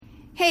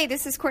Hey,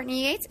 this is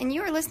Courtney Yates, and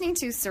you are listening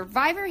to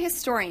Survivor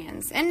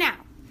Historians. And now,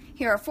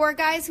 here are 4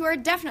 guys who are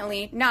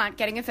definitely not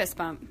getting a fist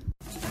bump.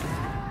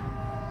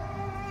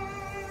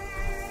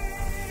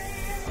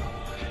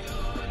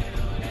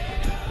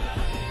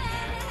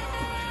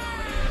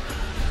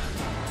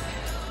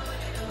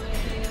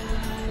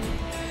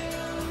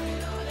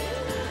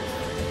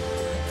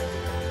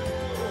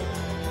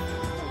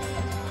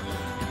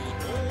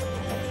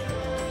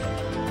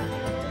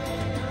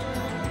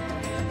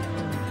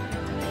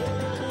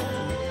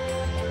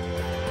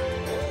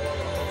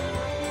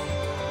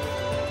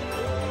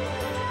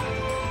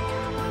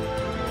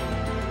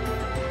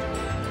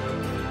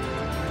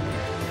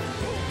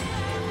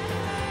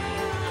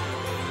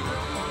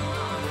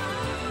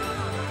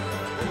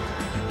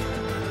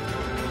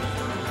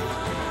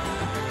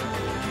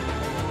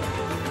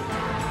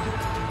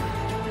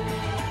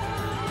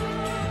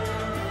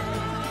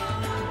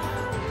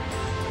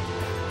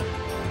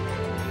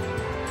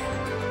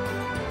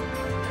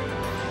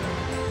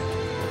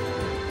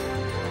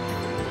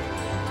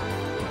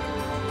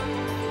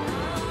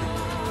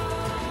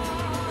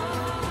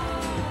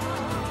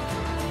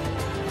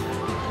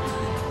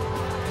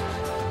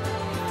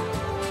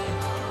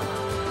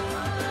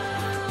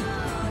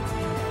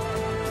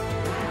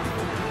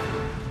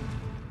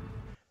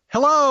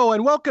 Hello,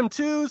 and welcome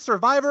to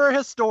Survivor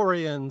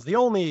Historians, the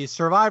only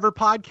Survivor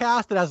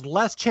podcast that has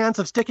less chance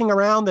of sticking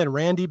around than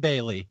Randy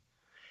Bailey.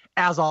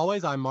 As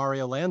always, I'm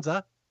Mario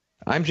Lanza.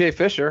 I'm Jay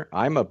Fischer.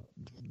 I'm a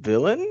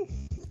villain?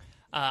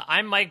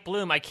 I'm Mike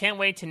Bloom. I can't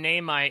wait to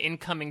name my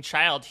incoming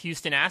child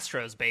Houston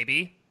Astros,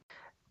 baby.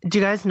 Do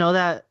you guys know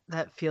that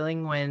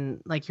feeling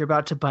when you're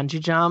about to bungee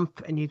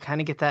jump and you kind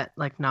of get that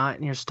knot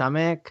in your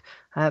stomach?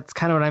 That's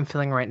kind of what I'm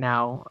feeling right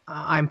now.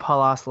 I'm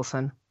Paul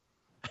Asleson.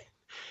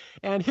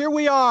 And here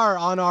we are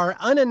on our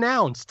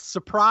unannounced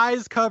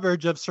surprise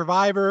coverage of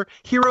Survivor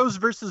Heroes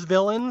versus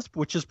Villains,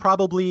 which is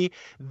probably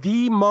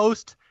the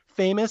most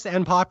famous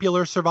and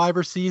popular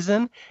Survivor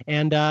season.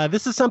 And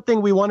this is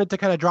something we wanted to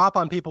kind of drop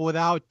on people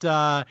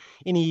without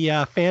any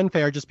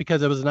fanfare, just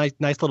because it was a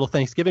nice little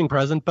Thanksgiving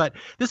present. But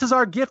this is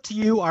our gift to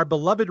you, our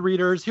beloved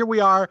readers. Here we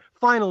are,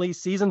 finally,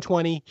 season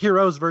 20,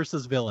 Heroes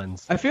versus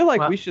Villains. I feel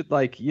like we should,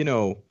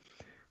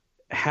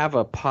 have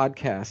a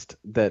podcast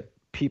that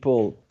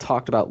people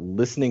talked about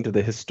listening to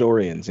the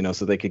historians,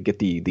 so they could get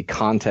the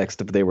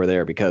context if they were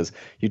there, because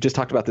you just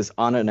talked about this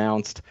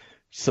unannounced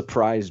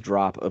surprise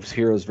drop of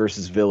Heroes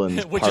versus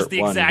Villains which part is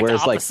the one, exact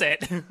whereas,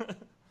 opposite.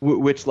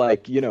 which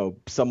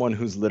someone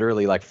who's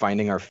literally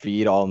finding our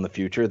feed all in the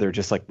future, they're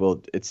just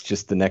well, it's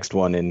just the next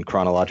one in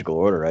chronological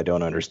order. I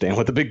don't understand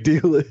what the big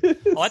deal is.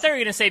 Oh, I thought you were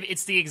going to say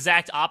it's the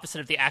exact opposite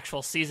of the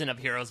actual season of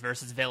Heroes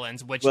versus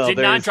Villains, which did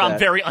there not is drop that.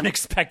 very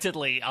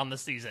unexpectedly on the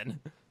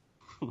season.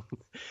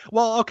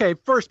 Well, okay,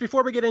 first,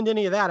 before we get into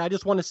any of that, I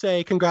just want to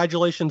say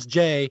congratulations,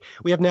 Jay.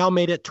 We have now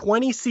made it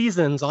 20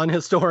 seasons on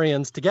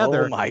Historians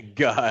together. Oh, my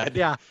God.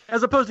 Yeah,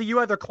 as opposed to you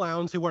other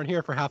clowns who weren't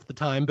here for half the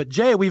time. But,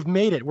 Jay, we've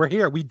made it. We're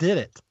here. We did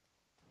it.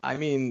 I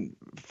mean,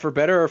 for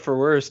better or for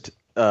worse,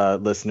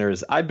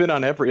 listeners, I've been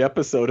on every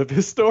episode of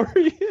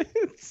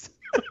Historians.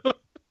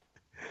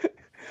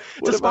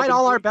 Despite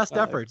all our best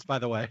efforts, by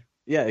the way.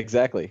 Yeah,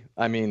 exactly.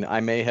 I mean,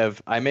 I may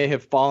have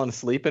fallen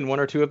asleep in 1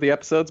 or 2 of the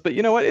episodes, but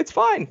you know what? It's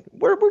fine.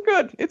 We're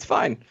good. It's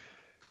fine.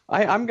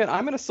 I'm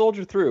gonna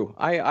soldier through.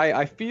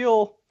 I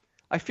feel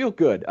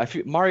good.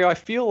 Mario, I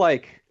feel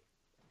like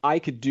I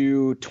could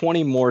do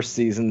 20 more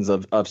seasons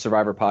of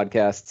Survivor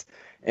podcasts,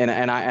 and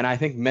I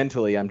think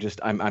mentally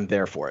I'm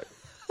there for it.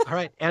 All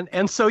right,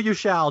 and so you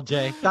shall,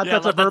 Jay.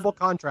 That's a verbal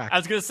contract. I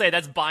was going to say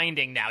that's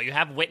binding now. You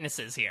have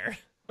witnesses here.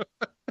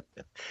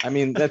 I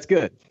mean, that's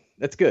good.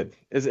 That's good.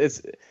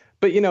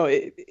 But,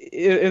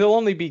 it'll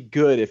only be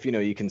good if,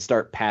 you can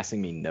start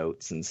passing me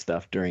notes and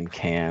stuff during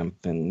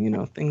camp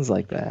and, things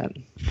like that.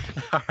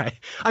 All right.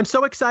 I'm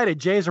so excited.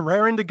 Jay's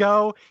raring to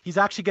go. He's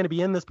actually going to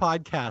be in this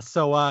podcast.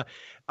 So,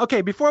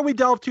 okay, before we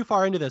delve too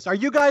far into this, are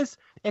you guys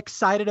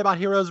excited about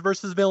Heroes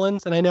versus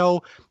Villains? And I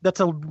know that's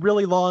a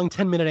really long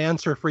 10-minute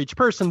answer for each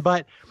person,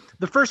 but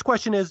the first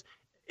question is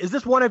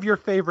this one of your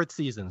favorite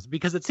seasons?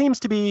 Because it seems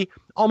to be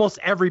almost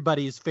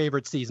everybody's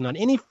favorite season. On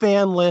any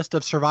fan list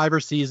of Survivor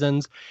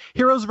seasons,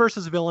 Heroes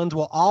versus Villains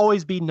will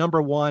always be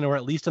number 1, or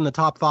at least in the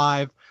top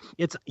 5.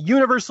 It's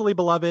universally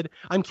beloved.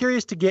 I'm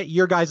curious to get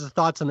your guys'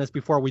 thoughts on this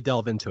before we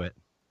delve into it.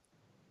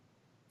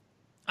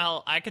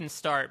 Well, I can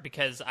start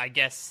because I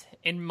guess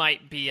it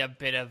might be a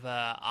bit of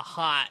a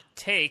hot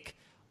take.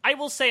 I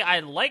will say I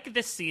like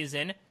this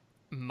season.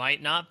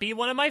 Might not be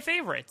one of my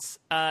favorites.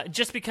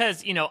 Just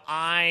because,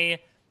 I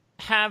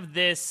have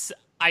this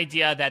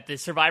idea that the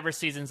Survivor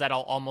seasons that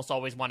I'll almost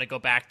always want to go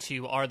back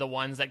to are the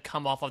ones that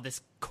come off of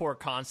this core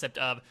concept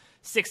of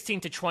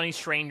 16 to 20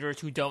 strangers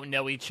who don't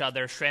know each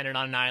other, stranded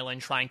on an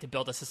island, trying to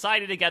build a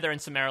society together and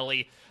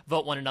summarily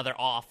vote one another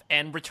off.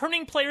 And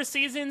returning player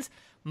seasons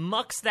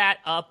mucks that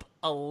up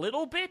a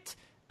little bit.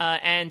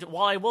 And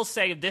while I will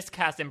say this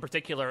cast in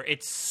particular,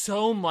 it's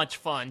so much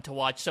fun to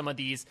watch some of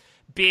these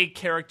big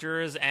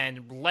characters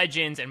and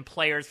legends and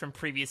players from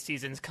previous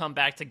seasons come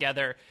back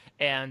together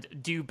and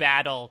do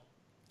battle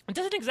it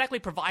doesn't exactly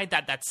provide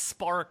that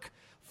spark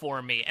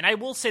for me. And I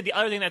will say the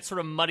other thing that sort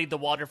of muddied the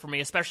water for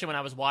me, especially when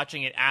I was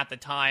watching it at the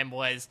time,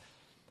 was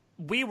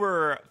we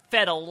were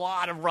fed a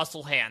lot of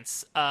Russell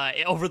Hantz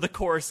over the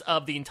course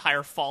of the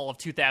entire fall of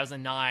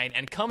 2009.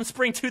 And come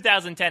spring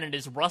 2010, it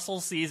is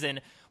Russell's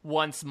season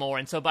once more.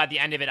 And so by the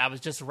end of it, I was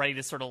just ready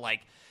to sort of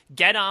like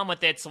get on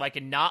with it so I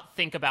could not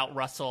think about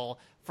Russell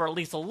for at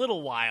least a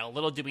little while.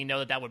 Little do we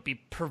know that would be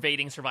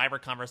pervading Survivor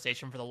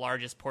conversation for the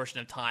largest portion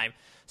of time.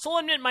 So I'll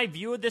admit my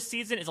view of this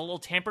season is a little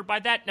tampered by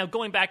that. Now,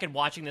 going back and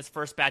watching this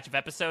first batch of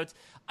episodes,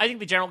 I think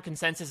the general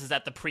consensus is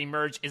that the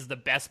pre-merge is the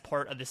best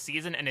part of the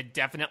season, and it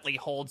definitely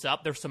holds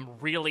up. There's some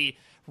really,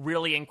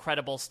 really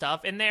incredible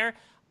stuff in there.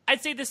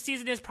 I'd say this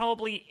season is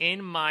probably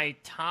in my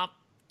top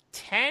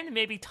 10,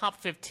 maybe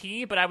top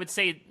 15, but I would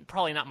say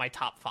probably not my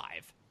top 5.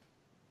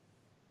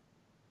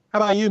 How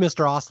about you,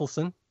 Mr.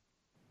 Asleson?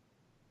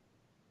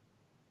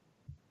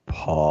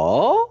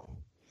 Paul?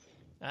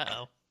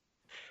 Uh-oh.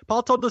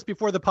 Paul told us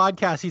before the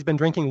podcast he's been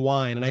drinking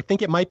wine, and I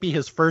think it might be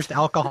his first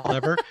alcohol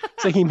ever,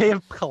 so he may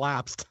have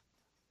collapsed.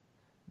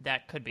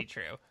 That could be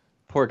true.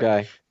 Poor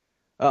guy.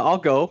 I'll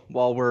go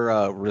while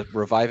we're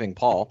reviving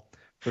Paul.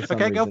 For some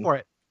reason. Go for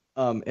it.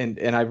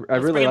 And I Let's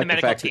really bring in like the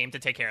medical fact team to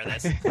take care of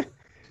this.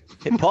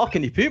 Hey, Paul,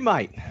 can you poop,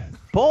 mate?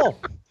 Paul,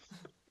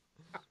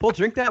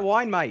 drink that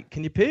wine, mate.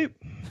 Can you poop?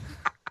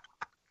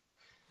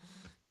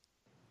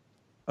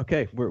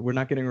 Okay, we're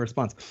not getting a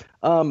response.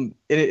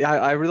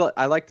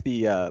 I liked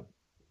the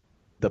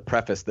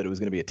preface that it was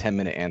going to be a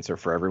 10-minute answer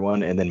for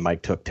everyone, and then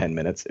Mike took 10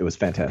 minutes. It was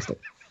fantastic.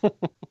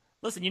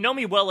 Listen, you know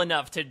me well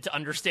enough to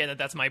understand that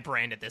that's my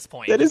brand at this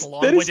point. That is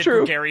true.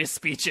 Gregarious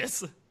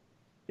speeches.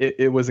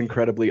 It was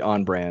incredibly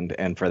on brand,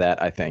 and for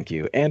that I thank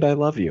you, and I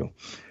love you.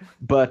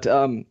 But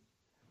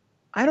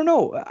I don't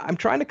know. I'm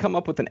trying to come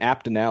up with an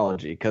apt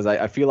analogy because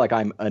I feel like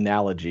I'm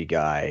analogy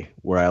guy,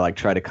 where I like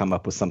try to come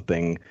up with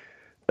something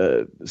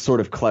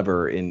sort of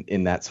clever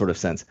in that sort of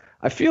sense.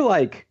 I feel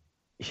like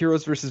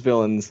Heroes versus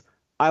Villains,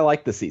 I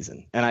like the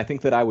season, and I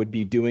think that I would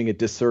be doing a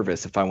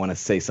disservice if I want to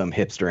say some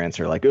hipster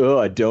answer like, oh,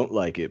 I don't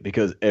like it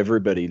because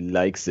everybody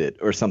likes it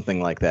or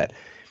something like that.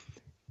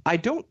 I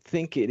don't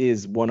think it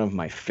is one of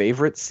my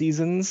favorite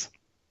seasons,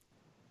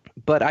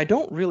 but I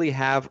don't really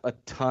have a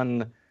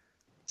ton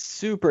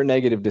super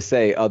negative to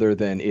say other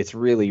than it's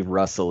really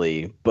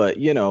Russell-y. But,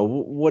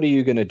 what are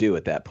you going to do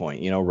at that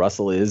point?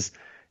 Russell is,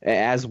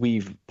 as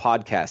we've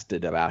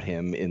podcasted about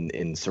him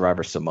in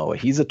Survivor Samoa,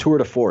 he's a tour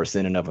de force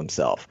in and of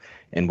himself.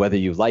 And whether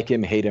you like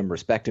him, hate him,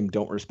 respect him,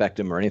 don't respect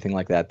him, or anything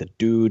like that, the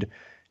dude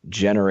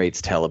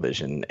generates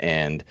television.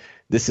 And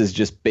this is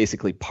just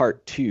basically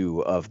part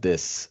 2 of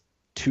this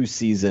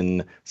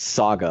 2-season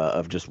saga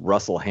of just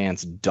Russell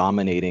Hantz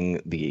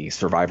dominating the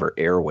Survivor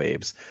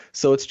airwaves.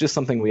 So it's just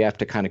something we have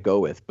to kind of go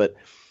with. But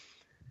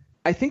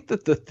I think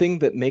that the thing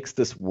that makes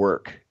this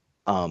work,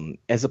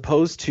 as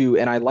opposed to,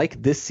 and I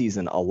like this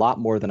season a lot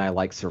more than I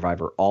like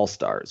Survivor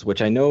All-Stars,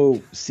 which I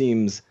know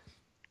seems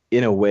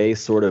in a way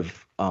sort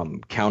of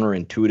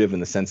counterintuitive in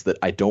the sense that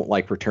I don't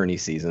like returnee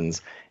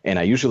seasons, and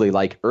I usually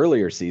like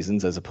earlier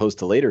seasons as opposed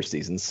to later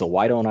seasons. So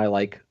why don't I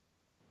like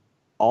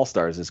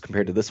All-Stars as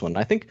compared to this one?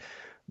 I think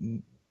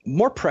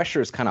more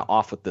pressure is kind of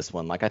off with this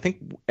one. Like, I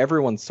think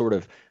everyone sort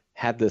of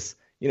had this,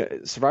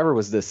 Survivor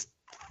was this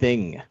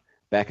thing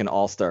back in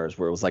All-Stars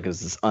where it was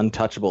this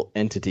untouchable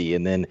entity,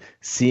 and then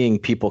seeing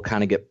people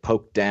kind of get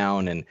poked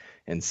down and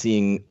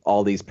seeing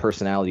all these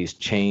personalities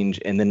change.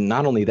 And then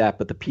not only that,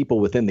 but the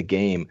people within the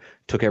game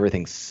took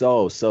everything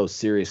so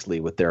seriously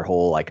with their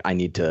whole, I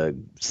need to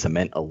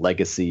cement a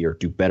legacy or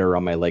do better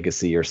on my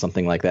legacy or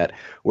something like that.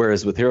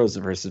 Whereas with Heroes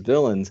versus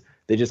Villains,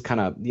 they just kind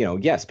of,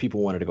 yes,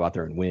 people wanted to go out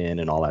there and win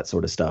and all that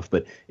sort of stuff,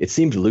 but it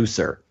seemed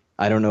looser.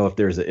 I don't know if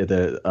there's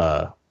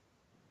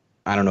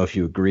I don't know if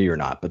you agree or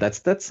not, but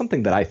that's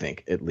something that I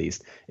think, at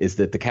least, is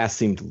that the cast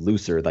seemed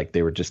looser. Like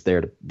they were just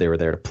there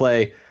to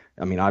play.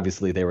 I mean,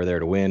 obviously they were there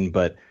to win,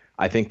 but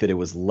I think that it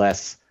was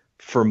less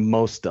for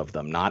most of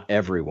them, not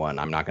everyone.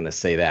 I'm not going to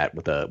say that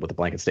with a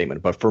blanket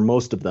statement, but for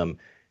most of them,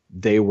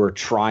 they were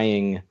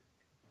trying.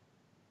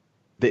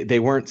 They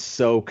weren't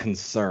so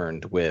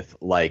concerned with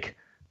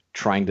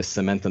trying to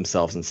cement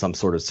themselves in some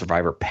sort of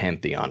Survivor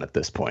pantheon at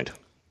this point.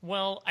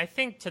 Well, I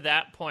think to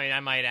that point,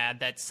 I might add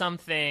that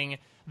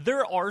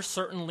there are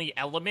certainly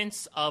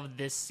elements of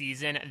this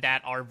season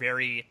that are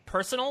very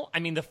personal. I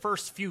mean, the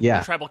first few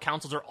tribal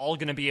councils are all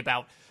going to be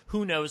about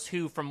who knows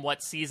who from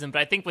what season.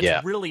 But I think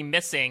what's really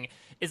missing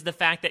is the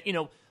fact that,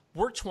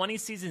 we're 20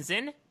 seasons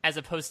in as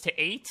opposed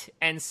to 8.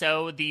 And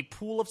so the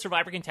pool of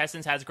Survivor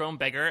contestants has grown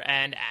bigger.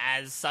 And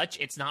as such,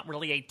 it's not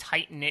really a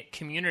tight-knit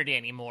community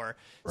anymore.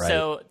 Right.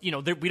 So,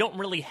 we don't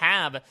really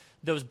have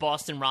those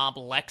Boston Rob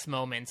Lex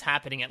moments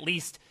happening, at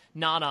least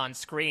not on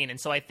screen. And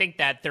so I think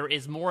that there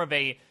is more of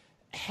a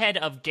head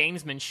of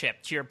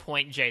gamesmanship, to your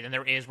point, Jay, than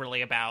there is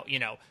really about,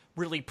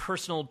 really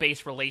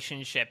personal-based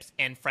relationships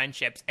and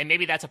friendships. And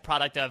maybe that's a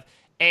product of,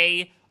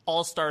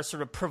 All-Stars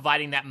sort of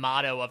providing that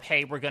motto of,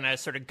 hey, we're going to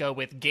sort of go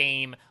with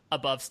game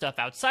above stuff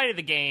outside of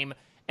the game,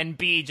 and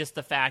B, just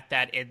the fact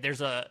that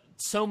there's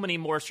so many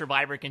more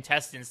Survivor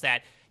contestants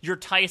that your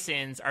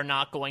Tysons are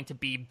not going to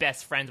be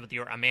best friends with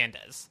your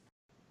Amandas.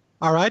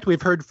 All right,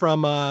 we've heard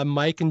from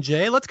Mike and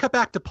Jay. Let's cut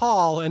back to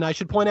Paul, and I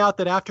should point out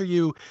that after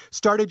you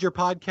started your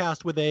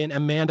podcast with an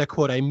Amanda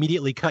quote, I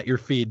immediately cut your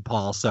feed,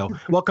 Paul. So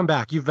welcome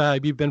back. You've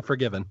been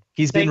forgiven.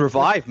 He's been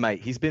revived,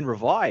 mate. He's been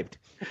revived.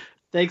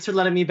 Thanks for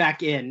letting me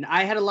back in.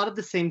 I had a lot of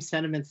the same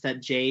sentiments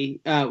that Jay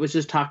was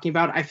just talking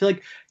about. I feel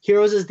like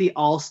Heroes is the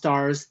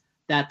all-stars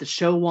that the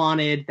show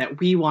wanted, that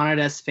we wanted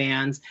as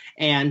fans.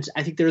 And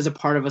I think there was a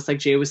part of us, like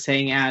Jay was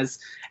saying, as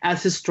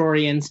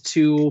historians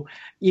to,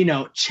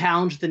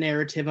 challenge the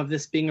narrative of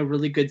this being a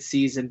really good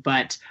season.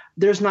 But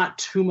there's not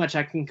too much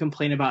I can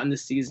complain about in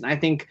this season. I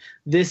think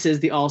this is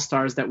the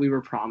all-stars that we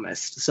were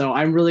promised. So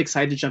I'm really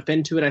excited to jump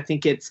into it. I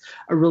think it's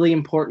a really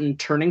important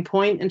turning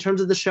point in terms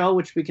of the show,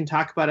 which we can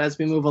talk about as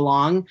we move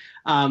along.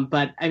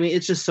 But I mean,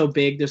 it's just so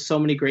big. There's so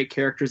many great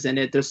characters in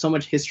it. There's so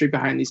much history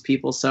behind these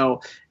people.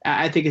 So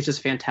I think it's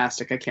just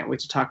fantastic. I can't wait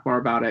to talk more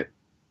about it.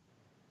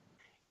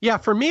 Yeah,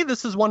 for me,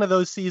 this is one of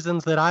those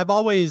seasons that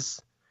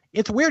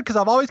it's weird because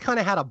I've always kind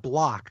of had a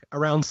block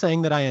around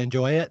saying that I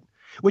enjoy it,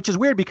 which is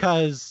weird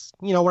because,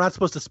 we're not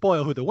supposed to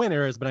spoil who the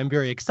winner is, but I'm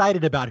very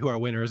excited about who our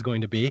winner is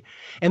going to be.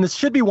 And this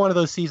should be one of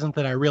those seasons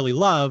that I really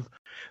love.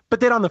 But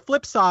then on the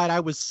flip side,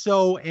 I was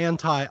so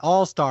anti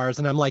All-Stars,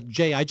 and I'm like,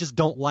 Jay, I just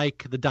don't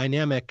like the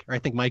dynamic, or I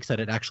think Mike said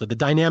it actually, the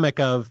dynamic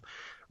of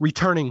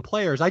returning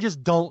players. I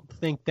just don't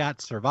think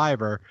that's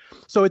Survivor.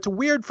 So it's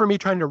weird for me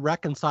trying to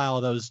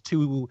reconcile those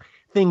two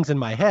things in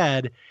my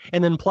head.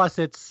 And then plus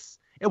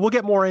we'll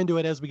get more into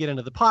it as we get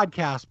into the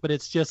podcast, but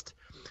it's just,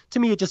 to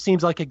me, it just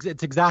seems like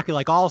it's exactly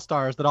like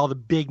All-Stars, that all the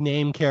big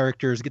name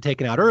characters get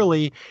taken out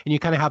early and you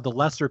kind of have the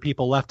lesser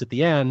people left at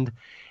the end.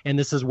 And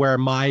this is where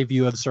my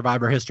view of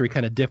Survivor history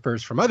kind of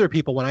differs from other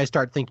people when I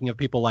start thinking of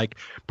people like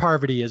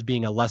Parvati as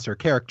being a lesser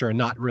character and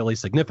not really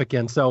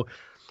significant. So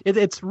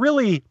it's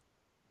really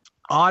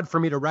odd for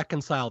me to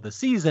reconcile the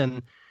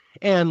season.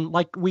 And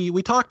like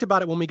we talked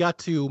about it when we got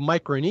to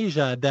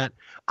Micronesia, that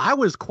I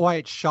was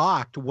quite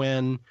shocked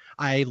when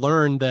I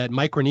learned that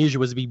Micronesia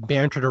was to be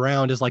bantered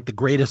around as like the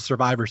greatest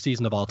Survivor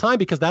season of all time,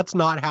 because that's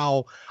not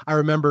how I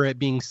remember it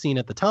being seen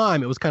at the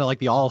time. It was kind of like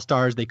the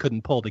All-Stars they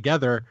couldn't pull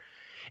together.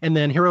 And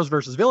then Heroes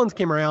versus Villains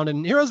came around,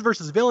 and Heroes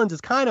versus Villains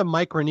is kind of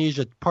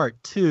Micronesia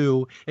Part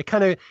 2. It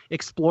kind of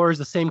explores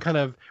the same kind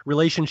of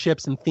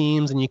relationships and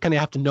themes, and you kind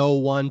of have to know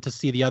one to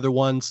see the other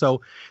one.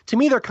 So to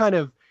me, they're kind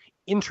of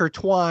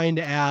intertwined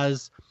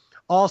as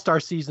all-star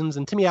seasons,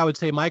 and to me I would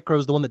say Micro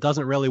is the one that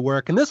doesn't really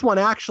work, and this one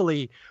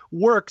actually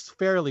works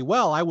fairly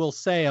well. I will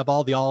say, of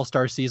all the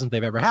all-star seasons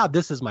they've ever had,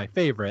 this is my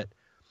favorite,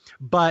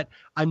 but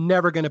I'm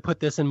never going to put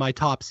this in my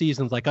top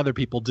seasons like other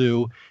people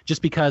do,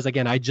 just because,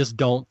 again, I just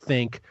don't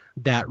think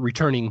that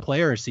returning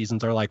player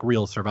seasons are like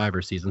real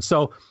Survivor seasons.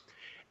 So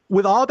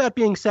with all that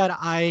being said,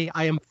 I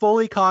am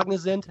fully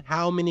cognizant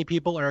how many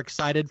people are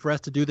excited for us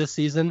to do this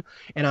season,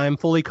 and I'm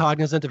fully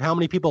cognizant of how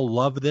many people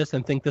love this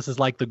and think this is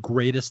like the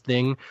greatest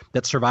thing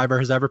that Survivor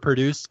has ever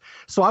produced.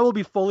 So I will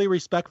be fully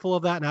respectful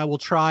of that, and I will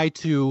try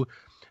to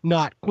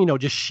not,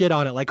 just shit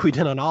on it like we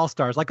did on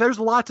All-Stars. Like, there's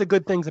lots of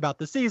good things about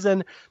the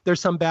season.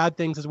 There's some bad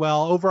things as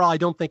well. Overall, I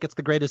don't think it's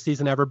the greatest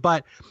season ever,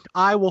 but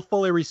I will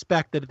fully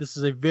respect that this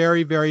is a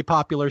very, very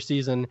popular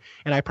season,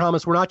 and I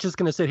promise we're not just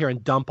going to sit here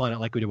and dump on it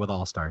like we did with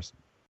All-Stars.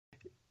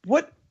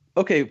 What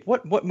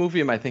movie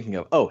am I thinking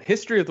of? Oh,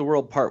 History of the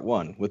World Part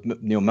 1 with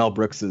Mel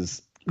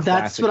Brooks's.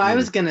 That's what I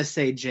was gonna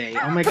say, Jay.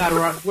 Oh my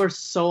God, we're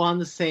so on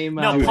the same.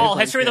 No, Paul.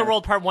 History of the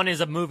World Part 1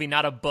 is a movie,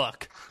 not a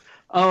book.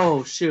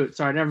 Oh shoot!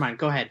 Sorry, never mind.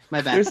 Go ahead.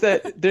 My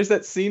bad. There's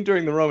that scene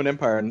during the Roman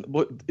Empire, and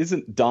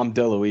isn't Dom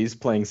DeLuise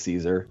playing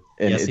Caesar?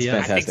 And yes, it's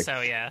fantastic. I think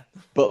so, yeah.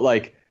 But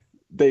like,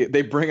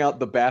 they bring out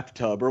the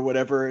bathtub or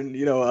whatever,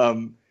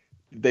 and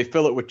they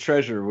fill it with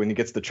treasure when he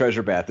gets the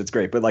treasure bath. It's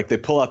great. But like, they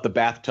pull out the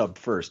bathtub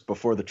first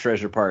before the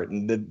treasure part.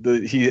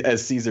 And he,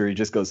 as Caesar, he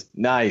just goes,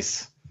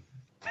 nice.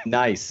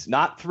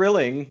 Not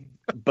thrilling,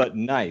 but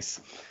nice.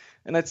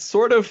 And that's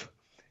sort of,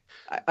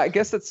 I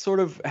guess that's sort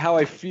of how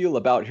I feel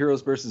about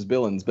Heroes versus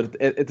Villains. But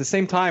at the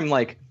same time,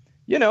 like,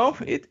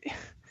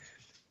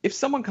 if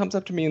someone comes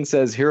up to me and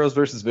says Heroes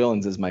versus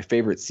Villains is my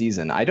favorite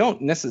season, I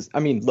don't necessarily, I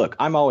mean, look,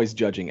 I'm always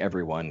judging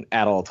everyone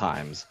at all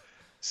times.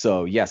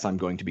 So, yes, I'm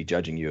going to be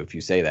judging you if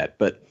you say that.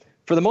 But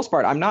for the most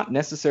part, I'm not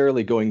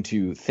necessarily going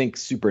to think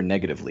super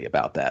negatively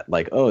about that.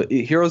 Like, oh,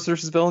 Heroes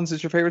versus Villains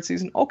is your favorite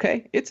season?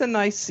 Okay, it's a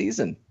nice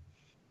season.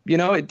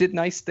 It did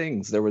nice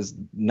things. There was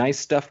nice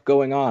stuff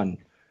going on.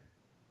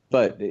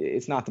 But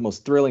it's not the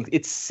most thrilling.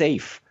 It's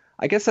safe.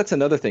 I guess that's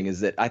another thing, is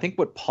that I think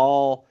what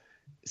Paul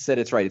said,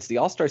 it's right. It's the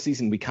All-Star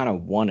season we kind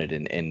of wanted,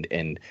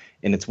 and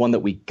it's one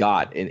that we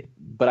got.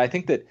 But I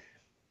think that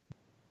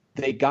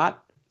they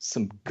got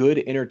some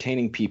good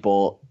entertaining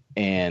people,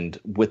 and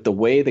with the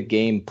way the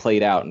game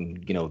played out,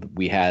 and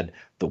we had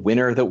the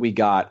winner that we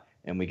got,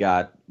 and we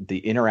got the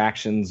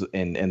interactions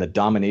and the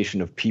domination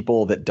of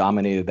people that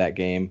dominated that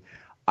game.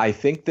 I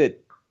think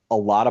that a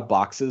lot of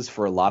boxes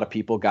for a lot of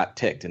people got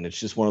ticked, and it's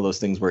just one of those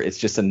things where it's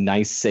just a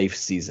nice, safe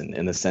season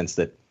in the sense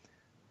that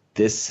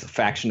this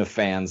faction of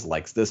fans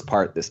likes this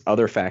part, this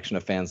other faction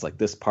of fans like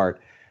this part.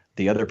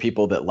 The other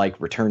people that like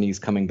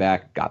returnees coming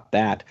back got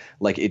that.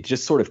 Like, it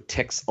just sort of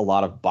ticks a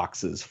lot of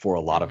boxes for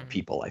a lot of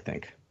people, I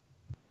think.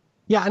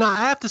 Yeah, and I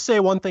have to say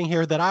one thing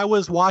here, that I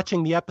was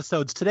watching the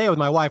episodes today with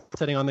my wife,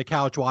 sitting on the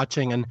couch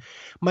watching, and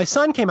my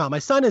son came out. My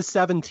son is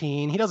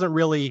 17. He doesn't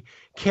really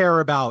care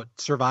about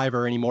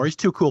Survivor anymore. He's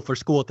too cool for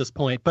school at this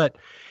point. But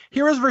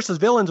Heroes versus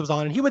Villains was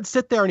on, and he would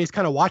sit there and he's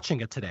kind of watching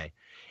it today.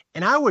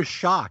 And I was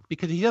shocked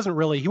because he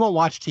won't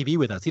watch TV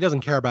with us. He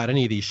doesn't care about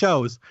any of these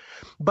shows.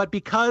 But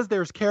because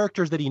there's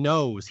characters that he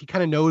knows, he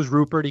kind of knows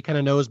Rupert, he kind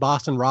of knows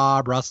Boston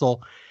Rob,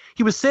 Russell.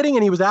 He was sitting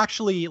and he was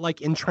actually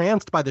like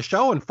entranced by the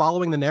show and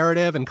following the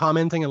narrative and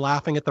commenting and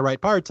laughing at the right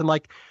parts. And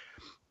like,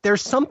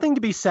 there's something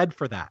to be said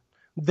for that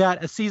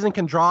a season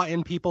can draw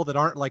in people that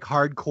aren't like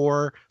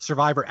hardcore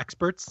Survivor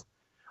experts.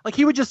 Like,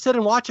 he would just sit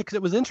and watch it because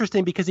it was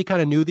interesting because he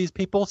kind of knew these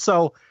people.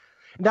 So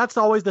that's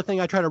always the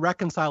thing I try to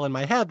reconcile in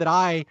my head, that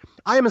I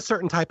am a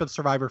certain type of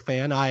Survivor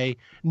fan. I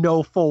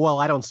know full well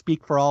I don't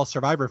speak for all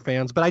Survivor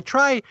fans, but I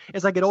try,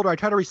 as I get older, I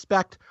try to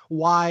respect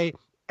why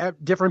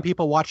different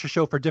people watch the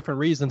show for different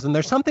reasons. And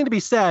there's something to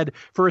be said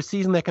for a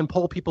season that can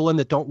pull people in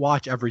that don't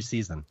watch every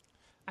season.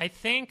 I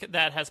think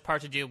that has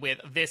part to do with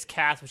this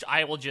cast, which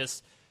I will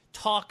just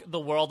talk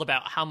the world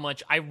about how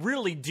much I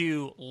really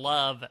do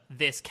love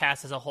this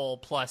cast as a whole,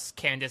 plus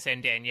Candace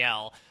and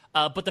Danielle.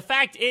 But the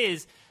fact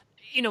is,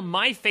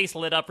 my face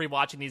lit up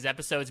rewatching these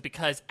episodes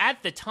because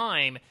at the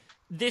time,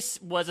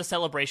 this was a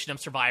celebration of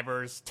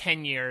Survivor's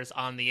 10 years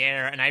on the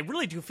air, and I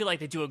really do feel like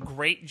they do a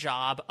great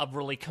job of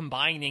really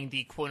combining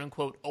the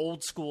quote-unquote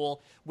old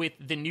school with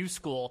the new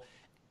school,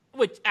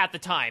 which at the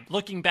time,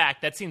 looking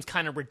back, that seems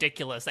kind of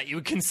ridiculous that you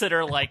would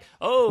consider like,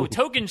 oh,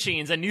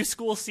 Tokenshien's a new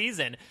school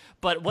season.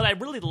 But what I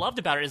really loved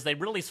about it is they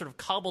really sort of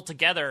cobbled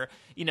together,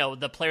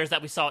 the players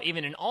that we saw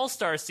even in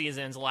All-Star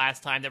seasons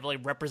last time that really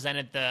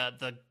represented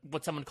the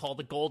what someone called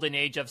the golden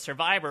age of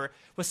Survivor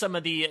with some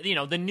of the,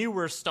 the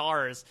newer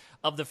stars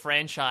of the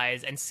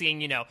franchise and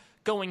seeing,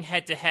 going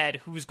head to head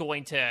who's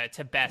going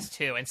to best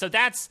too. And so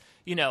that's,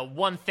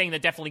 one thing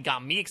that definitely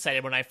got me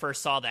excited when I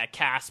first saw that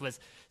cast was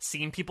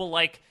seeing people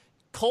like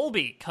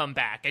Colby come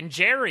back, and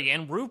Jerry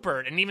and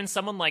Rupert, and even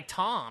someone like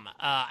Tom.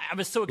 I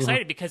was so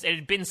excited because it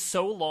had been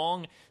so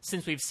long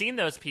since we've seen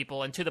those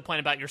people. And to the point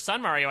about your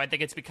son, Mario, I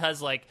think it's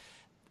because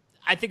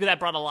I think that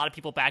brought a lot of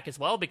people back as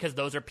well, because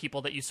those are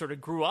people that you sort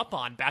of grew up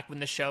on back when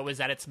the show was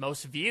at its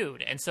most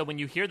viewed. And so when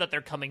you hear that they're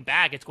coming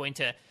back, it's going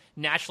to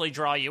naturally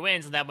draw you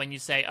in, so that when you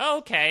say, oh,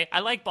 okay,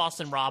 I like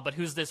Boston Rob, but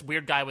who's this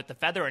weird guy with the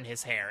feather in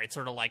his hair? It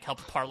sort of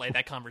helps parlay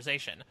that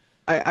conversation.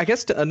 I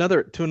guess to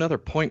another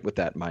point with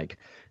that, Mike,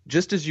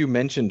 just as you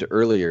mentioned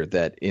earlier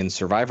that in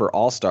Survivor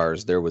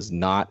All-Stars there was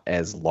not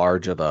as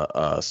large of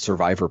a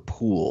Survivor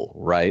pool,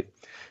 right?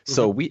 Mm-hmm.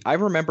 So I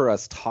remember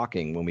us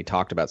talking when we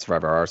talked about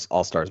Survivor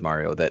All-Stars,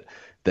 Mario, that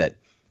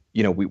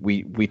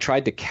we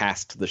tried to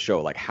cast the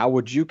show, like, how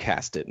would you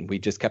cast it? And we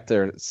just kept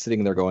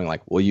sitting there going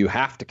like, well, you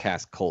have to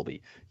cast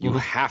Colby, you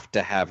have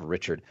to have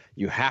Richard,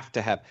 you have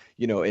to have,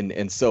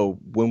 and so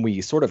when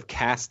we sort of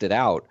cast it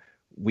out,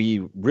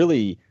 we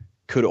really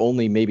could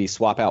only maybe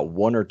swap out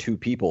one or two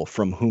people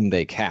from whom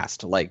they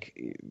cast.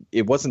 Like,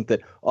 it wasn't that,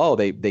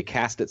 they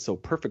cast it so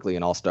perfectly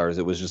in All Stars.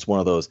 It was just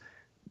one of those,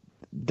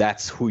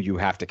 that's who you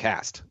have to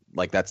cast.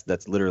 Like,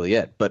 that's literally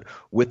it. But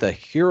with a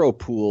hero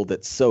pool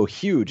that's so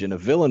huge and a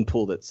villain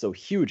pool that's so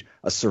huge,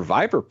 a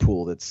Survivor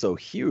pool that's so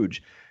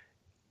huge,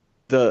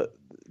 the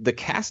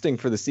casting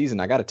for the season,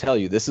 I got to tell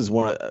you, this is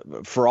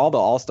for all the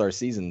All-Star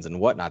seasons and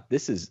whatnot,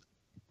 this is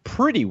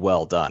pretty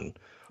well done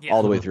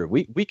all the way through.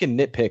 We can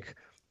nitpick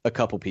a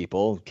couple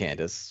people,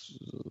 Candace,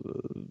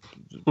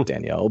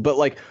 Danielle,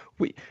 but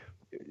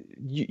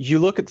you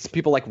look at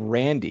people like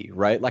Randy,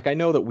 right? Like, I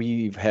know that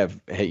we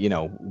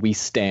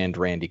stand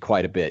Randy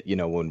quite a bit,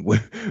 when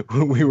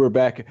we were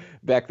back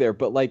there,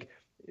 but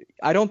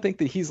I don't think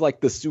that he's like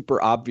the super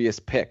obvious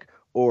pick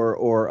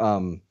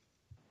or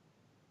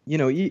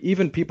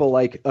even people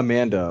like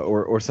Amanda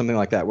or something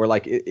like that,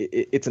 where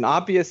it's an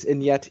obvious,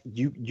 and yet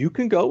you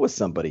can go with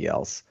somebody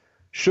else.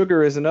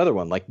 Sugar is another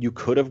one. Like, you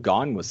could have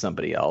gone with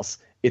somebody else.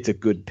 It's a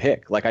good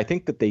pick. Like, I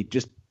think that they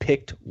just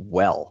picked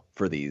well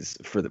for this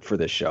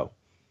show.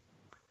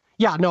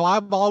 Yeah, no,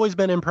 I've always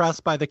been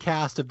impressed by the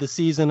cast of the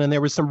season, and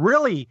there was some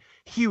really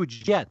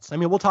huge gets. I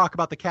mean, we'll talk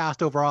about the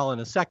cast overall in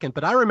a second,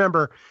 but I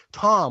remember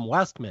Tom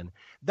Westman.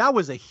 That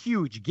was a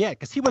huge get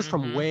because he was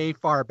from way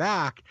far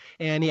back,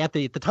 and at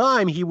the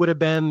time, he would have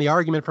been, the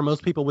argument for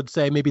most people would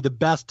say, maybe the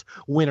best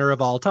winner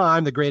of all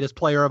time, the greatest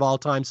player of all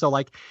time. So,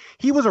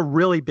 he was a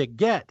really big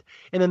get.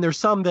 And then there's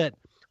some that,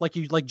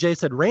 like Jay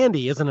said,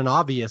 Randy isn't an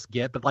obvious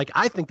get, but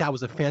I think that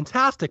was a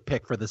fantastic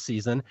pick for the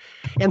season.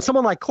 And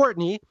someone like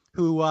Courtney,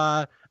 who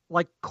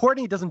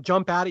Courtney doesn't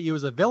jump out at you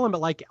as a villain,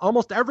 but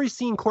almost every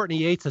scene Courtney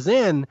Yates is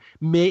in,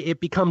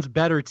 it becomes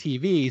better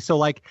TV. So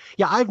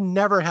I've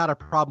never had a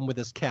problem with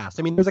this cast.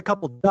 I mean, there's a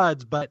couple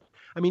duds, but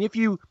I mean, if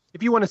you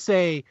if you want to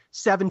say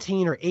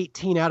 17 or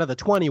 18 out of the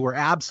 20 were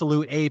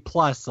absolute A+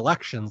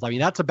 selections, I mean,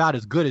 that's about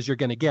as good as you're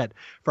going to get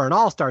for an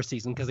All-Star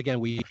season. Because again,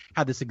 we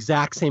had this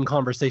exact same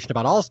conversation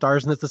about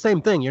All-Stars, and it's the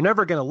same thing. You're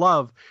never going to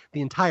love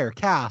the entire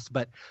cast,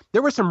 but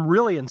there were some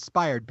really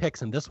inspired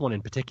picks in this one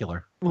in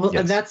particular. Well,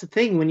 and that's the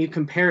thing, when you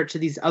compare it to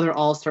these other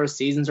All-Star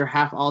seasons or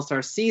half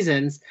All-Star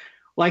seasons,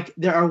 like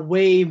there are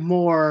way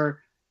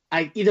more,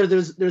 either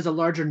there's a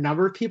larger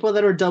number of people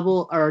that are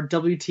double or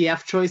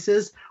WTF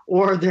choices,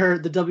 or the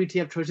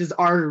WTF choices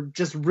are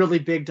just really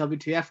big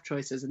WTF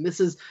choices. And this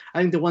is,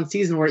 I think, the one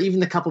season where even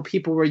the couple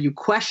people where you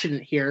question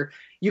it here,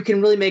 you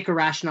can really make a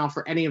rationale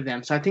for any of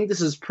them. So I think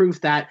this is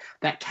proof that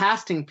that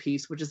casting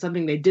piece, which is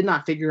something they did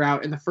not figure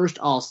out in the first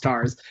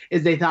All-Stars,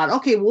 is they thought,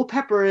 okay, we'll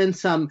pepper in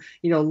some,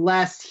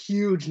 less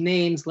huge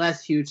names,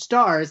 less huge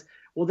stars.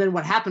 Well, then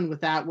what happened with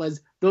that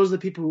was those are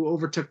the people who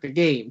overtook the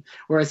game.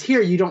 Whereas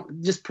here, you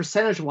don't, just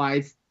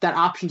percentage-wise, that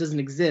option doesn't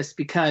exist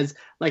because,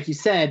 like you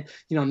said,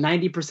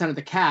 90% of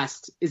the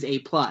cast is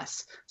A+.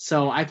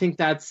 So I think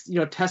that's,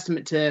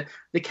 testament to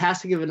the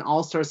casting of an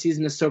all-star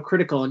season is so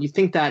critical. And you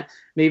think that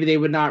maybe they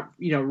would not,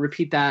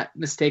 repeat that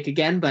mistake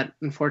again, but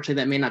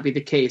unfortunately that may not be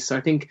the case. So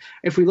I think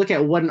if we look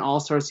at what an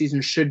all-star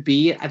season should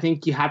be, I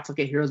think you have to look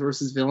at heroes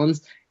versus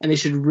villains, and they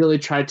should really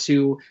try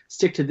to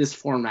stick to this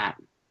format.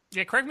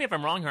 Yeah, correct me if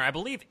I'm wrong here. I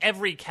believe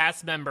every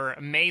cast member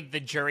made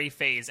the jury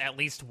phase at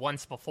least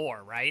once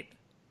before, right?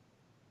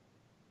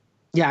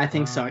 Yeah, I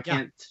think so. I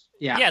can't.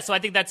 Yeah. Yeah, so I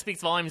think that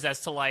speaks volumes as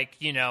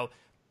to,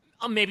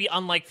 maybe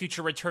unlike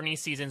future returnee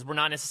seasons, we're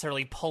not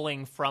necessarily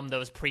pulling from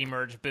those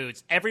pre-merge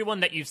boots.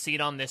 Everyone that you've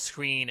seen on this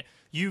screen,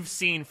 you've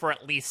seen for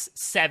at least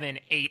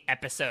 7-8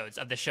 episodes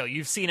of the show.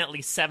 You've seen at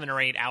least 7 or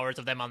 8 hours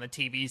of them on the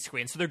TV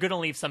screen. So they're going to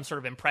leave some sort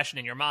of impression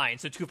in your mind.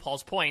 So to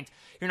Paul's point,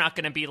 you're not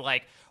going to be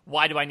like,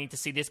 why do I need to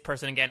see this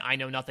person again? I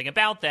know nothing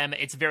about them.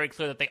 It's very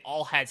clear that they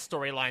all had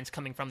storylines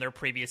coming from their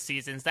previous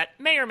seasons that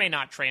may or may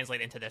not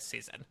translate into this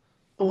season.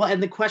 Well,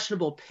 and the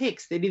questionable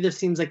picks, it either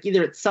seems like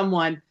either it's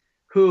someone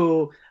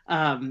who,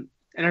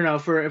 I don't know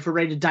if we're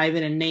ready to dive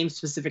in and name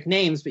specific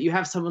names, but you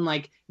have someone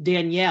like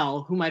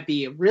Danielle who might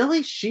be,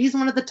 really? She's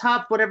one of the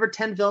top,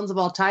 10 villains of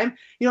all time.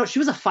 She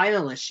was a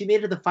finalist. She made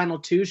it to the final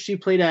 2. She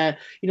played a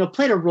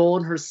role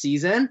in her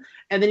season.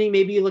 And then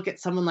maybe you look at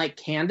someone like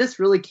Candace.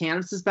 Really,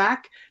 Candace is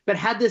back, but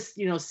had this,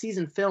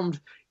 season filmed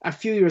a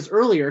few years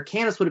earlier,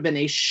 Candace would have been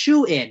a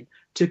shoo-in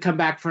to come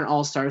back for an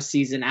all-star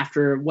season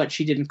after what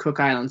she did in Cook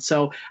Island.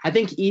 So I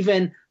think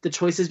even the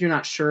choices you're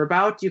not sure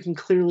about, you can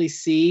clearly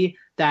see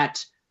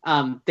that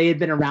they had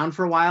been around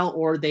for a while,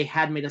 or they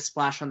had made a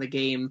splash on the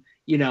game,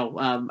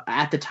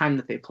 at the time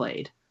that they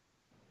played.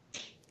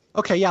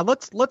 Okay, yeah,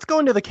 let's go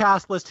into the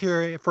cast list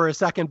here for a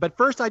second. But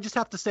first, I just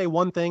have to say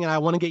one thing, and I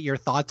want to get your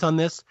thoughts on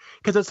this,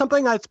 because it's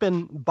something that's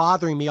been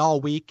bothering me all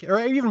week, or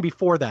even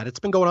before that. It's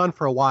been going on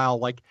for a while.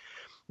 Like,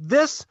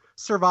 this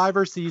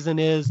Survivor season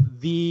is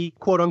the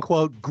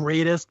quote-unquote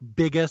greatest,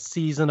 biggest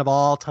season of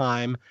all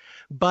time.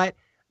 But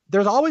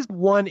there's always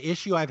one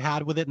issue I've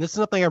had with it, and this is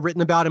something I've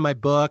written about in my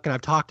book and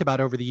I've talked about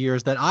over the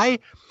years, that I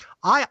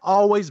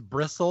always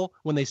bristle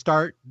when they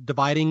start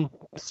dividing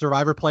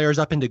Survivor players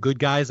up into good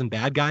guys and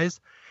bad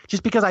guys,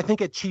 just because I think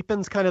it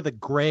cheapens kind of the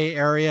gray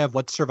area of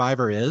what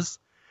Survivor is.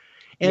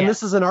 And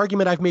This is an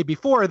argument I've made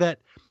before that,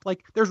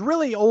 like, there's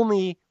really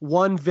only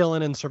one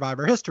villain in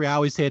Survivor history. I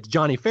always say it's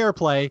Johnny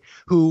Fairplay,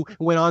 who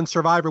went on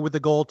Survivor with the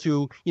goal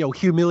to,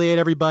 humiliate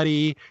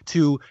everybody,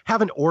 to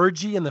have an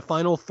orgy in the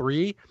final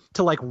 3,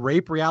 to like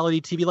rape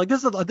reality TV. Like,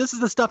 this is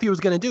the stuff he was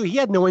going to do. He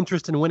had no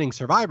interest in winning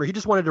Survivor. He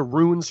just wanted to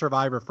ruin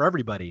Survivor for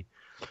everybody.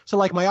 So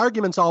like, my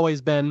argument's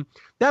always been,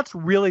 that's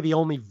really the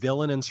only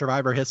villain in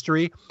Survivor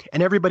history,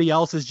 and everybody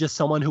else is just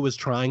someone who was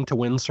trying to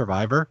win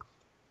Survivor.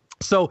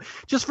 So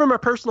just from a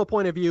personal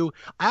point of view,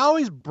 I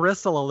always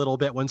bristle a little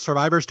bit when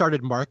Survivor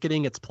started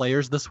marketing its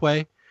players this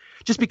way.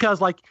 Just because,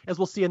 like, as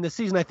we'll see in this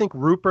season, I think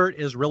Rupert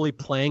is really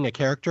playing a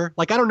character.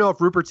 Like, I don't know if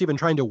Rupert's even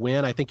trying to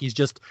win. I think he's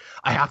just,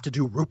 I have to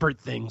do Rupert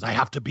things. I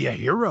have to be a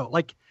hero.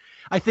 Like,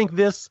 I think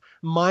this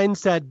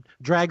mindset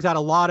drags out a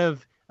lot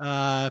of,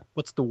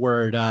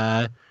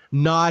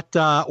 not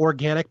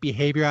organic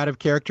behavior out of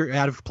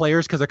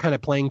players, because they're kind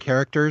of playing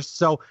characters.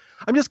 So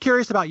I'm just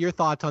curious about your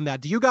thoughts on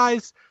that. Do you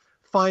guys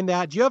find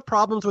that? Do you have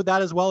problems with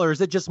that as well? Or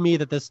is it just me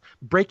that this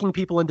breaking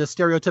people into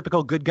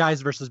stereotypical good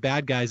guys versus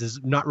bad guys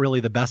is not really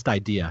the best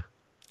idea?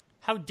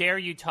 How dare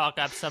you talk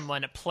up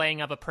someone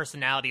playing up a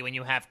personality when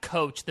you have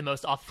Coach, the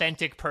most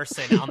authentic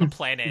person on the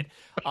planet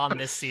on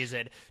this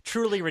season?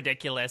 Truly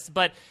ridiculous.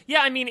 But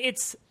yeah, I mean,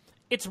 it's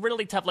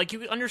really tough. Like,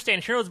 you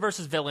understand heroes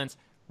versus villains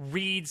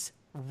reads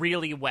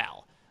really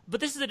well. But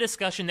this is a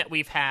discussion that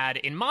we've had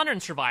in modern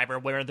Survivor,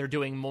 where they're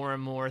doing more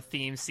and more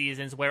theme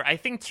seasons, where I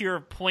think, to your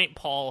point,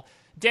 Paul,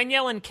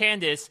 Danielle and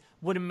Candace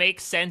would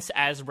make sense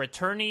as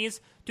returnees.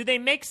 Do they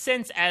make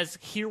sense as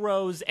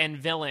heroes and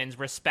villains,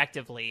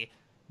 respectively?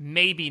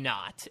 Maybe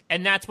not.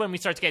 And that's when we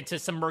start to get into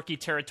some murky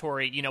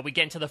territory. We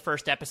get into the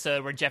first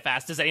episode where Jeff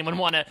asks, does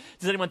anyone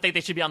think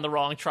they should be on the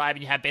wrong tribe?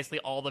 And you have basically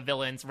all the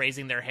villains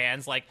raising their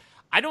hands. Like,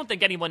 I don't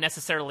think anyone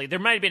necessarily, there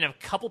might have been a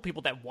couple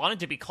people that wanted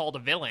to be called a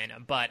villain,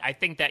 but I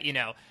think that,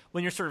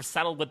 when you're sort of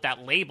settled with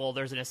that label,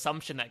 there's an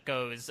assumption that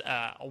goes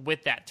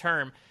with that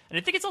term. And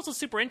I think it's also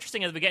super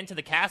interesting as we get into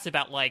the cast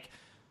about, like,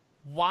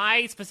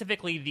 why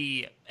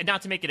specifically and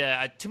not to make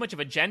it too much of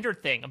a gender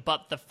thing,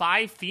 but the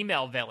 5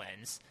 female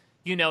villains,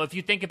 if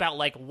you think about,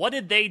 like, what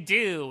did they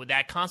do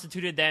that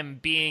constituted them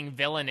being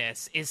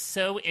villainous is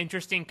so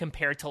interesting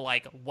compared to,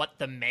 like, what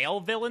the male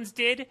villains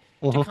did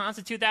to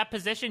constitute that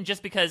position,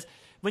 just because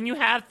when you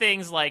have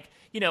things like,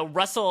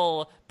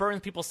 Russell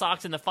burns people's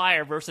socks in the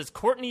fire versus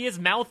Courtney is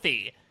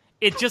mouthy,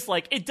 it just,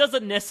 like, it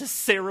doesn't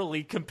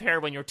necessarily compare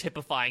when you're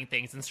typifying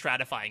things and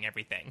stratifying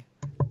everything.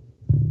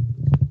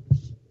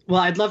 Well,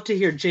 I'd love to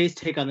hear Jay's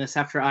take on this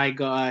after I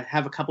go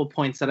have a couple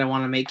points that I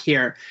want to make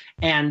here.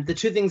 And the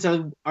two things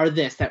are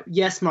this, that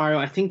yes, Mario,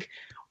 I think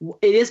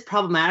it is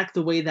problematic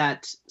the way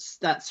that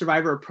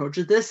Survivor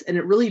approaches this, and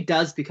it really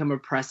does become a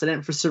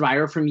precedent for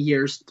Survivor from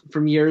years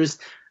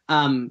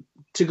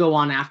to go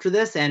on after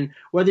this. And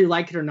whether you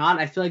like it or not,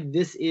 I feel like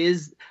this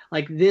is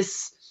like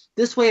this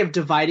way of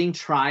dividing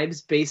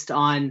tribes based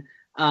on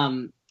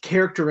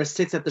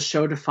characteristics that the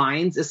show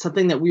defines is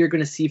something that we are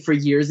going to see for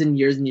years and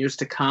years and years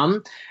to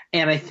come.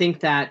 And I think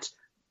that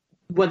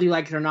whether you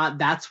like it or not,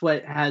 that's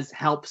what has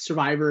helped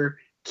Survivor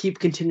keep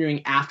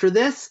continuing after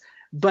this.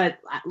 But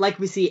like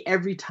we see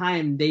every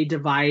time they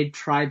divide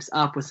tribes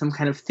up with some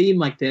kind of theme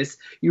like this,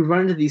 you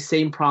run into these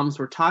same problems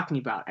we're talking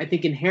about. I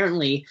think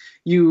inherently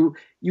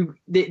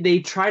they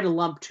try to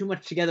lump too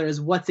much together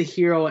as what's a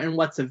hero and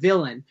what's a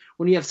villain.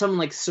 When you have someone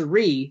like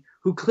Suri,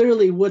 who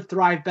clearly would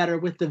thrive better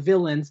with the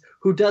villains,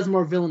 who does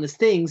more villainous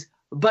things,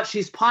 but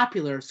she's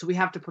popular, so we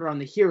have to put her on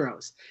the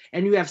heroes.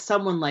 And you have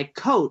someone like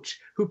Coach,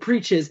 who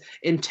preaches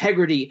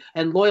integrity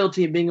and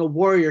loyalty and being a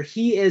warrior.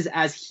 He is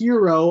as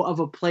hero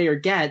of a player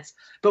gets,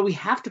 but we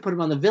have to put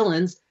him on the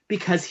villains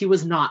because he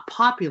was not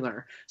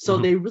popular. So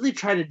they really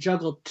try to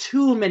juggle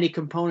too many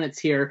components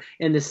here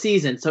in the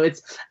season. So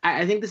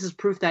I think this is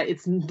proof that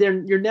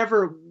you're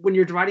never, when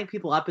you're dividing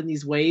people up in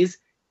these ways,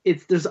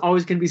 there's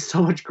always going to be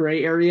so much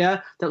gray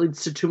area that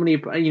leads to too many,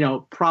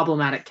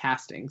 problematic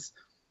castings.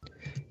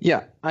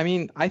 Yeah, I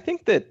mean, I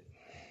think that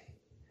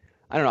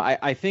I don't know.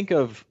 I think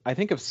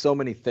of so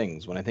many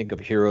things when I think of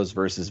heroes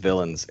versus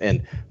villains,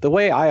 and the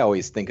way I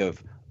always think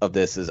of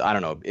this is, I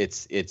don't know.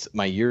 It's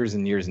my years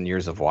and years and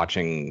years of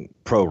watching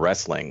pro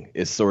wrestling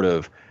is sort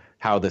of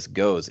how this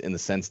goes, in the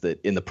sense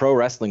that in the pro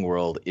wrestling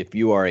world, if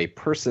you are a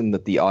person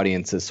that the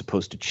audience is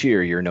supposed to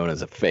cheer, you're known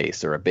as a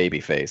face or a baby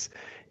face.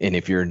 And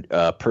if you're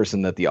a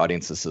person that the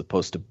audience is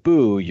supposed to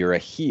boo, you're a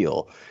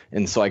heel.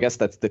 And so I guess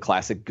that's the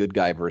classic good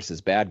guy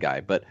versus bad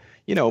guy. But,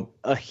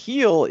 a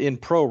heel in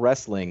pro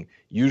wrestling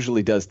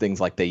usually does things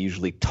like they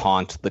usually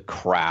taunt the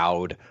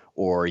crowd,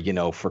 or,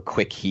 for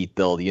quick heat,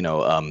 they'll,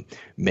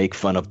 make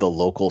fun of the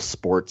local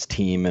sports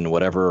team and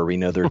whatever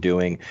arena they're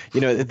doing.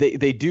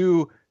 They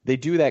do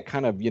that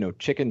kind of,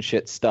 chicken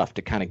shit stuff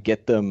to kind of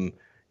get them,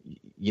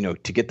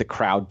 to get the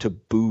crowd to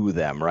boo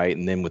them. Right.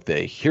 And then with the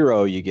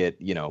hero, you get,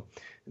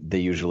 they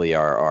usually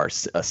are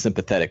a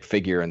sympathetic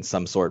figure in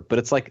some sort. But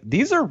it's like,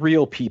 these are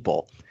real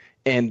people.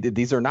 And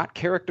these are not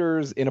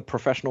characters in a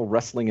professional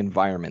wrestling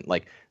environment.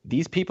 Like,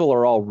 these people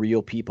are all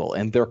real people,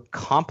 and they're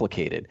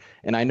complicated.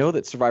 And I know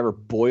that Survivor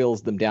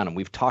boils them down, and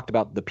we've talked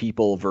about the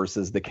people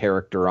versus the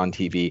character on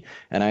TV.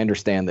 And I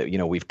understand that,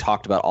 we've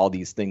talked about all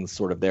these things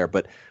sort of there.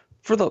 But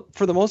for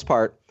the most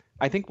part,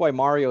 I think why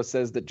Mario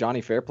says that Johnny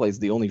Fairplay is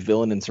the only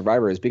villain in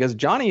Survivor is because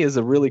Johnny is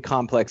a really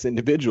complex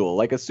individual,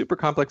 like a super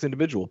complex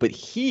individual. But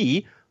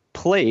he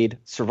played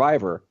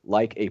Survivor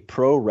like a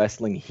pro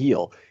wrestling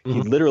heel.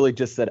 He literally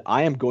just said,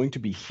 I am going to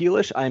be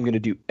heelish. I am going to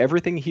do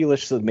everything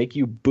heelish to make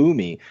you boo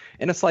me.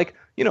 And it's like,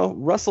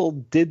 Russell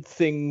did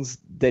things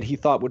that he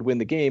thought would win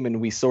the game, and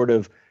we sort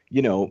of,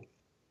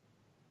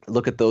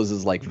 look at those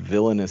as like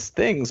villainous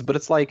things, but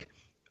it's like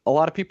a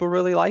lot of people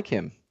really like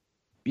him,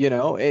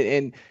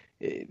 and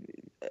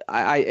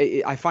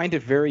I find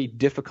it very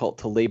difficult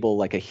to label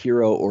like a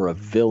hero or a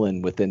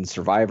villain within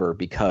Survivor,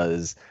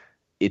 because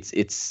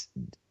it's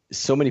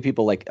so many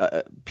people, like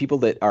people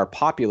that are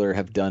popular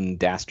have done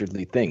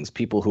dastardly things.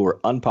 People who are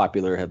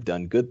unpopular have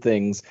done good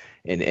things,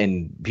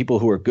 and people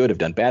who are good have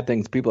done bad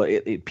things.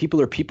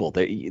 People are people.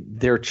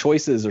 Their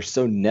choices are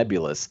so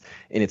nebulous,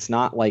 and it's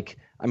not like,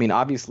 I mean,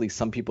 obviously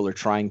some people are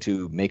trying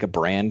to make a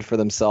brand for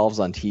themselves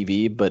on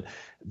TV, but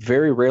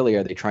very rarely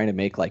are they trying to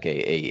make like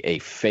a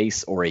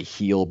face or a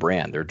heel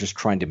brand. They're just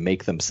trying to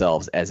make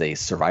themselves as a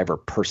Survivor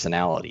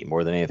personality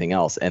more than anything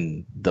else,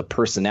 and the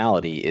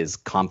personality is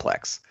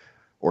complex.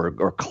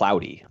 Or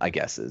cloudy, I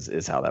guess,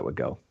 is how that would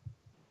go.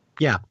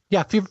 Yeah.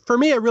 For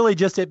me, it really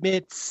just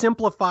it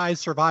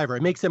simplifies Survivor.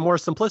 It makes it more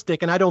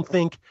simplistic, and I don't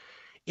think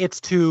it's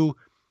to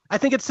I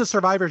think it's to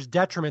Survivor's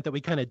detriment that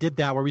we kind of did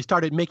that, where we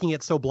started making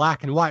it so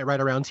black and white right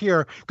around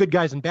here, good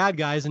guys and bad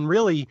guys. And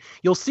really,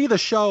 you'll see the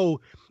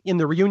show in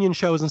the reunion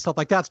shows and stuff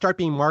like that start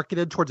being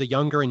marketed towards a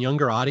younger and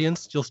younger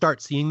audience. You'll start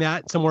seeing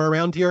that somewhere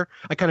around here.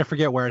 I kind of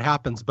forget where it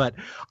happens, but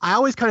I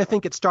always kind of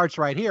think it starts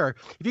right here.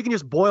 If you can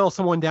just boil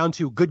someone down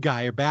to good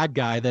guy or bad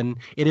guy, then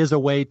it is a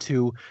way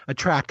to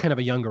attract kind of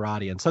a younger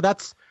audience. So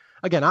that's,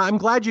 again, I'm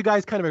glad you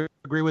guys kind of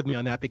agree with me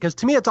on that, because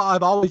to me,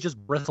 I've always just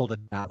bristled at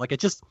that. Like,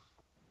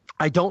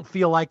 I don't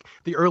feel like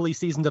the early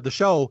seasons of the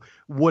show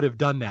would have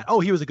done that.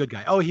 Oh, he was a good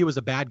guy. Oh, he was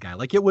a bad guy.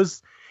 Like, it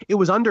was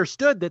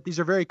understood that these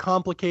are very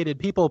complicated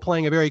people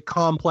playing a very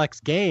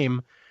complex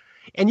game.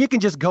 And you can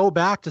just go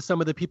back to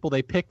some of the people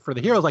they picked for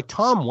the heroes, like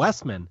Tom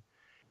Westman.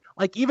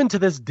 Like, even to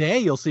this day,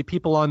 you'll see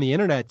people on the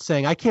internet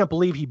saying, I can't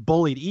believe he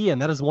bullied Ian.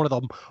 That is one of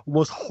the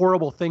most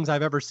horrible things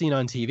I've ever seen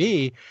on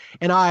TV.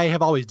 And I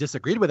have always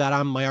disagreed with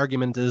that. My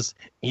argument is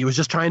he was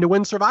just trying to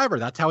win Survivor.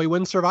 That's how he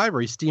wins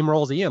Survivor. He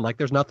steamrolls Ian. Like,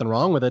 there's nothing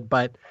wrong with it.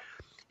 But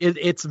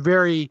it's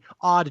very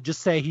odd to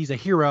just say he's a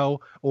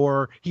hero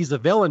or he's a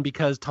villain,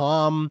 because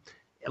Tom,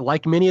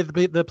 like many of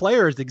the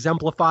players,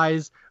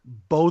 exemplifies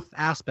both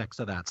aspects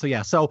of that. So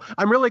yeah, so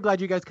I'm really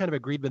glad you guys kind of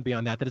agreed with me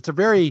on that it's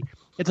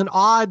an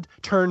odd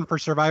turn for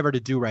Survivor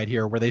to do right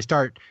here, where they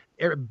start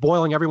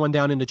boiling everyone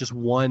down into just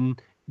one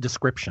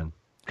description.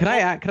 Could I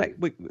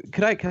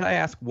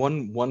ask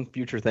one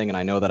future thing? And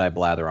I know that I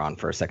blather on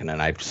for a second, and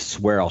I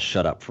swear I'll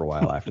shut up for a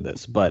while after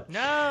this. But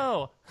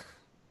no,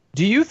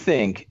 do you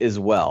think as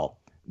well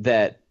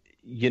that,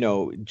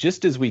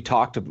 just as we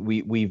talked,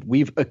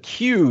 we've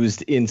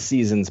accused in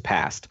seasons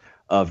past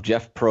of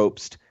Jeff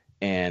Probst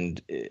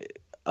and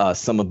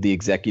some of the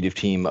executive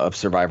team of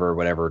Survivor or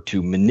whatever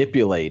to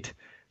manipulate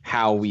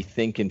how we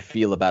think and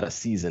feel about a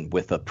season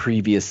with the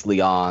previously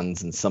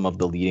ons and some of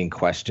the leading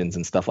questions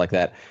and stuff like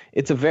that.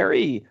 It's a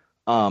very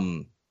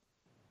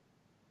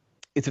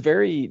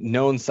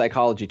known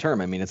psychology term.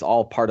 I mean, it's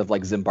all part of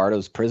like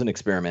Zimbardo's prison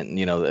experiment,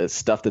 and,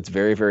 stuff that's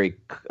very, very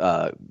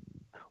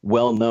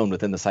well known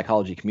within the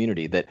psychology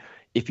community, that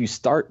if you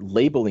start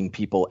labeling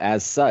people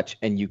as such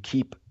and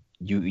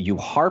you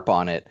harp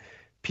on it,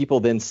 people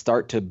then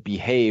start to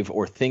behave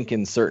or think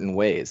in certain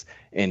ways.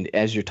 And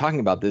as you're talking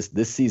about this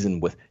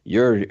season with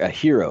you're a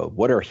hero,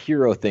 what are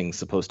hero things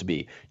supposed to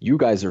be? You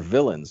guys are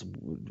villains.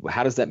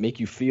 How does that make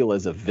you feel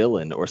as a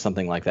villain or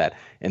something like that?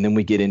 And then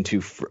we get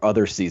into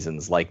other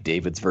seasons like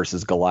David's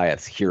versus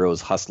Goliath's, heroes,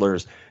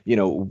 hustlers.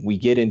 We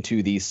get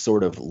into these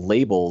sort of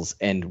labels,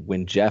 and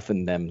when Jeff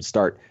and them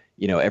start,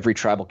 every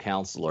tribal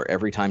council or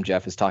every time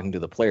Jeff is talking to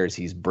the players,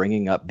 he's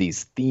bringing up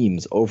these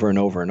themes over and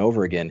over and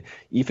over again.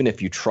 Even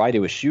if you try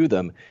to eschew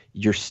them,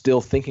 you're still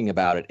thinking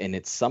about it, and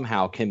it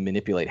somehow can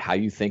manipulate how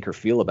you think or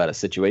feel about a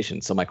situation.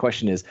 So my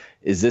question is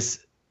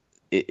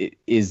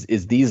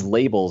these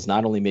labels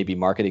not only maybe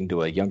marketing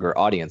to a younger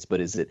audience, but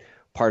is it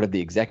part of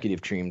the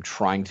executive team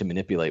trying to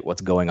manipulate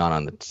what's going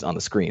on the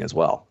screen as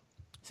well?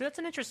 So that's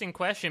an interesting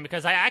question,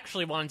 because I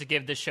actually wanted to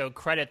give this show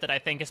credit that I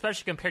think,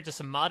 especially compared to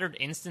some modern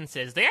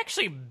instances, they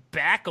actually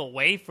back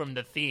away from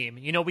the theme.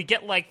 We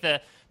get like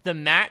the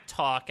Matt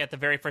talk at the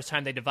very first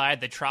time they divide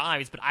the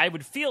tribes, but I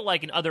would feel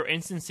like in other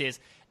instances,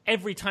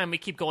 every time we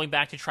keep going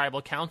back to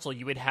tribal council,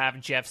 you would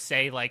have Jeff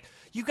say like,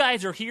 you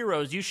guys are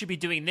heroes, you should be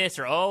doing this,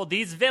 or oh,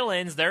 these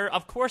villains,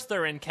 of course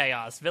they're in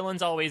chaos.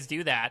 Villains always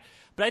do that.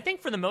 But I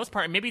think for the most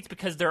part, maybe it's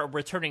because they're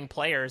returning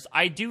players,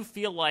 I do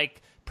feel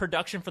like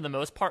production for the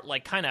most part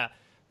like kind of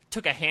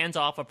took a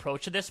hands-off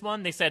approach to this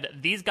one. They said,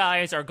 these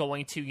guys are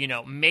going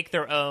to, make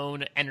their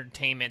own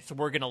entertainment, so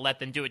we're going to let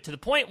them do it, to the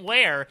point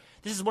where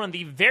this is one of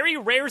the very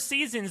rare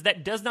seasons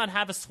that does not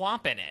have a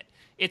swap in it.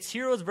 It's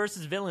heroes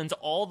versus villains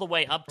all the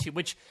way up to,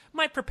 which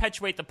might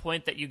perpetuate the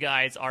point that you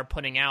guys are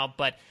putting out,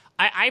 but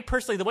I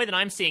personally, the way that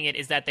I'm seeing it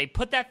is that they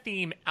put that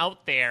theme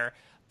out there,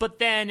 but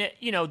then,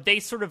 they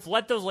sort of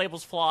let those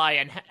labels fly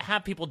and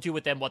have people do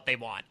with them what they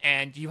want.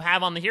 And you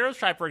have on the Heroes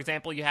Tribe, for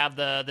example, you have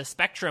the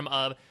spectrum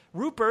of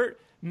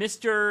Rupert,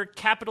 Mr.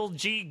 Capital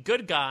G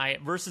good guy,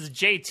 versus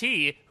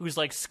JT, who's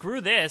like,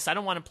 screw this, I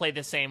don't want to play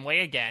the same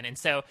way again. And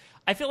so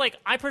I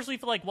personally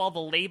feel like while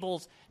the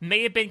labels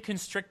may have been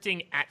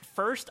constricting at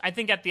first, I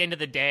think at the end of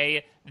the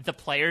day, the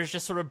players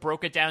just sort of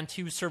broke it down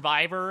to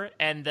Survivor,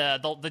 and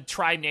the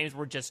tribe names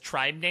were just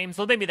tribe names.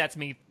 So maybe that's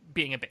me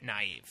being a bit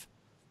naive.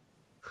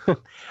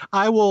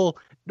 I will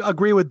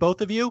agree with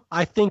both of you.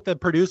 I think the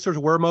producers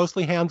were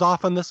mostly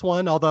hands-off on this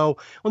one, although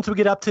once we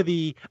get up to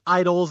the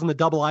idols and the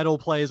double idol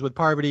plays with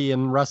Parvati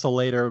and Russell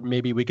later,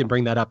 maybe we can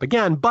bring that up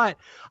again. But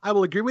I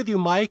will agree with you,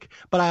 Mike,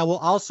 but I will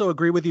also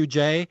agree with you,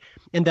 Jay,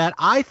 in that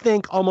I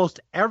think almost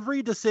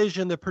every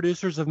decision the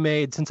producers have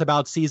made since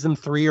about season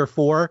 3 or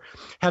 4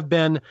 have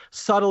been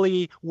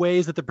subtly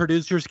ways that the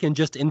producers can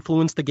just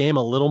influence the game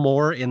a little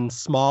more in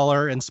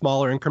smaller and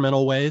smaller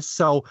incremental ways.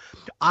 So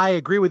I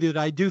agree with you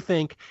that I do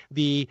think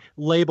the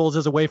labels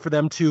as a way for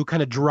them to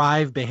kind of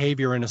drive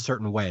behavior in a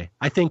certain way.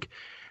 I think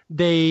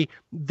they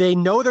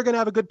know they're going to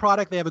have a good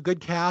product, they have a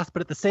good cast,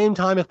 but at the same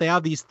time, if they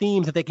have these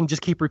themes that they can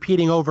just keep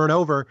repeating over and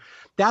over,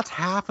 that's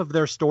half of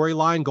their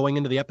storyline going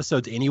into the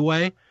episodes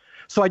anyway.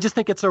 So I just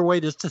think it's their way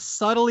just to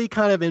subtly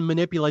kind of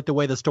manipulate the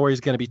way the story is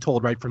going to be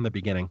told right from the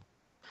beginning.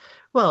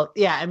 Well,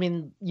 yeah, I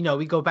mean,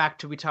 we go back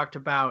to we talked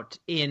about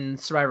in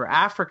Survivor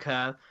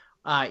Africa.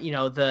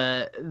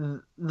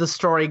 The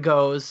story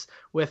goes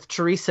with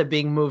Teresa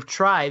being moved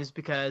tribes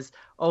because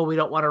we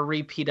don't want a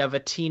repeat of a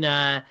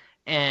Tina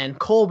and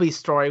Colby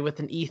story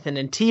with an Ethan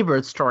and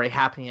T-Bird story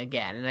happening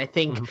again. And I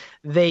think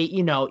they,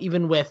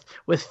 even with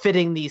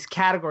fitting these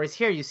categories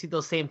here, you see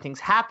those same things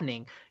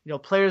happening.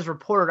 Players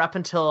reported up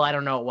until, I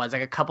don't know, it was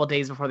like a couple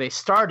days before they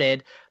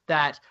started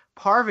that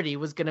Parvati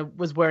was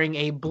wearing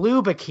a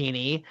blue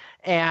bikini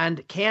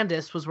and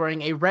Candace was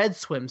wearing a red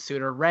swimsuit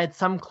or red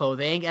some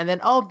clothing, and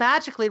then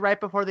magically right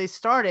before they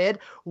started,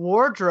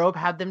 wardrobe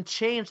had them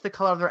change the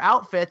color of their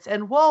outfits,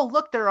 and whoa,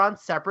 look, they're on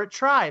separate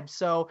tribes.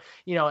 So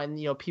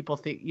people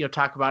think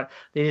talk about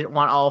they didn't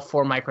want all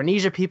 4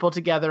 Micronesia people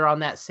together on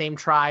that same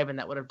tribe, and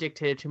that would have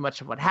dictated too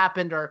much of what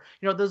happened, or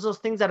there's those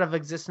things that have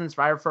existed in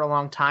Survivor for a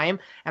long time,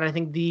 and I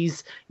think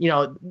these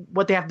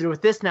what they have to do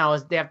with this now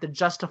is they have to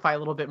justify a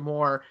little bit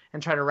more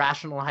and try to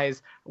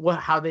rationalize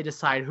how they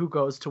decide who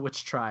goes to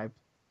which tribe.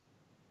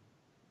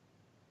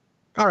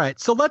 All right,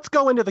 so let's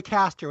go into the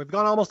cast here. We've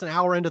gone almost an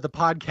hour into the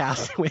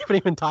podcast. We haven't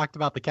even talked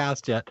about the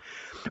cast yet.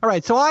 All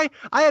right, so I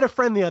had a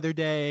friend the other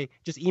day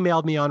just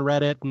emailed me on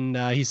Reddit, and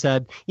he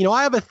said,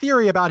 I have a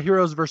theory about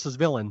heroes versus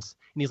villains.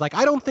 And he's like,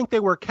 I don't think they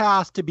were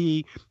cast to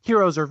be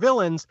heroes or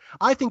villains.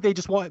 I think they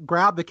just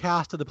grab the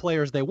cast of the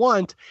players they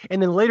want,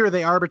 and then later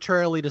they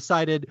arbitrarily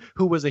decided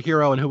who was a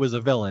hero and who was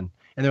a villain.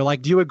 And they're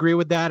like, do you agree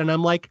with that? And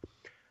I'm like,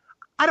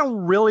 I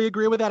don't really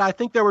agree with that. I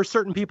think there were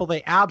certain people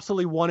they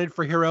absolutely wanted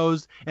for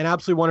heroes and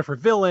absolutely wanted for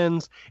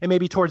villains. And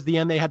maybe towards the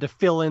end, they had to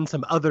fill in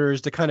some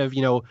others to kind of,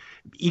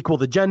 equal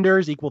the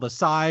genders, equal the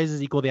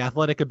sizes, equal the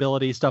athletic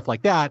ability, stuff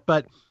like that.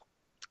 But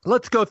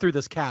let's go through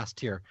this cast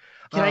here.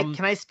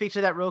 Can I speak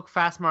to that real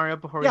fast, Mario,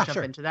 before we jump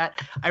into that?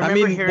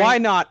 Why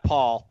not,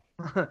 Paul?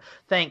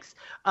 Thanks.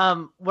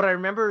 What I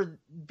remember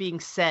being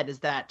said is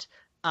that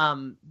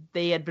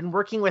they had been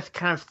working with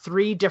kind of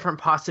 3 different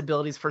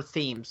possibilities for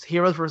themes,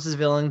 heroes versus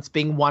villains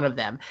being one of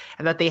them,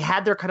 and that they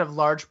had their kind of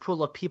large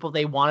pool of people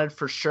they wanted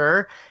for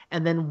sure.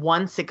 And then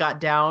once it got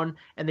down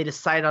and they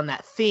decided on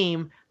that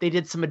theme, they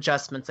did some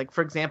adjustments. Like,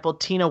 for example,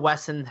 Tina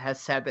Wesson has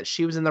said that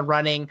she was in the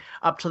running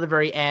up to the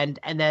very end,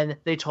 and then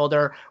they told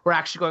her, we're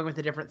actually going with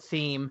a different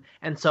theme.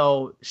 And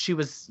so she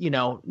was,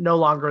 no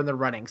longer in the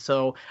running.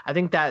 So I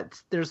think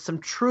that there's some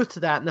truth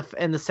to that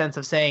in the sense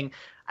of saying,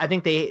 I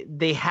think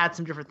they had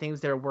some different things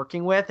they were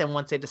working with, and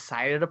once they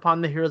decided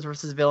upon the heroes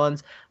versus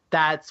villains,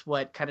 that's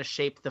what kind of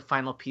shaped the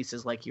final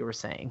pieces, like you were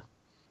saying.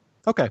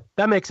 Okay,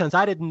 that makes sense.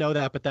 I didn't know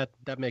that, but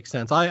that makes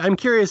sense. I'm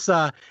curious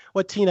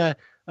what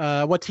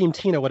team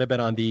Tina would have been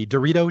on. The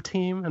Dorito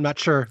team? I'm not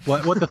sure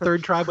what the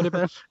third tribe would have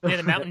been. Yeah,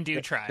 the Mountain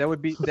Dew tribe. That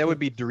would be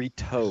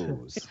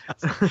Doritos.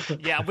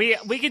 Yeah,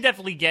 we could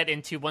definitely get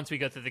into, once we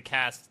go through the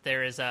cast,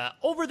 there is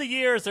over the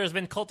years there's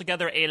been culled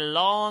together a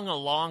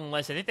long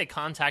list. I think they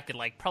contacted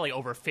probably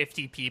over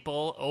 50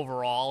 people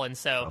overall, and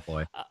so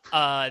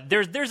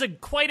there's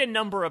quite a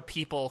number of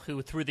people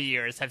who through the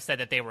years have said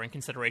that they were in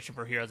consideration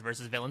for heroes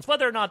versus villains.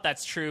 Whether or not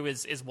that's true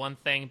is one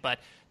thing, but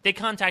they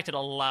contacted a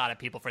lot of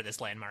people for this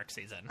landmark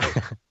season.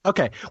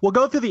 Okay, we'll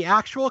go through the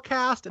actual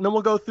cast, and then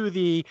we'll go through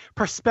the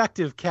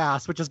perspective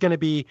cast, which is going to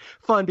be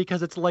fun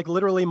because it's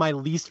literally my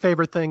least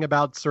favorite thing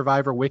about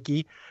Survivor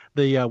Wiki,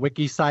 the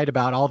wiki site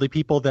about all the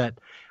people that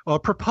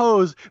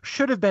propose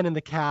should have been in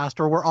the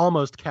cast or were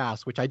almost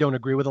cast, which I don't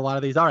agree with a lot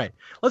of these. All right,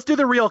 let's do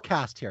the real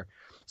cast here.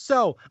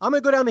 So I'm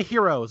going to go down the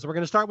heroes. We're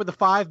going to start with the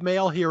 5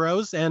 male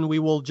heroes, and we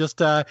will just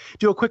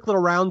do a quick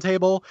little round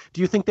table.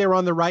 Do you think they were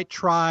on the right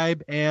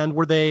tribe, and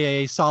were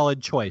they a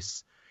solid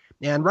choice?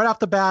 And right off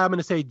the bat, I'm going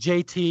to say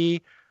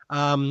JT.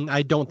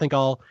 I don't think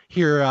I'll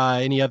hear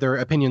any other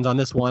opinions on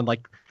this one.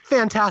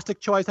 Fantastic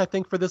choice, I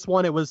think, for this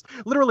one. It was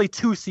literally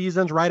 2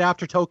 seasons right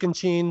after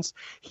Tocantins.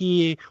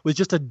 He was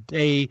just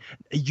a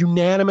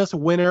unanimous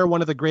winner,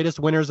 one of the greatest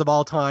winners of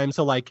all time.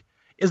 So,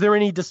 is there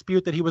any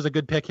dispute that he was a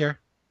good pick here?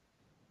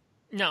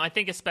 No, I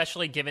think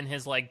especially given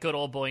his good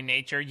old boy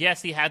nature.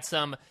 Yes, he had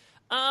some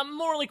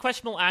morally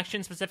questionable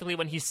action, specifically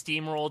when he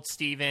steamrolled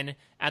Steven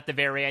at the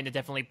very end. It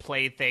definitely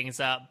played things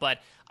up. But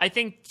I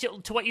think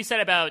to what you said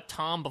about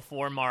Tom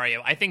before,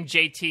 Mario, I think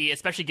JT,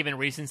 especially given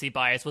recency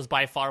bias, was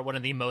by far one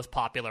of the most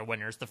popular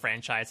winners the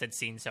franchise had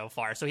seen so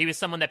far. So he was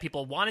someone that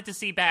people wanted to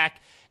see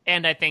back,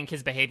 and I think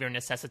his behavior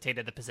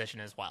necessitated the position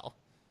as well.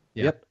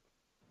 Yep.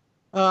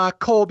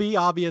 Colby,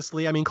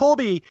 obviously. I mean,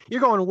 Colby,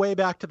 you're going way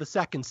back to the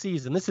 2nd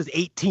season. This is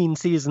 18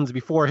 seasons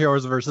before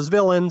Heroes versus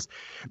Villains.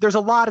 There's a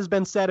lot has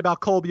been said about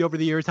Colby over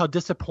the years, how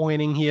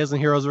disappointing he is in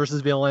Heroes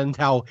versus Villains,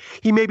 how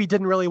he maybe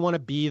didn't really want to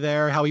be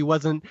there, how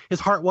his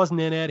heart wasn't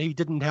in it, he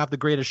didn't have the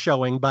greatest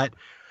showing. But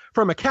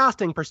from a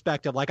casting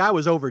perspective, I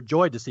was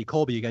overjoyed to see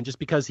Colby again, just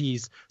because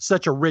he's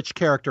such a rich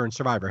character in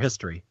Survivor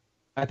history.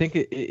 I think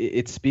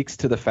it speaks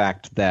to the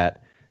fact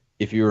that,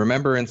 if you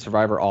remember in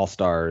Survivor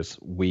All-Stars,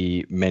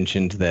 we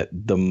mentioned that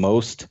the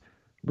most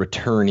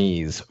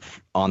returnees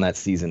on that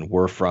season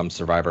were from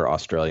Survivor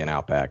Australian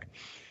Outback.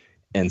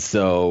 And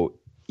so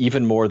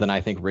even more than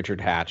I think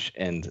Richard Hatch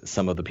and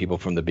some of the people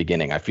from the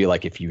beginning. I feel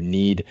like if you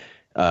need,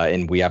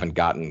 and we haven't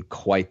gotten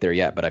quite there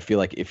yet, but I feel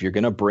like if you're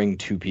going to bring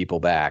two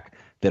people back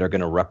that are going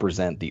to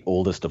represent the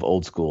oldest of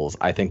old schools,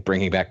 I think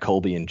bringing back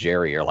Colby and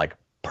Jerry are like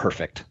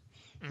perfect.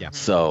 Yeah.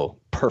 So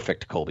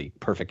perfect, Colby,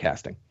 perfect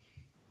casting.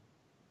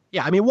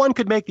 Yeah, I mean, one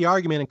could make the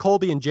argument, and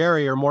Colby and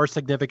Jerry are more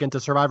significant to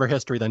Survivor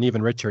history than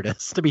even Richard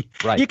is. To be,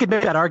 right. You could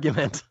make that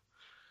argument.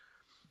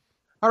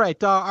 All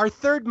right, our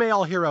third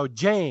male hero,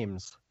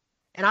 James.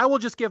 And I will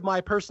just give my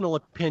personal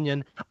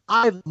opinion.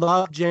 I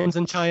love James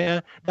in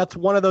China. That's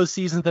one of those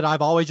seasons that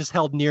I've always just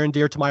held near and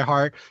dear to my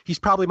heart. He's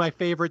probably my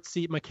favorite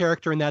my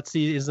character in that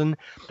season.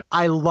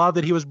 I love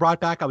that he was brought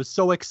back. I was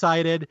so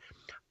excited.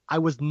 I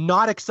was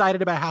not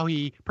excited about how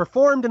he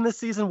performed in this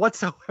season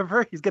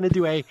whatsoever. He's going to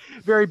do a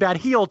very bad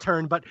heel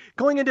turn. But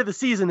going into the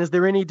season, is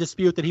there any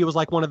dispute that he was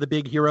like one of the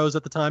big heroes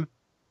at the time?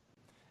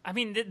 I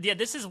mean,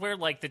 this is where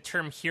like the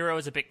term hero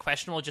is a bit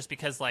questionable, just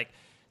because like,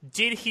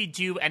 did he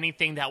do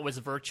anything that was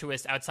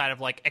virtuous outside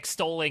of like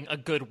extolling a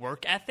good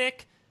work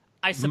ethic?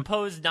 I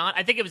suppose not.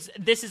 I think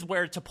this is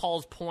where, to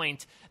Paul's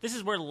point, this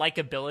is where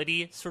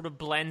likability sort of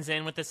blends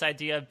in with this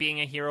idea of being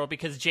a hero,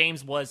 because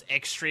James was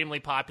extremely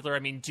popular. I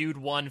mean, dude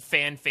won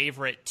fan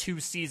favorite 2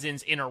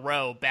 seasons in a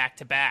row, back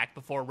to back,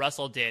 before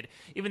Russell did,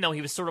 even though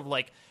he was sort of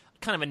like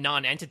kind of a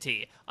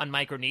non-entity on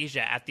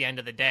Micronesia at the end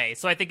of the day.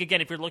 So I think,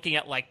 again, if you're looking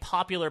at like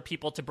popular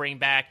people to bring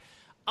back,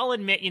 I'll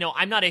admit,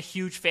 I'm not a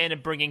huge fan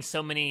of bringing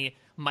so many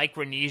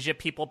Micronesia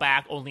people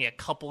back only a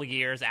couple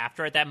years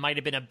after it. That might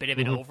have been a bit of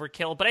an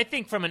overkill, but I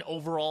think from an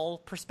overall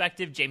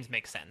perspective, James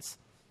makes sense.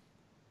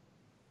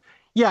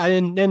 Yeah,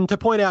 and to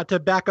point out, to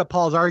back up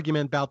Paul's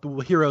argument about the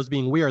heroes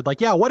being weird,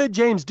 like, yeah, what did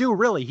James do,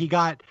 really? He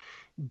got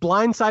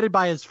blindsided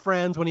by his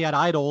friends when he had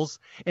idols,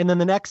 and then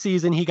the next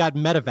season he got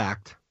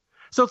medevaced.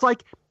 So it's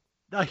like,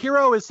 a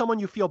hero is someone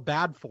you feel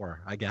bad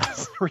for, I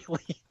guess,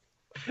 really.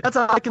 That's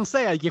all I can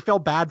say. You feel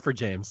bad for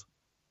James.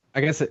 I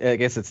guess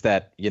it's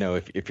that,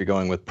 if you're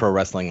going with pro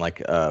wrestling,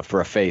 like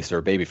for a face or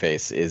a baby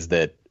face, is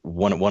that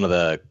one of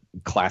the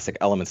classic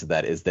elements of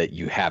that is that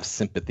you have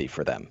sympathy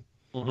for them,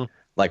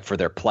 like for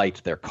their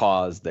plight, their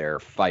cause, their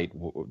fight,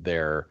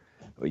 their,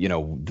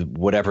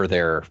 whatever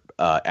their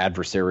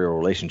adversarial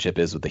relationship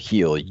is with the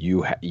heel,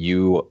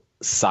 you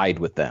side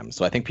with them.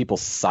 So I think people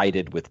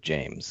sided with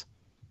James.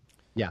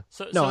 Yeah.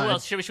 So who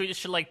else?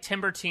 Should like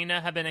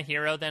Timbertina have been a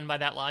hero then, by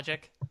that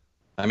logic?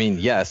 I mean,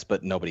 yes,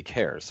 but nobody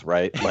cares,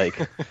 right?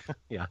 Like,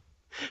 yeah,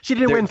 she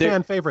didn't win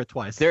fan favorite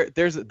twice.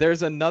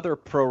 There's another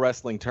pro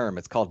wrestling term.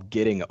 It's called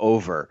getting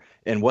over,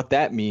 and what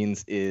that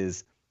means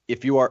is,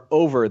 if you are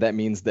over, that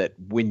means that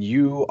when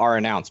you are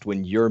announced,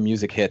 when your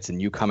music hits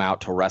and you come out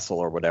to wrestle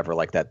or whatever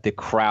like that, the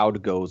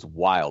crowd goes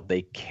wild.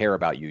 They care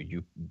about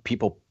you.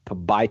 People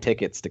buy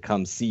tickets to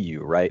come see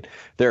you, right?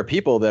 There are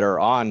people that are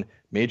on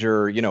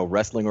major,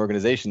 wrestling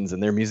organizations,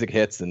 and their music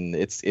hits, and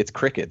it's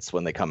crickets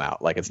when they come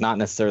out. Like, it's not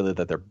necessarily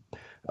that they're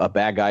a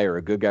bad guy or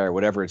a good guy or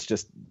whatever. It's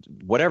just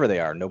whatever they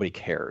are, nobody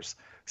cares.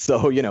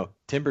 So,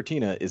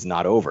 Timbertina is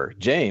not over.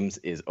 James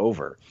is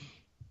over.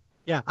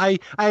 Yeah,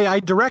 I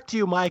direct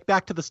you, Mike,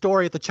 back to the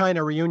story at the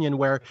China reunion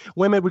where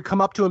women would come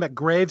up to him at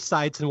grave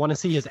sites and want to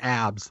see his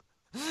abs.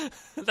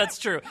 That's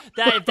true.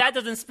 If that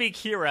doesn't speak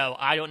hero,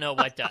 I don't know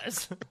what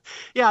does.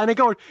 Yeah,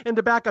 and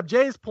to back up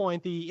Jay's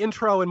point, the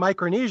intro in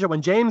Micronesia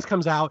when James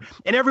comes out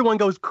and everyone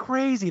goes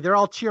crazy. They're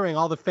all cheering,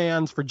 all the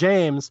fans, for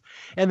James.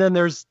 And then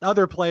there's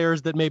other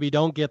players that maybe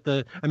don't get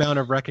the amount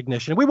of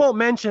recognition. We won't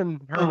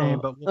mention her name,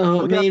 but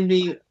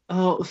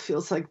it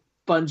feels like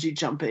bungee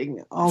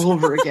jumping all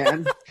over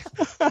again.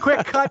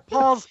 Quick, cut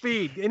Paul's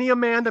feed. Any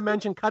Amanda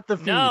mention, cut the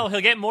feed. No,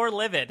 he'll get more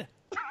livid.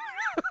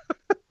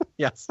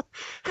 Yes.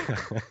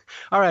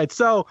 All right.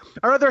 So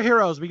our other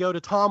heroes, we go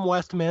to Tom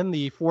Westman,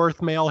 the 4th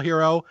male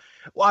hero.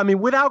 Well, I mean,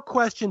 without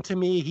question, to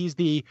me, he's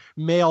the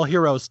male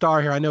hero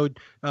star here. I know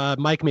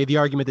Mike made the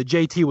argument that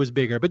JT was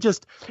bigger, but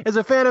just as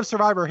a fan of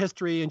Survivor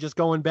history and just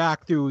going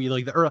back through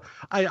like the early,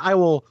 I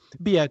will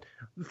be the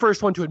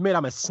first one to admit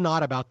I'm a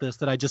snot about this,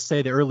 that I just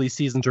say the early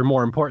seasons are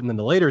more important than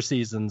the later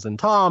seasons. And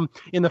Tom,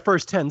 in the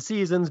first 10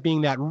 seasons, being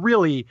that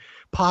really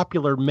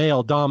popular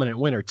male dominant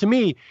winner, to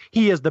me,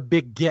 he is the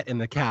big get in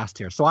the cast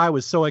here. So I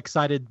was so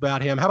excited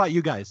about him. How about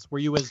you guys? Were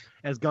you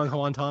as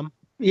gung-ho on Tom?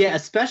 Yeah,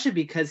 especially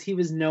because he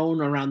was known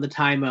around the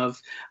time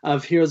of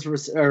heroes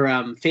versus, or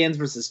fans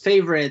versus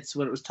favorites,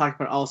 when it was talking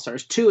about All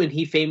Stars 2, and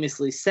he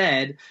famously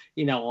said,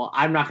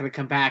 I'm not going to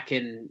come back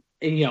and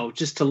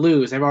just to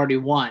lose. I've already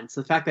won.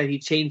 So the fact that he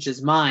changed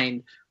his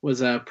mind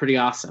was pretty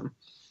awesome.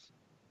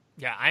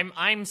 Yeah,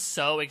 I'm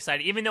so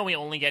excited. Even though we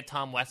only get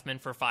Tom Westman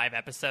for 5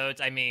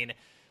 episodes, I mean,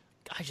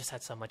 I just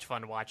had so much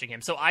fun watching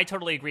him. So I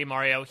totally agree,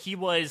 Mario. He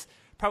was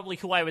probably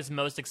who I was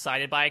most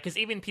excited by, because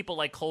even people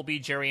like Colby,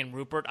 Jerry, and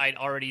Rupert I'd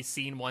already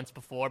seen once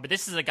before, but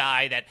this is a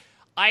guy that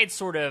I had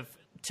sort of,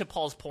 to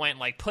Paul's point,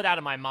 like put out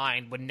of my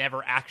mind would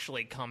never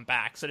actually come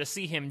back. So to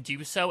see him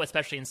do so,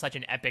 especially in such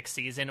an epic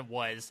season,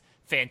 was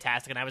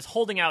fantastic. And I was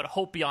holding out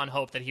hope beyond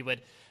hope that he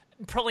would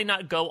probably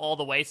not go all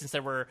the way, since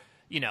there were,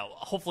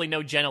 hopefully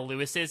no Jenna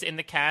Lewises in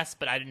the cast,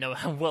 but I didn't know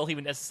how well he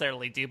would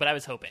necessarily do, but I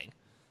was hoping.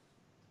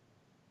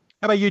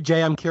 How about you,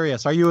 Jay? I'm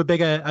curious. Are you a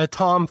big a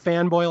Tom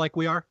fanboy like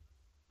we are?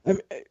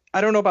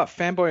 I don't know about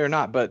fanboy or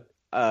not, but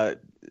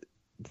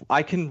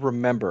I can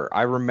remember.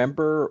 I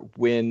remember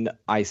when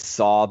I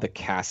saw the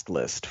cast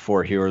list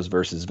for Heroes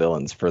versus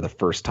Villains for the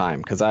first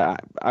time, because I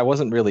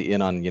wasn't really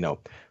in on,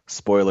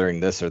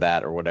 spoilering this or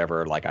that or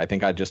whatever. Like, I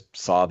think I just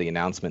saw the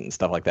announcement and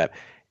stuff like that,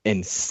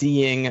 and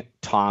seeing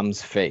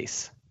Tom's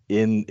face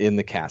in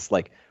the cast,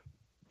 like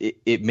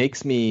it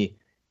makes me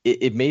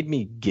it made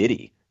me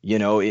giddy,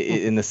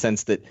 in the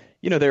sense that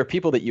there are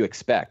people that you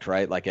expect,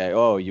 right? Like,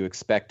 you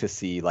expect to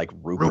see like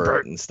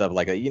Rupert and stuff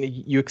like that.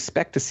 You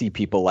expect to see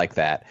people like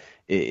that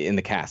in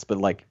the cast, but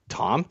like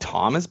Tom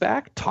is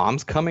back.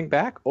 Tom's coming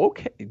back.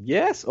 Okay,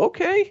 yes,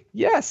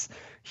 yes.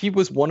 He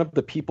was one of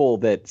the people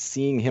that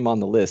seeing him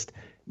on the list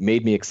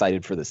made me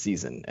excited for the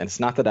season. And it's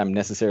not that I'm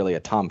necessarily a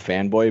Tom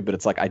fanboy, but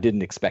it's like I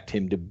didn't expect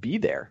him to be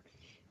there.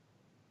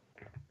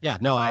 Yeah,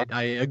 no,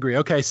 I agree.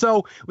 Okay,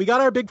 so we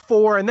got our big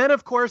four, and then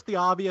of course the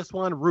obvious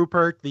one,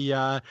 Rupert,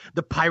 the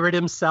pirate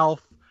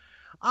himself.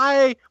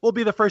 I will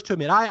be the first to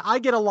admit I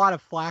get a lot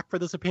of flack for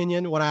this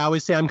opinion when I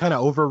always say I'm kind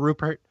of over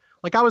Rupert.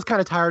 Like, I was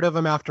kind of tired of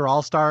him after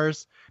All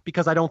Stars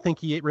because I don't think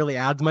he really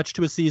adds much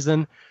to a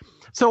season.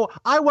 So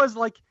I was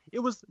like,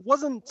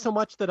 wasn't so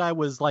much that I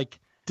was like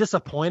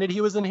disappointed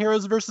he was in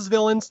Heroes versus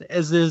Villains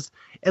as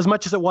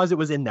much as it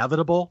was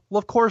inevitable. Well,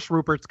 of course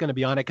Rupert's going to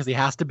be on it because he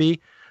has to be.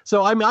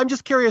 So I'm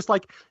just curious,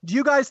 like, do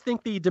you guys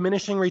think the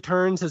diminishing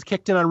returns has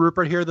kicked in on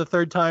Rupert here the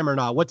third time or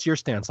not? What's your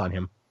stance on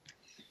him?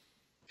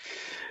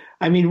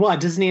 I mean,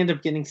 doesn't he end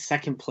up getting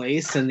second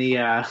place in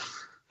the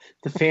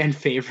fan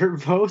favorite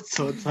vote?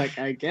 So it's like,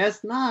 I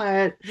guess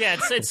not. Yeah,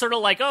 it's sort of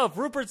like, if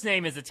Rupert's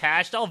name is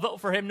attached, I'll vote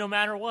for him no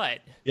matter what.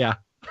 Yeah.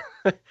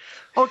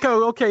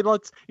 Okay.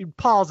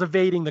 Paul's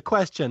evading the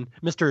question,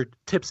 Mr.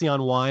 Tipsy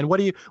on Wine.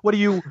 What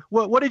did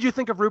you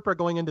think of Rupert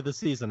going into the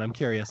season? I'm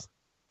curious.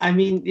 I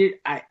mean,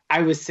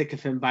 I was sick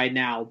of him by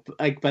now,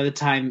 like by the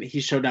time he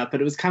showed up. But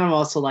it was kind of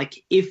also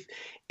like, if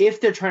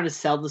they're trying to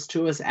sell this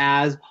to us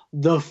as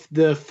the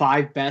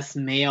 5 best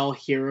male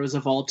heroes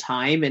of all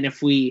time, and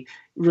if we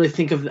really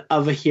think of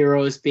a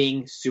hero as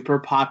being super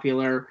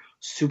popular,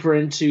 super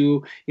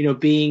into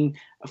being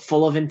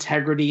full of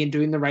integrity and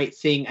doing the right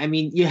thing, I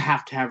mean, you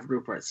have to have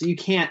Rupert. So you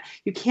can't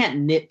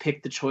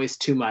nitpick the choice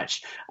too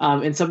much.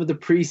 And some of the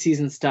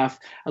preseason stuff,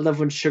 I love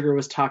when Sugar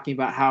was talking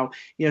about how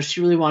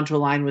she really wanted to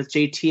align with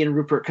JT and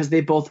Rupert because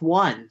they both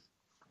won.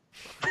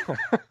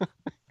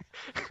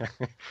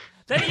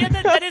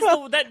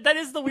 That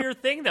is the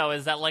weird thing, though,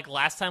 is that like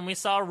last time we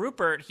saw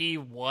Rupert, he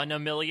won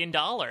 $1 million,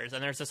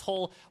 and there's this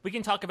whole, we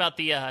can talk about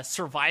the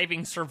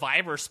Surviving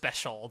Survivor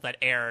special that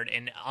aired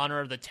in honor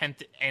of the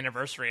 10th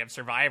anniversary of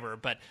Survivor,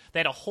 but they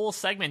had a whole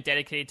segment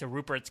dedicated to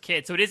Rupert's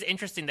kid, so it is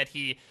interesting that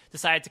he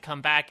decided to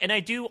come back, and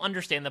I do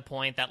understand the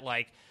point that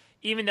like,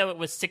 even though it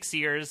was 6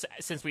 years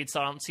since we'd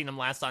seen him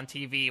last on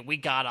TV, we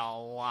got a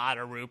lot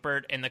of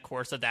Rupert in the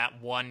course of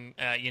that one,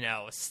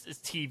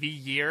 TV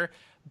year,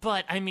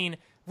 but I mean,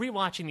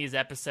 rewatching these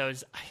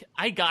episodes,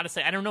 I gotta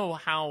say, I don't know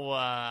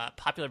how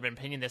popular of an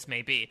opinion this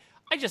may be.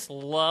 I just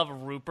love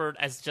Rupert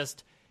as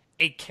just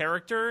a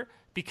character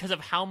because of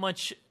how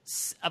much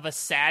of a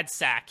sad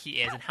sack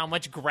he is and how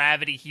much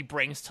gravity he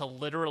brings to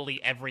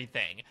literally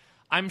everything.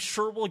 I'm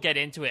sure we'll get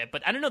into it,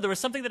 but I don't know, there was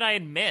something that I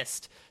had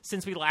missed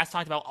since we last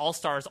talked about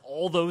All-Stars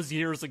all those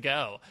years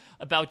ago,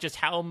 about just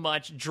how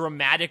much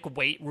dramatic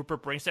weight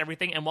Rupert brings to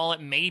everything, and while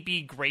it may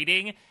be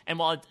grating, and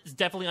while it's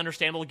definitely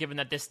understandable given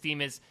that this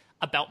theme is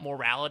about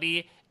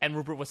morality, and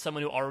Rupert was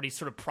someone who already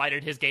sort of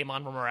prided his game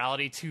on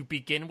morality to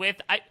begin with,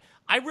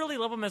 I really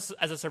love him as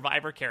a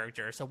Survivor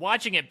character, so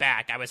watching it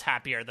back, I was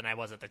happier than I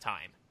was at the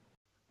time.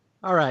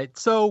 All right,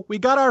 so we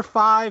got our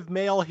 5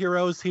 male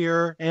heroes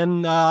here,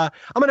 and I'm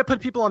going to put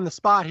people on the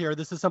spot here.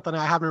 This is something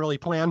I haven't really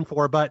planned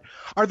for, but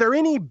are there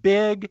any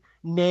big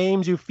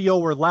names you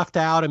feel were left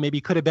out and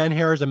maybe could have been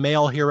here as a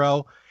male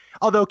hero?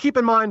 Although keep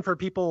in mind for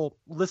people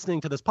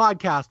listening to this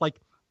podcast, like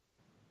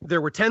there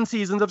were 10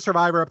 seasons of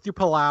Survivor up through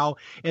Palau,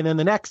 and then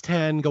the next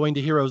 10 going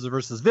to Heroes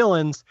versus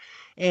Villains.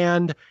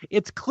 And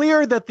it's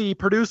clear that the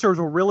producers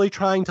were really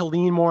trying to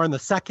lean more on the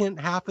second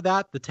half of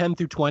that, the 10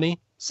 through 20.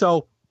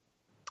 So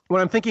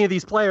when I'm thinking of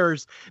these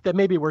players that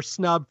maybe were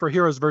snubbed for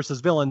Heroes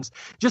versus Villains,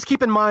 just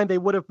keep in mind they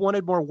would have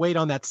wanted more weight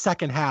on that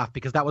second half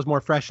because that was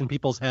more fresh in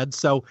people's heads.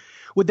 So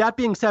with that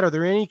being said, are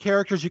there any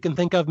characters you can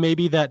think of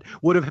maybe that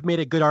would have made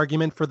a good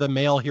argument for the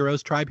male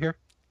heroes tribe here?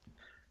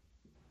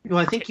 Well,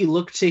 I think you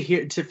look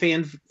to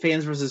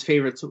fans versus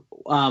favorites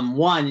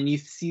one, and you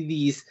see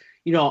these.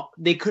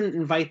 They couldn't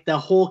invite the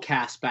whole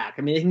cast back.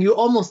 I mean, they can do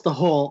almost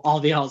all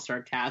the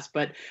All-Star cast,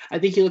 but I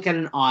think you look at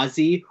an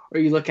Aussie or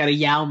you look at a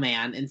Yao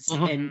Man,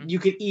 and you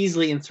could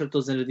easily insert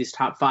those into these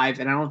top 5,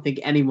 and I don't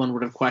think anyone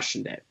would have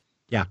questioned it.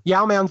 Yeah,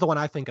 Yao Man's the one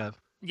I think of.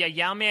 Yeah,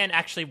 Yao Man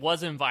actually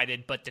was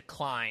invited but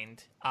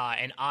declined.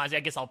 And Ozzy, I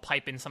guess I'll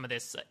pipe in some of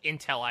this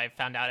intel I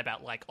found out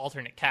about like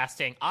alternate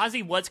casting.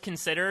 Ozzy was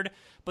considered,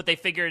 but they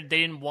figured they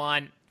didn't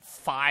want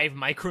 5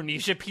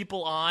 Micronesia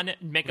people on,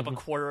 make up a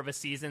quarter of a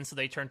season, so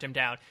they turned him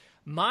down.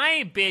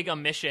 My big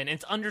omission, and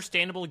it's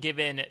understandable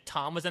given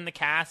Tom was in the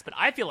cast, but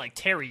I feel like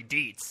Terry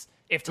Dietz,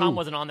 if Tom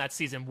wasn't on that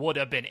season, would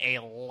have been a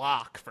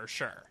lock for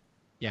sure.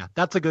 Yeah,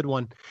 that's a good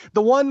one.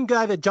 The one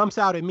guy that jumps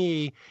out at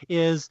me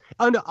is,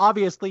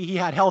 obviously he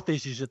had health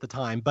issues at the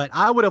time, but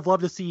I would have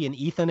loved to see an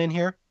Ethan in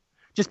here,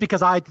 just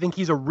because I think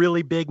he's a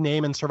really big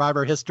name in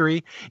Survivor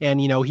history, and,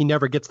 he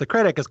never gets the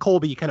credit because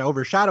Colby kind of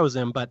overshadows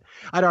him, but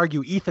I'd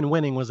argue Ethan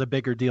winning was a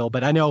bigger deal.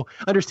 But I know,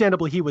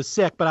 understandably, he was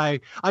sick,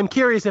 but I'm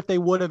curious if they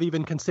would have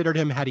even considered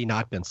him had he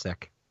not been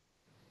sick.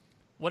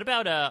 What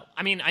about,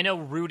 I know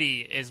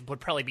Rudy would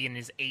probably be in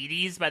his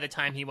 80s by the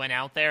time he went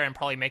out there and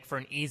probably make for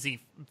an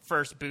easy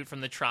first boot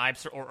from the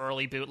tribes or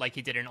early boot like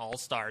he did in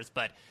All-Stars,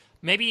 but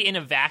maybe in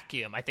a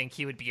vacuum, I think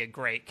he would be a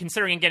great,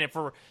 considering, again, if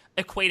we're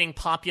equating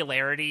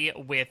popularity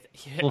with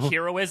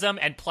heroism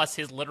and plus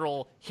his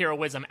literal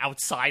heroism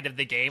outside of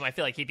the game, I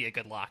feel like he'd be a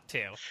good lock,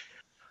 too.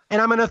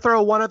 And I'm going to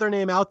throw one other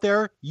name out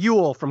there,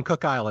 Yule from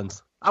Cook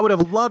Islands. I would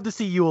have loved to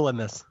see Yule in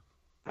this.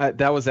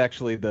 That was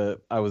actually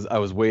I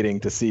was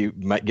waiting to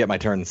get my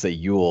turn and say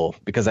Yule,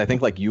 because I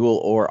think like Yule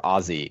or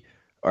Ozzy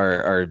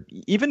are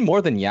even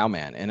more than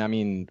Yowman. And I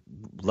mean,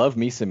 love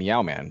me some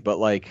Yowman, but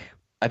like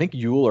I think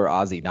Yule or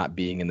Ozzy not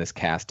being in this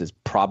cast is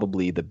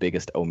probably the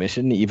biggest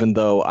omission, even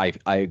though I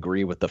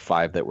agree with the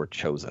 5 that were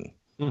chosen.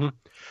 Mm-hmm.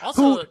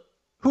 Also,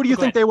 who do you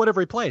think they would have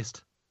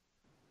replaced?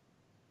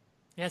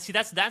 Yeah, see,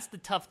 that's the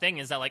tough thing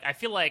is that, like, I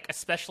feel like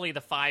especially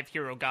the 5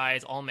 hero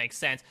guys all make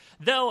sense.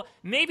 Though,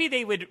 maybe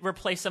they would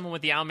replace someone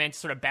with the Owlman to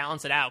sort of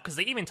balance it out, because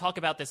they even talk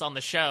about this on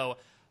the show.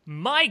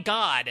 My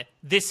God,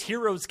 this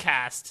heroes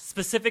cast,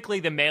 specifically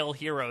the male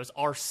heroes,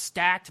 are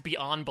stacked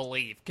beyond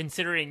belief,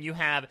 considering you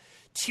have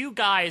 2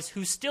 guys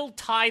who still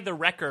tie the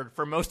record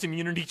for most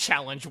immunity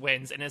challenge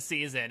wins in a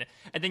season.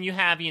 And then you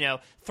have,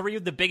 3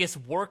 of the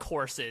biggest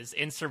workhorses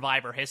in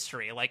Survivor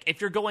history. Like,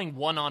 if you're going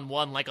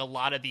one-on-one like a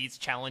lot of these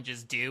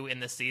challenges do in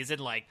the season,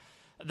 like,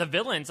 the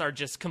villains are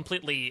just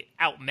completely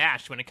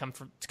outmatched when it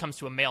comes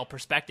to a male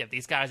perspective.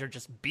 These guys are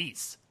just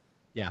beasts.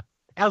 Yeah.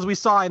 As we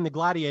saw in the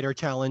Gladiator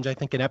Challenge, I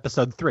think in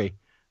episode 3.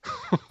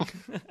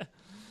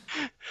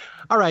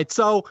 All right.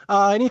 So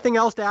anything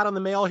else to add on the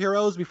male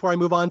heroes before I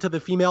move on to the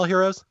female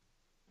heroes?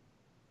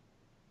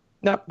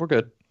 No, we're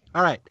good.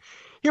 All right.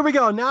 Here we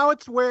go. Now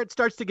it's where it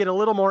starts to get a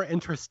little more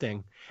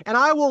interesting. And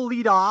I will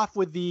lead off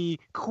with the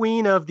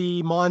queen of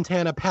the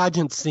Montana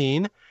pageant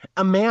scene,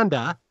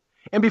 Amanda.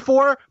 And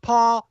before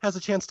Paul has a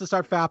chance to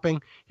start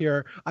fapping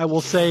here, I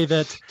will say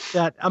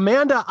that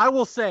Amanda, I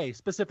will say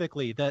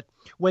specifically that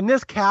when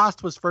this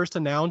cast was first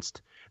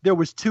announced, there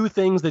was 2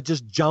 things that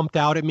just jumped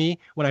out at me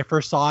when I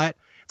first saw it.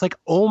 It's like,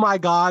 oh my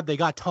God, they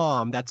got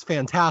Tom. That's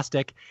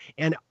fantastic.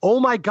 And oh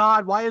my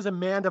God, why is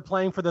Amanda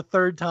playing for the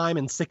 3rd time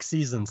in 6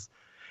 seasons?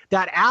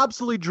 That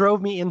absolutely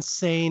drove me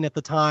insane at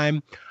the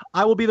time.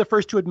 I will be the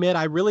first to admit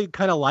I really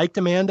kind of liked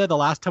Amanda the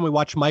last time we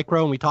watched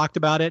Micro and we talked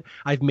about it.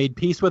 I've made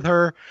peace with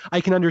her.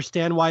 I can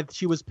understand why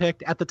she was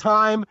picked. At the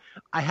time,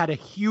 I had a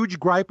huge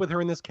gripe with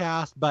her in this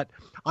cast, but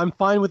I'm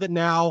fine with it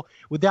now.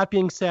 With that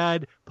being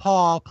said,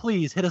 Paul,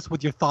 please hit us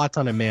with your thoughts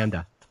on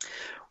Amanda.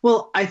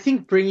 Well, I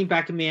think bringing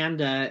back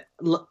Amanda,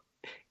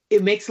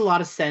 it makes a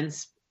lot of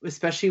sense,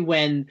 especially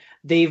when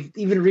they've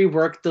even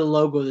reworked the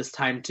logo this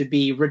time to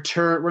be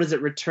return. What is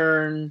it?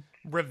 Return.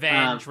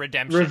 Redemption.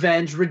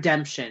 Revenge,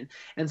 redemption.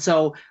 And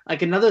so,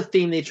 like, another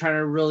theme they try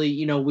to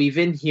really, weave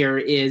in here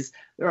is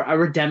a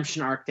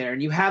redemption arc there.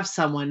 And you have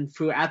someone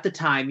who, at the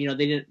time, they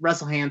didn't,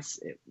 Russell Hantz,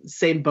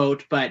 same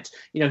boat, but,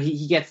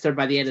 he gets there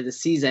by the end of the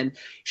season.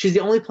 She's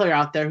the only player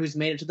out there who's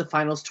made it to the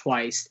finals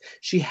twice.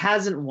 She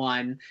hasn't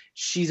won.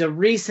 She's a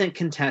recent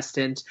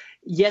contestant.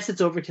 Yes,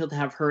 it's overkill to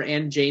have her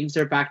and James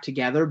there back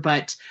together,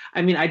 but,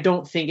 I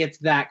don't think it's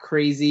that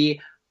crazy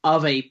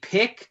of a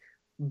pick.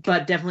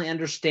 But definitely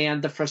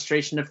understand the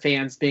frustration of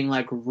fans being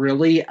like,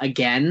 really,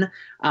 again?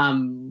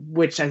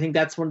 Which I think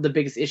that's one of the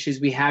biggest issues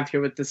we have here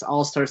with this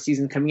All-Star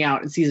season coming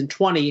out in season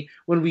 20,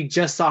 when we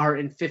just saw her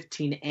in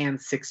 15 and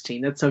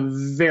 16. That's a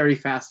very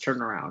fast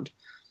turnaround.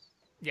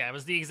 Yeah, it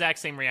was the exact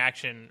same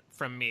reaction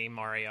from me,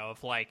 Mario,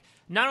 of like,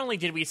 not only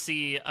did we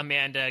see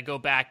Amanda go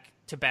back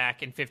to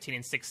back in 15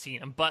 and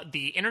 16, but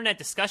the internet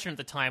discussion at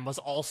the time was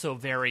also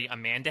very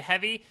Amanda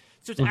heavy.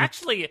 So it's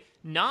actually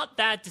not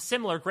that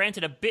dissimilar,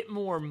 granted a bit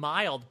more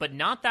mild, but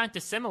not that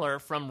dissimilar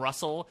from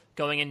Russell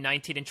going in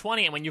 19 and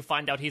 20. And when you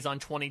find out he's on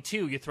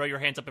 22, you throw your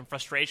hands up in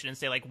frustration and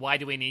say, like, why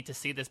do we need to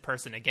see this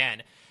person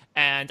again?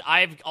 And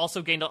I've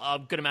also gained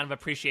a good amount of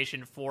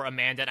appreciation for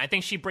Amanda. And I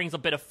think she brings a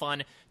bit of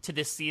fun to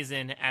this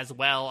season as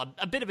well.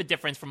 A bit of a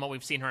difference from what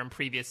we've seen her in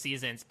previous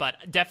seasons. But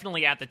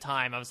definitely at the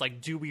time, I was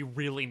like, do we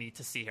really need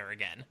to see her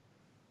again?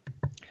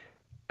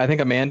 I think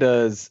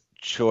Amanda's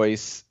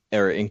choice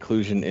or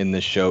inclusion in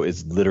this show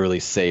is literally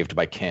saved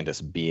by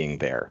Candace being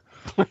there.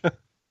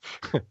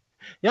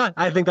 Yeah,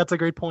 I think that's a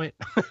great point.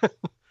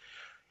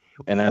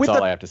 And that's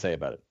all I have to say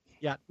about it.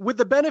 Yeah, with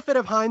the benefit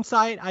of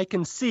hindsight, I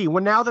can see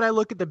now that I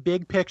look at the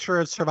big picture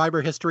of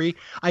Survivor history,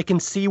 I can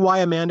see why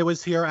Amanda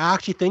was here. I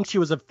actually think she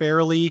was a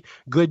fairly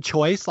good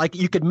choice. Like,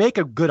 you could make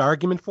a good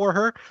argument for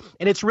her,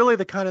 and it's really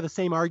the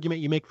same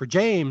argument you make for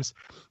James.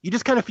 You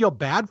just kind of feel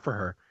bad for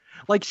her.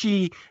 Like,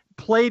 she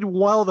played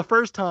well the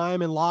first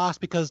time and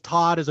lost because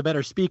Todd is a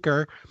better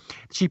speaker.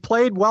 She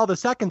played well the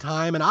second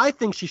time, and I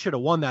think she should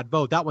have won that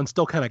vote. That one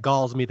still kind of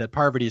galls me that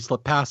Parvati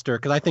slipped past her,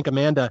 because I think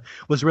Amanda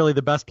was really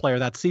the best player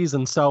that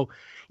season. So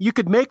you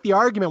could make the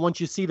argument once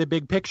you see the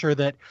big picture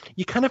that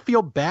you kind of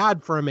feel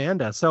bad for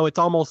Amanda. So it's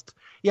almost,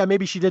 yeah,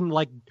 maybe she didn't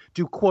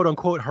do quote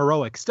unquote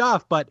heroic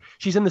stuff, but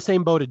she's in the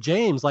same boat as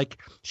James. Like,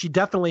 she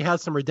definitely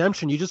has some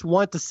redemption. You just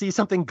want to see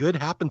something good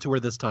happen to her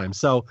this time.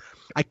 So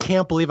I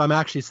can't believe I'm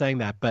actually saying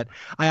that, but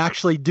I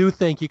actually do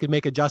think you could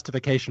make a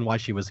justification why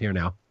she was here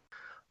now.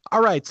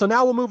 All right, so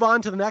now we'll move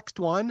on to the next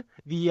one.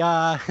 The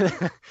a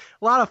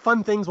lot of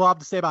fun things we'll have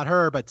to say about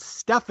her, but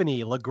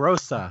Stephanie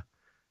LaGrossa.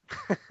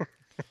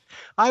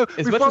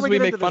 As much as we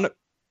make fun of,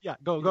 yeah,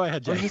 go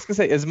ahead, Jay. I was just gonna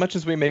say, as much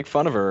as we make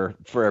fun of her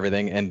for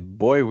everything, and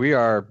boy, we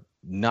are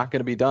not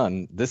gonna be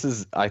done. This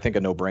is, I think,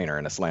 a no-brainer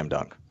and a slam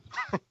dunk.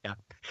 Yeah.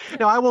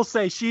 Now, I will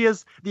say she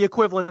is the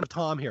equivalent of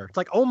Tom here. It's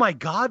like, oh my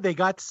God, they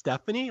got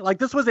Stephanie. Like,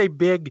 this was a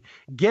big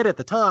get at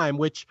the time,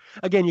 which,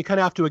 again, you kind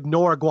of have to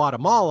ignore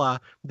Guatemala,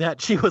 that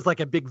she was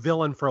like a big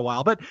villain for a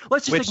while. But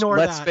let's just ignore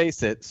that. Let's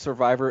face it,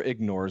 Survivor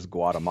ignores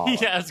Guatemala.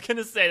 Yeah, I was going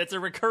to say, that's a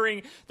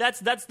recurring, that's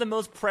the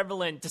most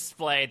prevalent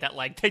display, that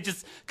they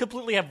just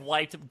completely have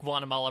wiped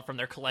Guatemala from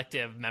their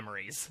collective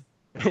memories.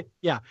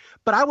 Yeah,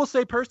 but I will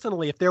say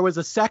personally, if there was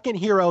a second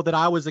hero that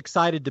I was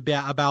excited to be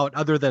about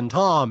other than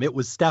Tom, it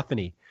was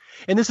Stephanie.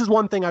 And this is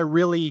one thing I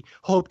really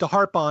hope to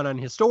harp on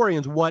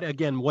Historians, what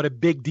a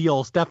big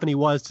deal Stephanie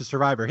was to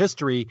Survivor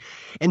history.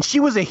 And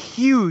she was a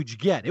huge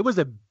get. It was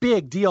a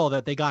big deal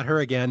that they got her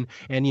again.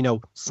 And,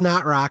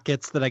 snot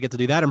rockets that I get to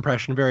do that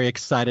impression. Very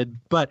excited.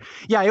 But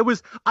yeah,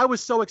 I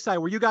was so excited.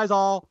 Were you guys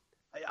all,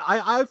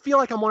 I feel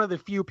like I'm one of the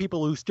few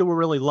people who still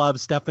really love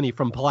Stephanie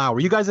from Palau.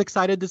 Were you guys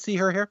excited to see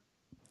her here?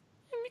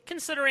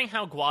 Considering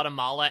how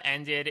Guatemala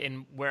ended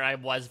and where I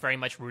was very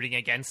much rooting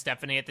against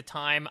Stephanie at the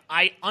time,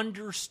 I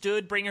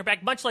understood bringing her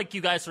back, much like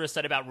you guys sort of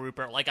said about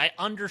Rupert. Like, I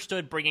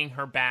understood bringing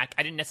her back.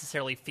 I didn't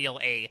necessarily feel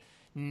a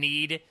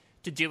need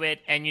to do it.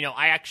 And,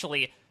 I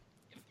actually,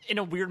 in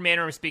a weird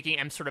manner of speaking,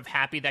 I'm sort of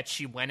happy that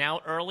she went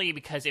out early,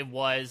 because it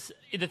was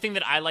the thing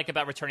that I like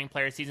about returning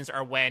player seasons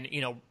are when,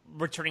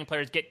 returning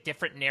players get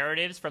different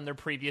narratives from their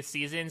previous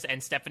seasons.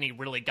 And Stephanie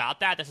really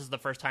got that. This is the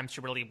first time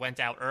she really went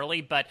out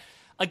early. But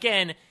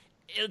again,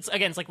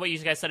 it's like what you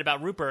guys said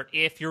about Rupert.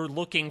 If you're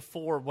looking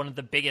for one of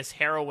the biggest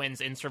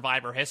heroines in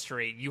Survivor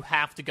history, you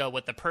have to go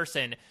with the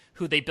person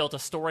who they built a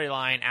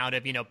storyline out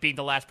of, being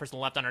the last person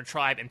left on her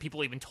tribe, and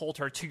people even told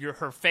her to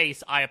her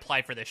face, I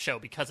applied for this show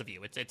because of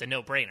you. It's a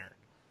no-brainer.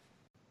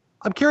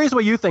 I'm curious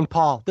what you think,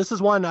 Paul. This is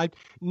one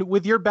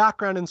with your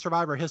background in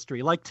Survivor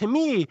history. Like, to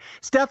me,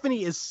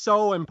 Stephanie is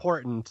so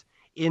important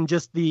in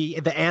just the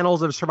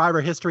annals of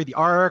Survivor history, the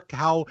arc,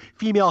 how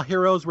female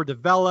heroes were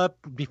developed,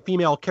 the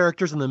female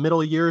characters in the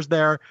middle years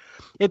there.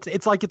 It's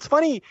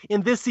funny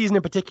in this season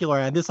in particular,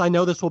 and I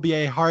know this will be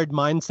a hard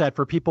mindset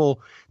for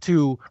people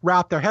to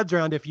wrap their heads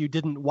around if you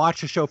didn't watch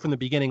the show from the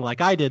beginning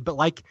like I did. But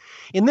like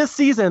in this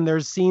season,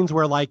 there's scenes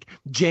where like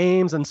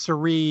James and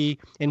Suri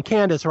and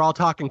Candace are all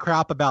talking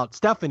crap about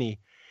Stephanie.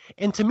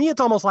 And to me, it's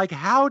almost like,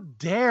 how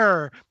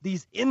dare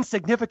these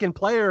insignificant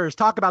players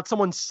talk about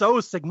someone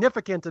so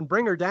significant and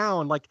bring her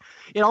down? Like,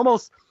 it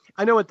almost,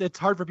 I know it's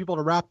hard for people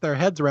to wrap their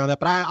heads around that,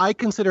 but I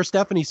consider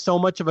Stephanie so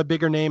much of a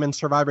bigger name in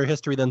Survivor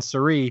history than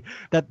Suri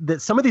that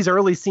some of these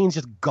early scenes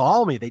just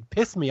gall me. They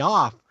piss me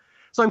off.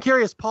 So I'm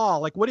curious, Paul,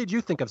 like, what did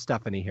you think of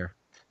Stephanie here?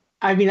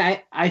 I mean,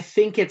 I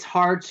think it's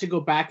hard to go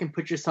back and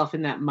put yourself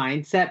in that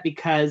mindset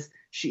because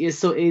she is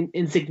so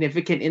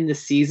insignificant in the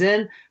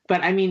season.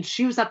 But I mean,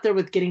 she was up there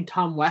with getting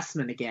Tom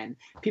Westman again.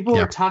 People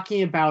were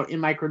talking about in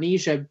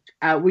Micronesia,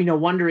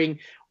 wondering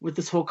with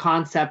this whole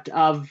concept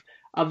of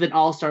the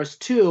All-Stars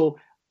 2,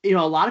 a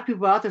lot of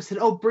people out there said,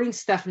 oh, bring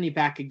Stephanie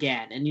back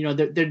again. And,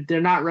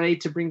 they're not ready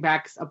to bring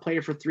back a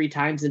player for 3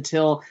 times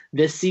until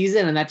this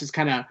season. And that just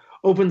kind of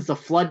opens the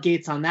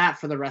floodgates on that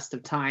for the rest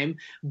of time.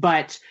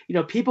 But,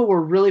 people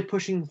were really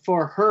pushing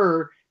for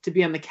her to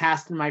be on the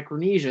cast in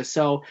Micronesia.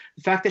 So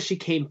the fact that she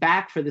came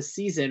back for the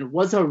season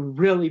was a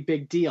really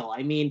big deal.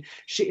 I mean,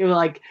 she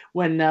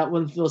when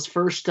those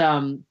first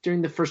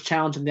during the first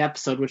challenge in the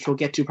episode, which we'll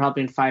get to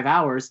probably in 5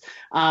 hours,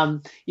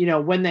 when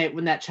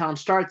that challenge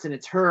starts and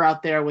it's her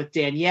out there with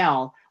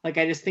Danielle, like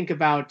I just think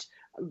about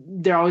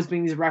there always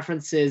being these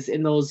references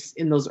in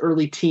those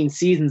early teen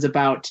seasons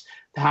about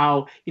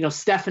how,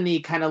 Stephanie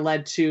kind of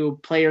led to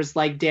players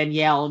like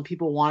Danielle and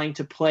people wanting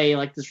to play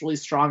like this really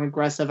strong,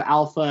 aggressive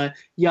alpha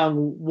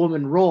young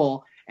woman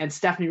role. And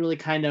Stephanie really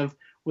kind of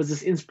was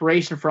this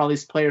inspiration for all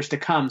these players to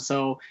come.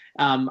 So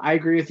I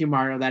agree with you,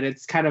 Mario, that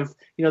it's kind of,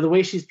 the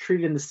way she's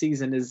treated in the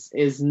season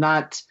is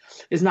not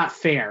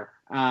fair,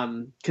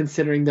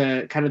 considering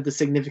the kind of the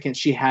significance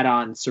she had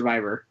on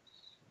Survivor.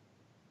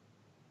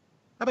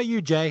 How about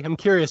you, Jay? I'm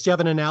curious. Do you have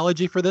an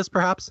analogy for this,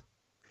 perhaps?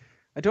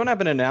 I don't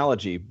have an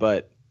analogy,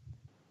 but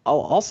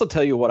I'll also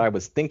tell you what I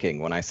was thinking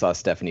when I saw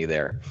Stephanie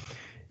there.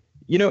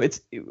 You know, it's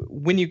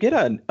when you get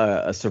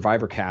a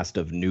Survivor cast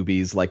of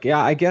newbies, like, yeah,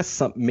 I guess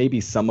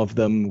maybe some of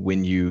them,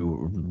 when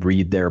you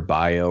read their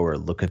bio or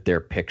look at their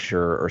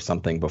picture or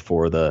something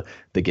before the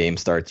game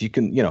starts, you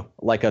can, you know,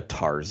 like a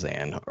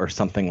Tarzan or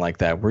something like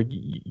that, where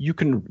you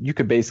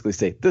could basically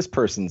say this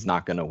person's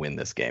not going to win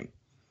this game.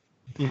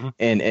 Mm-hmm.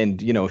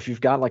 And you know, if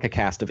you've got like a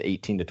cast of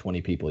 18 to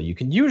 20 people, you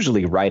can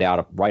usually write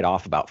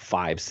off about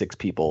 5-6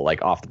 people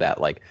like off the bat.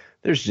 Like,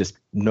 there's just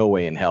no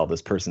way in hell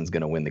this person's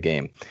going to win the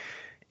game.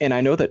 And I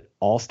know that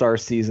all-star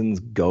seasons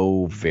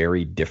go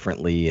very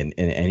differently and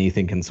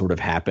anything can sort of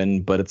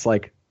happen, but it's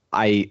like,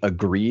 I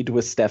agreed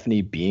with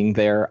Stephanie being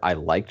there. I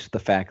liked the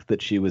fact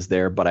that she was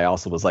there, but I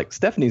also was like,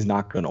 Stephanie's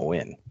not going to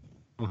win.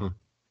 Mm-hmm.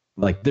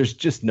 Like, there's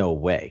just no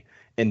way.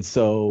 And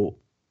so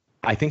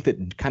I think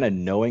that kind of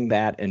knowing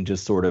that and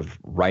just sort of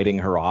writing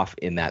her off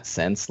in that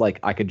sense, like,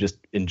 I could just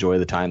enjoy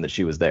the time that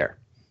she was there.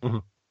 Mm-hmm.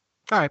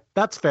 All right,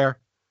 that's fair.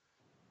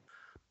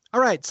 All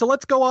right, so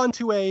let's go on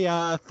to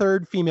a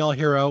third female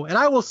hero. And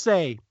I will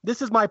say,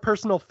 this is my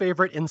personal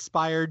favorite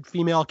inspired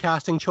female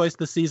casting choice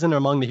this season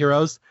among the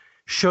heroes,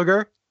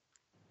 Sugar.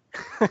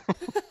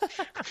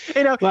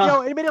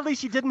 Admittedly,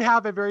 she didn't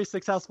have a very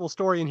successful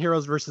story in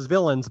Heroes versus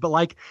Villains, but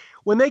like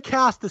when they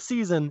cast the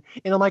season,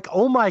 and I'm like,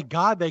 oh my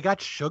God, they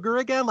got Sugar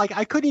again. Like,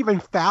 I couldn't even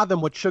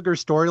fathom what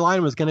Sugar's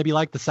storyline was going to be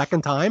like the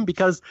second time,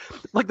 because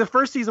like the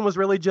first season was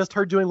really just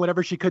her doing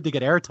whatever she could to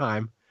get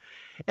airtime.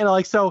 And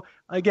like, so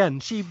again,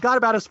 she got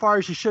about as far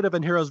as she should have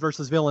in Heroes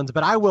versus Villains,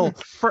 but I will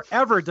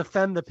forever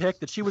defend the pick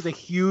that she was a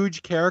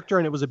huge character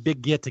and it was a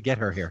big get to get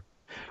her here.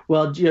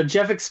 Well, you know,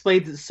 Jeff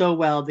explains it so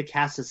well, the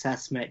cast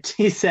assessment.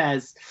 He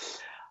says,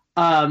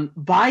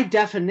 by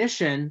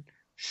definition,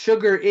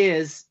 Sugar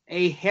is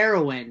a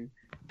heroine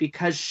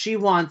because she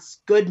wants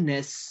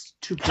goodness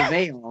to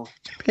prevail.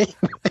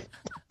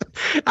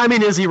 I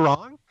mean, is he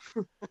wrong?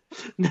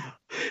 No,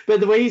 but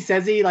the way he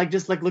says he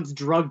just looks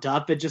drugged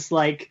up and just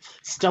like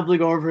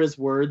stumbling over his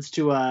words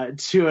to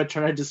try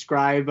to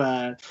describe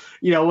what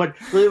he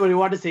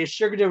wanted to say.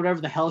 Sugar did whatever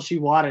the hell she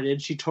wanted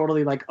and she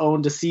totally like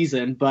owned a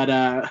season, but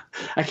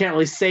I can't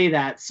really say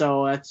that,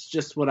 so that's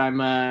just what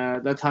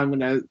that's how I'm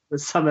gonna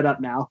sum it up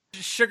now.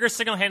 Sugar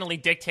single-handedly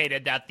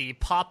dictated that the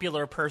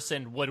popular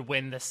person would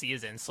win the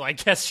season, so I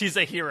guess she's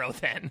a hero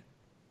then.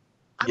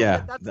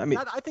 Yeah,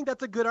 I think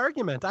that's a good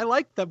argument. I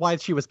like that why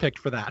she was picked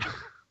for that.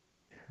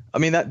 I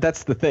mean,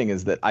 that's the thing,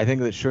 is that I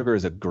think that Sugar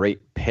is a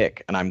great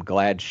pick, and I'm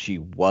glad she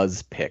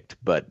was picked.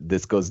 But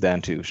this goes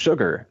down to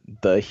Sugar,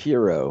 the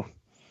hero.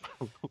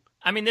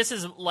 I mean, this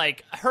is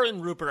like, her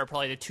and Rupert are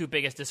probably the two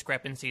biggest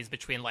discrepancies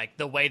between like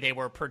the way they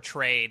were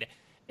portrayed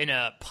in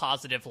a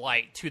positive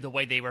light to the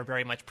way they were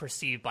very much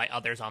perceived by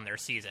others on their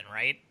season,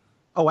 right?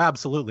 Oh,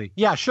 absolutely.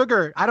 Yeah,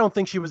 Sugar, I don't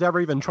think she was ever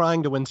even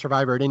trying to win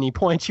Survivor at any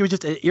point. She was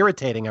just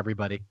irritating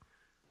everybody.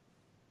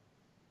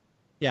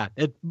 Yeah,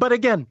 but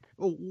again,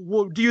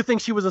 do you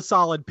think she was a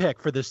solid pick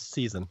for this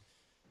season?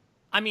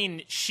 I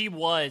mean, she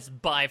was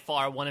by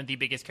far one of the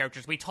biggest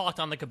characters. We talked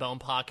on the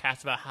Gabon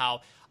podcast about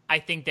how I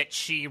think that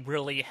she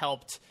really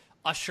helped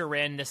usher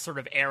in this sort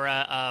of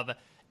era of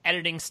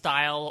editing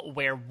style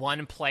where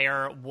one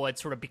player would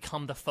sort of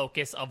become the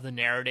focus of the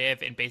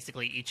narrative in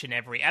basically each and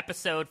every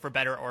episode, for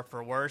better or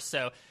for worse.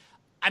 So,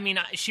 I mean,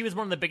 she was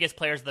one of the biggest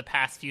players of the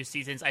past few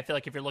seasons. I feel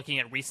like if you're looking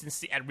at recent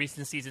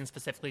seasons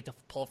specifically to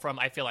pull from,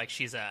 I feel like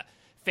she's a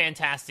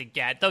fantastic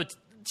get. Though,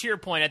 to your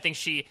point, I think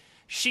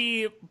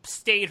she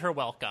stayed her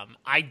welcome.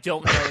 I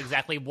don't know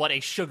exactly what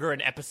a Sugar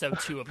in episode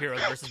 2 of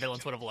Heroes vs.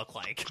 Villains would have looked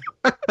like.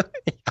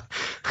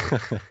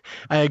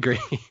 I agree.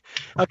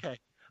 Okay,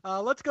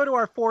 let's go to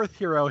our fourth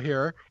hero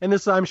here. And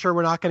this, I'm sure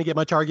we're not going to get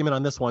much argument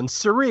on this one.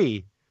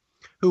 Cirie,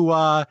 who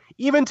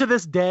even to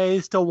this day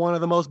is still one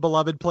of the most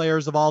beloved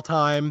players of all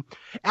time.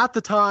 At the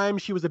time,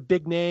 she was a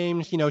big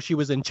name. You know, she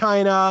was in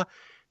China.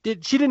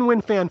 She didn't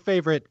win fan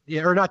favorite,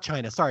 or not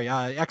China, sorry,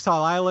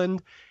 Exile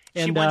Island.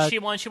 And, she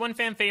won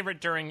fan favorite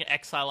during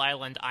Exile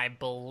Island, I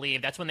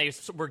believe. That's when they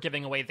were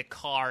giving away the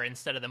car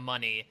instead of the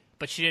money,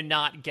 but she did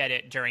not get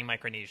it during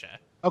Micronesia.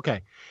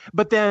 Okay,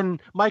 but then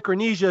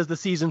Micronesia is the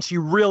season she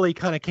really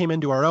kind of came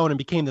into her own and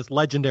became this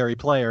legendary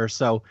player.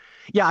 So,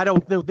 yeah, I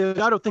don't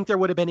think there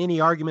would have been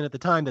any argument at the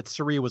time that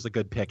Cirie was a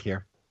good pick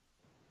here.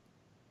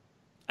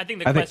 I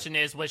think the question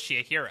is, was she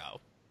a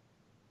hero?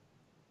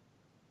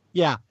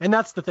 Yeah, and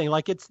that's the thing.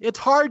 Like, it's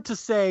hard to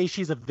say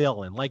she's a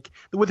villain. Like,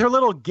 with her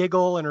little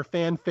giggle and her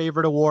fan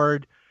favorite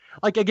award,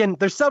 like, again,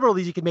 there's several of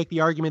these you could make the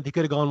argument they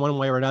could have gone one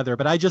way or another,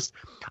 but I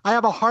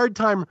have a hard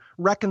time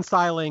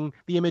reconciling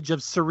the image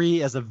of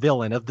Cirie as a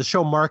villain, of the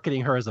show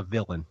marketing her as a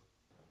villain.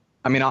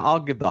 I mean,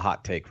 I'll give the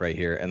hot take right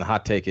here, and the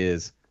hot take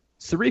is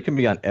Cirie can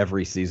be on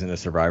every season of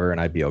Survivor,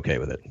 and I'd be okay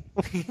with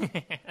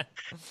it.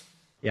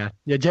 Yeah,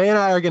 Jay and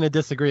I are going to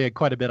disagree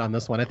quite a bit on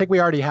this one. I think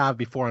we already have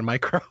before on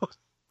Micro.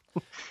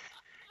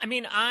 I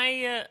mean,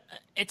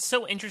 it's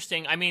so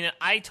interesting. I mean,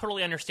 I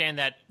totally understand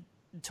that,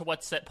 to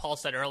what Paul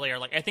said earlier.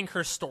 Like, I think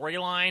her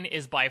storyline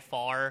is by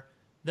far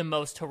the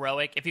most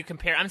heroic. If you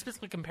compare, I'm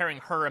specifically comparing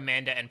her,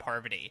 Amanda, and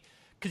Parvati.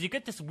 Because you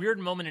get this weird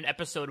moment in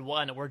episode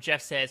 1 where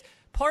Jeff says,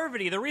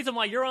 Parvati, the reason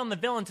why you're on the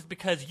villains is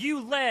because you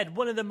led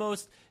one of the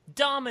most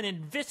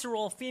dominant,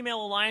 visceral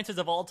female alliances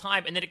of all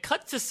time. And then it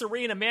cuts to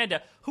Suri and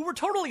Amanda, who were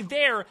totally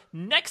there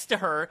next to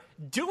her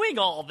doing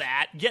all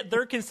that, yet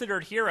they're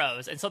considered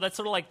heroes. And so that's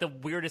sort of like the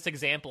weirdest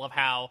example of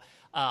how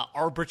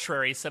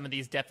arbitrary some of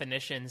these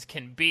definitions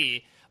can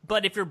be.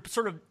 But if you're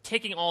sort of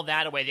taking all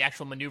that away, the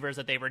actual maneuvers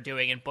that they were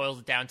doing, and boils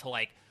it down to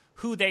like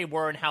who they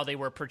were and how they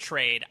were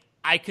portrayed,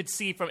 I could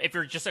see from, if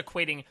you're just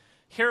equating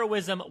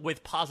heroism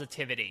with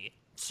positivity,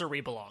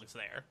 Suri belongs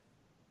there.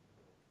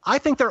 I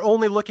think they're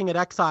only looking at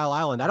Exile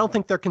Island. I don't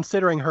think they're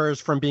considering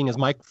hers from being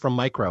from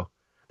Micro.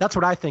 That's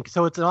what I think.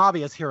 So it's an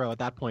obvious hero at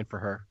that point for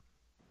her.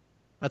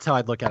 That's how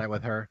I'd look at it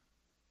with her.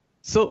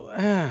 So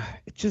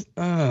it just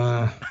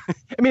I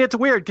mean, it's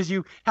weird because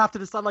you have to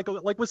decide,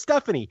 like with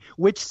Stephanie,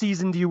 which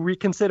season do you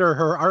reconsider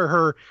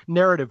her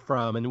narrative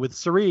from? And with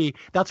Suri,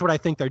 that's what I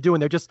think they're doing.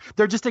 They're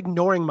just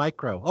ignoring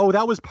Micro. Oh,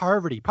 that was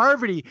Parvati.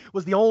 Parvati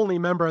was the only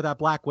member of that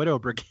Black Widow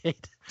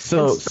brigade.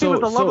 So she was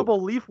the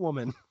lovable leaf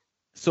woman.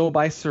 So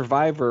by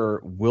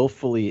Survivor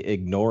willfully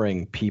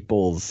ignoring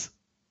people's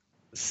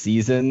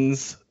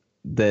seasons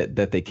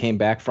that they came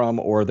back from,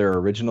 or their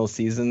original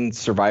season,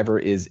 Survivor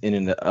is in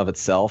and of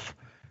itself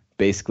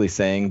basically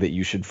saying that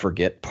you should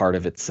forget part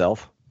of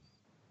itself.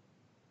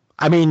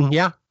 I mean,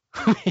 yeah.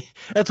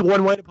 That's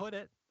one way to put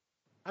it.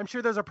 I'm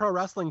sure there's a pro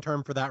wrestling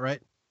term for that, right?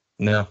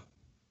 No.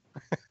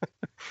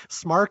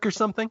 Smark or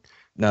something?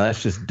 No,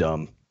 that's just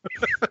dumb.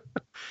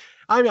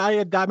 I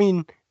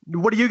mean,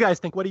 what do you guys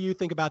think? What do you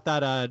think about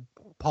that,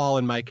 Paul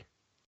and Mike?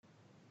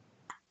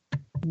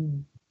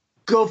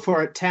 Go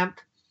for it, Temp.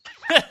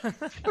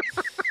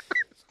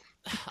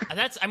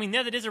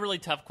 That is a really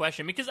tough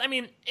question because,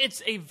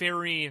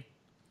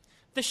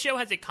 the show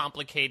has a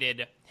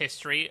complicated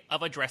history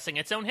of addressing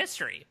its own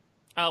history.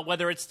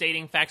 Whether it's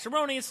stating facts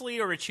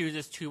erroneously or it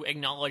chooses to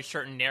acknowledge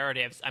certain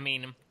narratives. I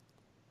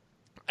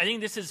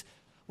think this is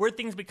where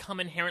things become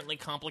inherently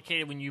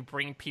complicated when you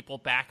bring people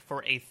back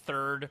for a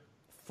third,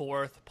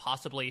 fourth,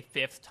 possibly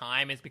fifth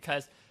time, is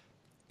because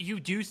you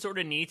do sort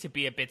of need to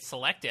be a bit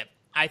selective.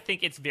 I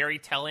think it's very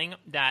telling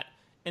that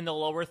in the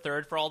lower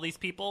third for all these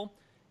people,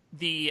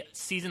 the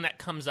season that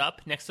comes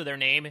up next to their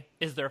name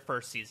is their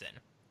first season.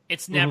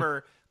 It's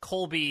never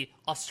Colby,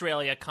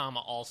 Australia,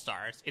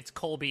 All-Stars. It's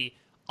Colby,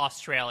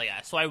 Australia.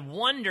 So I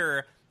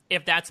wonder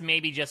if that's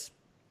maybe just,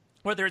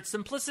 whether it's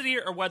simplicity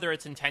or whether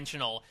it's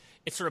intentional,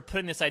 it's sort of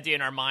putting this idea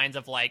in our minds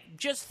of like,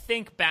 just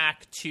think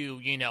back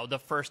to, the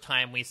first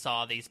time we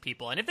saw these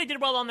people. And if they did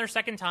well on their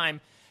second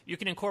time, you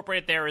can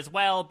incorporate it there as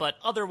well. But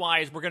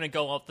otherwise, we're going to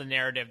go off the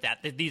narrative that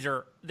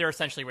they're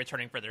essentially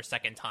returning for their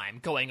second time,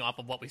 going off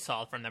of what we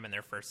saw from them in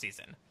their first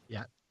season.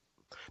 Yeah.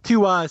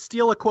 To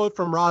steal a quote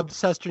from Rob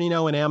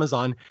Sesternino in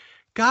Amazon,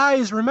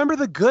 guys, remember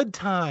the good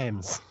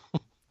times.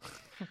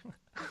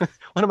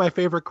 One of my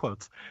favorite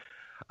quotes.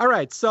 All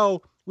right,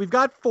 so we've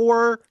got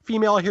 4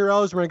 female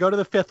heroes. We're going to go to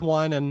the 5th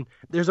one, and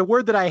there's a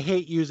word that I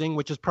hate using,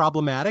 which is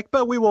problematic,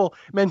 but we will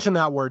mention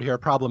that word here,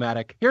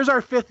 problematic. Here's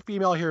our 5th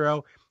female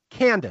hero,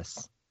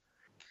 Candace.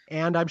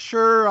 And I'm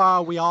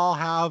sure we all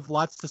have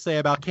lots to say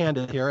about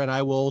Candace here, and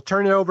I will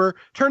turn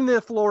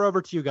the floor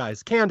over to you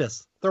guys.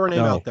 Candace, throw her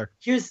name out there.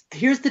 Here's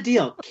the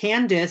deal.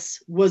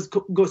 Candace was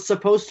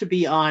supposed to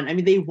be on.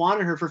 They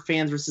wanted her for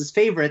fans versus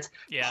favorites.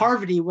 Yeah.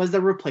 Parvati was the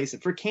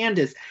replacement for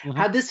Candace. Mm-hmm.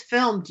 Had this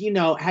filmed,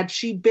 had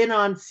she been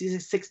on season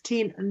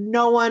 16,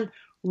 no one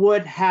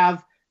would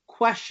have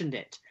questioned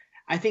it.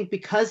 I think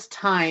because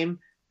time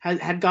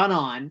had gone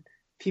on,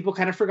 people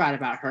kind of forgot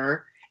about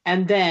her.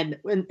 And then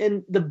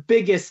in the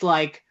biggest,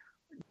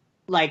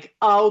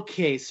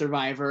 okay,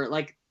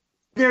 Survivor,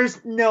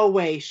 there's no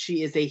way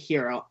she is a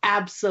hero.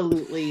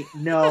 Absolutely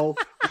no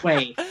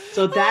way.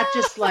 So that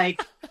just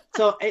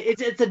so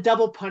it's a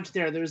double punch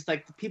there. There's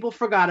people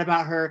forgot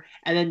about her,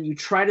 and then you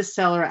try to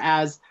sell her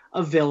as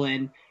a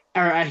villain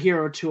or a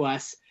hero to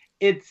us.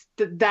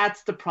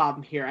 That's the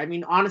problem here.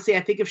 Honestly,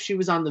 I think if she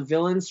was on the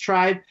villains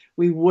tribe,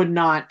 we would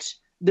not.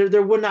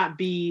 There would not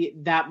be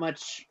that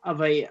much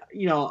of a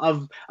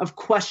of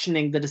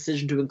questioning the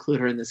decision to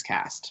include her in this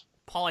cast.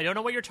 Paul, I don't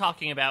know what you're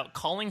talking about.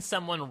 Calling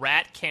someone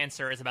rat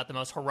cancer is about the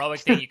most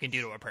heroic thing you can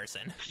do to a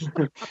person.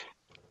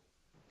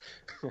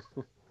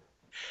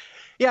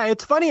 Yeah,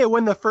 it's funny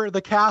when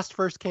the cast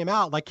first came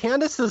out.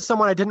 Candace is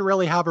someone I didn't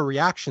really have a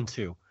reaction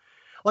to.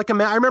 I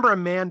remember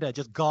Amanda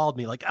just galled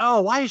me.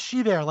 Oh, why is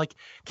she there?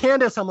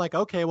 Candace, I'm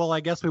okay, well, I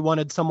guess we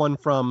wanted someone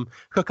from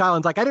Cook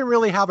Islands. I didn't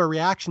really have a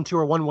reaction to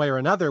her one way or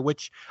another,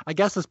 which I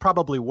guess is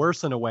probably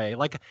worse in a way.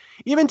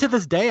 Even to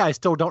this day, I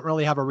still don't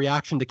really have a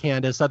reaction to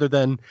Candace other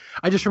than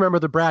I just remember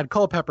the Brad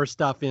Culpepper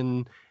stuff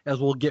as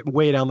we'll get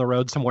way down the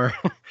road somewhere.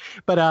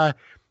 But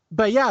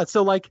yeah,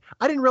 so I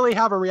didn't really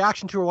have a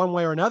reaction to her one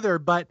way or another,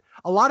 but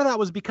a lot of that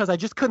was because I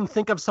just couldn't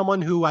think of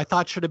someone who I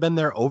thought should have been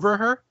there over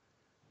her.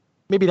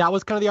 Maybe that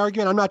was kind of the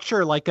argument. I'm not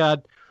sure.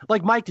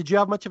 Mike, did you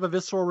have much of a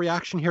visceral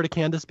reaction here to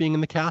Candace being in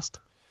the cast?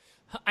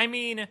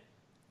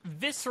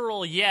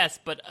 Visceral, yes,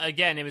 but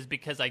again, it was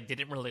because I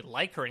didn't really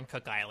like her in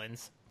Cook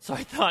Islands. So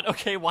I thought,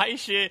 okay, why is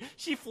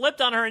she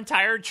flipped on her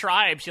entire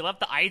tribe. She left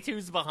the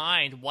Aitus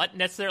behind. What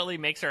necessarily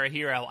makes her a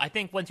hero? I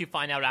think once you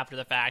find out after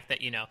the fact that,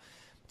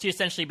 she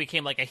essentially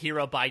became like a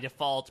hero by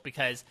default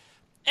because,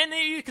 and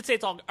you could say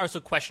it's also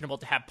questionable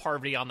to have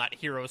Parvati on that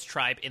hero's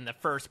tribe in the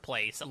first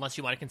place, unless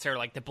you want to consider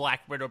like the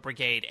Black Widow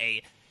Brigade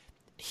a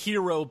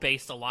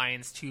hero-based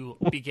alliance to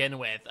begin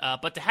with.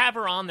 But to have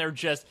her on there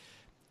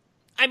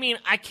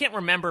I can't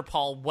remember,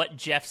 Paul, what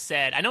Jeff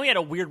said. I know he had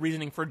a weird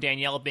reasoning for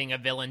Danielle being a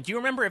villain. Do you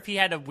remember if he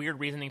had a weird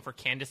reasoning for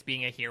Candace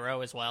being a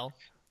hero as well?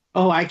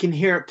 Oh, I can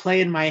hear it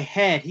play in my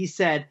head. He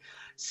said,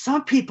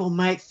 some people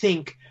might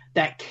think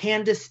that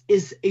Candace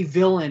is a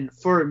villain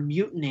for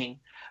mutinying.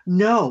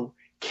 No,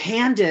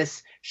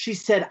 Candace, she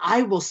said,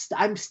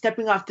 I'm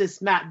stepping off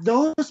this mat.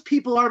 Those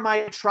people are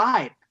my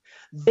tribe.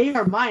 They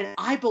are mine.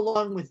 I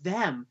belong with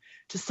them.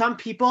 To some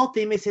people,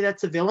 they may say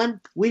that's a villain.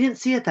 We didn't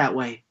see it that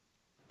way.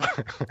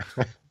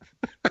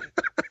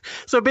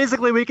 So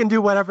basically, we can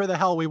do whatever the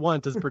hell we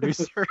want as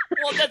producer.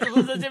 Well,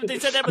 they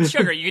said that with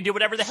Sugar. You can do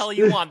whatever the hell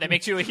you want. That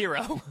makes you a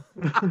hero.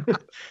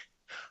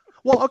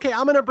 Well, okay,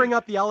 I'm going to bring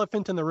up the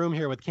elephant in the room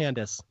here with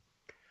Candace.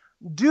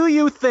 Do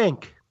you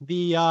think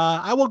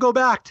I will go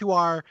back to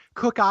our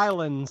Cook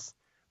Islands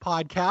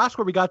podcast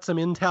where we got some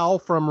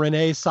intel from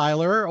Renee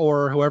Seiler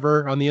or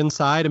whoever on the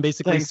inside and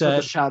basically Thanks for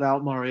the shout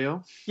out,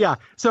 Mario. Yeah.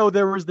 So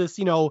there was this,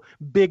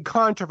 big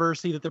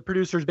controversy that the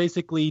producers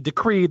basically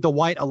decreed the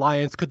White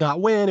Alliance could not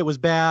win. It was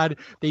bad.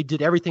 They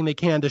did everything they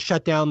can to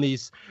shut down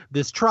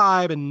this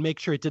tribe and make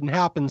sure it didn't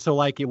happen.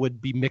 So it would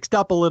be mixed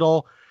up a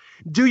little.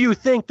 Do you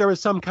think there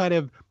was some kind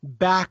of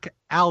back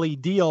alley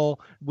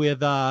deal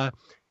with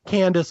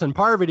Candace and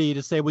Parvati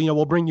to say,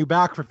 we'll bring you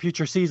back for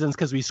future seasons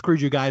because we screwed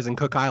you guys in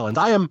Cook Islands?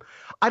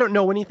 I don't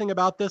know anything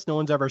about this. No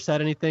one's ever said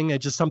anything.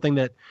 It's just something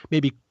that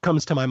maybe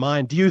comes to my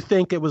mind. Do you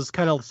think it was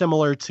kind of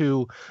similar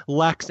to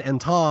Lex and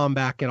Tom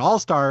back in All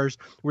Stars,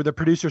 where the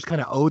producers kind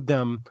of owed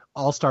them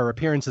All-Star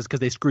appearances because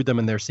they screwed them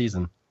in their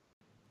season?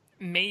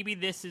 Maybe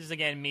this is,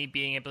 again, me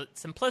being a bit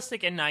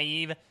simplistic and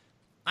naive.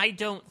 I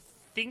don't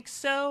think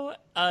so,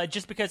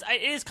 just because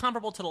it is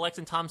comparable to the Lex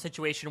and Tom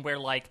situation where,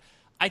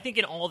 I think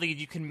in all these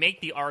you can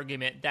make the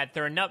argument that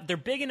they're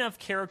big enough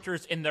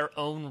characters in their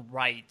own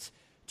right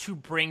to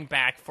bring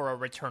back for a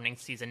returning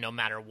season no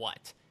matter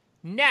what.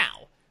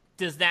 Now,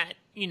 does that,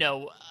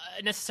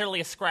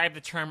 necessarily ascribe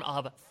the term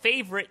of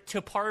favorite to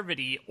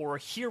Parvati or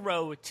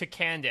hero to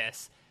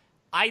Candace?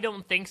 I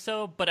don't think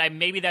so, but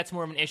maybe that's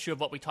more of an issue of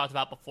what we talked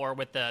about before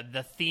with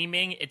the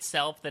theming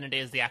itself than it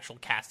is the actual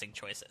casting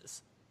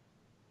choices.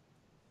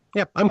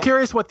 Yeah, I'm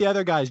curious what the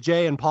other guys,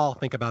 Jay and Paul,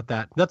 think about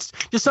that. That's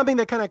just something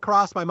that kind of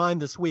crossed my mind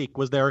this week.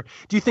 Do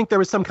you think there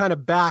was some kind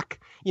of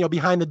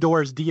behind the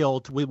doors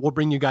deal we'll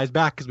bring you guys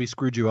back because we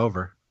screwed you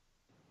over?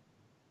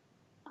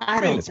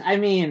 Everything's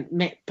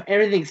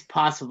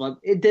possible.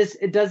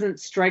 It doesn't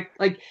strike,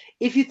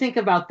 if you think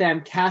about them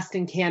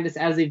casting Candace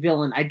as a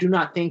villain, I do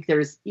not think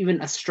there's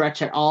even a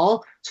stretch at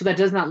all. So that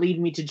does not lead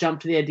me to jump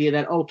to the idea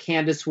that,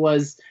 Candace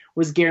was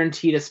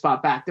guaranteed a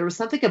spot back. There was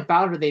something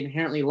about her they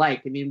inherently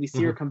liked. We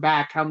see her come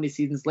back how many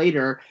seasons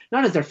later,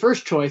 not as their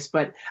first choice,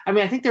 but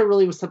I think there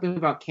really was something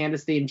about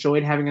Candace they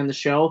enjoyed having on the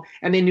show,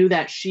 and they knew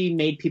that she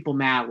made people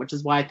mad, which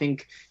is why I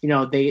think,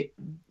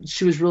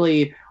 she was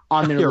really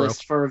on their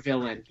list for a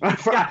villain.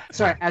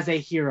 As a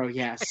hero,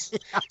 yes.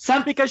 Yeah,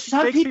 some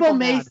people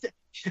might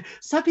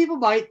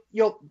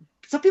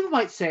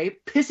say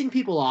pissing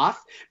people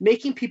off,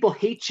 making people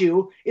hate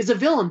you is a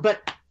villain,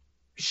 but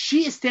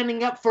she is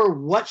standing up for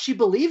what she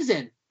believes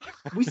in.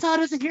 We saw it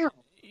as a hero.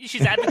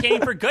 She's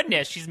advocating for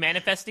goodness. She's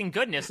manifesting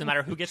goodness no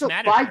matter who gets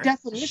mad at her. By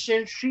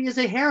definition, she is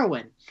a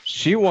heroine.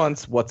 She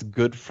wants what's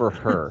good for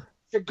her.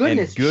 For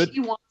goodness. She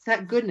wants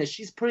that goodness.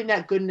 She's putting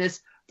that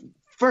goodness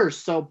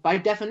first. So by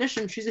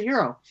definition, she's a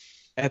hero.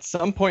 At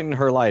some point in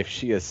her life,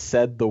 she has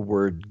said the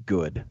word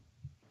good.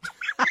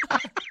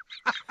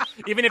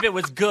 Even if it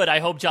was good, I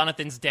hope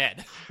Jonathan's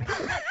dead.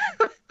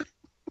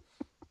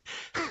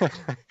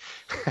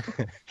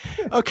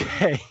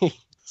 Okay,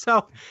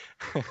 so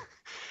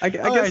I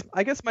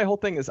guess my whole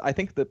thing is I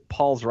think that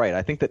Paul's right.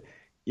 I think that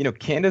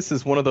Candace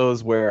is one of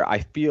those where I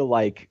feel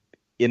like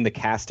in the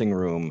casting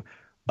room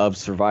of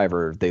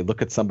Survivor they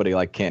look at somebody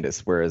like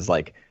Candace, whereas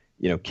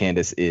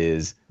Candace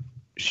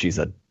she's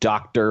a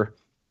doctor,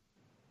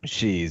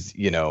 she's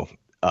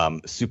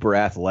super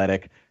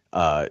athletic,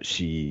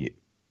 she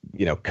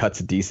cuts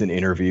a decent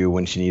interview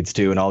when she needs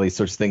to and all these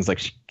sorts of things.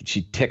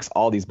 She ticks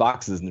all these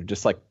boxes and they're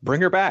just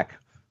bring her back.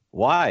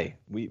 Why?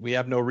 We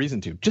have no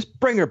reason to. Just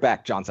bring her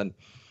back, Johnson.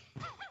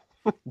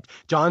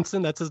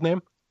 Johnson, that's his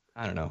name?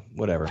 I don't know.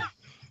 Whatever.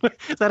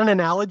 Is that an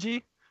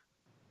analogy?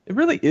 It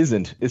really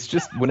isn't. It's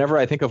just whenever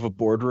I think of a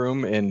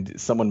boardroom and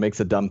someone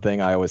makes a dumb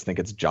thing, I always think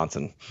it's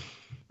Johnson.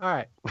 All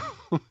right.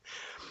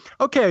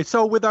 Okay,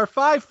 so with our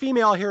 5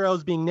 female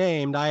heroes being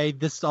named,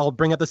 I'll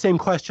bring up the same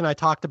question I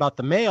talked about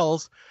the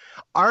males.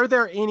 Are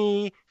there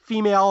any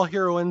female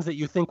heroines that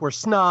you think were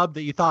snubbed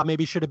that you thought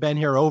maybe should have been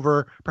here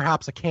over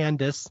perhaps a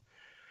Candace?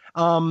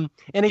 And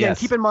again, Yes.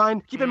 keep in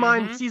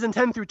mind, season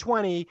 10 through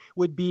 20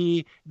 would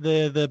be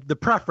the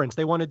preference.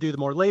 They want to do the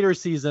more later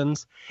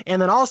seasons.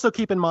 And then also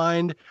keep in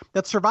mind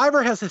that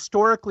Survivor has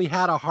historically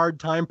had a hard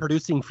time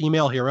producing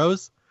female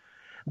heroes.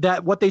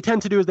 That what they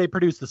tend to do is they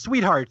produce the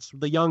sweethearts,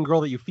 the young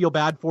girl that you feel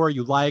bad for,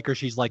 you like, or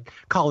she's like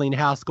Colleen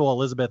Haskell,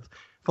 Elizabeth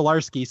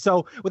Filarski.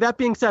 So with that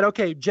being said,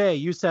 okay, Jay,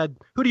 you said,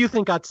 who do you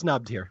think got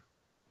snubbed here?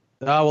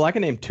 Well, I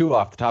can name two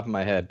off the top of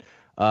my head.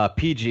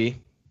 PG.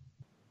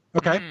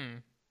 Okay.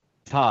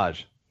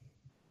 Taj.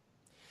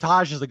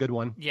 Taj is a good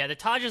one. Yeah, the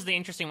Taj is the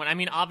interesting one. I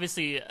mean,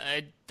 obviously,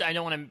 I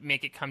don't want to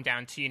make it come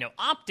down to,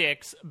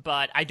 optics,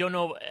 but I don't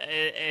know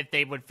if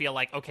they would feel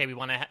like, okay, we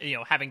want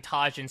to, having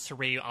Taj and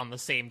Saray on the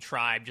same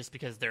tribe just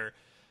because they're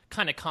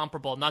kind of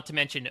comparable. Not to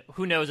mention,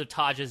 who knows if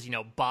Taj's,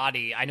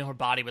 body, I know her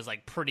body was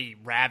like pretty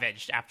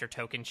ravaged after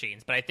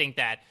Tocantins, but I think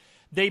that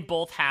they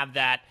both have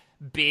that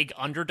big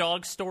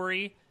underdog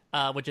story,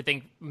 which I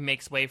think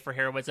makes way for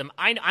heroism.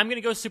 I'm going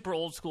to go super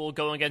old school,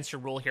 going against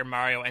your rule here,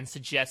 Mario, and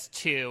suggest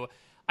two.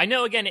 I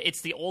know, again,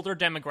 it's the older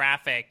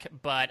demographic,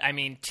 but, I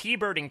mean,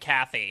 T-Bird and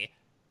Kathy,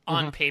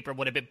 on paper,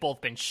 would have both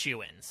been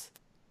shoo-ins.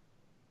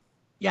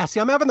 Yeah, see,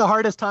 I'm having the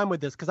hardest time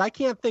with this because I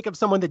can't think of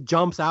someone that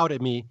jumps out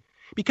at me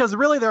because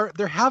really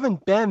there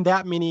haven't been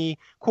that many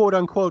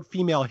quote-unquote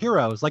female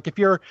heroes. Like, if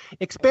you're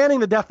expanding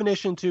the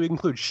definition to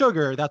include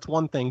Sugar, that's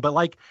one thing. But,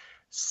 like,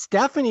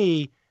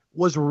 Stephanie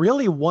was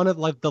really one of,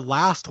 like, the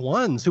last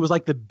ones who was,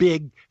 like, the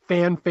big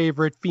fan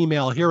favorite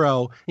female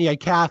hero. You had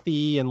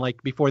Kathy and,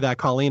 like, before that,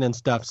 Colleen and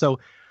stuff. So,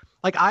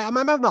 like, I'm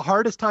having the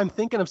hardest time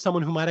thinking of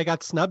someone who might have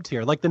got snubbed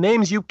here. Like, the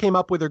names you came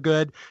up with are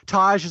good.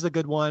 Taj is a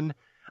good one.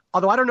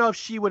 Although I don't know if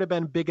she would have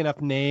been a big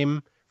enough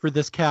name for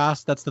this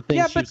cast. That's the thing.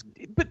 Yeah,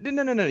 but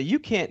no. You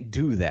can't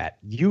do that.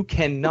 You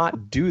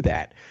cannot do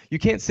that. You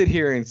can't sit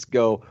here and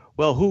go,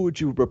 well, who would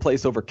you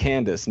replace over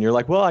Candace? And you're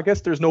like, well, I guess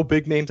there's no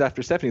big names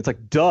after Stephanie. It's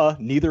like, duh,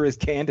 neither is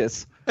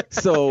Candace.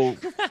 So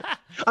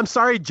I'm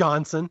sorry,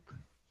 Johnson.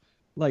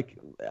 Like,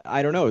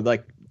 I don't know.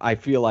 Like, I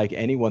feel like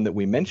anyone that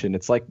we mention,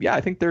 it's like, yeah,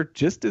 I think they're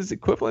just as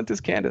equivalent as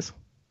Candace.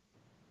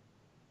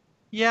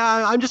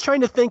 Yeah, I'm just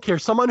trying to think here.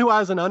 Someone who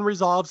has an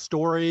unresolved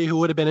story who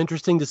would have been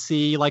interesting to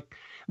see. Like,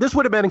 this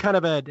would have been kind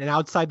of an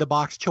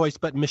outside-the-box choice,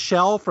 but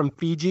Michelle from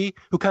Fiji,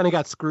 who kind of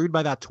got screwed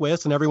by that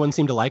twist, and everyone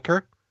seemed to like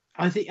her.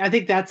 I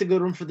think that's a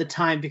good one for the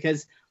time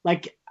because,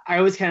 like, I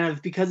always kind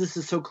of, because this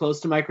is so close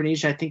to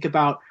Micronesia, I think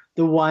about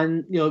the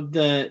one,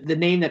 the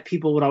name that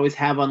people would always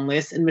have on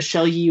lists, and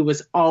Michelle Yee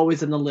was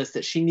always on the list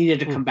that she needed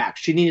to come back.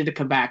 She needed to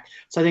come back.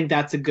 So I think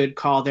that's a good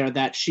call there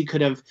that she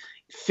could have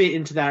fit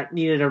into that,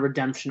 needed a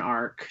redemption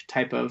arc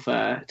type of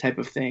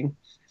thing.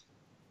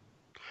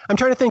 I'm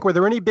trying to think, were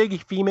there any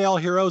big female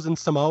heroes in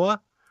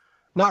Samoa?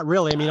 Not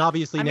really. I mean,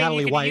 obviously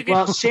Natalie White.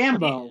 Well,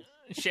 Shambo.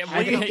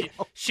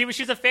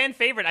 She's a fan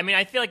favorite. I mean,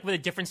 I feel like with a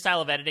different style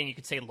of editing, you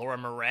could say Laura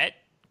Moret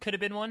could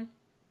have been one.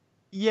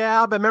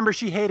 Yeah, but remember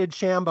she hated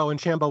Shambo, and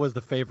Shambo was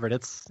the favorite.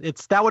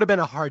 It's that would have been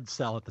a hard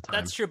sell at the time.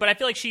 That's true, but I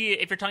feel like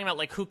if you're talking about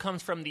like who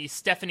comes from the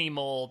Stephanie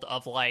mold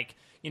of like,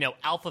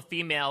 alpha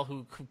female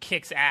who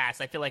kicks ass,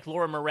 I feel like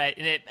Laura Moret,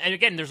 and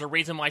again, there's a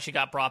reason why she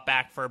got brought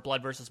back for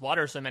Blood versus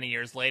Water so many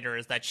years later,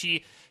 is that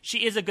she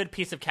is a good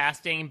piece of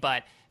casting,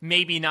 but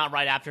maybe not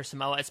right after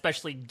Samoa,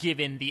 especially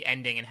given the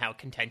ending and how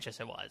contentious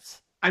it was.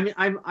 I mean,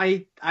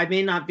 I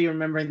may not be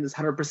remembering this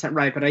 100%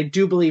 right, but I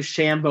do believe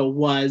Shambo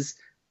was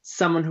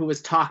someone who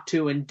was talked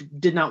to and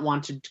did not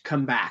want to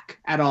come back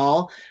at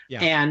all.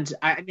 Yeah. And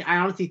I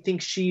honestly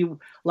think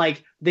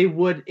they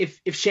would,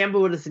 if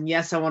Shambo would have said,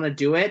 yes, I want to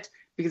do it,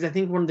 because I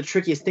think one of the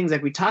trickiest things,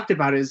 like we talked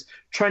about, is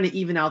trying to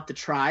even out the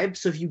tribe.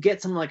 So if you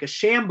get someone like a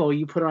Shambo,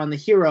 you put her on the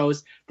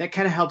heroes, that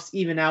kind of helps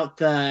even out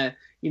the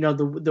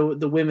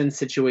women's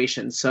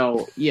situation.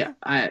 So yeah,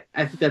 I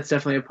think that's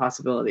definitely a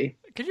possibility.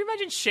 Could you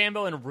imagine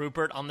Shambo and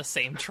Rupert on the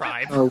same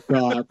tribe? Oh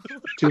God,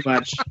 too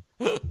much.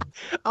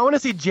 I want to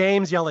see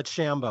James yell at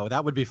Shambo.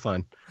 That would be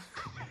fun.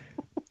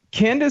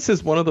 Candace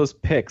is one of those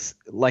picks,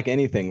 like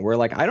anything, where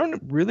like I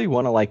don't really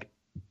want to like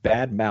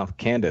badmouth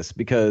Candace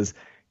because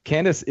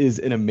Candace is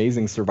an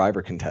amazing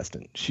Survivor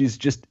contestant. She's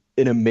just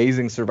an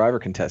amazing Survivor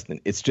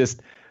contestant. It's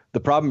just the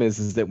problem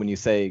is that when you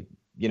say,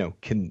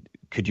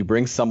 could you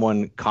bring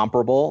someone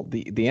comparable?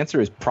 The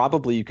answer is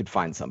probably you could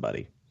find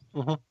somebody.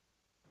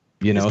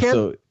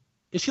 Mm-hmm.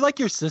 Is she like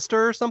your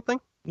sister or something?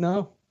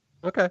 No.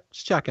 Okay,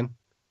 just checking.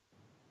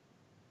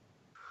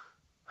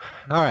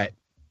 All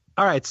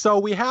right. So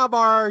we have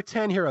our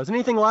 10 heroes.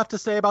 Anything left to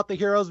say about the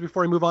heroes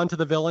before we move on to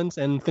the villains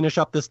and finish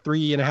up this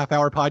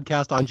 3.5-hour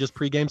podcast on just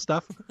pregame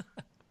stuff?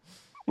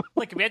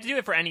 Look, if we had to do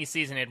it for any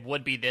season, it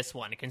would be this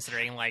one,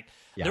 considering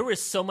there was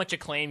so much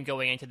acclaim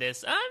going into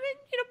this. I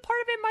mean,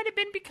 part of it might have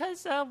been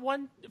because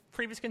one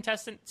previous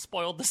contestant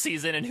spoiled the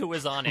season and who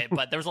was on it,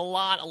 but there was a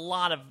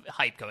lot of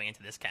hype going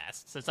into this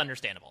cast, so it's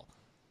understandable.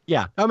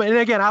 Yeah. And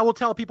again, I will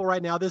tell people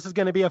right now, this is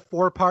going to be a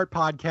 4-part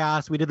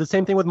podcast. We did the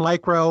same thing with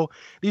Micro.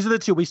 These are the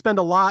two. We spend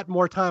a lot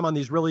more time on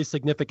these really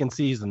significant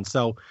seasons.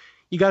 So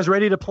you guys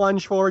ready to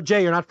plunge forward?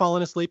 Jay, you're not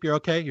falling asleep. You're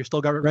okay? You're still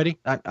got it ready?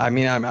 I'm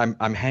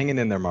hanging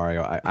in there,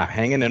 Mario. I'm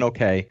hanging in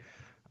okay.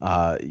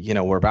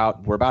 We're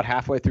about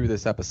halfway through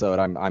this episode.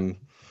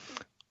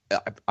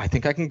 I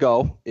think I can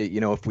go.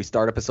 If we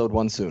start episode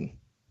 1 soon.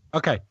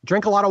 Okay,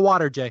 drink a lot of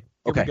water, Jay.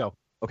 Here we go.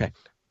 Okay.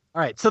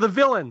 All right, so the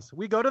villains.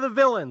 We go to the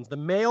villains. The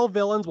male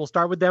villains. We'll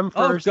start with them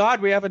first. Oh,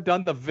 God, we haven't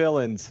done the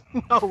villains.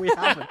 No, we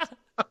haven't.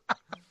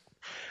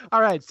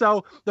 All right,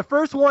 so the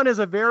first one is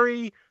a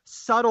very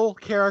subtle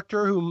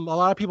character whom a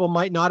lot of people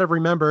might not have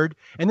remembered,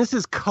 and this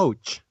is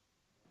Coach.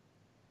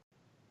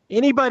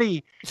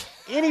 Anybody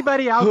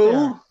out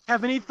there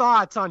have any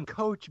thoughts on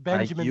Coach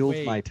Benjamin I yield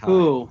Wade? my time.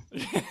 Who?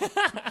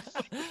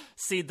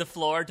 Cede the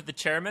floor to the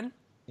chairman.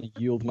 I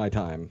yield my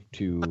time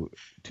to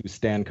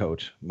stand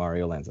coach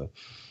Mario Lanza.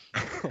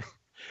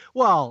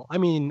 Well, I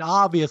mean,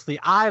 obviously,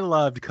 I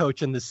loved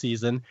Coach in this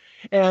season,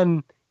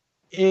 and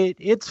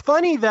it's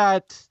funny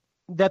that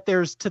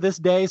there's to this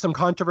day some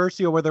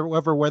controversy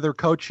over whether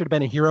Coach should have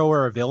been a hero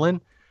or a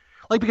villain.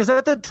 Like, because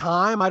at the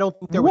time, I don't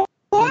think there was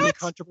any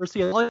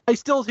controversy. I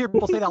still hear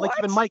people say that.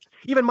 Like,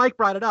 even Mike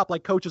brought it up.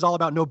 Like, Coach is all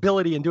about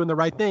nobility and doing the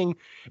right thing,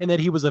 and that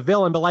he was a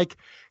villain. But like,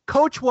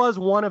 Coach was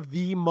one of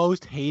the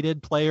most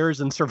hated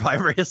players in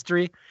Survivor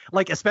history.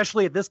 Like,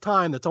 especially at this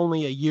time, that's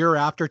only a year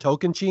after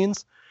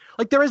Tocantins.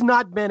 Like, there has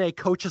not been a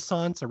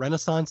Coach-assance, a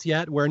renaissance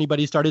yet, where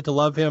anybody started to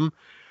love him.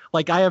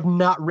 Like, I have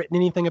not written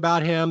anything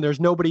about him. There's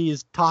nobody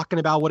is talking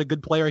about what a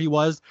good player he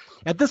was.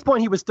 At this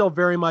point, he was still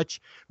very much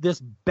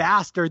this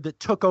bastard that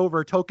took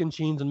over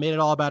Tocantins and made it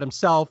all about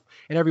himself,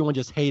 and everyone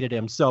just hated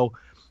him. So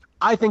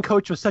I think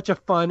Coach was such a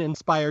fun,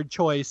 inspired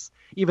choice,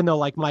 even though,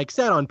 like Mike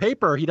said, on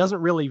paper, he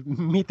doesn't really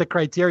meet the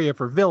criteria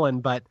for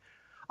villain, but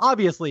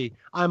obviously,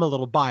 I'm a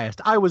little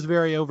biased. I was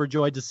very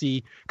overjoyed to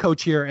see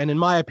Coach here, and in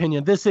my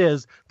opinion, this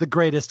is the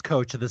greatest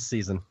Coach of this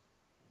season.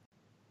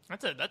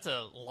 That's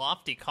a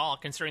lofty call,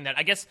 considering that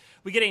I guess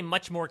we get a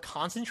much more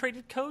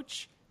concentrated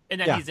Coach,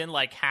 and that he's in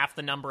like half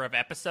the number of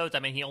episodes. I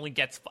mean, he only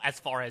gets as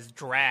far as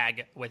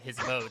drag with his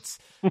votes.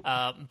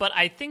 But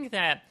I think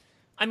that,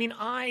 I mean,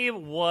 I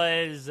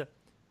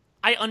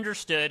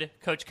understood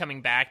Coach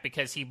coming back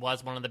because he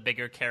was one of the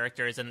bigger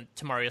characters, and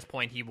to Mario's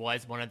point, he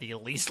was one of the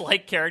least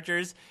liked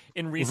characters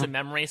in recent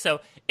memory.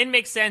 So it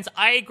makes sense.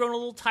 I had grown a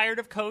little tired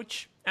of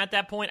Coach at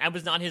that point. I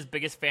was not his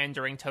biggest fan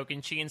during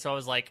Tocantins, so I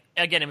was like,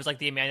 again, it was like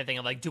the Amanda thing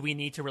of like, do we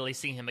need to really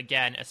see him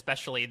again,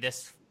 especially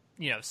this,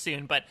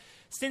 soon? But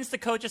since the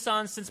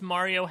Coach-a-thon, since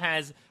Mario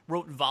has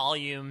wrote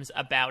volumes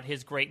about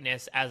his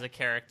greatness as a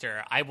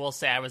character, I will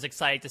say I was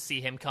excited to see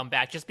him come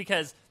back, just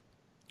because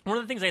one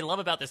of the things I love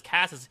about this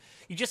cast is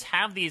you just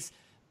have these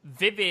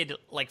vivid,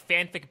 like,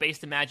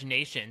 fanfic-based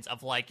imaginations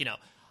of, like,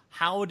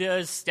 how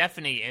does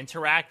Stephanie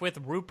interact with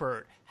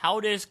Rupert? How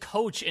does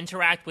Coach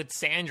interact with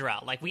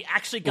Sandra? Like, we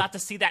actually got to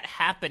see that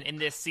happen in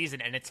this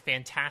season, and it's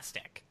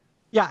fantastic.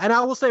 Yeah, and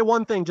I will say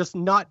one thing, just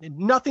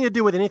nothing to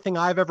do with anything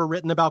I've ever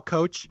written about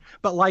Coach,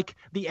 but like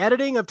the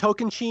editing of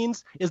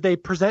Tocantins is they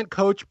present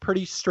Coach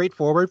pretty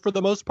straightforward for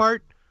the most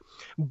part.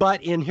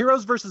 But in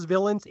Heroes versus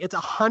Villains, it's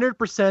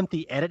 100%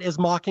 the edit is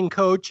mocking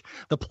Coach.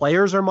 The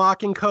players are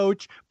mocking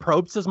Coach.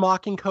 Probst is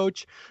mocking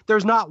Coach.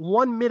 There's not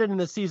 1 minute in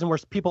the season where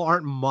people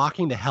aren't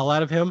mocking the hell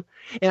out of him.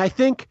 And I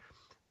think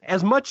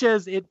as much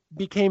as it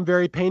became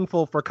very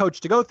painful for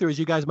Coach to go through, as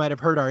you guys might have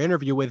heard our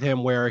interview with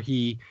him where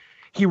he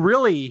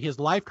really, his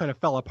life kind of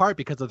fell apart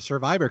because of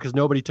Survivor, because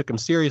nobody took him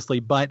seriously.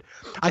 But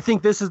I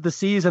think this is the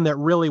season that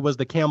really was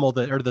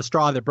the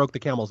straw that broke the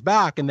camel's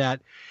back, and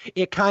that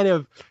it kind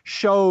of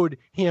showed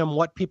him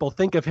what people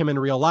think of him in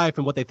real life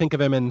and what they think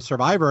of him in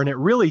Survivor, and it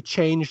really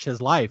changed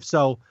his life.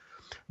 So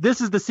this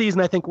is the season,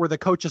 I think, where the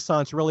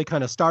Coach-a-thons really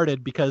kind of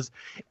started, because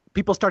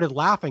people started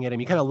laughing at him.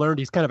 You kind of learned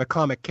he's kind of a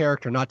comic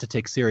character not to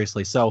take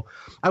seriously. So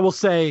I will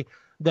say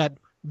that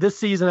this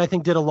season, I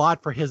think, did a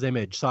lot for his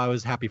image, so I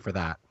was happy for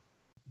that.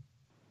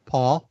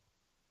 Paul?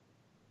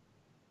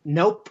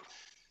 Nope.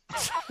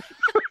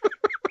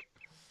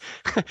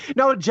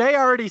 No, Jay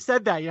already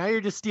said that.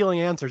 You're just stealing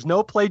answers.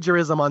 No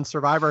plagiarism on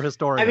Survivor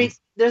Historians. I mean,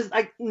 there's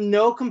like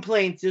no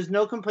complaints. There's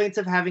no complaints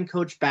of having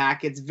Coach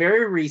back. It's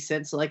very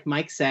recent. So like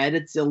Mike said,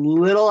 it's a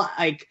little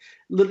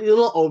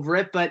over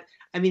it, but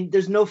I mean,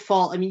 there's no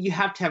fault. I mean, you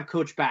have to have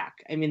Coach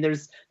back. I mean,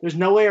 there's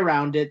no way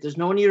around it. There's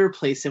no one you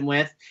replace him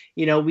with.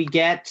 We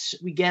get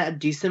a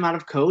decent amount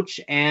of Coach,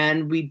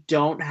 and we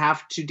don't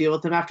have to deal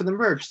with him after the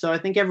merge. So I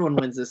think everyone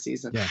wins this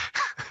season. Yeah,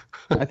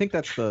 I think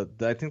that's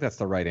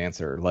the right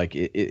answer. Like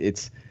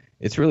it's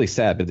really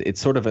sad, but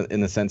it's sort of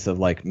in the sense of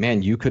like,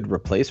 man, you could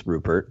replace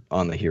Rupert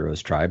on the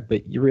Heroes tribe,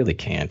 but you really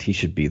can't. He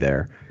should be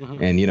there,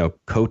 and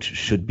Coach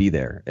should be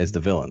there as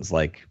the villains.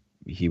 Like,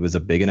 he was a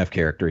big enough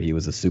character. He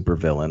was a super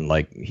villain.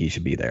 Like, he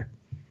should be there.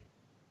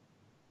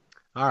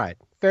 All right.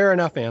 Fair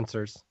enough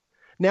answers.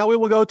 Now we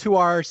will go to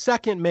our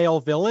second male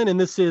villain, and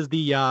this is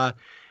the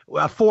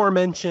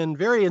aforementioned,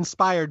 very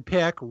inspired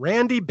pick,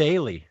 Randy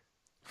Bailey.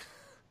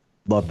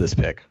 Love this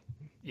pick.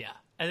 Yeah.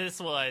 And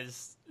this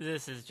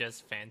is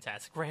just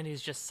fantastic.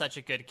 Randy's just such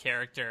a good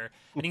character,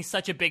 and he's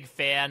such a big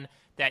fan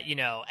that,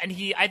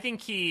 and I think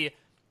he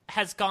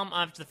has gone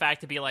up to the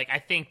fact to be like, I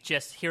think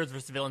just Heroes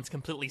vs. Villains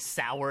completely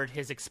soured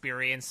his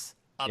experience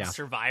of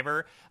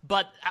Survivor.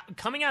 But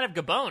coming out of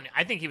Gabon,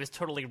 I think he was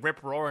totally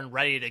rip-roaring,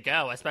 ready to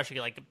go,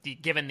 especially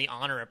given the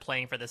honor of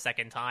playing for the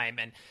second time.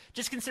 And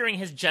just considering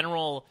his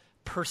general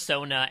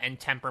persona and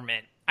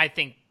temperament, I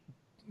think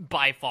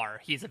by far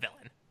he's a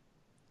villain.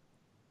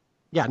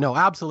 Yeah, no,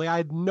 absolutely. I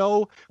had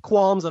no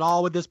qualms at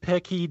all with this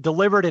pick. He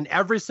delivered in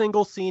every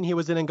single scene he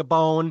was in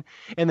Gabon.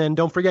 And then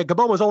don't forget,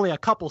 Gabon was only a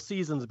couple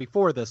seasons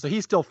before this, so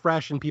he's still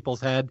fresh in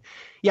people's head.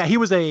 Yeah, he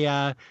was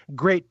a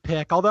great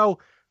pick. Although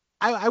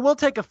I will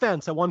take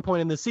offense. At one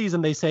point in the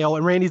season, they say, oh,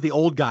 and Randy's the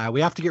old guy. We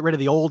have to get rid of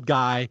the old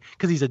guy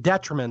because he's a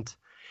detriment.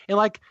 And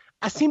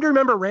I seem to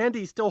remember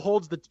Randy still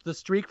holds the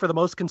streak for the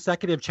most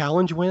consecutive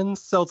challenge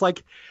wins. So it's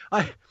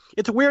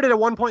it's weird at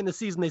one point in the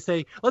season they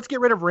say, let's get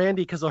rid of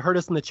Randy because he'll hurt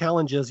us in the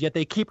challenges, yet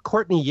they keep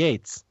Courtney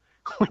Yates,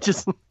 which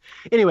is...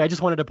 Anyway, I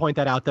just wanted to point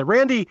that out, that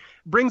Randy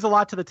brings a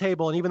lot to the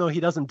table, and even though he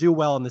doesn't do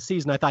well in the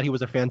season, I thought he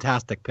was a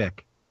fantastic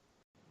pick.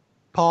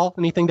 Paul,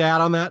 anything to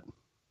add on that?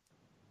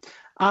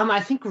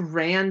 I think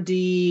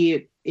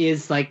Randy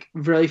is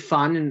really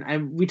fun,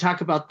 and we'll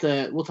talk about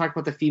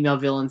the female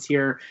villains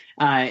here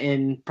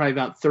in probably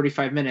about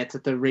 35 minutes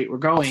at the rate we're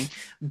going.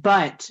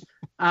 But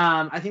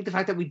I think the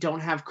fact that we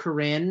don't have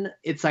Corinne,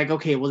 it's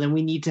okay, well then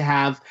we need to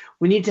have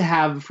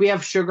if we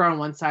have Sugar on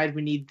one side,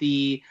 we need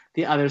the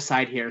other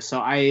side here. So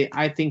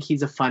I think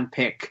he's a fun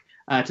pick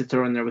to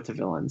throw in there with the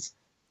villains.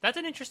 That's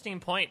an interesting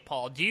point,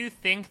 Paul. Do you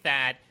think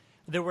that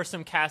there were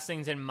some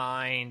castings in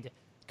mind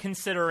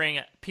considering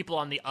people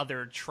on the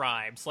other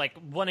tribes?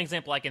 One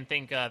example I can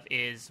think of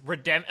is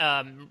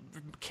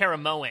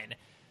Caramoan.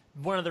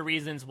 One of the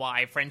reasons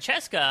why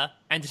Francesca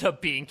ended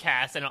up being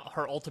cast and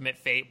her ultimate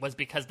fate was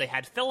because they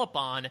had Philip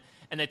on,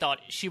 and they thought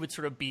she would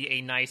sort of be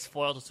a nice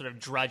foil to sort of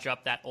drudge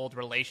up that old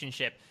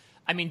relationship.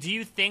 I mean, do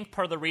you think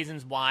part of the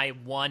reasons why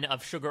one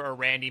of Sugar or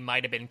Randy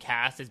might have been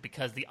cast is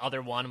because the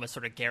other one was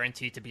sort of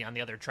guaranteed to be on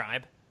the other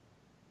tribe?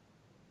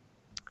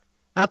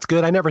 That's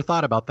good. I never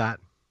thought about that.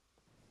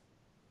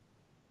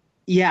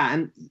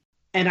 Yeah,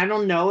 and I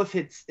don't know if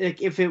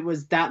it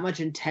was that much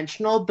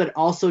intentional, but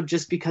also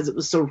just because it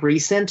was so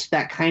recent,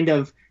 that kind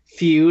of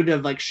feud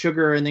of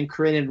Sugar and then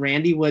Corinne and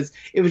Randy was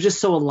just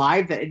so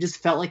alive that it just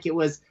felt like it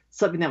was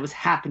something that was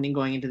happening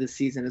going into the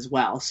season as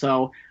well.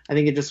 So I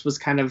think it just was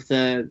kind of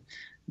the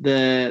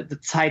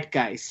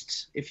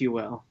zeitgeist, if you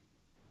will.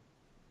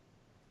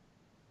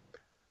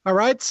 All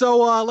right,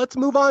 so let's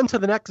move on to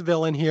the next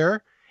villain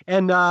here.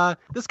 And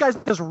this guy's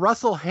name is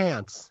Russell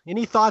Hantz.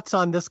 Any thoughts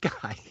on this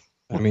guy?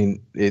 I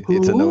mean,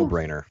 it's a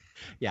no-brainer.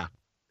 Yeah.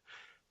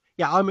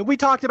 I mean, we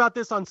talked about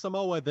this on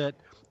Samoa, that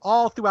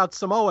all throughout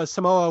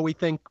Samoa, we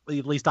think,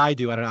 at least I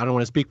do, I don't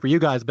want to speak for you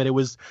guys, but it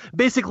was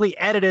basically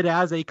edited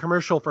as a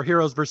commercial for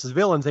Heroes versus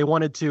Villains. They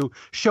wanted to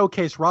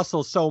showcase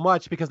Russell so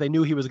much because they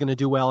knew he was going to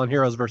do well in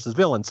Heroes versus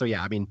Villains. So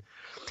yeah, I mean,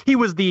 he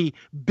was the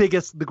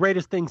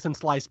greatest thing since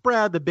sliced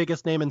bread, the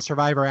biggest name in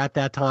Survivor at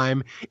that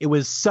time. It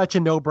was such a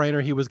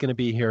no-brainer he was going to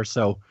be here.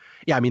 So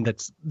yeah, I mean,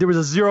 there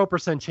was a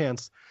 0%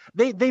 chance.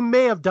 They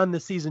may have done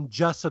this season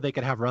just so they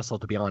could have Russell,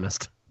 to be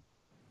honest.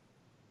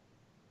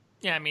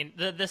 Yeah, I mean,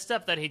 the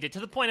stuff that he did, to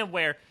the point of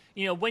where,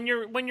 when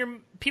you're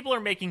people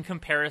are making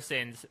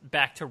comparisons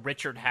back to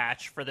Richard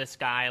Hatch for this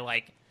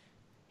guy,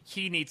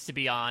 he needs to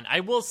be on.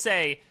 I will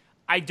say,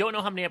 I don't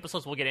know how many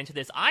episodes we'll get into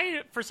this.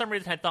 I, for some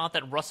reason, had thought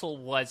that Russell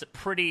was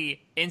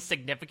pretty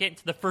insignificant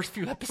to the first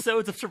few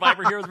episodes of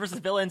Survivor Heroes versus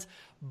Villains.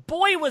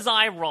 Boy, was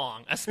I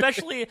wrong,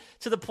 especially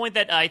to the point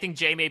that I think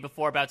Jay made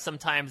before about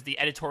sometimes the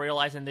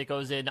editorializing that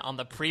goes in on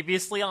the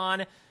previously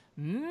on.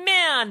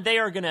 Man, they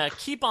are going to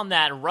keep on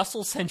that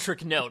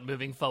Russell-centric note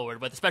moving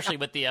forward, especially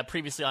with the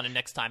previously on and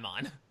next time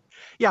on.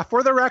 Yeah,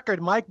 for the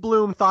record, Mike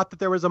Bloom thought that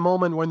there was a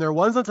moment when there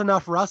wasn't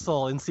enough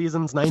Russell in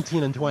seasons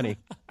 19 and 20.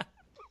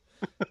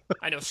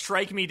 I know.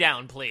 Strike me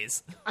down,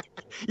 please.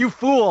 You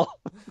fool.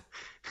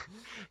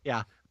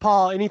 Yeah.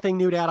 Paul, anything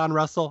new to add on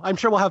Russell? I'm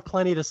sure we'll have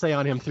plenty to say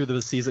on him through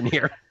the season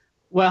here.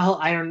 Well,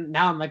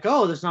 now I'm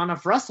there's not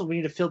enough Russell. We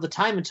need to fill the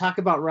time and talk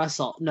about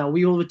Russell. No,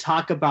 we will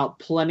talk about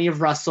plenty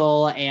of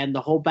Russell and the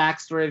whole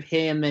backstory of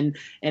him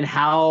and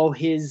how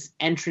his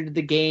entry to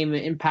the game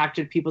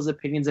impacted people's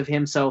opinions of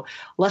him. So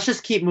let's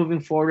just keep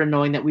moving forward and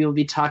knowing that we will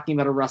be talking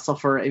about a Russell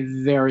for a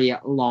very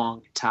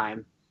long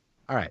time.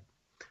 All right.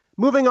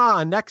 Moving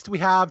on, next we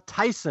have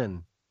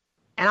Tyson.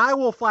 And I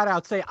will flat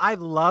out say I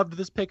loved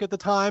this pick at the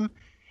time.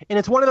 And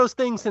it's one of those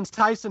things, since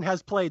Tyson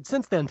has played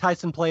since then.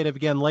 Tyson played it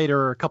again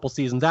later, a couple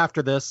seasons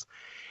after this.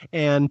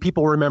 And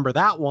people remember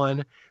that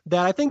one.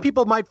 That I think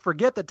people might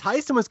forget that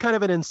Tyson was kind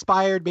of an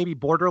inspired, maybe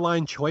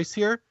borderline choice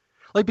here.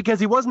 Because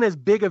he wasn't as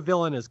big a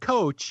villain as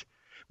Coach.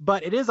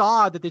 But it is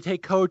odd that they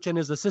take Coach and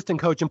his assistant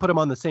coach and put him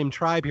on the same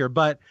tribe here.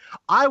 But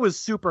I was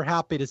super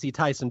happy to see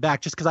Tyson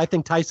back just because I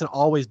think Tyson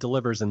always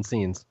delivers in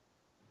scenes.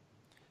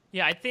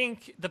 Yeah, I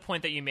think the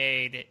point that you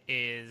made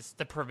is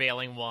the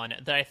prevailing one.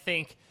 That I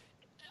think,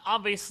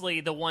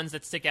 obviously, the ones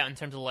that stick out in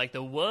terms of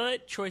the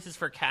what choices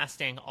for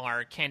casting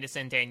are Candace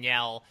and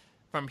Danielle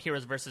from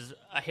Heroes versus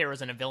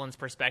Heroes and a Villain's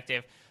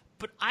perspective.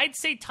 But I'd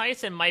say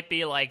Tyson might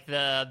be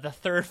the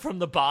third from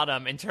the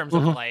bottom in terms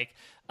of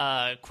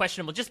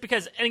questionable. Just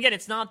because, and again,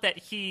 it's not that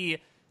he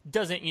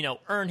doesn't,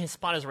 earn his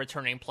spot as a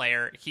returning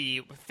player.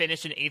 He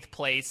finished in 8th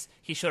place.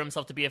 He showed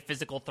himself to be a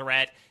physical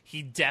threat.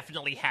 He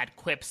definitely had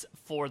quips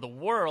for the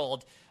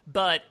world.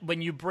 But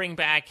when you bring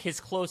back his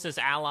closest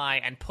ally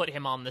and put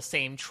him on the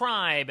same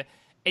tribe,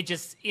 it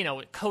just,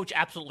 Coach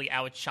absolutely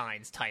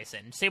outshines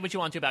Tyson. Say what you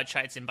want to about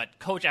Tyson, but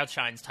Coach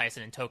outshines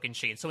Tyson and Token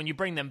Sheen. So when you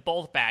bring them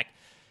both back,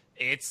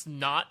 it's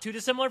not too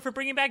dissimilar for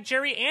bringing back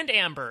Jerry and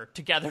Amber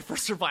together for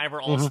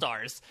Survivor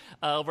All-Stars,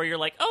 where you're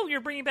like, oh,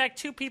 you're bringing back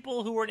two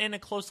people who were in a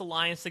close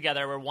alliance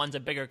together where one's a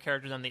bigger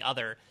character than the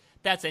other.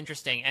 That's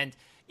interesting. And,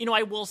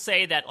 I will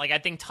say that, I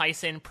think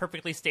Tyson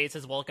perfectly states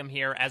his welcome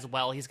here as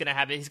well. He's going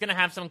to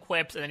have some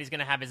quips, and then he's going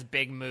to have his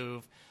big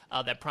move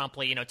that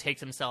promptly, takes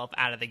himself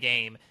out of the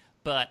game.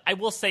 But I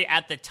will say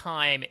at the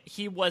time,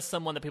 he was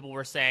someone that people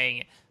were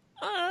saying,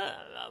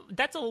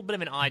 that's a little bit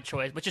of an odd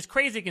choice, which is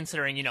crazy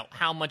considering,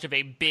 how much of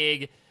a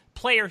big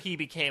player he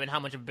became and how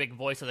much of a big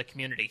voice of the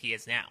community he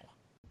is now.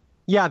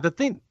 Yeah, the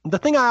thing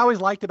I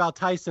always liked about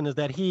Tyson is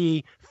that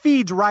he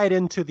feeds right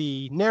into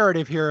the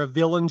narrative here of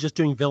villains just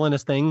doing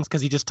villainous things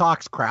because he just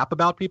talks crap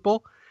about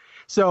people.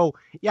 So,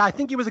 yeah, I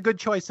think he was a good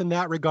choice in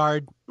that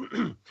regard.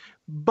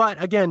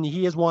 But again,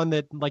 he is one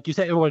that, like you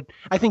said,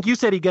 I think you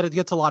said he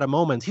gets a lot of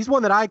moments. He's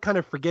one that I kind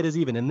of forget is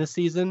even in this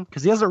season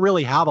because he doesn't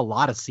really have a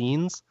lot of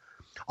scenes.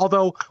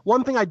 Although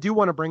one thing I do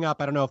want to bring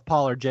up, I don't know if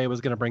Paul or Jay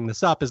was going to bring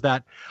this up, is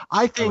that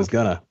I think... I was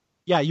gonna.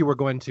 Yeah, you were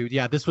going to.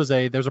 Yeah,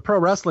 there's a pro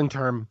wrestling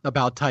term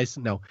about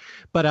Tyson. No,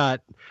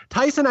 but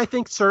Tyson, I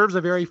think, serves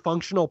a very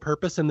functional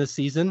purpose in this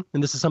season.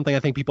 And this is something I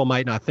think people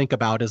might not think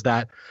about is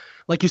that,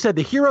 like you said,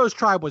 the Heroes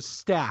tribe was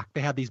stacked.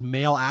 They had these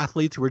male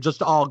athletes who were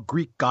just all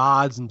Greek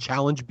gods and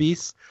challenge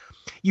beasts.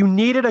 You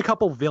needed a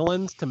couple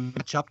villains to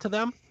match up to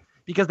them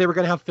because they were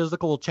going to have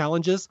physical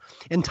challenges.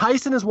 And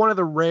Tyson is one of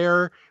the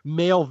rare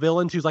male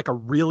villains who's like a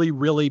really,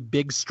 really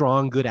big,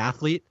 strong, good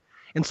athlete.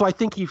 And so I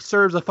think he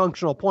serves a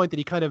functional point that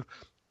he kind of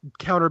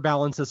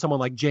counterbalances someone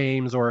like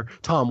James or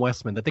Tom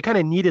Westman, that they kind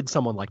of needed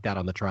someone like that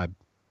on the tribe.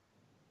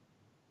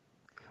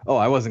 Oh,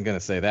 I wasn't going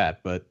to say that,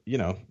 but,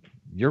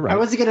 you're right. I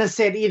wasn't going to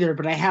say it either,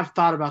 but I have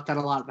thought about that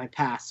a lot in my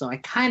past, so I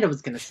kind of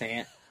was going to say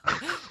it.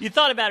 You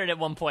thought about it at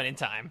one point in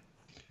time.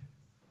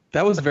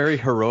 That was very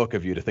heroic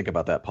of you to think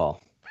about that,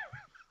 Paul.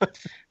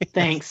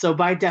 Thanks. So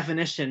by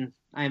definition,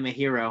 I'm a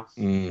hero.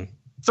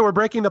 So we're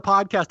breaking the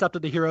podcast up to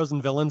the heroes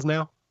and villains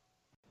now?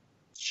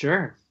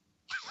 Sure.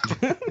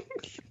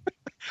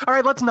 All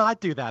right, let's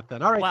not do that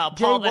then. All right. Wow,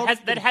 Jay, Paul,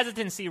 that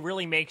hesitancy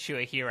really makes you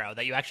a hero,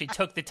 that you actually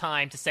took the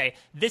time to say,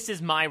 this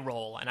is my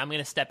role, and I'm going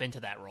to step into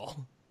that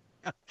role.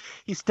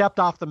 He stepped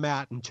off the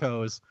mat and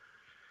chose.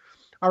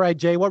 All right,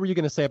 Jay, what were you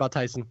going to say about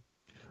Tyson?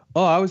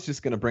 Oh, I was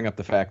just going to bring up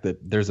the fact that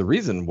there's a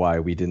reason why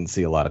we didn't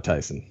see a lot of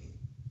Tyson.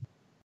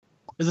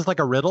 Is this like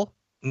a riddle?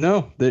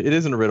 No, it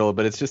isn't a riddle,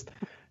 but it's just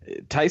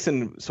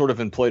Tyson sort of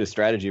employed a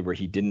strategy where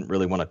he didn't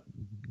really want to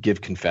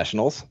give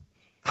confessionals.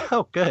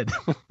 Oh, good.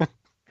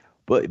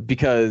 But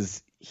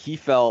because he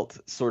felt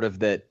sort of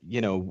that,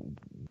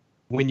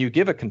 when you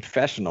give a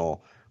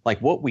confessional,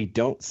 like what we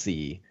don't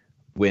see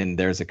when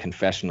there's a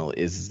confessional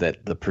is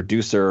that the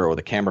producer or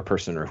the camera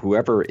person or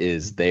whoever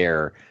is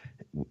there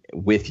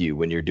with you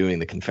when you're doing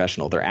the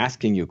confessional, they're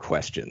asking you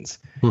questions,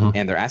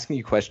 and they're asking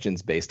you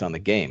questions based on the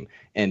game.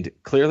 And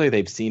clearly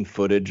they've seen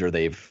footage or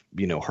they've,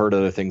 heard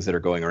other things that are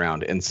going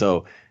around. And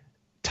so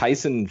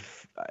Tyson,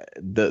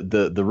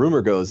 the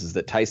rumor goes is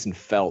that Tyson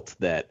felt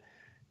that,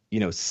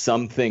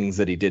 some things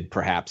that he did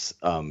perhaps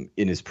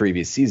in his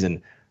previous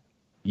season,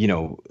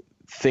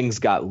 things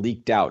got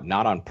leaked out,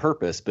 not on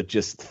purpose, but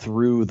just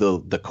through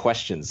the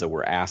questions that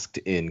were asked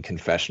in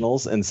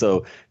confessionals. And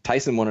so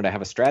Tyson wanted to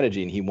have a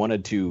strategy, and he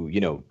wanted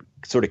to,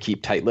 sort of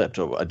keep tight-lipped,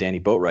 a Danny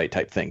Boatwright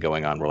type thing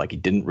going on, where like he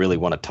didn't really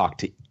want to talk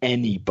to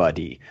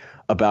anybody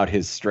about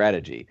his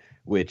strategy,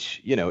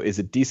 which, is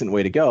a decent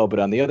way to go. But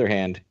on the other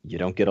hand, you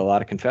don't get a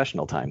lot of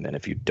confessional time then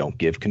if you don't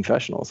give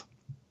confessionals.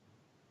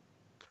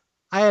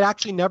 I had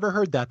actually never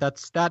heard that.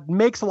 That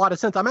makes a lot of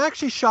sense. I'm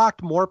actually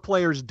shocked more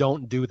players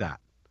don't do that.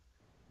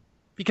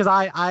 Because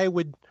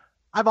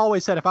I've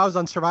always said if I was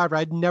on Survivor,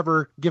 I'd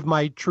never give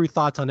my true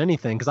thoughts on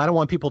anything because I don't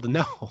want people to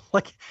know.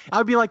 Like, I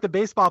would be like the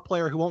baseball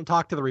player who won't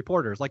talk to the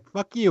reporters. Like,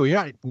 fuck you.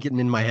 You're not getting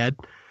in my head.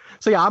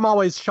 So, yeah, I'm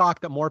always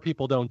shocked that more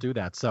people don't do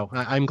that. So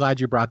I'm glad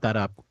you brought that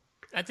up.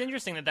 That's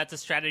interesting that's a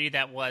strategy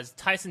that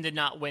Tyson did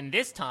not win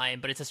this time,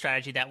 but it's a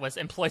strategy that was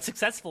employed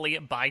successfully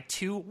by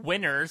two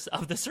winners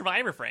of the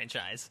Survivor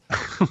franchise.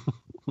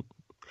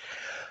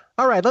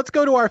 All right, let's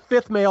go to our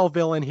fifth male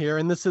villain here,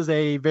 and this is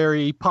a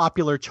very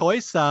popular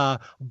choice,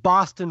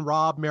 Boston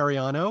Rob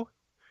Mariano,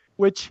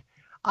 which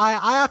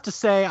I have to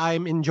say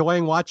I'm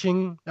enjoying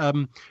watching.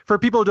 For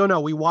people who don't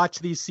know, we watch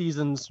these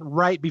seasons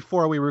right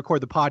before we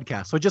record the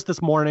podcast. So just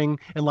this morning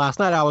and last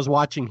night I was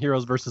watching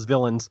Heroes versus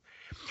Villains.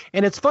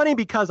 And it's funny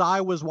because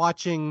I'm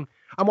watching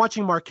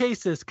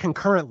Marquesas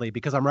concurrently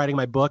because I'm writing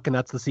my book, and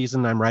that's the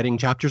season I'm writing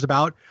chapters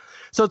about.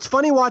 So it's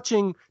funny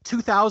watching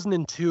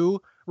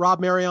 2002 Rob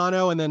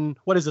Mariano and then,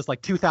 what is this,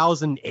 like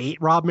 2008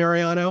 Rob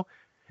Mariano?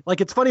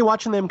 Like, it's funny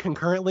watching them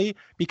concurrently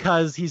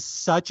because he's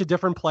such a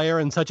different player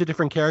and such a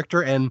different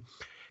character. And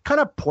kind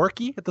of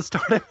porky at the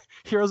start of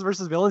Heroes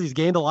versus Villains. He's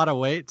gained a lot of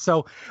weight.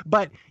 So,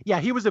 but yeah,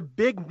 he was a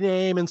big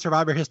name in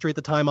Survivor history at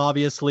the time,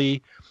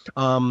 obviously.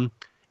 There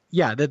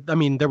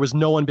was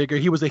no one bigger.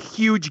 He was a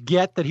huge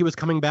get that he was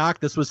coming back.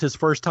 This was his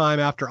first time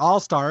after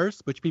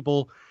All-Stars, which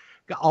people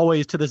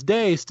always to this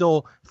day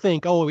still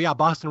think, oh yeah,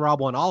 Boston Rob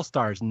won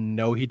All-Stars.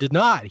 No, he did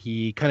not.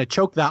 He kind of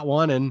choked that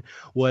one and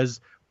was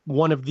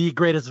one of the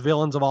greatest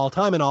villains of all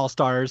time in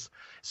All-Stars.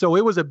 So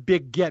it was a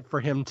big get for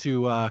him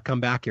to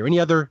come back here. Any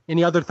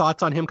other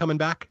thoughts on him coming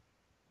back?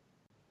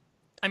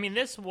 I mean,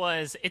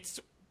 it's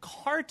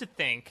hard to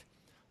think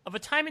of a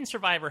time in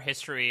Survivor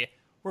history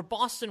where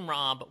Boston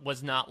Rob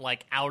was not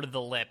like out of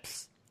the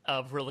lips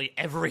of really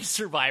every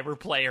Survivor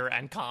player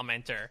and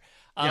commenter.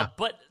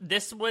 But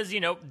this was,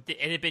 it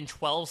had been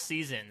 12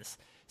 seasons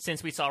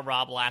since we saw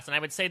Rob last. And I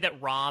would say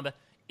that Rob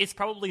is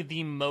probably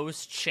the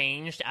most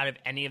changed out of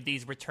any of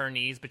these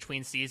returnees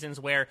between seasons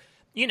where,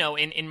 in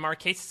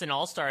Marquesas and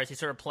All-Stars, he's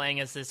sort of playing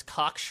as this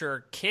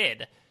cocksure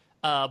kid.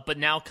 But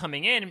now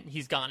coming in,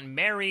 he's gotten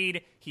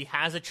married. He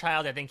has a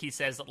child. I think he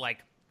says that, like,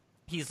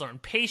 he's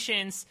learned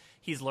patience.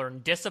 He's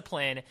learned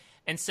discipline.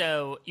 And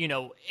so,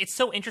 it's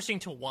so interesting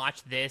to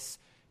watch this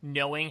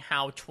knowing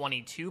how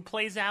 22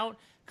 plays out,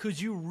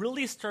 because you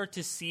really start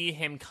to see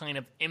him kind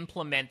of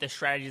implement the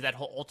strategy that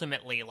he'll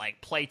ultimately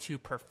like play to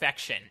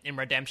perfection in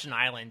Redemption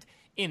Island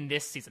in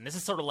this season. This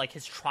is sort of like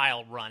his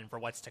trial run for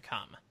what's to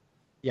come.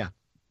 Yeah.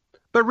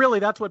 But really,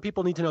 that's what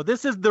people need to know.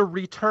 This is the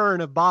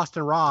return of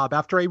Boston Rob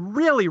after a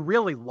really,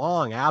 really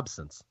long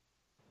absence.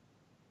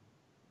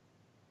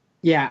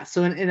 Yeah,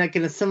 so in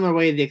a similar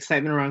way, the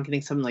excitement around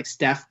getting someone like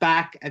Steph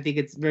back, I think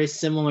it's a very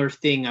similar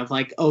thing of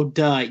like, oh,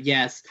 duh,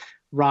 yes,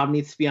 Rob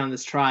needs to be on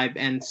this tribe,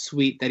 and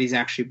sweet that he's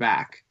actually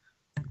back.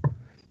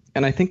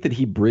 And I think that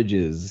he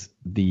bridges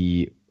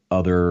the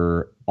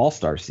other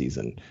All-Star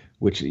season,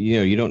 which,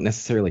 you don't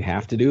necessarily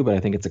have to do, but I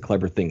think it's a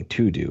clever thing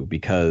to do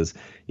because,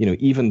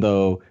 even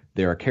though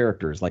there are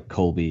characters like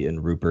Colby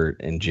and Rupert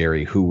and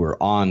Jerry who were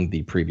on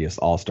the previous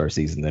All-Star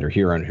season that are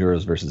here on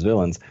Heroes versus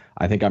Villains,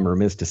 I think I'm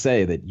remiss to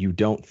say that you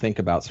don't think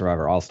about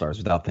Survivor All-Stars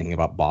without thinking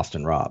about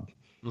Boston Rob.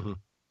 Mm-hmm.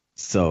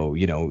 So,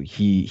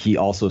 he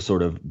also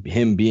sort of,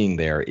 him being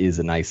there is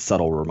a nice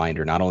subtle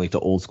reminder, not only to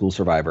old school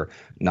Survivor,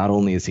 not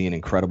only is he an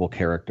incredible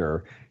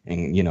character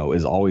and,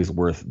 is always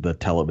worth the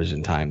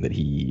television time that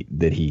he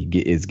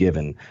is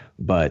given,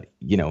 but,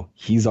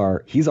 he's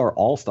our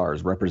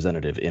All-Stars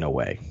representative in a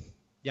way.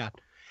 Yeah.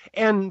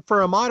 And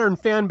for a modern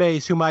fan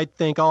base who might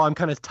think, oh, I'm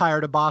kind of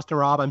tired of Boston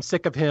Rob, I'm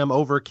sick of him,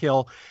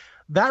 overkill,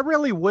 that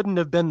really wouldn't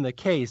have been the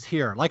case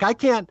here. Like, I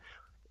kind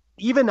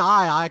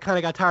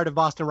of got tired of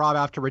Boston Rob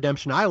after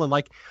Redemption Island.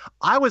 Like,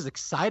 I was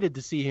excited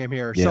to see him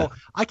here. Yeah. So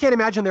I can't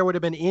imagine there would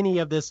have been any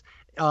of this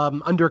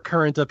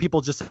undercurrent of people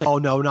just saying, oh,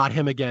 no, not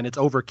him again. It's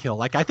overkill.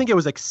 Like, I think it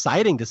was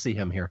exciting to see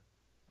him here.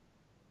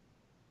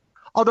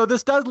 Although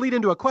this does lead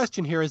into a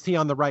question here. Is he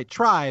on the right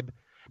tribe?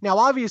 Now,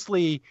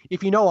 obviously,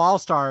 if you know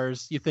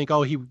All-Stars, you think,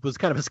 oh, he was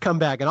kind of his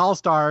comeback in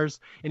All-Stars,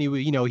 and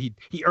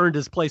he earned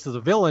his place as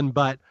a villain.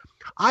 But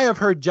I have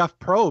heard Jeff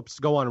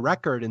Probst go on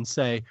record and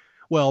say,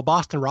 well,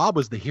 Boston Rob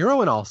was the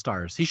hero in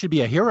All-Stars. He should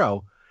be a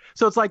hero.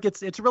 So it's like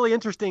it's really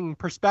interesting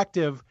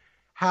perspective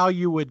how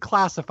you would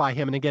classify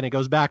him. And again, it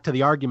goes back to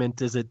the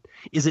argument: is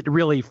it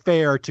really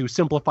fair to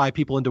simplify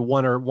people into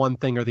one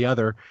thing or the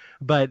other?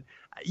 But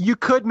you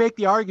could make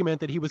the argument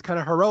that he was kind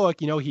of heroic.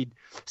 He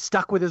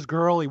stuck with his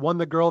girl. He won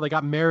the girl. They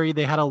got married.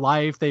 They had a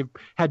life. They've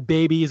had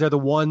babies. They're the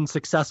one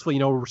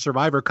successful,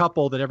 Survivor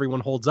couple that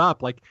everyone holds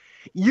up. Like,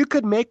 you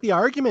could make the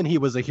argument he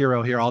was a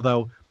hero here,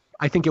 although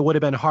I think it would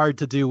have been hard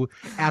to do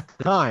at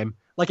the time.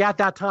 Like, at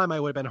that time, it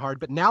would have been hard.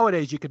 But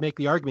nowadays, you could make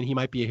the argument he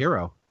might be a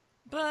hero.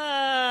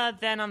 But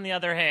then on the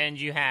other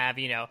hand, you have,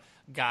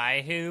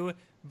 guy who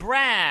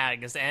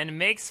brags and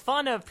makes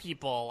fun of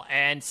people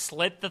and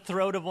slit the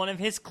throat of one of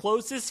his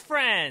closest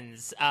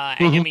friends.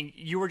 And I mean,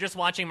 you were just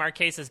watching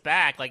Marquesas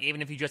back. Like,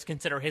 even if you just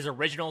consider his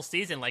original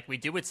season, like we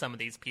do with some of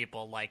these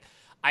people, like,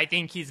 I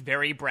think he's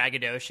very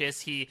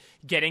braggadocious.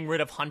 Getting rid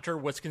of Hunter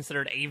was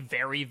considered a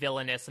very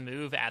villainous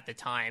move at the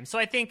time. So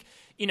I think,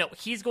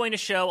 he's going to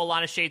show a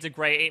lot of shades of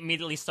gray.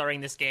 Immediately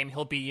starting this game,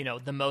 he'll be,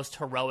 the most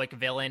heroic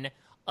villain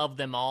of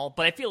them all.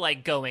 But I feel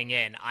like going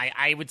in,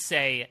 I would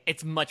say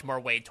it's much more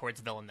weight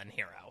towards villain than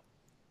hero.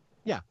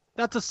 Yeah,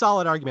 that's a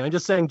solid argument. I'm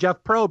just saying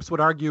Jeff Probst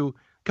would argue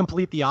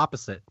complete the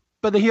opposite.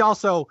 But he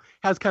also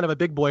has kind of a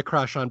big boy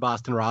crush on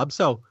Boston Rob,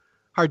 so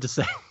hard to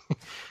say.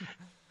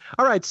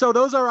 All right, so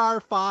those are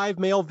our 5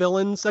 male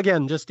villains.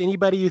 Again, just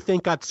anybody you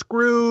think got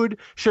screwed,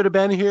 should have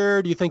been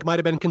here, do you think might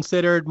have been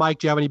considered? Mike,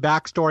 do you have any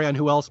backstory on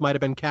who else might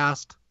have been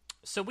cast?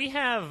 So we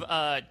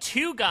have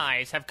 2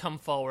 guys have come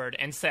forward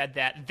and said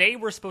that they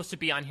were supposed to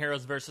be on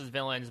Heroes versus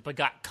Villains, but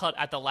got cut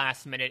at the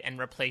last minute and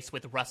replaced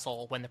with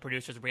Russell when the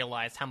producers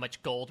realized how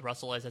much gold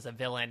Russell is as a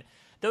villain.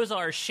 Those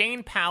are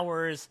Shane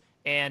Powers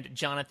and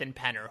Jonathan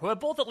Penner, who have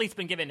both at least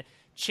been given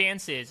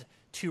chances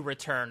to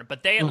return,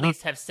 but they at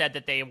least have said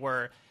that they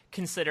were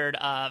considered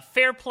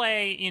fair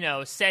play,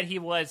 said he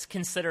was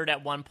considered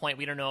at one point.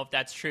 We don't know if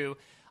that's true.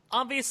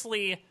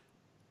 Obviously,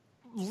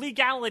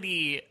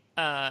 legality,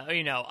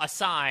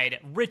 aside,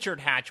 Richard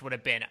Hatch would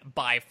have been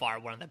by far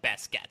one of the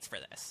best gets for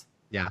this.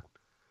 Yeah.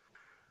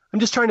 I'm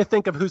just trying to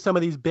think of who some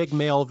of these big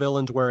male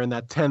villains were in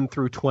that 10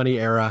 through 20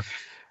 era.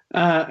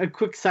 A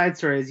quick side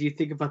story as you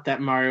think about that,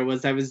 Mario,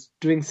 was I was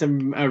doing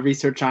some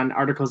research on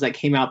articles that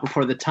came out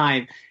before the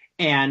time,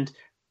 and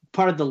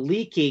part of the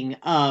leaking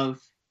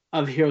of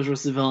Heroes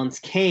vs. Villains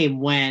came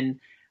when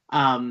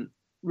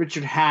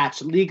Richard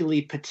Hatch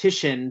legally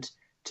petitioned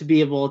to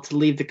be able to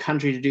leave the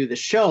country to do the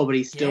show, but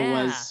he still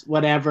was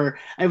whatever.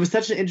 It was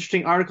such an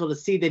interesting article to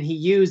see that he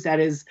used that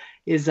his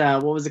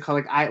what was it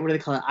called? Like, what do they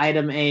call it?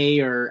 Item A,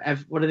 or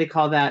what do they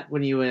call that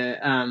when you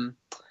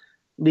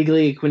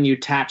legally, when you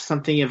attach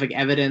something of like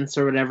evidence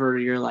or whatever,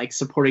 you're like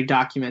supporting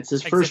documents.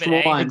 His first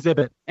one,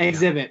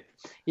 exhibit.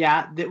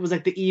 Yeah, that was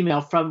like the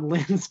email from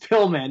Lynn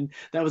Spillman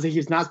that was like he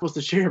was not supposed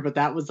to share, but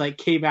that was like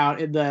came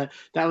out in that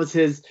was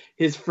his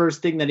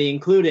first thing that he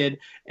included,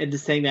 and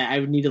just saying that I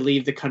would need to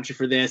leave the country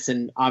for this,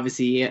 and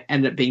obviously it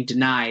ended up being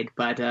denied.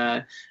 But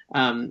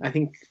I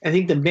think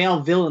the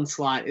male villain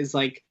slot is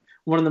like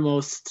one of the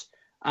most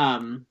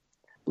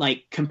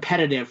like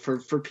competitive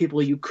for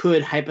people you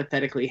could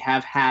hypothetically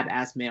have had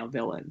as male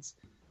villains.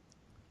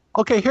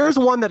 Okay, here's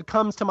one that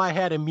comes to my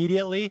head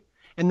immediately,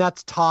 and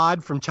that's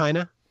Todd from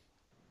China.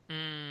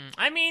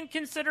 I mean,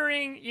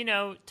 considering,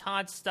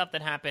 Todd's stuff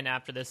that happened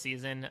after this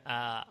season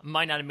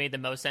might not have made the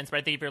most sense, but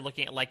I think if you're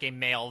looking at like a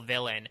male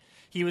villain,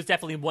 he was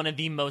definitely one of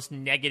the most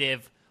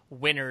negative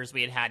winners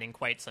we had in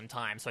quite some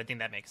time, so I think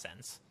that makes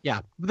sense.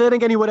 Yeah, but then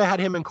again, he would have had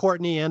him and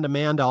Courtney and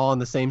Amanda all in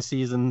the same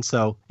season,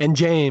 and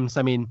James,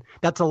 I mean,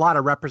 that's a lot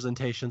of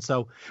representation,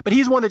 but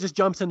he's one that just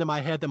jumps into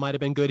my head that might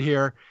have been good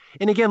here.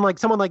 And again, like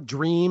someone like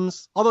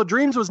Dreams, although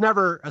Dreams was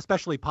never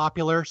especially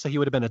popular, so he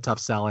would have been a tough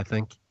sell, I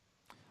think.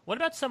 What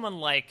about someone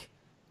like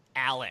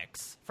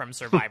Alex from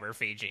Survivor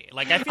Fiji?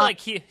 Like, I feel like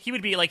he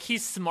would be like,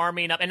 he's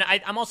smarming up. And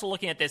I'm also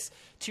looking at this,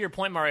 to your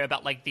point, Mario,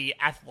 about like the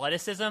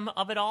athleticism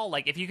of it all.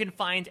 Like, if you can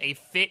find a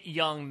fit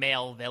young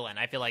male villain,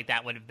 I feel like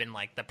that would have been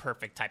like the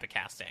perfect type of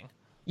casting.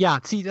 Yeah,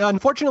 see,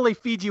 unfortunately,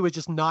 Fiji was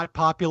just not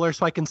popular,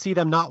 so I can see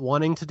them not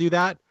wanting to do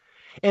that.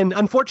 And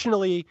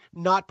unfortunately,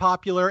 not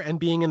popular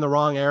and being in the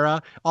wrong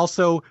era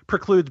also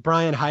precludes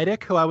Brian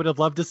Heidick, who I would have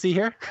loved to see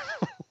here.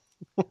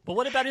 But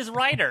what about his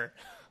writer?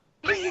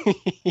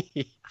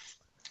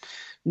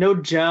 No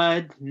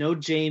Judd, no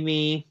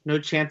Jamie, no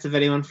chance of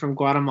anyone from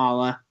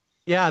Guatemala.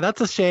 Yeah,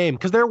 that's a shame,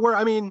 because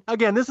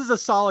again, this is a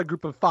solid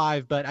group of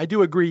 5, but I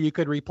do agree you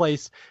could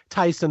replace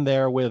Tyson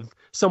there with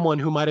someone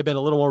who might have been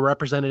a little more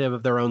representative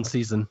of their own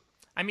season.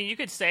 I mean, you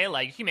could say,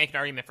 like, you can make an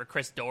argument for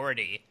Chris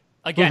Doherty.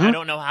 Again, I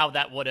don't know how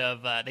that would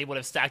have they would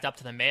have stacked up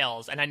to the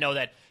males, and I know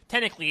that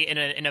technically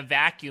in a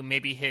vacuum,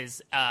 maybe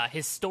his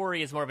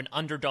story is more of an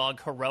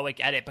underdog heroic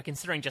edit, but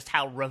considering just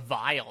how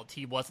reviled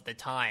he was at the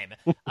time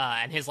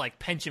and his like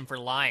penchant for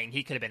lying,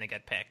 he could have been a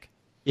good pick.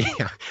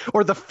 Yeah,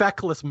 or the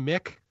feckless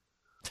Mick.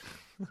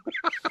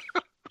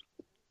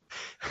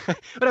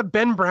 What a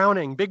Ben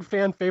Browning, big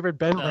fan favorite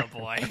Ben. Oh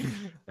boy.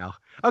 No.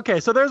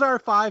 Okay, so there's our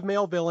 5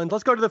 male villains.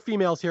 Let's go to the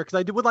females here, because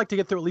I would like to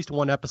get through at least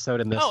one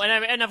episode in this. Oh,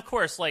 and of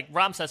course, like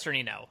Ram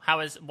Sesternino.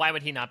 Why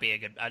would he not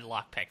be a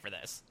lock pick for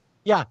this?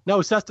 Yeah, no,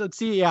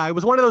 it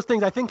was one of those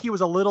things. I think he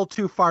was a little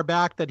too far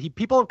back that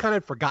people have kind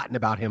of forgotten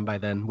about him by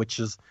then, which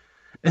is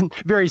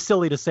very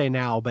silly to say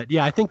now. But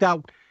yeah, I think that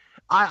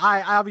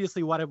I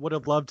obviously would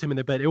have loved him in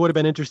it, but it would have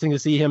been interesting to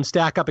see him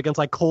stack up against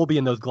like Colby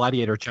in those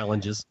gladiator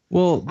challenges.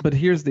 Well, but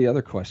here's the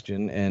other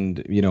question,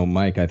 and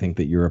Mike, I think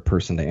that you're a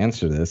person to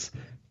answer this.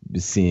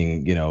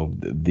 Seeing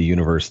the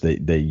universe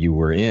that you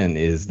were in,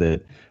 is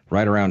that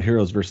right around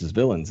Heroes versus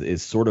Villains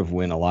is sort of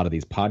when a lot of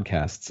these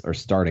podcasts are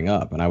starting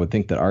up, and I would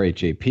think that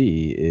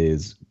RHAP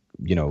is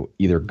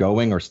either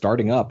going or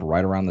starting up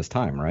right around this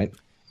time, right?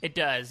 It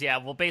does, yeah.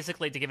 Well,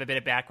 basically, to give a bit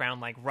of background,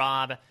 like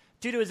Rob,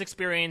 due to his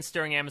experience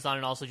during Amazon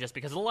and also just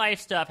because of the life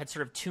stuff, had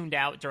sort of tuned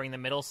out during the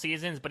middle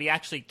seasons, but he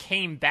actually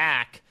came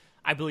back,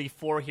 I believe,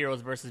 for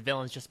Heroes versus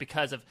Villains just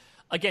because of,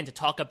 again, to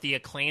talk up the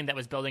acclaim that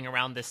was building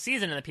around this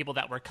season and the people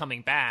that were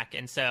coming back.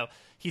 And so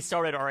he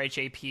started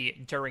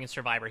RHAP during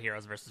Survivor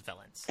Heroes versus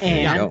Villains.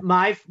 And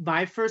my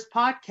first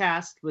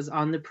podcast was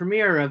on the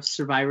premiere of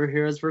Survivor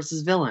Heroes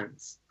versus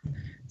Villains.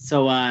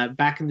 So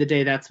back in the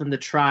day, that's when the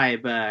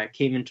tribe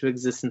came into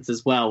existence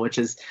as well, which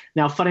is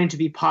now funny to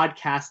be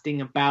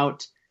podcasting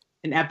about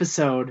an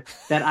episode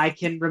that I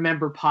can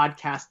remember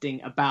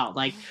podcasting about.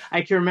 Like,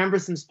 I can remember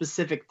some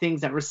specific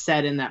things that were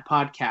said in that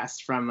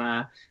podcast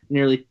from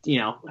nearly,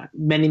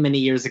 many, many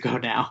years ago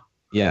now.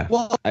 Yeah.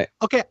 Well,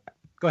 okay.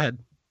 Go ahead.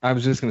 I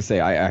was just going to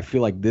say, I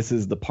feel like this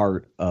is the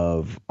part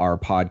of our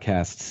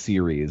podcast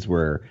series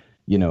where,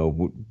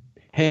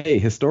 hey,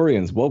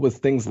 historians, what was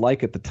things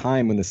like at the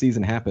time when the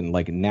season happened?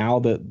 Like, now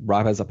that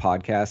Rob has a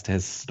podcast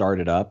has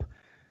started up,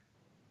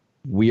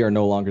 we are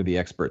no longer the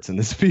experts in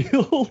this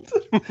field.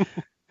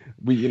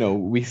 We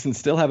can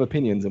still have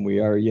opinions, and we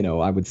are,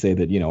 I would say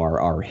that,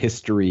 our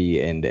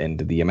history and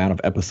the amount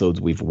of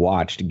episodes we've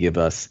watched give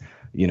us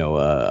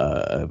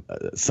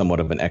somewhat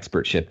of an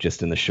expertship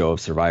just in the show of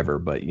Survivor,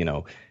 but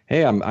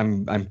hey,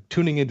 I'm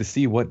tuning in to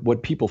see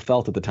what people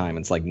felt at the time.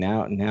 It's like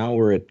now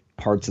we're at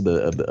parts of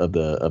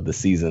the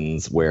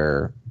seasons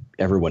where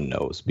everyone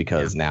knows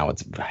because now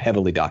it's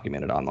heavily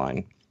documented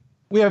online.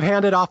 We have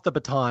handed off the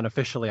baton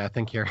officially, I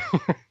think, here.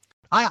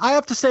 I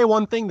have to say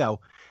one thing, though,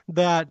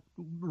 that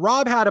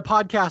Rob had a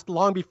podcast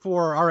long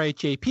before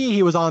RHAP.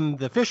 He was on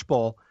the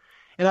Fishbowl.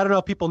 And I don't know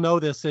if people know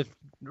this, if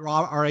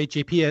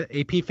RHAP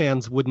AP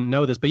fans wouldn't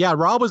know this. But yeah,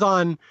 Rob was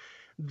on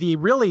the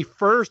really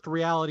first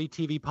reality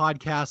TV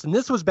podcast. And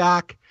this was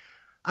back,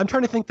 I'm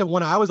trying to think the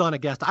one I was on a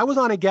guest. I was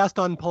on a guest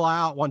on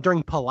Palau,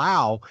 during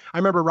Palau. I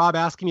remember Rob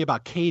asking me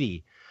about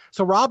Katie.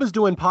 So Rob is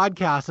doing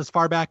podcasts as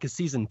far back as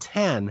season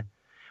 10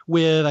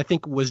 with, I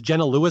think, was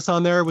Jenna Lewis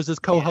on there, was his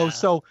co-host.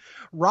 Yeah. So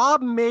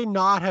Rob may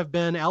not have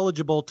been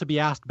eligible to be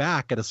asked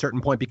back at a certain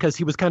point because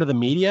he was kind of the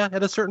media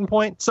at a certain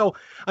point. So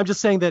I'm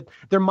just saying that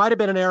there might have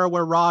been an era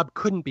where Rob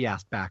couldn't be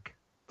asked back.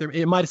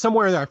 It might have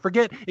somewhere there. I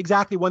forget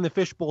exactly when the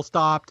Fishbowl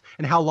stopped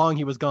and how long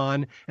he was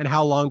gone and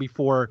how long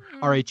before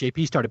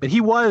RHAP started. But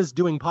he was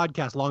doing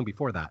podcasts long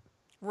before that.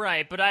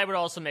 Right, but I would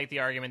also make the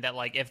argument that,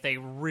 like, if they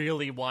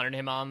really wanted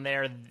him on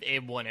there,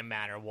 it wouldn't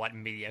matter what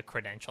media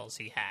credentials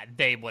he had.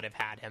 They would have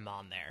had him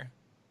on there.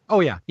 Oh,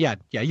 yeah.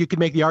 You could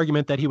make the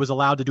argument that he was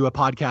allowed to do a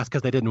podcast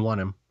because they didn't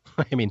want him.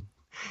 I mean,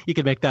 you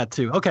could make that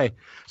too. Okay,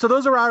 so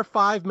those are our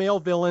 5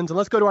 male villains, and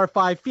let's go to our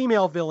 5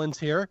 female villains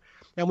here.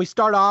 And we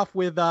start off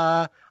with,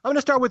 I'm going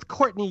to start with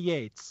Courtney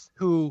Yates,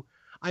 who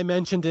I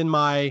mentioned in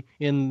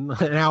an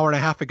hour and a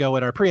half ago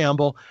at our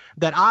preamble,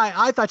 that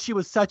I thought she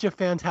was such a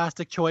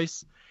fantastic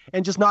choice.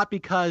 And just not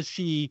because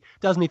she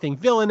does anything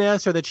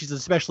villainous or that she's an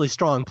especially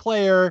strong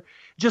player,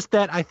 just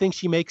that I think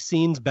she makes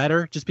scenes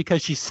better just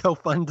because she's so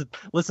fun to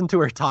listen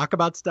to her talk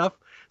about stuff.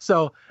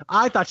 So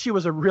I thought she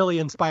was a really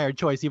inspired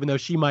choice, even though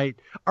she might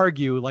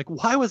argue, like,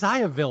 why was I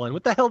a villain?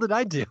 What the hell did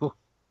I do?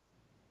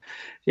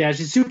 Yeah,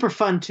 she's super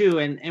fun, too.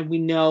 And we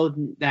know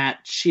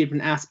that she had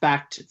been asked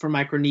back for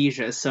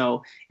Micronesia.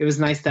 So it was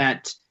nice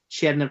that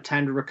she had enough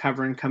time to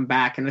recover and come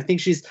back. And I think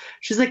she's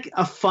like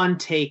a fun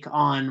take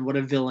on what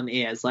a villain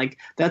is. Like,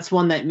 that's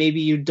one that maybe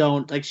you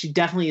don't like. She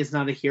definitely is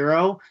not a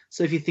hero.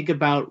 So if you think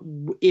about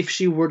if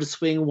she were to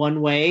swing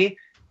one way,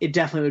 it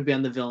definitely would be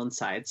on the villain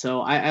side. So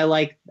I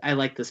like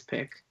this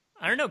pick.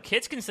 I don't know.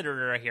 Kids considered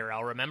her a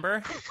hero,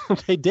 remember?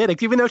 They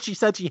did, even though she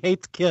said she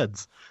hates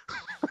kids.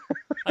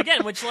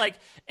 Again, which, like,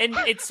 and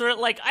it's sort of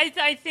like,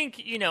 I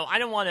think, I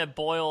don't want to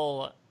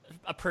boil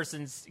a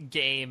person's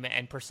game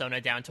and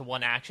persona down to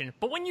one action,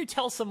 but when you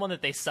tell someone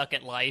that they suck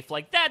at life,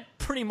 like, that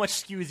pretty much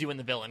skews you in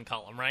the villain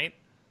column, right?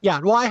 Yeah,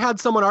 well, I had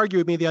someone argue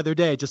with me the other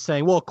day just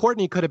saying, well,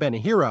 Courtney could have been a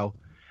hero.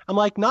 I'm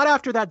like, not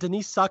after that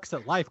Denise sucks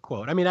at life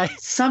quote. I mean,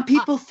 some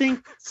people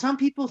think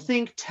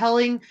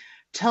telling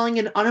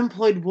an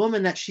unemployed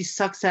woman that she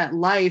sucks at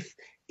life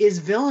is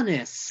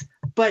villainous,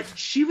 but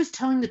she was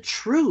telling the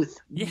truth.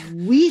 Yeah.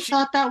 We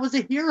thought that was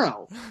a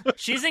hero.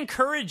 She's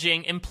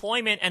encouraging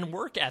employment and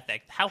work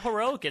ethic. How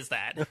heroic is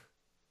that?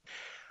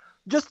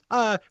 Just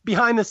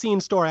behind the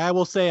scenes story, I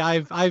will say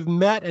I've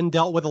met and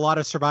dealt with a lot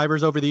of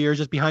survivors over the years,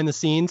 just behind the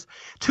scenes.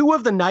 2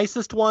 of the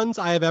nicest ones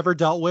I have ever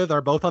dealt with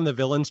are both on the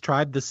Villains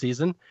Tribe this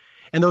season.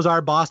 And those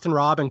are Boston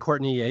Rob and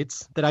Courtney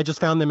Yates, that I just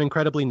found them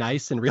incredibly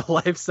nice in real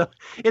life. So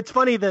it's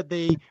funny that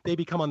they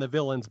become on the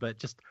villains, but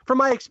just from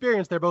my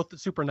experience, they're both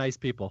super nice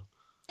people.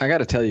 I got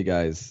to tell you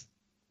guys,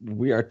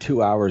 we are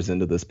 2 hours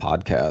into this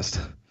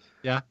podcast.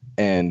 Yeah.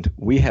 And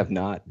we have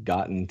not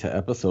gotten to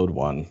episode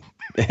 1.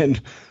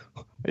 And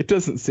it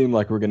doesn't seem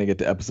like we're going to get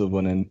to episode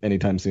 1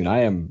 anytime soon.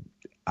 I don't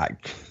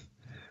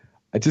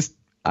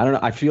know.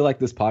 I feel like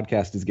this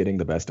podcast is getting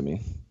the best of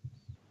me.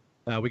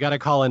 We got to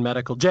call in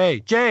medical.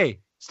 Jay,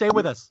 stay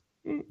with us.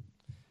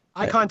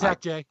 Eye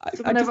contact, Jay.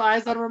 Someone have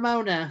eyes on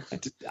Ramona.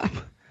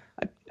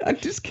 I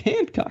just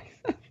can't, guys.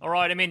 All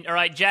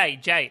right,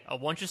 Jay, I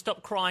want you to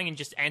stop crying and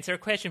just answer a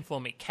question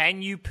for me.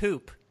 Can you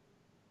poop?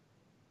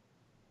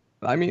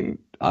 I mean,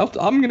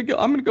 I'm gonna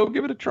go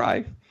give it a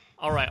try.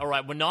 All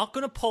right. We're not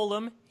gonna pull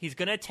him. He's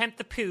gonna attempt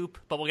the poop,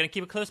 but we're gonna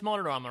keep a close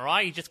monitor on him. All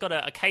right? He's just got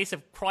a case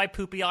of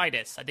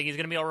cry-poopyitis. I think he's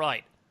gonna be all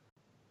right.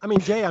 I mean,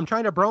 Jay, I'm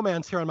trying to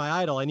bromance here on my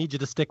idol. I need you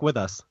to stick with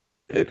us.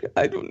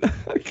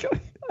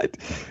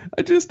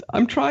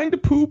 I'm trying to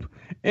poop,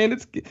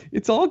 and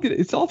it's all good.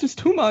 It's all just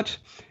too much,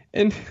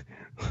 and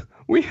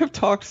we have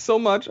talked so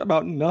much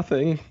about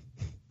nothing,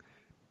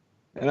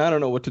 and I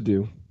don't know what to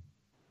do.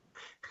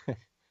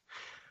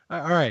 All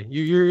right,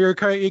 you're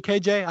okay,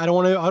 Jay. I don't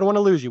want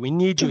to lose you. We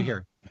need you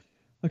here.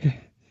 Okay,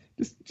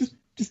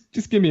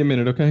 just give me a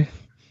minute, okay?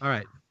 All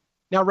right.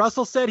 Now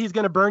Russell said he's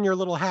going to burn your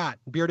little hat,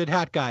 bearded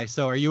hat guy.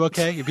 So are you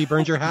okay if he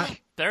burns your hat?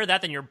 Better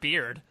that than your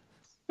beard.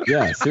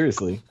 Yeah,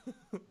 seriously.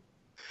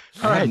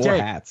 All right, more Jay.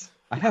 Hats.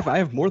 I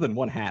have more than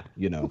one hat,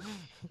 He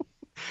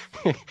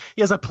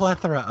has a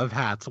plethora of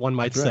hats, one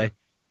might say.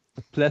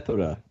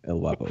 Plethora, El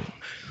Guapo.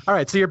 All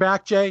right, so you're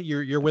back, Jay.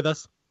 You're with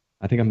us.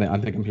 I think I'm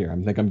here. I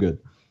think I'm good.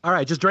 All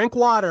right, just drink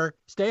water.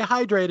 Stay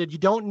hydrated. You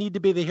don't need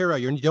to be the hero.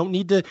 You don't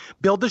need to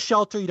build the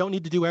shelter. You don't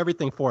need to do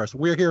everything for us.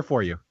 We're here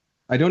for you.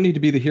 I don't need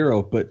to be the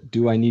hero, but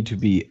do I need to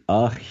be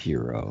a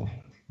hero?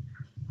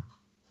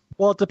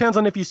 Well, it depends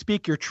on if you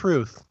speak your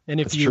truth and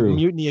if That's you true.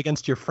 mutiny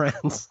against your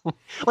friends.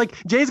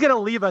 Like, Jay's going to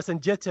leave us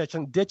and ditch us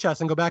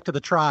and go back to the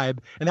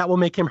tribe, and that will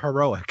make him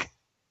heroic.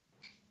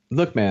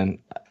 Look, man,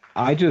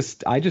 I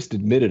just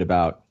admitted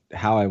about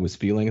how I was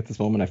feeling at this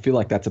moment. I feel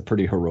like that's a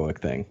pretty heroic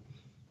thing.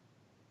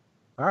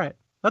 All right.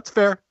 That's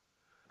fair.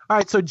 All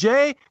right. So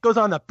Jay goes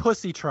on the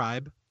pussy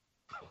tribe.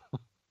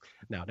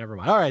 No, never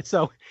mind. All right.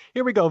 So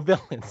here we go.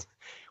 Villains.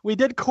 We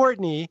did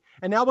Courtney,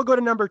 and now we'll go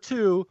to number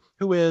 2,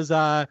 who is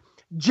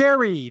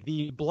Jerry,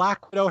 the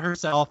Black Widow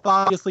herself.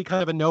 Obviously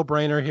kind of a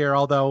no-brainer here,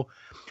 although,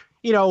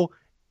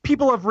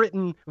 people have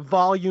written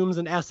volumes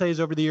and essays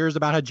over the years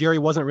about how Jerry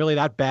wasn't really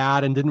that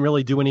bad and didn't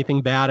really do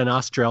anything bad in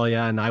Australia,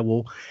 and I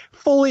will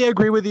fully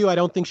agree with you. I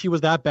don't think she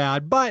was that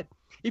bad, but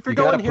if you're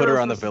going to put her heroes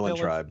on the versus villain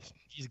villains, tribe.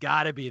 she's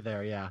got to be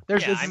there, yeah.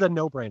 This is a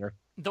no-brainer.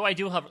 Though I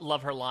do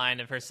love her line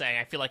of her saying,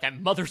 I feel like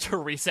I'm Mother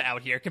Teresa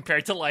out here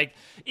compared to, like,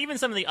 even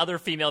some of the other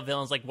female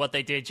villains, like what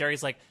they did.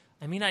 Jerry's like,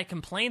 I mean, I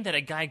complained that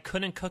a guy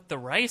couldn't cook the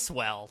rice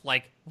well.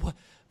 Like, what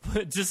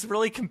does this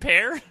really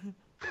compare?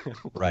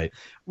 Right.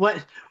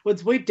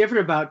 What's way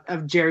different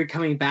of Jerry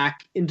coming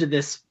back into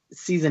this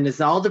season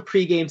is all the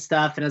pregame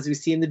stuff, and as we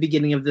see in the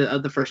beginning of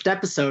the first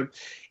episode,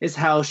 is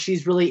how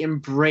she's really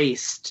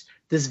embraced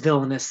this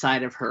villainous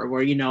side of her,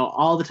 where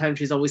all the time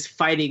she's always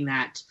fighting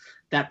that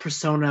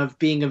persona of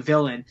being a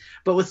villain.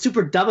 But what's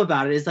super dumb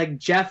about it is, like,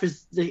 Jeff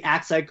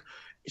acts like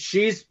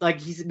she's like,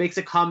 he makes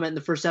a comment in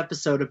the first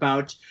episode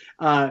about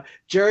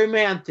Jerry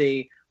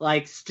Manthe,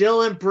 like,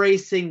 still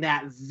embracing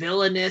that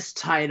villainous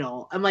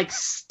title. I'm like,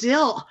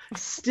 still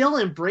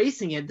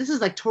embracing it. This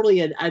is like totally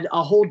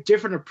a whole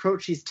different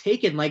approach she's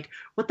taken. Like,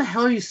 what the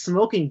hell are you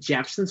smoking,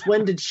 Jeff? Since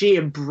when did she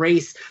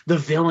embrace the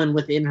villain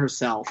within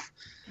herself?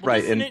 Well,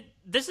 right.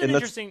 This is an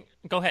interesting.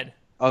 Go ahead.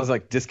 I was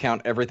like,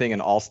 discount everything in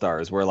All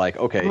Stars, where, like,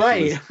 okay,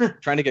 right. She was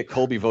trying to get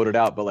Colby voted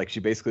out, but, like, she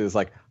basically was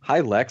like,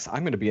 hi, Lex,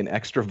 I'm going to be an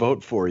extra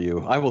vote for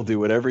you. I will do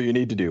whatever you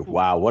need to do.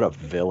 Wow, what a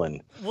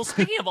villain. Well,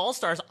 speaking of All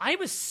Stars, I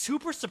was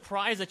super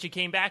surprised that she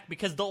came back,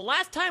 because the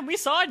last time we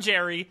saw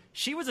Jerry,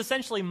 she was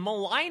essentially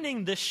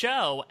maligning the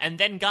show and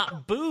then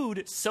got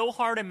booed so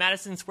hard in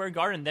Madison Square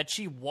Garden that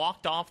she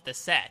walked off the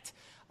set.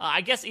 I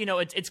guess,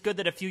 it's good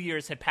that a few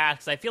years had passed,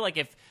 because I feel like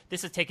if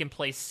this had taken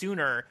place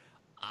sooner,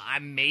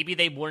 maybe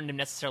they wouldn't have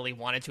necessarily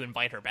wanted to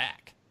invite her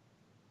back.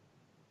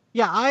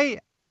 Yeah,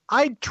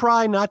 I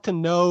try not to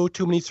know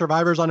too many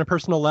survivors on a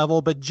personal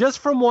level, but just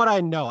from what I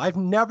know, I've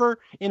never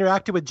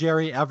interacted with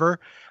Jerry ever,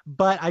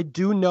 but I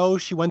do know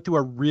she went through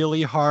a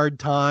really hard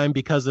time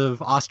because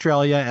of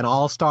Australia and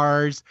All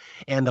Stars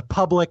and the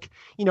public,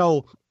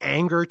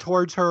 anger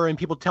towards her and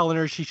people telling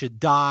her she should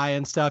die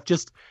and stuff.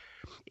 Just,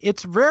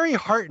 it's very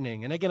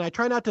heartening. And again, I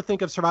try not to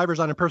think of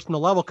survivors on a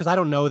personal level because I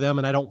don't know them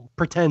and I don't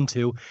pretend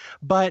to,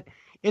 but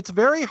it's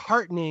very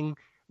heartening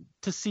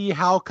to see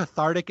how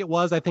cathartic it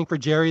was, I think, for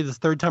Jerry this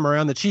third time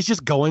around, that she's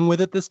just going with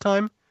it this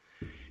time.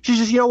 She's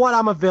just, what?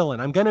 I'm a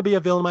villain. I'm going to be a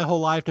villain my whole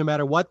life, no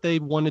matter what they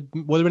wanted,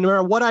 no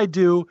matter what I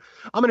do.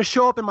 I'm going to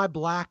show up in my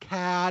black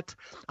hat.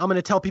 I'm going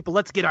to tell people,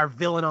 let's get our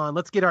villain on.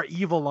 Let's get our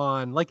evil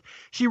on. Like,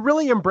 she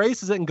really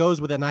embraces it and goes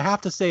with it. And I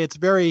have to say, it's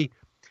very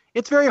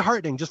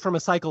heartening just from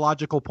a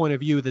psychological point of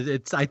view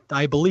that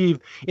I believe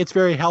it's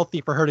very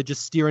healthy for her to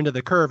just steer into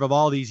the curve of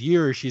all these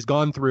years she's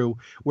gone through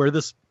where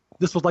this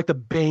was like the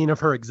bane of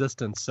her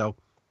existence. So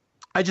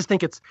I just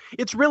think it's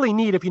really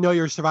neat if you know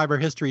your Survivor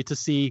history to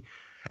see.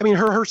 I mean,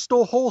 her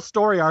whole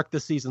story arc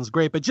this season is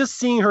great, but just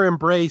seeing her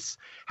embrace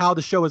how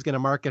the show is going to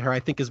market her,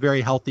 I think is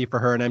very healthy for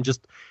her. And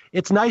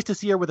it's nice to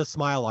see her with a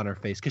smile on her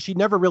face because she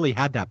never really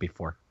had that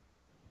before.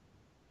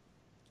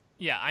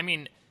 Yeah, I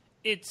mean,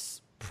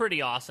 it's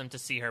pretty awesome to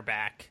see her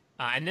back.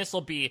 And this will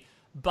be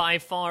by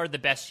far the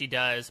best she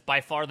does,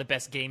 by far the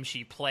best game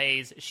she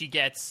plays. She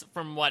gets,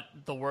 from what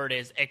the word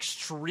is,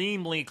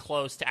 extremely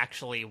close to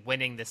actually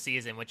winning the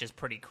season, which is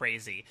pretty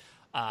crazy.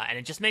 And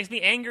it just makes me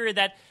angry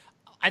that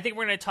I think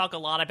we're going to talk a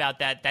lot about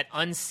that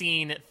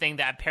unseen thing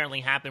that apparently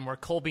happened where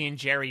Colby and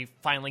Jerry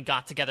finally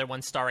got together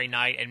one starry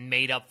night and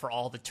made up for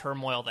all the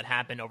turmoil that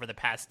happened over the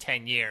past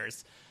 10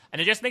 years.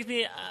 And it just makes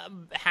me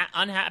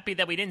unhappy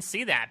that we didn't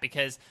see that,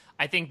 because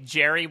I think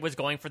Jerry was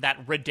going for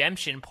that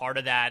redemption part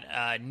of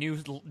that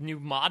new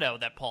motto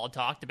that Paul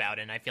talked about,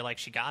 and I feel like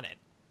she got it.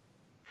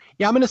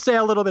 Yeah, I'm going to say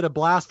a little bit of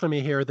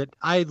blasphemy here that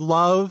I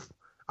love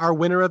our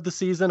winner of the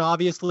season,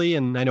 obviously,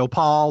 and I know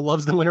Paul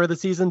loves the winner of the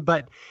season,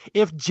 but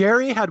if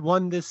Jerry had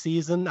won this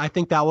season, I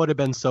think that would have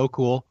been so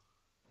cool.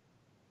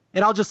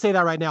 And I'll just say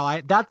that right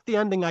now. That's the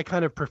ending I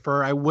kind of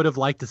prefer. I would have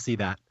liked to see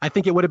that. I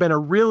think it would have been a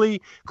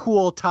really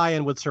cool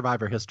tie-in with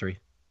Survivor history.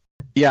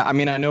 Yeah, I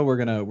mean, I know we're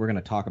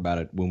gonna talk about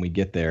it when we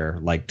get there,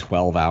 like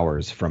 12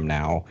 hours from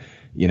now,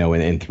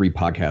 in 3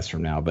 podcasts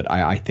from now. But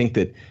I think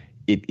that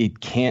it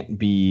can't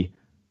be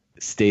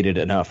stated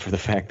enough for the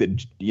fact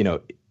that,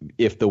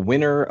 if the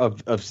winner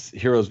of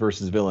Heroes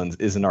versus Villains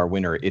isn't our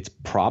winner, it's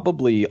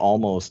probably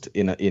almost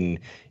in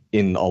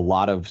in a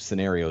lot of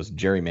scenarios,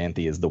 Jerry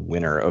Manthe is the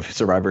winner of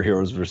Survivor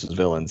Heroes versus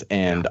Villains,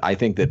 and I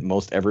think that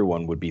most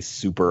everyone would be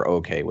super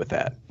okay with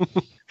that.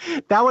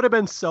 That would have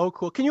been so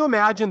cool. Can you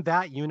imagine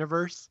that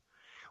universe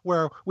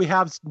where we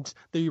have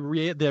the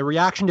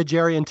reaction to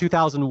Jerry in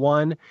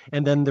 2001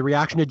 and then the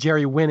reaction to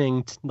Jerry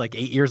winning like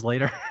 8 years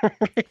later?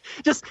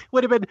 Just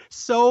would have been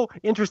so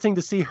interesting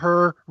to see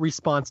her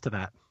response to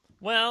that.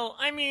 Well,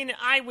 I mean,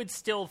 I would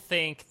still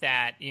think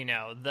that,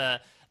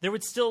 there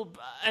would still,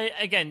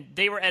 again,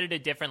 they were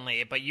edited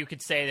differently, but you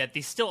could say that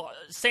these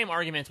same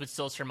arguments would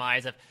still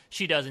surmise if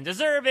she doesn't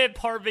deserve it,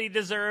 Parvati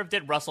deserved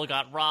it, Russell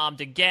got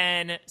robbed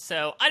again.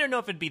 So I don't know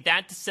if it'd be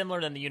that dissimilar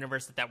than the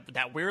universe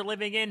that we're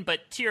living in,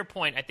 but to your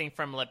point, I think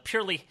from a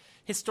purely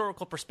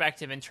historical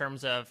perspective in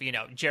terms of,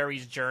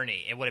 Jerry's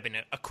journey, it would have been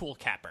a cool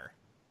capper.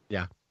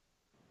 Yeah.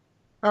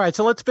 All right,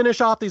 so let's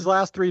finish off these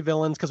last 3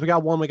 villains because we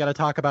got one we got to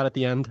talk about at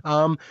the end.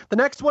 The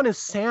next one is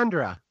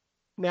Sandra.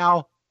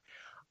 Now,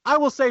 I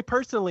will say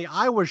personally,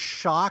 I was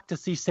shocked to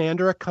see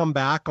Sandra come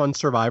back on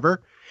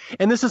Survivor.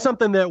 And this is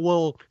something that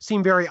will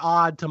seem very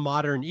odd to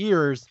modern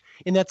ears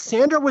in that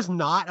Sandra was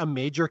not a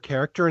major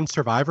character in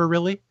Survivor,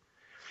 really.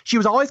 She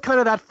was always kind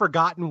of that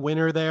forgotten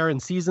winner there in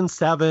season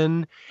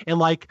 7. And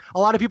like a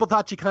lot of people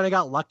thought she kind of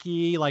got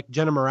lucky, like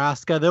Jenna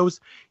Maraska.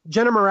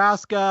 Jenna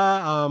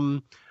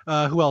Maraska,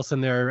 who else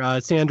in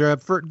there? Sandra,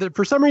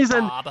 for some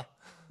reason. Bob.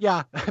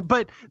 Yeah,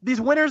 but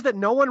these winners that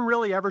no one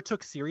really ever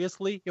took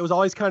seriously, it was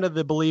always kind of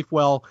the belief,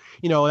 well,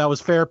 that was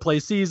fair play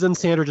season.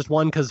 Sandra just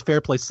won because fair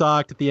play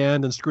sucked at the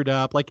end and screwed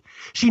up. Like,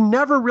 she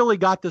never really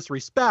got this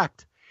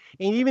respect.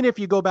 And even if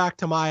you go back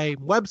to my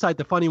website,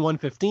 the Funny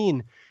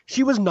 115,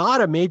 she was not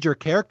a major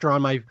character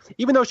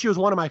even though she was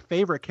one of my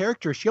favorite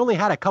characters, she only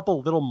had a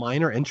couple little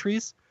minor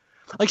entries.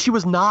 Like, she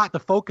was not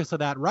the focus of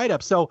that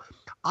write-up. So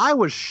I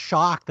was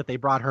shocked that they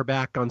brought her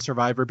back on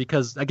Survivor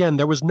because, again,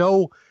 there was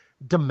no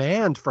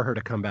demand for her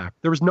to come back.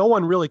 There was no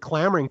one really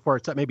clamoring for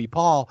it except maybe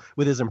Paul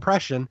with his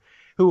impression,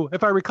 who,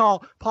 if I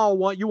recall,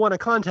 Paul, you won a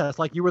contest.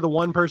 Like, you were the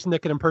one person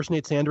that could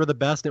impersonate Sandra the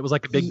best. And it was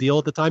like a big deal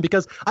at the time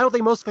because I don't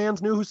think most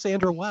fans knew who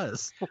Sandra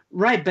was.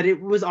 Right. But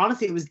it was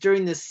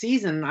during this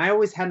season. I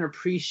always had an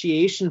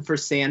appreciation for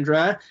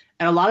Sandra.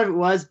 And a lot of it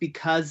was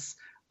because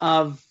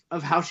of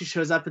how she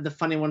shows up in the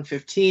Funny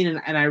 115.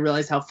 And I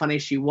realized how funny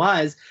she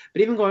was.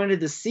 But even going into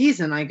the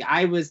season, I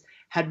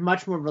had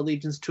much more of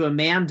allegiance to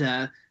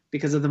Amanda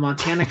because of the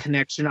Montana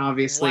connection,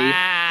 obviously.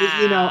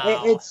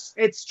 Wow.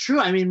 It's true.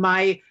 I mean,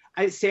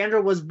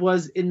 Sandra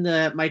was in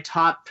my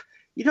top,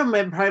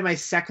 probably my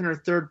second or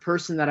third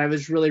person that I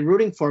was really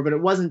rooting for, but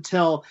it wasn't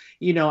until,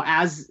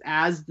 as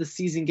the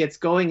season gets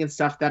going and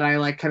stuff that I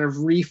like kind of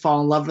re-fall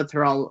in love with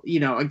her all,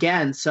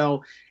 again.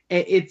 So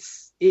it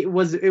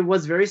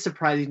was very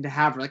surprising to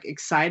have her, like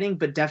exciting,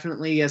 but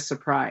definitely a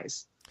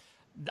surprise.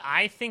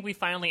 I think we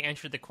finally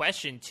answered the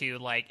question to,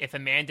 like, if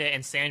Amanda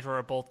and Sandra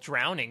are both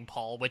drowning,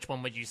 Paul, which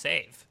one would you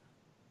save?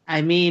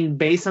 I mean,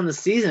 based on the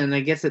season, I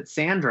guess it's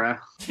Sandra.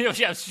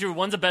 Yeah, it's true.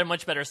 One's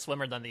much better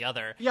swimmer than the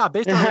other. Yeah,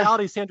 based on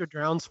reality, Sandra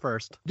drowns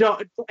first.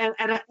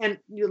 And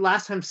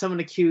last time someone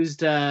accused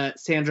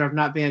Sandra of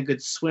not being a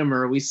good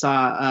swimmer, we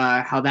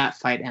saw how that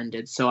fight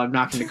ended, so I'm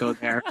not going to go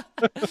there.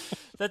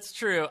 That's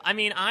true. I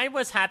mean, I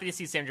was happy to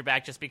see Sandra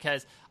back just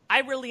because I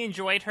really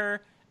enjoyed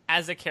her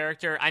as a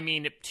character. I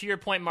mean, to your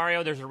point,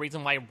 Mario, there's a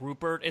reason why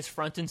Rupert is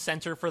front and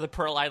center for the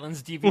Pearl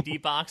Islands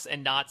DVD box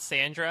and not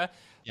Sandra.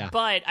 Yeah.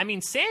 But, I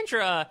mean,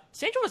 Sandra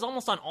was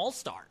almost on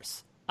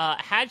All-Stars.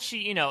 Had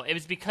she, it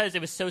was because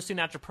it was so soon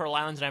after Pearl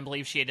Islands, and I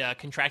believe she had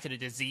contracted a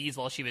disease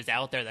while she was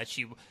out there that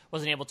she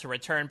wasn't able to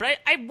return. But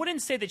I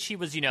wouldn't say that she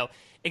was,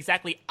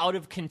 exactly out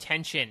of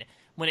contention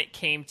when it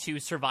came to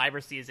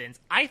Survivor seasons.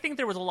 I think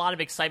there was a lot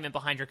of excitement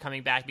behind her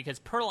coming back because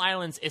Pearl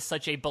Islands is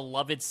such a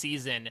beloved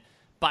season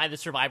by the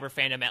Survivor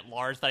fandom at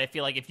large that I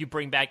feel like if you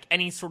bring back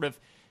any sort of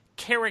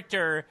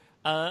character,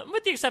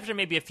 with the exception of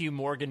maybe a few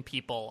Morgan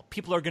people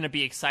are going to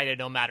be excited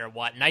no matter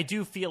what. And I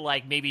do feel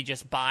like maybe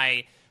just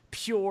by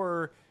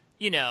pure,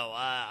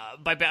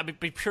 by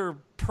pure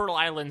Pearl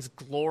Island's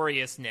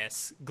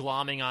gloriousness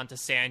glomming onto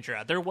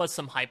Sandra, there was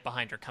some hype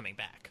behind her coming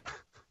back.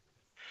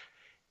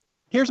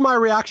 Here's my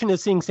reaction to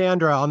seeing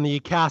Sandra on the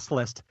cast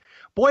list.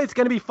 Boy, it's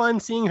going to be fun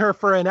seeing her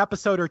for an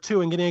episode or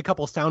two and getting a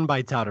couple sound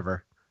bites out of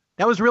her.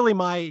 That was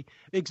really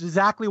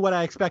exactly what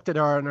I expected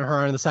her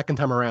in the second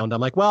time around.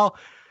 I'm like, well,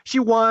 she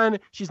won.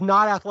 She's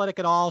not athletic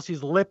at all.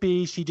 She's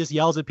lippy. She just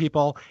yells at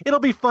people. It'll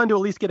be fun to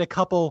at least get a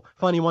couple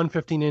funny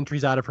 115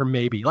 entries out of her,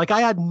 maybe. Like, I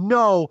had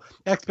no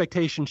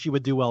expectation she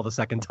would do well the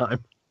second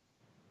time.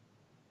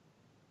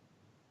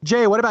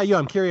 Jay, what about you?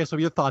 I'm curious of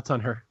your thoughts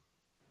on her.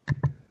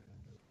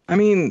 I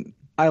mean,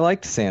 I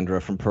liked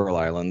Sandra from Pearl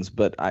Islands,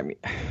 but I mean,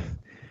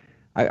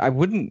 I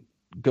wouldn't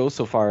go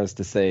so far as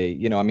to say,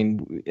 I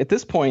mean, at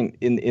this point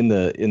in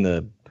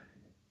the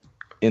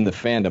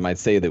fandom, I'd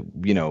say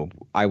that,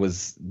 I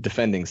was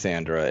defending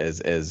Sandra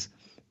as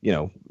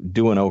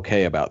doing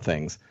okay about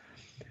things.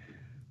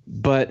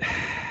 But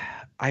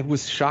I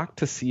was shocked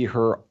to see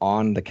her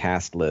on the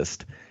cast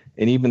list.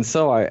 And even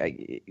so,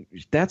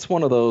 that's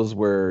one of those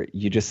where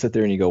you just sit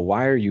there and you go,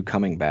 why are you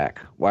coming back?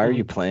 Why are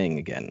you playing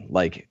again?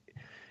 Like,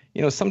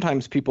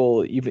 sometimes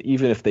people,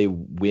 even if they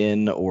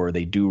win or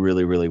they do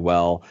really, really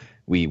well,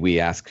 we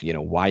ask,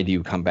 why do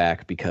you come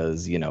back?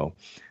 Because,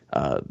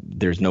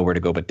 there's nowhere to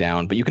go but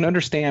down. But you can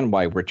understand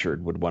why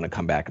Richard would want to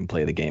come back and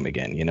play the game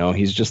again.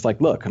 He's just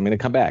like, look, I'm going to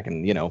come back.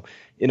 And,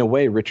 in a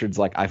way, Richard's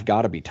like, I've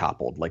got to be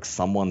toppled. Like,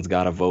 someone's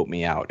got to vote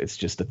me out. It's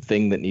just a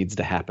thing that needs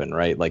to happen,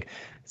 right? Like,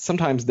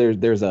 sometimes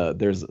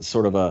there's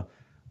sort of a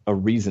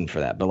reason for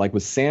that. But like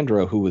with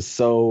Sandra, who was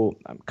so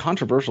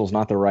controversial is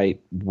not the right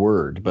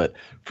word, but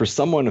for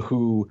someone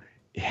who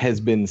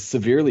has been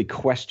severely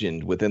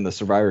questioned within the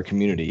Survivor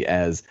community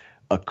as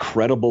a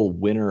credible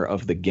winner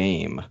of the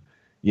game,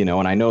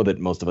 and I know that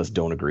most of us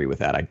don't agree with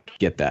that. I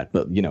get that.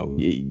 But,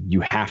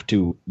 you have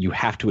to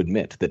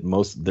admit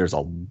that there's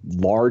a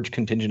large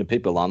contingent of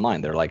people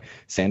online. They're like,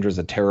 Sandra's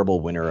a terrible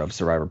winner of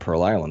Survivor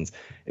Pearl Islands.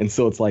 And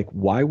so it's like,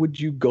 why would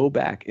you go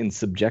back and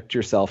subject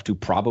yourself to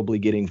probably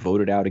getting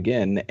voted out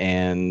again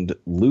and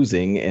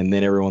losing? And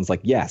then everyone's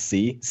like, yeah,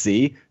 see.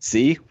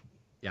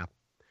 Yeah.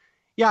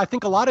 Yeah, I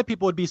think a lot of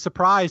people would be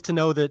surprised to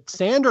know that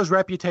Sandra's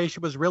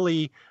reputation was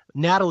really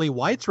Natalie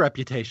White's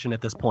reputation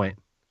at this point.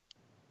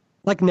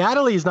 Like,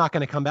 Natalie's not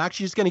going to come back.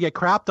 She's just going to get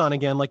crapped on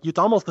again. Like, it's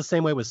almost the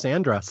same way with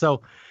Sandra.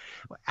 So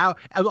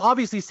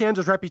obviously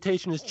Sandra's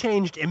reputation has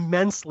changed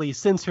immensely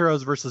since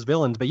Heroes versus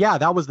Villains. But yeah,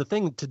 that was the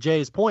thing, to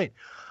Jay's point.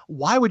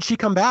 Why would she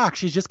come back?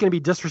 She's just going to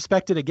be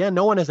disrespected again.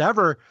 No one has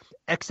ever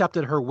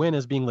accepted her win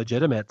as being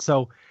legitimate.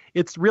 So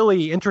it's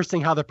really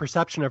interesting how the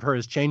perception of her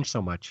has changed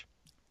so much.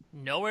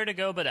 Nowhere to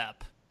go but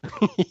up.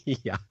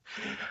 Yeah.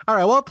 All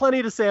right. Well,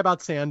 plenty to say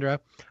about Sandra.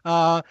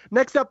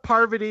 Next up,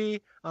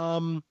 Parvati.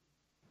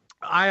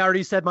 I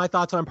already said my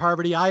thoughts on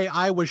Parvati.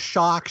 I was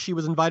shocked she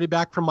was invited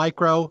back from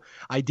Micro.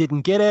 I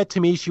didn't get it.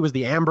 To me, she was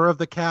the Amber of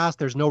the cast.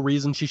 There's no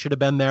reason she should have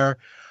been there.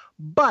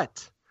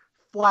 But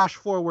flash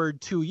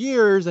forward 2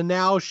 years, and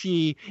now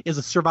she is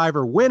a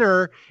Survivor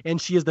winner, and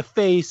she is the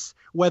face,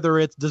 whether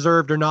it's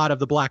deserved or not, of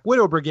the Black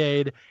Widow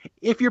Brigade.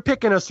 If you're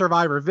picking a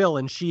Survivor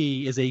villain,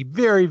 she is a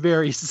very,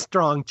 very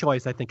strong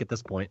choice, I think, at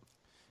this point.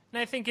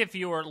 And I think if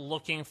you're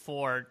looking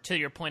for, to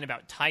your point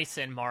about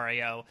Tyson,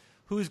 Mario,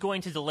 who's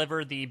going to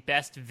deliver the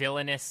best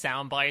villainous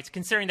sound bites,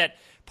 considering that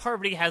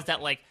Parvati has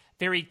that, like,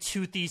 very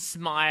toothy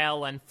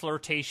smile and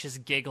flirtatious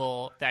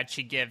giggle that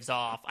she gives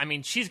off. I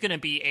mean, she's going to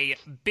be a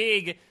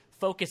big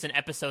focus in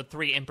episode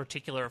 3 in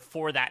particular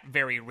for that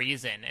very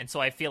reason. And so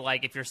I feel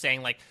like if you're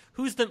saying, like,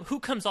 who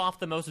comes off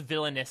the most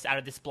villainous out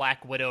of this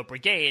Black Widow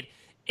Brigade,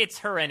 it's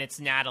her and it's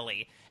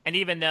Natalie. And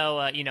even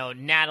though,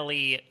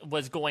 Natalie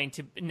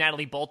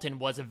Bolton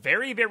was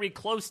very, very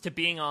close to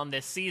being on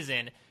this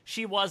season,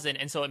 she wasn't.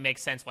 And so it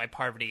makes sense why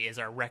Parvati is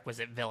our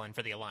requisite villain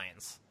for the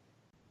Alliance.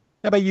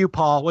 How about you,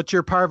 Paul? What's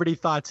your Parvati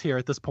thoughts here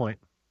at this point?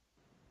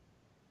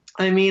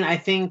 I mean, I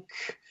think,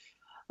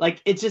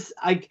 like, it's just,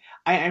 I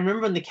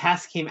remember when the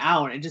cast came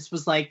out, it just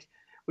was like,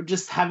 we're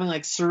just having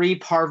like Suri,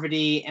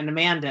 Parvati, and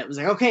Amanda. It was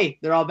like, okay,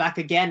 they're all back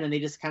again. And they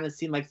just kind of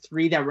seemed like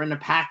 3 that were in a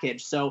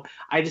package. So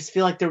I just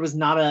feel like there was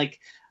not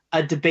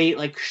a debate,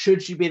 like,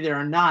 should she be there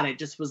or not? It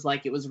just was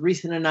like, it was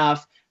recent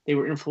enough, they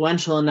were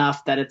influential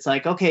enough that it's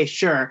like, okay,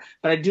 sure.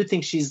 But I do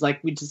think she's,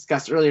 like we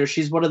discussed earlier,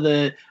 she's one of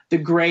the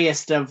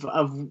grayest of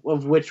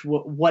which,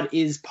 what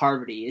is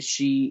Parvati? Is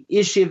she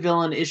a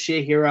villain? Is she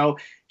a hero?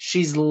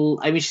 She's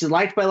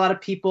liked by a lot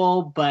of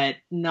people, but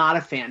not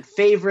a fan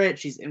favorite.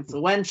 She's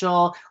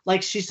influential.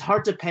 Like, she's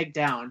hard to peg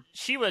down.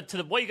 She was,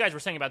 to what you guys were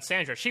saying about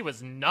Sandra, she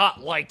was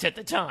not liked at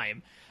the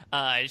time.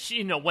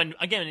 She, when,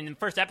 again, in the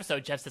first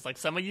episode, Jeff says, like,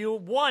 some of you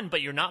won,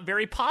 but you're not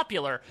very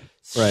popular.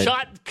 Right.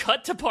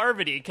 Cut to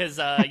Parvati, because,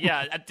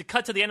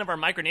 cut to the end of our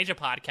Micronesia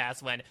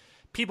podcast when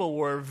people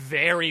were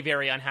very,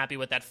 very unhappy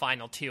with that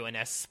final 2, and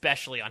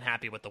especially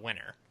unhappy with the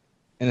winner.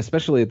 And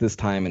especially at this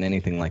time and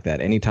anything like that,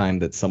 anytime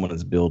that someone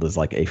is billed as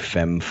like a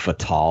femme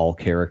fatale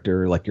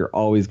character, like, you're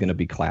always going to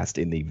be classed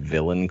in the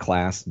villain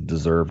class,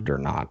 deserved or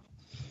not.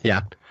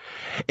 Yeah.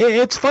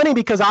 It's funny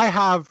because I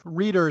have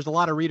readers, a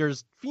lot of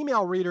readers,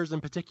 female readers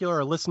in particular,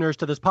 or listeners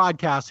to this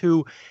podcast,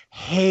 who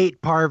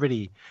hate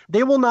Parvati.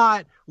 They will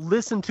not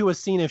listen to a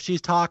scene if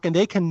she's talking.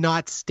 They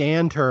cannot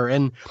stand her.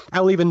 And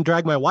I'll even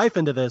drag my wife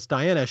into this,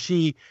 Diana.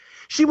 She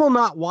will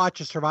not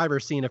watch a Survivor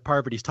scene if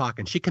Parvati's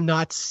talking. She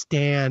cannot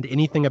stand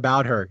anything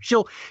about her.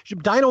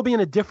 Diana will be in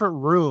a different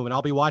room, and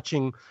I'll be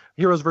watching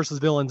Heroes versus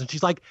Villains, and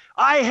she's like,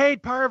 I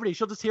hate Parvati.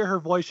 She'll just hear her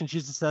voice, and she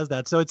just says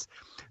that. So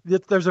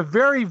there's a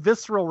very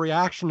visceral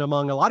reaction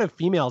among a lot of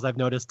females I've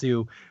noticed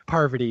to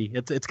Parvati.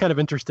 It's kind of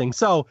interesting.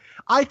 So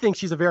I think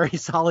she's a very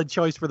solid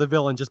choice for the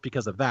villain just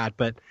because of that.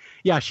 But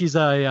yeah, she's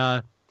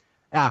we'll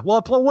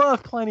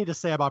have plenty to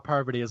say about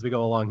Parvati as we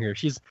go along here.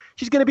 She's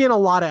going to be in a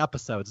lot of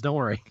episodes. Don't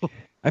worry.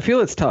 I feel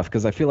it's tough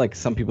because I feel like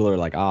some people are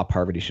like,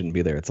 Parvati shouldn't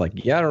be there. It's like,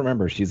 yeah,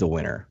 remember, she's a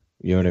winner.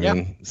 You know what I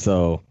mean?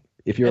 So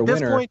if you're at a this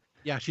winner, point,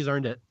 yeah, she's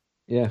earned it.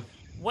 Yeah.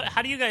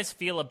 How do you guys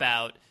feel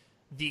about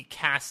the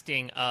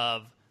casting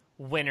of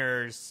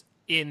winners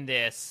in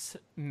this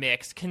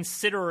mix,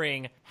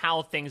 considering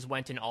how things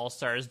went in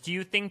All-Stars? Do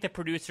you think the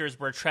producers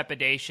were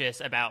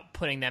trepidatious about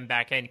putting them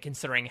back in,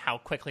 considering how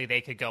quickly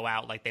they could go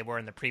out like they were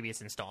in the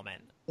previous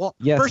installment? Well,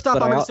 yes, first off,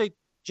 I'm going to say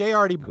Jay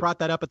already brought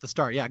that up at the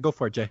start. Yeah, go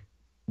for it, Jay.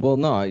 Well,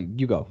 no,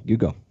 you go.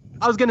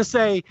 I was going to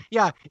say,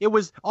 yeah, it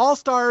was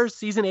All-Stars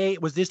season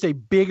 8 was just a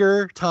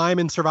bigger time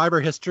in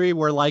Survivor history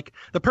where like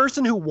the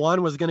person who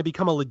won was going to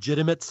become a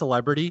legitimate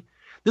celebrity.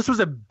 This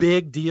was a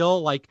big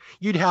deal. Like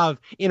you'd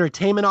have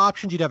entertainment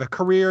options, you'd have a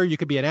career, you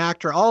could be an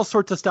actor, all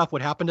sorts of stuff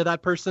would happen to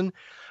that person.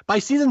 By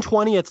season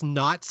 20, it's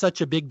not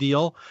such a big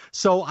deal.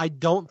 So I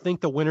don't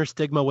think the winner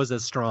stigma was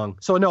as strong.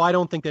 So no, I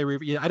don't think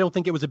I don't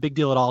think it was a big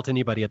deal at all to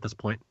anybody at this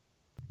point.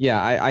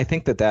 Yeah, I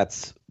think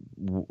that's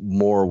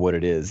more what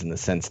it is in the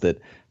sense that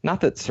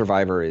not that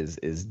Survivor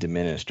is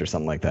diminished or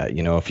something like that.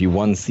 You know, if you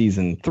won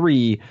season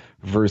 3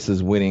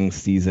 versus winning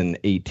season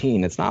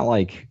 18, it's not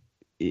like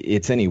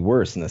it's any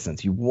worse in the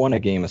sense you won a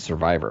game of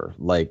Survivor.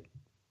 Like,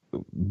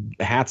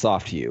 hats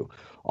off to you.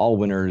 All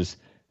winners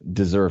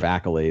deserve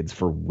accolades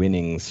for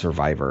winning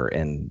Survivor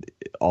and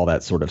all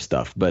that sort of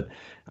stuff. But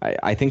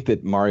I think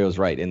that Mario's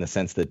right in the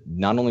sense that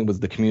not only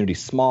was the community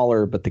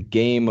smaller, but the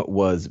game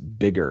was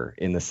bigger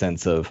in the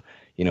sense of,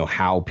 you know,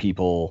 how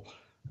people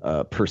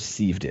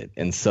perceived it.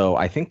 And so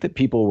I think that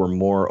people were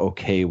more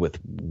okay with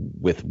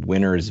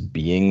winners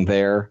being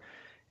there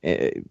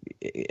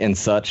and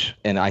such.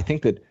 And I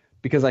think that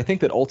because I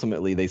think that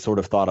ultimately they sort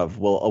of thought of,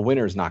 well, a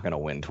winner's not going to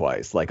win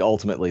twice. Like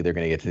ultimately they're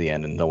going to get to the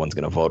end and no one's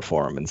going to vote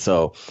for him. And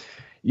so,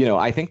 you know,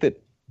 I think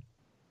that,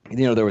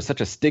 you know, there was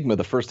such a stigma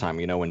the first time,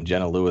 you know, when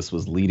Jenna Lewis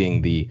was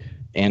leading the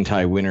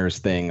anti-winners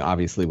thing,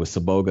 obviously with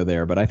Saboga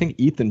there. But I think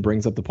Ethan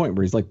brings up the point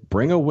where he's like,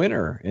 bring a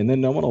winner and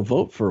then no one will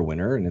vote for a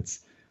winner. And it's,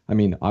 I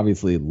mean,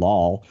 obviously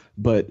lol,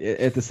 but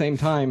at the same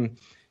time,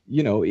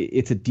 you know,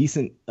 it's a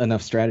decent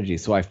enough strategy.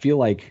 So I feel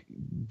like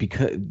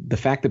because the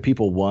fact that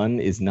people won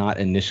is not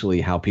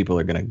initially how people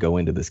are going to go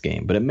into this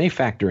game, but it may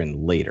factor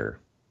in later.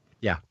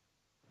 Yeah.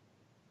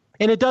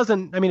 And it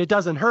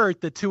doesn't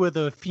hurt that two of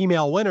the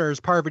female winners,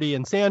 Parvati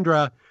and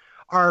Sandra,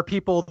 are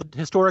people that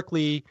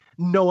historically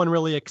no one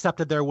really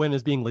accepted their win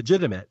as being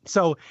legitimate.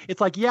 So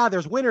it's like, yeah,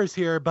 there's winners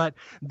here, but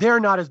they're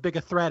not as big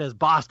a threat as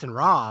Boston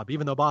Rob,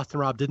 even though Boston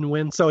Rob didn't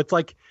win. So it's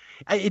like,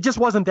 it just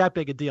wasn't that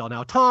big a deal.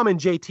 Now, Tom and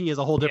JT is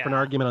a whole different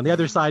argument on the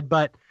other side,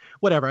 but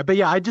whatever. But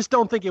yeah, I just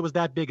don't think it was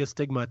that big a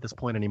stigma at this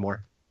point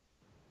anymore.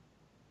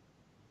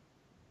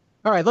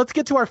 All right, let's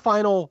get to our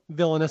final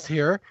villainess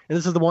here. And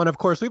this is the one, of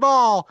course, we've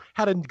all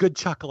had a good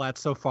chuckle at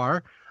so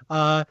far.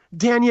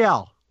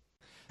 Danielle.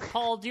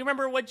 Paul, do you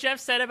remember what Jeff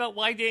said about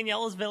why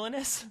Danielle is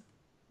villainous?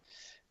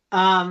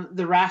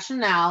 The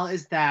rationale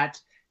is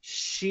that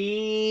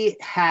she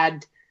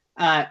went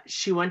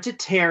to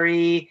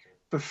Terry,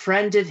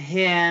 befriended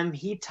him,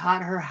 he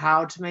taught her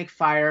how to make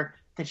fire,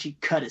 then she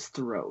cut his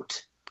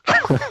throat.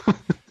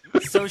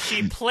 So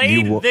she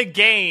played the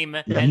game,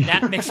 and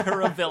that makes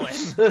her a villain.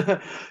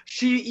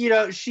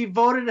 She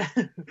voted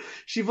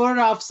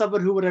off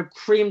someone who would have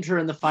creamed her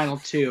in the final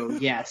 2.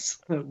 Yes,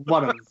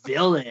 what a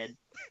villain.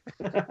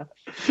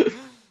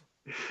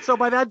 So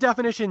by that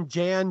definition,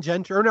 Jan,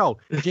 did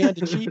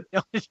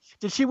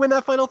she win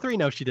that final 3?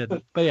 No, she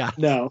didn't. But yeah.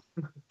 No.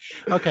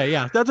 Okay,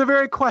 yeah. That's a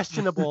very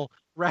questionable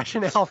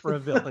rationale for a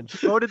villain.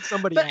 She voted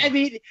somebody else. I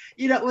mean,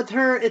 with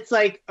her, it's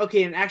like,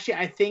 okay, and actually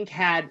I think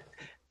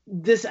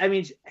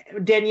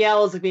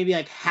Danielle is maybe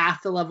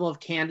half the level of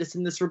Candace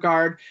in this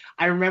regard.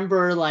 I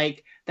remember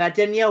that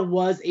Danielle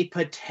was a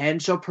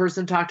potential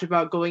person talked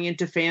about going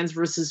into fans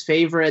versus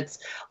favorites.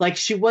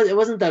 It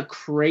wasn't the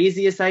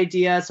craziest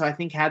idea. So I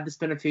think had this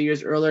been a few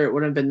years earlier, it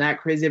wouldn't have been that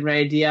crazy of an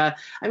idea.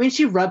 I mean,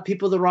 she rubbed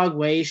people the wrong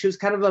way. She was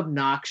kind of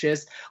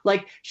obnoxious.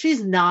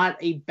 She's not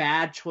a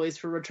bad choice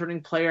for a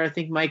returning player. I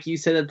think, Mike, you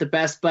said it the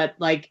best, but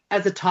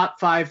as a top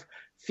 5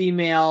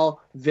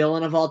 female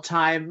villain of all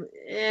time,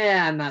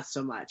 not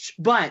so much.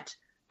 But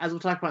as we'll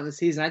talk about in the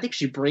season, I think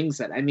she brings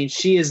it. I mean,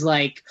 she's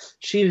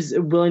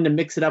willing to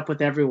mix it up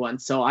with everyone.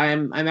 So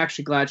I'm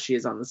actually glad she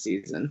is on the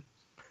season.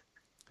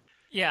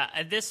 Yeah,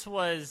 this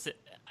was,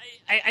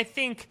 I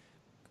think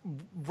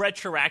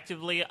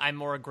retroactively, I'm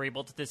more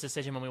agreeable to this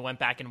decision when we went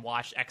back and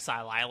watched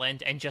Exile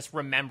Island and just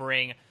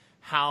remembering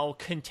how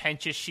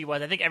contentious she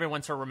was. I think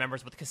everyone sort of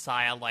remembers with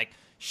Kasaya,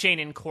 Shane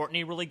and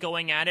Courtney really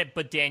going at it,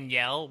 but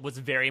Danielle was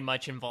very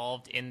much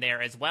involved in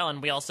there as well.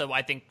 And we also,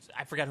 I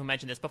forgot who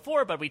mentioned this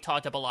before, but we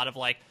talked up a lot of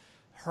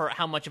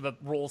how much of a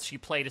role she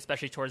played,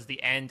 especially towards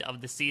the end of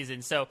the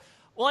season. So,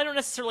 well, I don't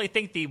necessarily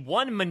think the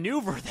one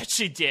maneuver that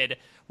she did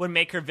would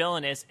make her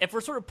villainous. If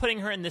we're sort of putting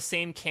her in the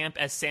same camp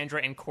as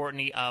Sandra and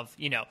Courtney of,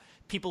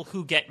 people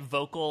who get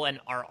vocal and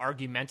are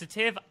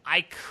argumentative,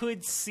 I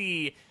could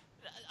see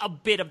a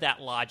bit of that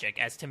logic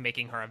as to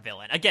making her a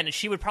villain. Again,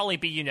 she would probably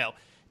be,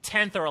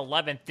 10th or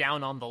 11th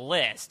down on the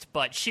list,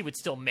 but she would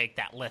still make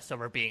that list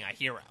over being a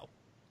hero.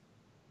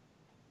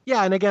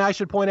 Yeah, and again, I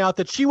should point out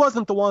that she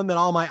wasn't the one that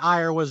all my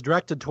ire was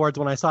directed towards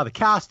when I saw the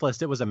cast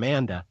list. It was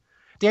Amanda.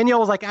 Danielle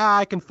was like,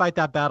 I can fight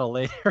that battle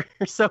later.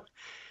 So,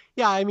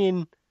 yeah, I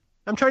mean,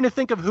 I'm trying to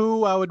think of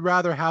who I would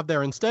rather have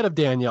there instead of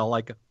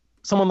Danielle.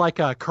 Someone like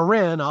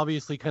Corinne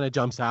obviously kind of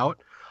jumps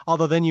out,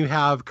 although then you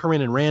have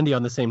Corinne and Randy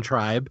on the same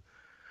tribe.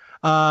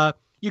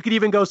 You could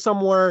even go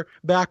somewhere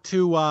back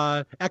to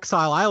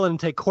Exile Island and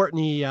take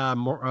Courtney.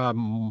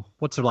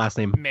 What's her last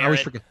name? I always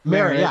Merritt. forget.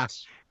 Merritt, yeah.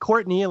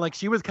 Courtney, like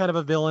she was kind of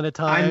a villain at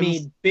times. I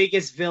mean,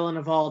 biggest villain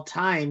of all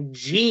time,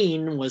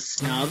 Jean was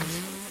snubbed.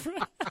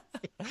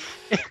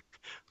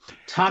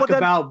 Talk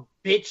about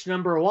bitch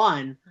number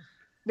one.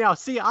 Now,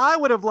 see, I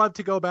would have loved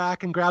to go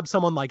back and grab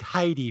someone like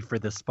Heidi for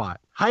this spot.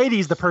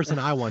 Heidi's the person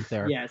I want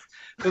there. Yes.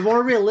 But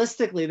more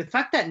realistically, the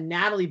fact that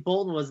Natalie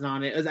Bolton wasn't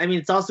on it,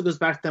 it also goes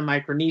back to the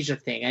Micronesia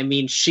thing. I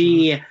mean,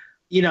 she,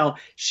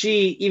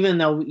 even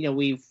though,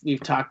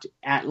 we've talked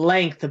at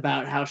length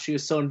about how she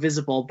was so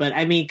invisible, but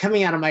I mean,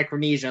 coming out of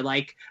Micronesia,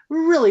 like,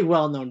 really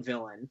well-known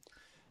villain.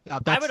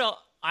 I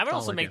would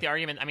also make the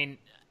argument, I mean,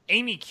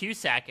 Amy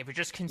Cusack, if you're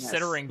just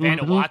considering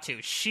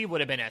Vanuatu, she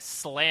would have been a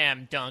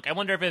slam dunk. I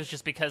wonder if it was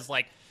just because,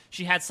 like,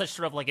 she had such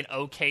sort of like an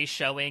okay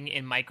showing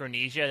in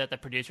Micronesia that the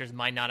producers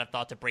might not have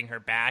thought to bring her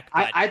back.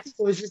 But I think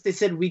it was just they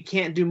said we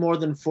can't do more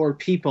than 4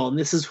 people, and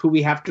this is who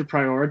we have to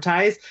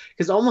prioritize,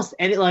 because almost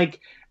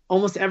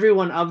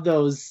everyone of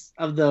those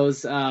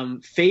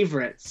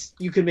favorites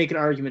you could make an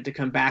argument to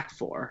come back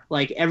for,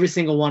 like every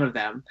single one of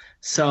them.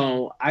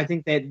 So I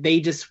think that they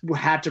just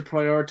had to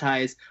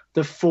prioritize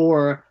the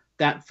 4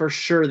 that for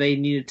sure they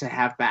needed to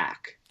have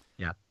back.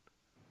 Yeah.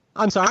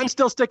 I'm sorry. I'm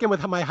still sticking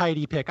with my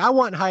Heidi pick. I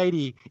want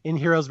Heidi in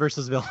Heroes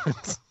versus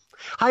Villains.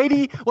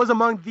 Heidi was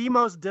among the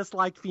most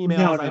disliked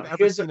females I've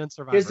ever seen in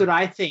Survivor. Here's what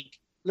I think.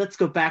 Let's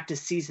go back to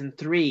season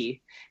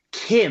 3.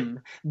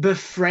 Kim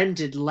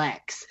befriended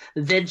Lex.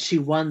 Then she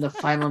won the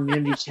final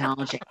immunity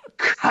challenge and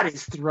cut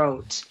his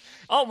throat.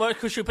 Oh, well,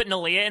 should we put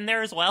Nalia in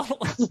there as well?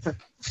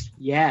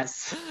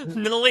 Yes.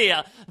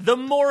 Nalia, the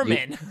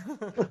Mormon.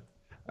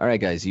 All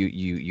right, guys,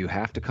 you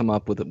have to come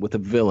up with a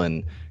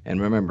villain,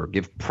 and remember,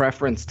 give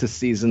preference to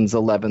seasons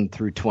 11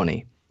 through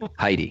 20.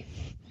 Heidi.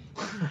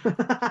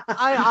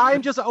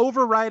 I'm just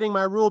overriding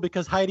my rule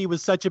because Heidi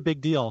was such a big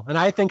deal, and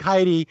I think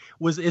Heidi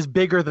is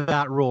bigger than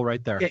that rule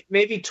right there. Okay,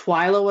 maybe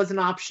Twyla was an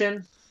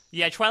option.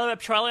 Yeah, Twyla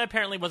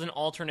apparently was an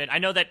alternate. I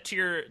know that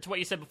to what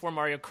you said before,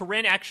 Mario,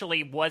 Corinne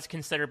actually was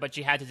considered, but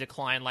she had to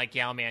decline like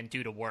Yao Man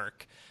due to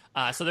work.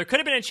 So there could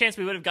have been a chance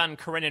we would have gotten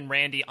Corinne and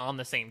Randy on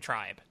the same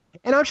tribe.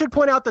 And I should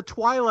point out that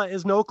Twyla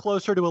is no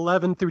closer to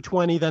 11 through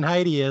 20 than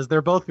Heidi is.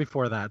 They're both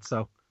before that,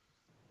 so.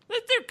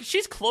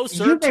 She's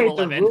closer You to made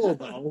 11. the rule,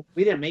 though.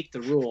 We didn't make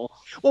the rule.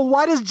 Well,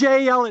 why does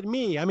Jay yell at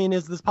me? I mean,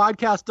 is this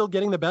podcast still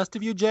getting the best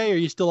of you, Jay? Are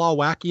you still all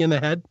wacky in the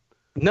head?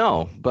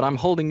 No, but I'm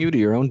holding you to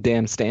your own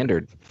damn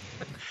standard.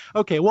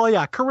 Okay, well,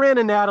 yeah, Corinne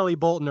and Natalie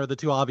Bolton are the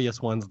 2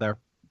 obvious ones there.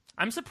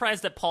 I'm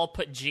surprised that Paul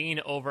put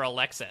Jean over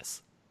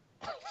Alexis.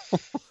 Oh,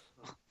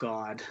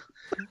 God.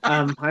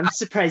 I'm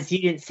surprised you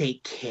didn't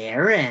say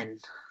Karen.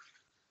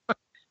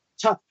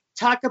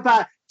 Talk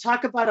about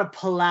a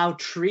Palau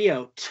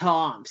trio: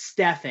 Tom,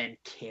 Stefan,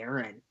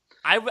 Karen.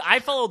 I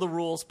follow the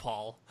rules,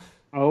 Paul.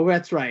 Oh,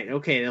 that's right.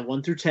 Okay, then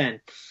 1 through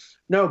 10.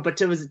 No, but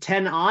was it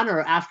 10 on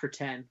or after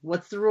 10?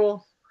 What's the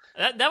rule?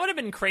 That would have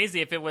been crazy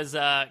if it was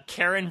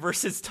Karen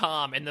versus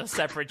Tom in those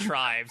separate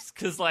tribes.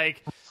 Because,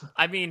 like,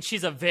 I mean,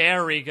 she's a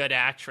very good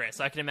actress.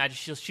 I can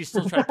imagine she's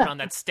still trying to put on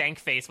that stank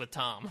face with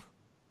Tom.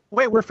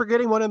 Wait, we're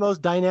forgetting one of the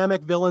most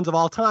dynamic villains of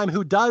all time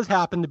who does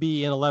happen to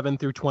be in 11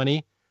 through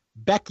 20,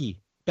 Becky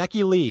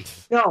Lee.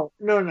 No.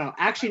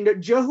 Actually, no,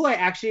 Joe, who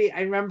I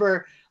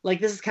remember, like,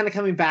 this is kind of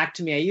coming back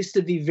to me. I used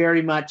to be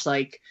very much,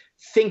 like,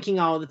 thinking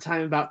all the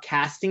time about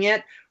casting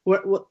it.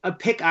 What a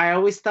pick I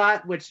always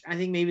thought, which I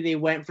think maybe they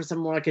went for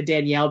someone like a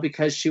Danielle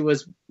because she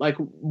was, like,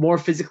 more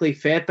physically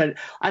fit, but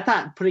I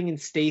thought putting in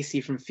Stacy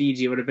from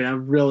Fiji would have been a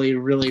really,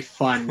 really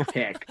fun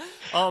pick.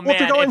 Oh, man,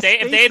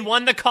 if they had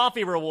won the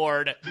coffee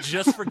reward,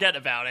 just forget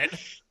about it.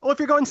 Well, if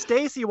you're going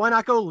Stacy, why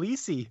not go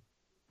Lacey?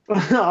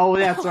 Oh,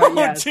 that's right,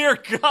 yes. Oh, dear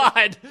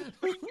God.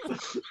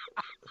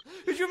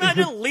 Could you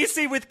imagine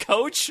Lacey with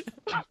Coach?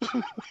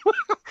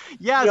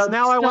 Yes,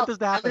 I want this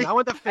to happen. I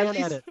want the fan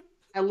edit.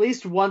 At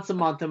least once a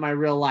month in my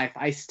real life,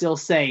 I still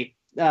say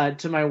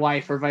to my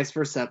wife or vice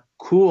versa,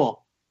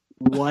 cool,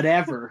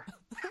 whatever.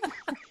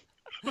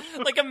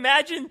 Like,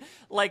 imagine,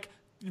 like,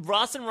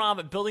 Ross and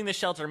Rob building the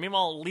shelter.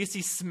 Meanwhile,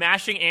 Lacey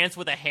smashing ants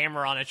with a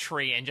hammer on a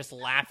tree and just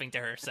laughing to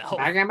herself.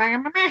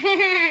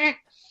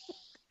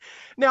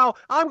 Now,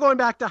 I'm going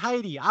back to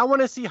Heidi. I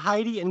want to see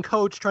Heidi and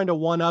Coach trying to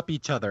one-up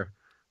each other.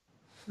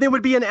 They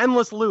would be an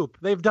endless loop.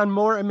 They've done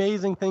more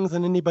amazing things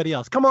than anybody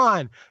else. Come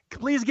on.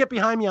 Please get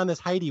behind me on this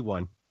Heidi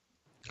one.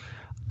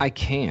 I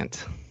can't.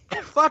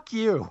 Fuck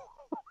you.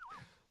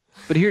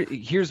 But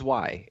here's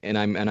why, and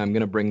I'm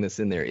gonna bring this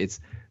in there. It's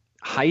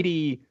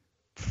Heidi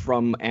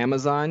from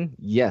Amazon.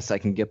 Yes, I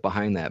can get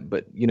behind that.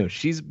 But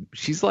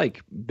she's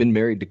like been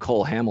married to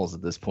Cole Hamels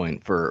at this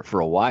point for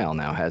a while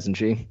now, hasn't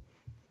she?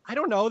 I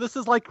don't know. This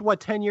is like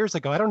 10 years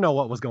ago. I don't know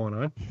what was going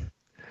on.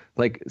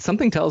 Like,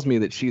 something tells me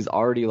that she's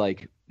already,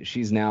 like,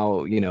 she's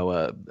now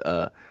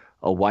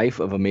a wife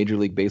of a Major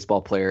League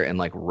Baseball player and,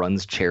 like,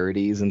 runs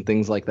charities and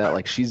things like that.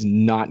 Like, she's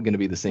not going to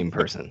be the same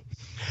person.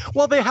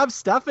 Well, they have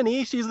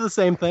Stephanie. She's the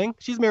same thing.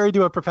 She's married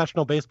to a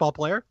professional baseball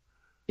player.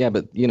 Yeah,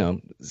 but,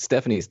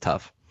 Stephanie's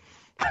tough.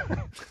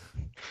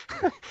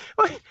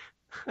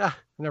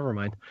 Never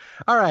mind.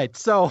 All right,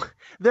 so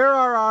there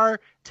are our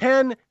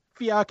 10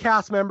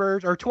 cast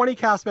members, or 20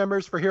 cast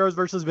members for Heroes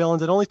versus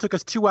Villains. It only took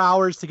us 2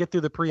 hours to get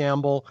through the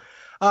preamble.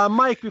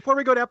 Mike, before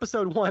we go to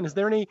episode 1, is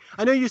there any...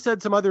 I know you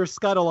said some other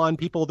scuttle on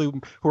people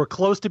who are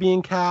close to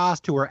being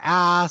cast, who were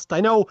asked.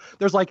 I know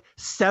there's like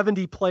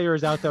 70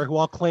 players out there who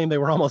all claim they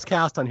were almost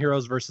cast on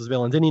Heroes versus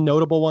Villains. Any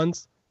notable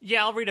ones?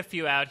 Yeah, I'll read a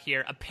few out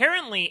here.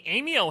 Apparently,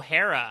 Amy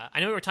O'Hara, I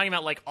know we were talking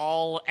about like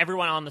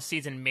everyone on the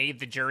season made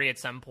the jury at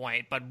some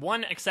point, but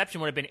one exception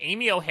would have been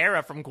Amy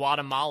O'Hara from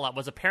Guatemala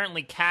was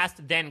apparently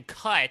cast, then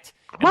cut,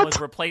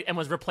 and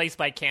was replaced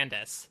by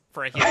Candace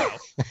for a hero.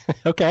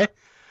 Okay.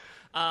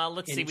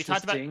 Let's see. We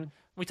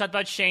talked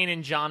about Shane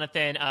and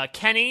Jonathan.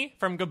 Kenny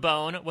from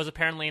Gabon was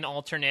apparently an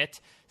alternate.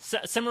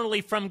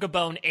 Similarly, from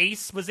Gabon,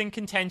 Ace was in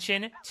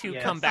contention to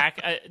come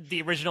back.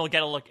 The original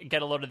Get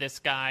a Load of This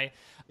Guy.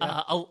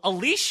 Yeah.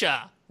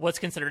 Alicia was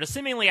considered,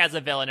 seemingly as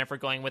a villain, if we're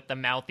going with the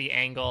mouthy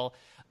angle.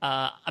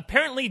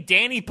 Apparently,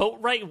 Danny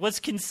Boatwright was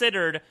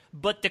considered,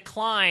 but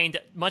declined,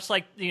 much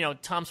like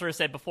Tom sort of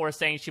said before,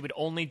 saying she would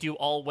only do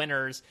all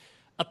winners.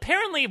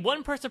 Apparently,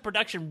 one person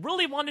production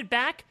really wanted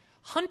back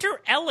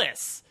Hunter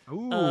Ellis.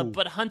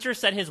 But Hunter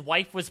said his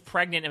wife was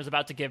pregnant and was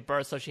about to give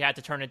birth, so she had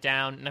to turn it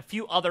down. And a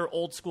few other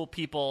old school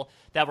people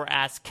that were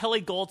asked,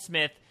 Kelly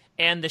Goldsmith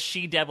and the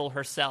She-Devil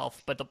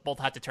herself, but both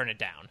had to turn it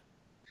down.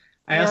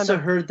 I also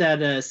heard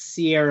that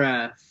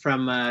Sierra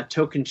from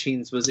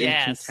Tocantins was in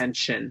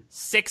contention.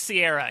 Six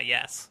Sierra,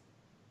 yes.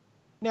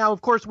 Now,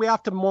 of course, we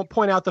have to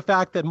point out the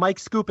fact that Mike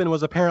Skupin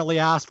was apparently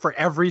asked for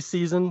every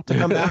season to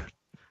come back.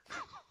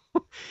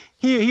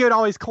 He had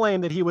always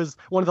claimed that he was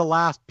one of the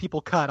last people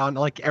cut on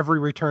like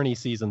every returnee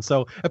season.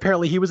 So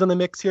apparently he was in the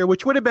mix here,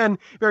 which would have been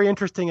very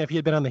interesting if he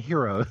had been on the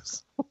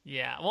Heroes.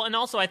 Yeah, well, and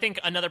also I think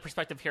another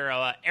prospective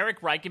hero,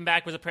 Eric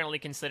Reichenbach was apparently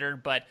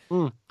considered, but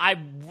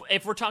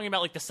if we're talking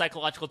about like the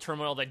psychological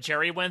turmoil that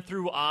Jerry went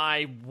through,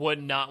 I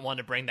would not want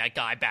to bring that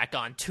guy back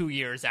on 2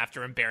 years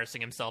after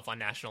embarrassing himself on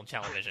national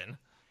television.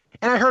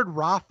 And I heard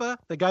Rafa,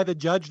 the guy that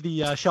judged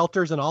the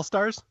Shelters and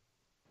All-Stars.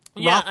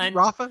 Yeah, and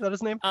Rafa, is that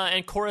his name?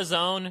 And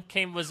Corazon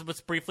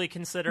was briefly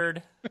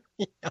considered.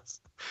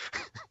 Yes.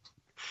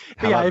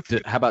 How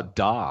about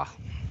Da?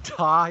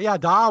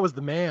 Da was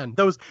the man.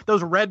 Those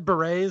red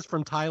berets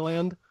from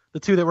Thailand, the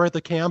two that were at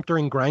the camp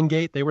during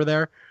Grindgate, they were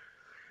there.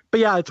 But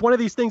yeah, it's one of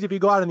these things, if you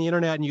go out on the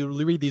internet and you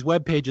read these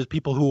web pages,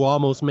 people who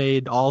almost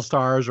made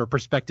All-Stars or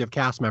prospective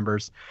cast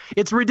members,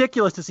 it's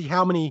ridiculous to see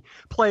how many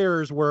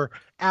players were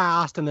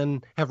asked and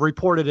then have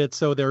reported it,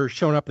 so they're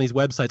showing up on these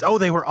websites. Oh,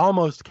 they were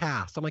almost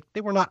cast. I'm like, they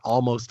were not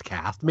almost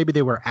cast. Maybe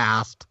they were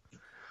asked.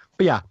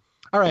 But yeah,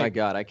 all right. My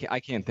God, I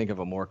can't think of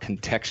a more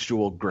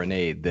contextual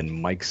grenade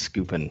than Mike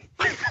Skupin.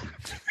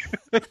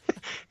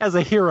 As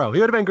a hero. He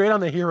would have been great on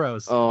the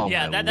Heroes. Oh,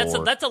 yeah, that's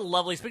Lord. a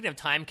lovely... Speaking of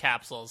time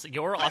capsules,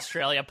 your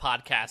Australia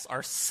podcasts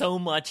are so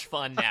much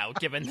fun now,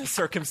 given the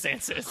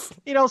circumstances.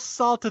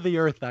 Salt of the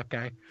earth, that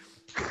guy.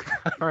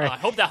 All right. I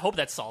hope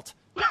that's salt.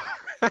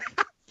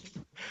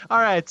 All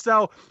right,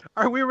 so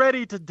are we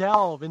ready to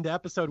delve into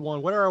episode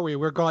 1? Where are we?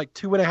 We're going like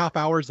 2.5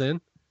 hours in.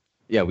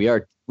 Yeah, we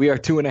are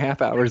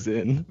 2.5 hours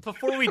in.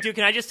 Before we do,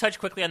 can I just touch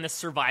quickly on this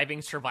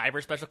Surviving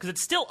Survivor special? Because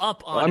it's still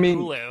up on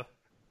Hulu.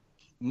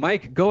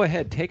 Mike, go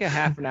ahead. Take a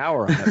half an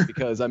hour on it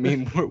because,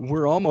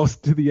 we're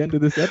almost to the end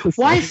of this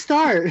episode. Why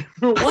start?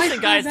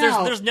 Listen, guys,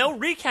 there's no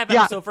recap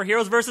episode for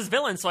Heroes versus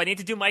Villains, so I need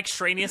to do my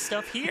extraneous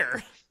stuff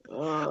here.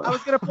 I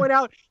was going to point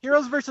out,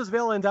 Heroes versus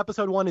Villains,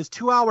 episode 1 is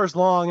 2 hours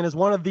long and is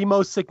one of the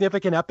most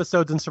significant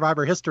episodes in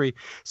Survivor history.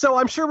 So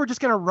I'm sure we're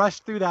just going to rush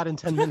through that in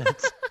 10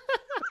 minutes.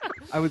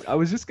 I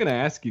was just going to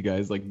ask you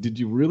guys, did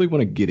you really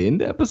want to get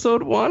into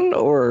episode 1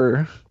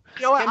 or...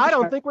 I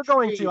don't think we're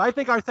going to. I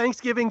think our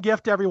Thanksgiving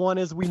gift, everyone,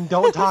 is we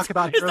don't talk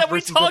about Heroes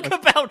versus Villains. We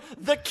talk about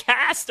the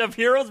cast of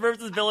Heroes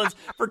versus Villains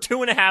for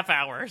 2.5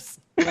 hours.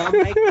 Well,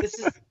 Mike,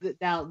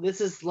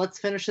 let's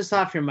finish this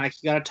off here, Mike.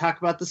 You got to talk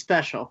about the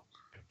special.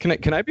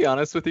 Can I be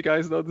honest with you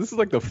guys, though? This is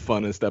like the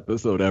funnest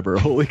episode ever.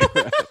 Holy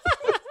crap.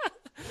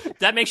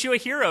 That makes you a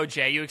hero,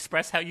 Jay. You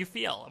express how you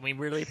feel, and we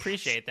really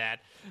appreciate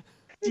that.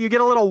 You get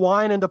a little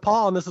wine into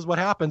Paul, and this is what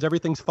happens.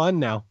 Everything's fun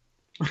now.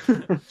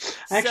 I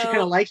actually kind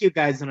of like you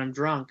guys when I'm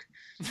drunk.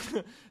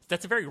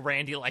 That's a very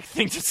Randy-like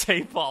thing to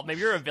say, Paul.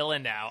 Maybe you're a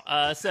villain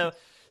now. So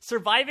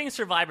Surviving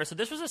Survivor. So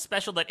this was a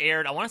special that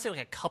aired, I want to say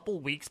a couple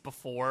weeks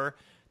before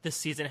this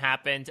season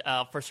happened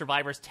for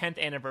Survivor's 10th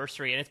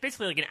anniversary. And it's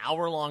basically like an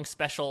hour-long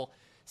special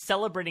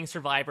celebrating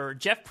Survivor.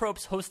 Jeff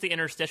Probst hosts the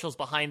interstitials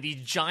behind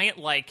these giant,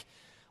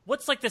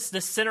 what's the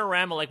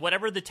Cinerama,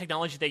 whatever the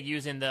technology they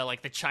use in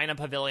the China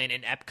Pavilion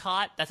in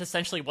Epcot. That's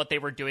essentially what they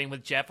were doing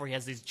with Jeff, where he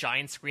has these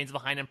giant screens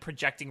behind him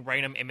projecting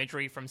random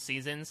imagery from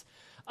seasons.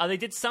 They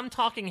did some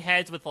talking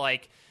heads with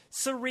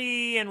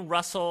Sari and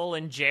Russell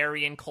and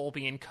Jerry and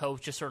Colby and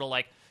Coach, just sort of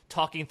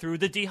talking through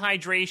the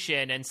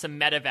dehydration and some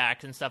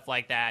medevacs and stuff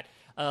like that.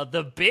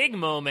 The big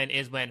moment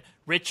is when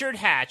Richard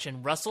Hatch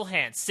and Russell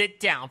Hantz sit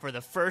down for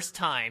the first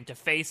time to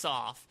face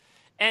off,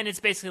 and it's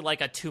basically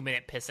like a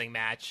 2-minute pissing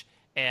match.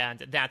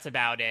 and that's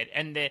about it.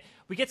 And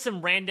we get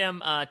some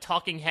random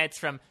talking heads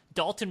from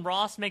Dalton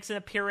Ross makes an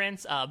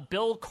appearance.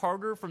 Bill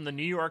Carter from the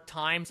New York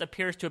Times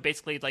appears to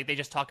basically, like, they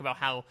just talk about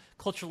how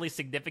culturally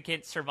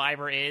significant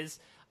Survivor is.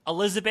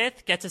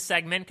 Elizabeth gets a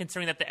segment,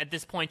 considering that at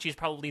this point she's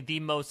probably the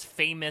most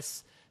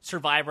famous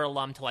Survivor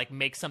alum to, like,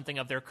 make something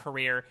of their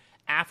career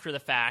after the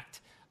fact.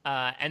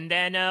 And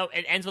then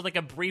it ends with, like,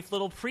 a brief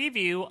little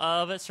preview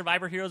of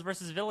Survivor Heroes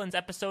vs. Villains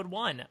Episode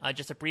 1.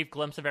 Just a brief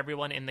glimpse of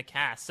everyone in the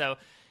cast. So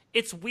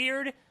it's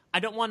weird. I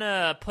don't want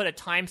to put a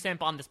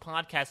timestamp on this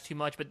podcast too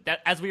much, but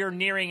that, as we are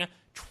nearing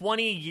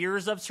 20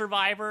 years of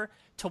Survivor,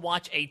 to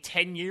watch a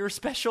 10-year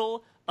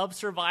special of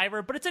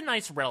Survivor, but it's a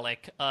nice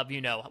relic of,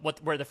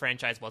 where the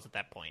franchise was at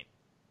that point.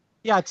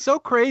 Yeah, it's so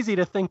crazy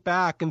to think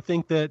back and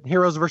think that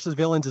Heroes versus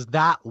Villains is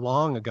that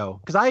long ago.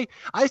 Because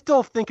I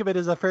still think of it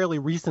as a fairly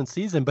recent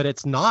season, but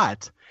it's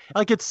not.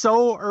 Like, it's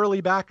so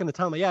early back in the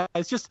time. Yeah,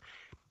 it's just,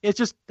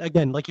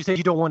 again, like you said,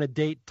 you don't want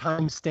to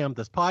timestamp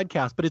this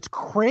podcast, but it's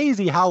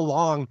crazy how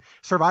long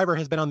Survivor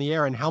has been on the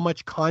air and how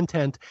much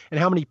content and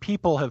how many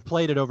people have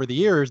played it over the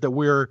years that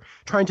we're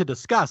trying to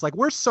discuss. Like,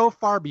 we're so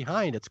far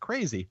behind. It's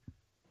crazy.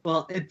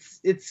 Well,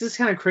 it's just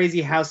kind of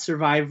crazy how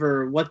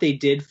Survivor, what they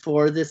did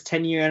for this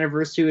 10-year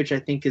anniversary, which I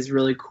think is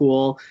really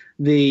cool.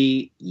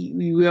 We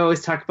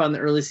always talk about in the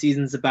early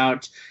seasons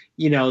about,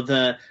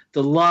 the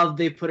love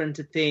they put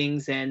into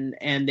things and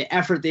the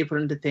effort they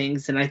put into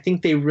things. And I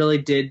think they really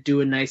did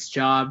do a nice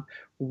job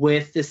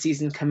with the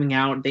season coming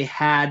out. They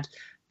had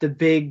the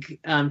big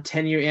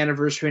 10-year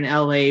anniversary in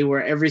LA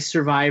where every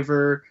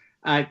Survivor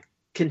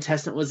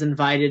contestant was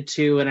invited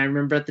to, and I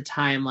remember at the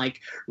time, like,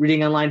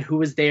 reading online who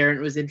was there, and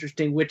it was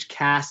interesting which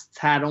casts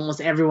had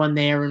almost everyone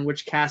there and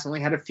which cast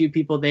only had a few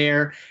people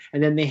there.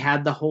 And then they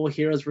had the whole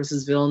Heroes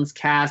versus Villains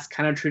cast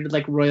kind of treated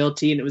like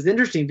royalty, and it was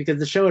interesting because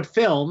the show had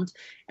filmed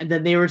and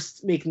then they were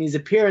making these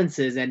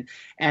appearances,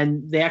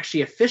 and they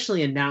actually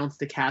officially announced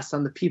the cast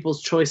on the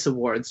People's Choice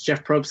Awards.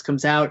 Jeff Probst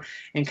comes out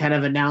and kind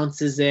of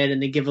announces it,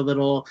 and they give a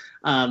little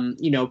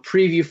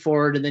preview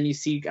for it, and then you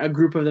see a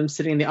group of them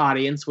sitting in the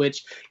audience,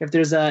 which, if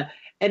there's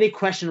any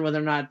question whether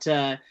or not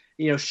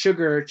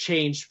Sugar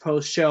changed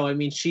post-show. I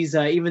mean, she's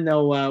even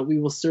though we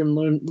will soon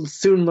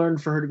learn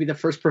for her to be the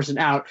first person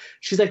out,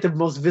 she's like the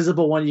most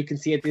visible one you can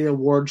see at the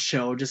award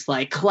show, just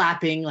like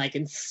clapping, like,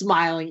 and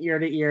smiling ear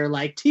to ear,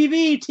 like,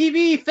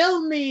 TV,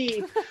 film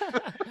me.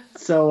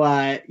 So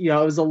it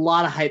was a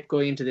lot of hype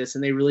going into this,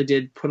 and they really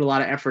did put a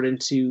lot of effort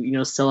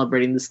into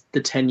celebrating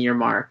the 10-year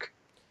mark.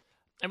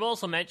 I will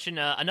also mention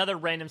another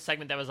random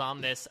segment that was on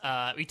this.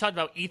 We talked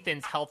about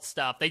Ethan's health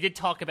stuff. They did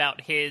talk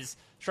about his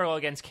struggle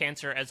against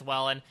cancer as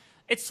well, and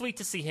it's sweet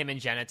to see him and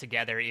Jenna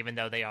together, even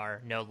though they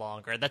are no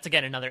longer. That's,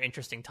 again, another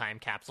interesting time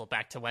capsule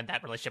back to when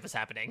that relationship was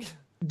happening.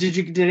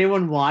 Did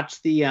anyone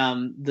watch the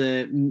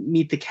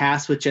Meet the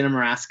Cast with Jenna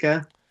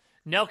Maraska?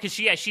 No, because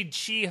she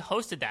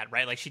hosted that,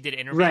 right? Like, she did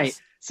interviews.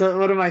 Right. So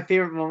one of my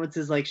favorite moments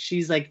is, like,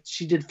 she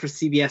did for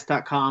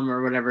CBS.com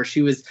or whatever.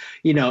 She was,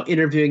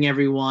 interviewing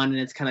everyone, and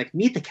it's kind of like,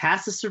 meet the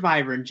cast of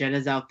Survivor, and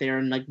Jenna's out there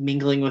and, like,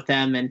 mingling with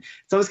them. And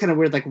it's always kind of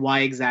weird, like, why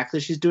exactly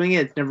she's doing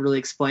it. It's never really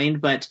explained.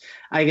 But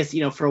I guess,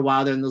 for a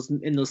while there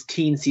in those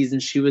teen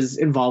seasons, she was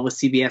involved with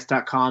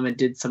CBS.com and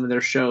did some of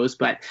their shows.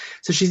 But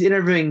so she's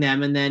interviewing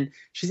them, and then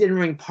she's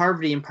interviewing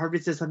Parvati, and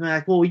Parvati says something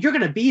like, well, you're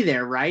going to be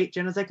there, right?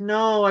 Jenna's like,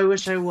 no, I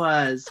wish I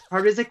was.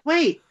 Parvati's like,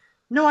 wait,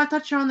 no, I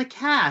thought you're on the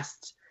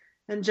cast.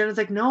 And Jenna's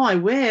like, no, I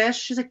wish.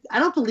 She's like, I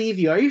don't believe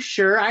you. Are you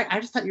sure? I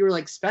just thought you were,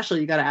 like, special.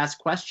 You got to ask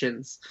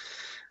questions.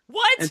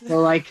 What? And so,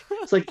 like,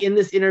 it's like in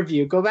this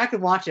interview, go back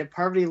and watch it.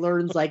 Parvati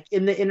learns, like,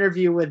 in the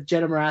interview with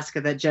Jenna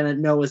Maraska that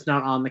Jenna is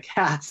not on the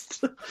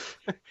cast.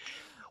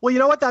 Well, you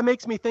know what that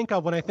makes me think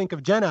of when I think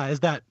of Jenna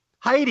is that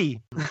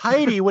Heidi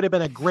would have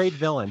been a great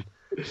villain.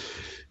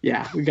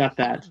 Yeah, we got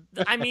that.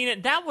 I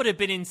mean, that would have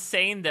been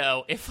insane,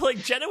 though, if, like,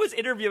 Jenna was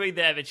interviewing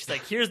them and she's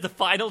like, here's the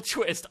final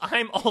twist.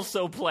 I'm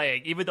also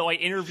playing, even though I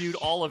interviewed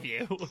all of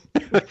you.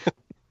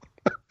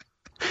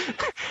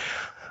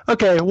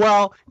 Okay,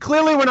 well,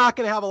 clearly we're not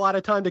going to have a lot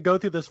of time to go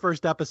through this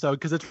first episode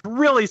because it's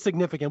really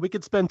significant. We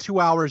could spend 2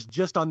 hours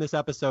just on this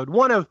episode,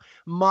 one of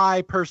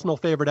my personal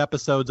favorite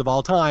episodes of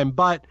all time.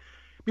 But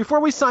before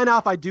we sign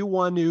off, I do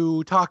want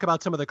to talk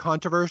about some of the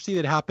controversy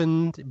that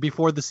happened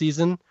before the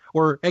season,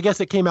 or I guess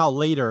it came out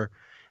later.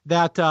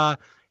 That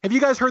have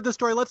you guys heard this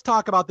story? Let's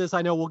talk about this.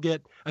 I know we'll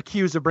get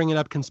accused of bringing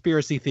up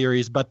conspiracy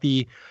theories, but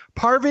the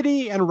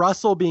Parvati and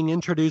Russell being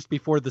introduced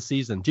before the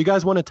season. Do you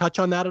guys want to touch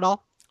on that at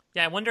all?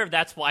 Yeah, I wonder if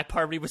that's why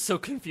Parvati was so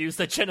confused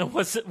that Jenna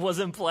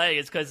wasn't playing.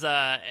 It's because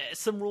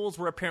some rules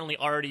were apparently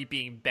already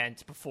being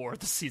bent before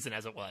the season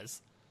as it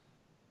was.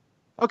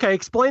 Okay,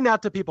 explain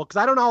that to people,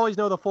 because I don't always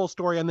know the full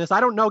story on this. I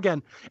don't know,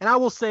 again, and I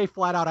will say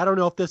flat out, I don't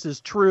know if this is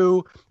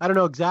true. I don't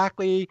know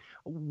exactly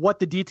what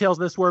the details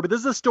of this were, but this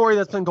is a story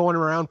that's been going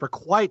around for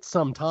quite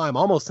some time,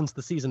 almost since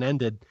the season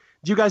ended.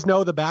 Do you guys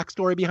know the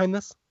backstory behind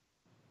this?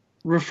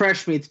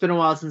 Refresh me. It's been a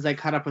while since I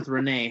caught up with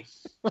Renee.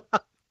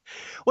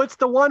 What's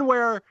the one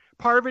where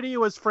Parvati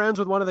was friends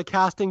with one of the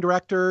casting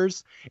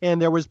directors,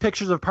 and there was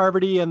pictures of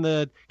Parvati and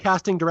the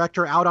casting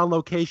director out on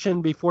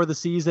location before the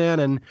season,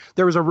 and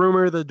there was a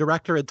rumor the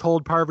director had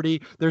told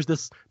Parvati there's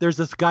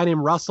this guy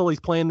named Russell, he's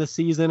playing this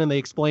season, and they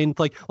explained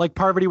like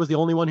Parvati was the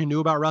only one who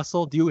knew about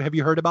Russell. Have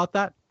you heard about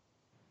that?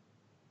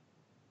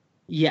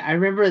 Yeah, I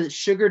remember that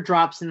Sugar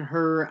drops in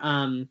her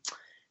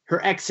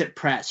exit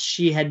press.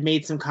 She had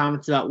made some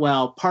comments about,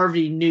 well,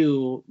 Parvati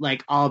knew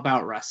like all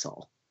about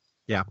Russell.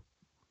 Yeah.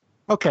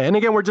 Okay, and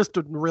again, we're just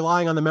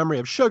relying on the memory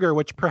of Sugar,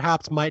 which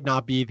perhaps might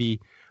not be the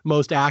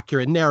most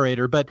accurate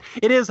narrator, but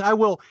it is, I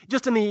will,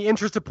 just in the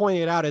interest of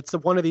pointing it out, it's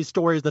one of these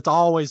stories that's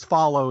always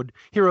followed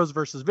heroes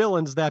versus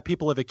villains that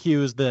people have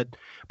accused that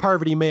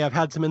Parvati may have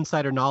had some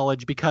insider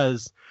knowledge,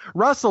 because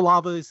Russell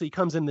obviously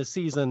comes in this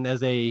season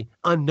as a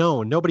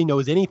unknown. Nobody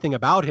knows anything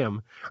about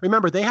him.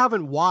 Remember, they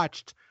haven't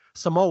watched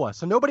Samoa,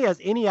 so nobody has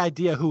any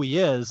idea who he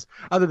is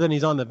other than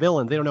he's on the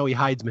villains. They don't know he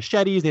hides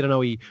machetes. They don't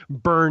know he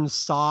burns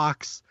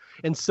socks.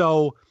 And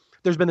so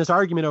there's been this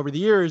argument over the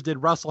years,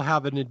 did Russell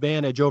have an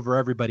advantage over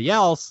everybody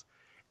else?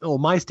 Well,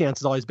 my stance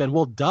has always been,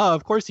 well, duh,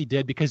 of course he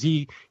did, because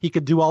he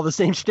could do all the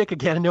same shtick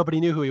again and nobody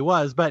knew who he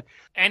was.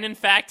 And in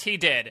fact, he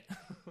did.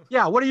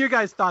 Yeah, what are your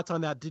guys' thoughts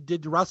on that?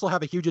 Did Russell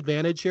have a huge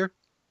advantage here?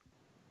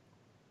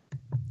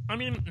 I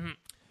mean,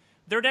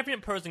 there are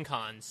definite pros and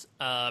cons,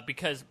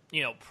 because,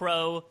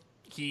 pro,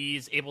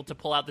 he's able to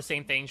pull out the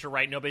same things. You're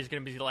right, nobody's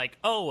going to be like,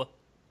 oh,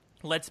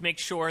 let's make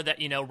sure that,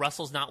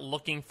 Russell's not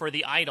looking for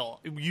the idol.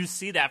 You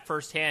see that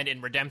firsthand in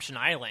Redemption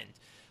Island,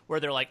 where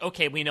they're like,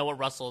 okay, we know what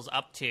Russell's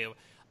up to.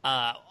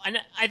 And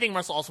I think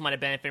Russell also might have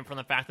benefited from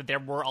the fact that there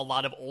were a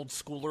lot of old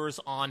schoolers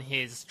on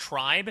his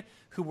tribe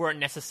who weren't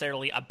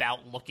necessarily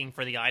about looking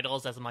for the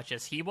idols as much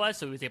as he was,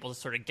 so he was able to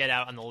sort of get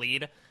out on the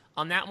lead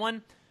on that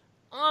one.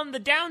 On the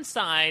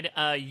downside,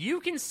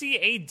 you can see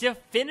a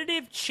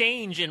definitive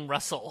change in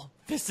Russell,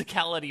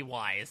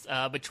 physicality-wise,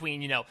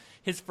 between,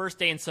 his first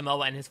day in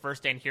Samoa and his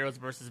first day in Heroes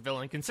vs.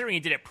 Villain. Considering he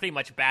did it pretty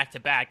much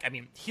back-to-back, I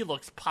mean, he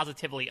looks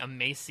positively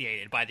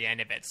emaciated by the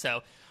end of it.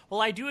 So,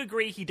 while I do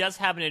agree he does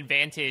have an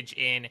advantage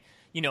in,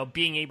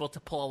 being able to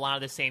pull a lot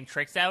of the same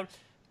tricks out,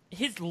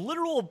 his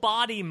literal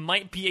body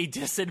might be a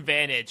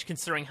disadvantage,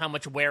 considering how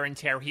much wear and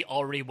tear he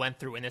already went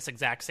through in this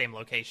exact same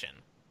location.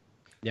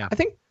 Yeah.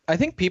 I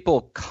think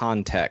people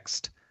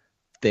context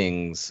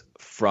things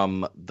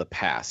from the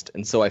past.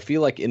 And so I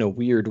feel like in a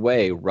weird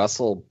way,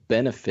 Russell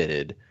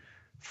benefited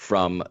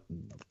from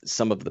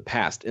some of the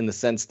past, in the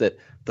sense that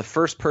the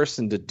first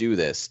person to do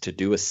this, to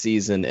do a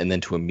season and then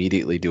to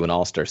immediately do an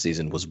all-star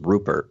season, was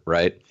Rupert,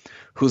 right?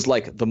 Who's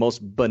like the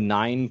most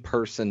benign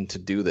person to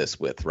do this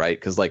with, right?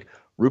 Because like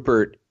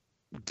Rupert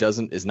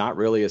is not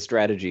really a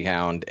strategy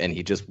hound, and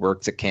he just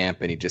works at camp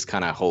and he just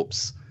kind of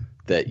hopes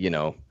that,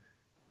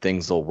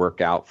 things will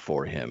work out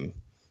for him.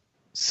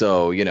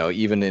 So,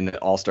 even in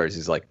All-Stars,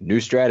 he's like,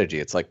 new strategy.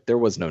 It's like, there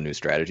was no new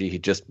strategy. He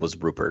just was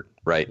Rupert,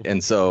 right?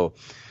 And so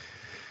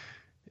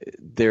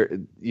there's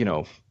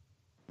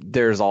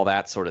all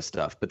that sort of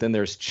stuff. But then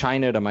there's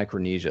China to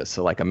Micronesia.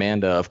 So like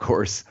Amanda, of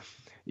course,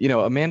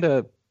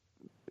 Amanda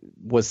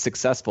was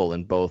successful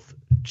in both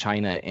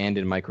China and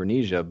in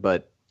Micronesia,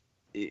 but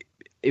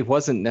it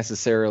wasn't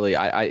necessarily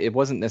it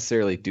wasn't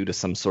necessarily due to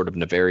some sort of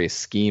nefarious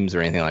schemes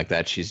or anything like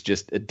that. She's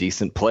just a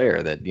decent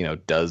player that,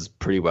 does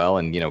pretty well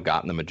and,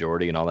 got in the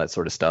majority and all that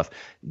sort of stuff.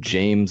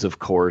 James, of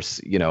course,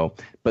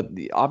 but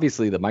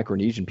obviously the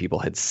Micronesian people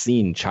had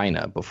seen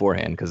China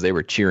beforehand because they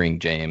were cheering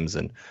James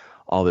and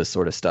all this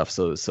sort of stuff.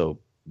 So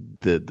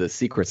the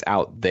secret's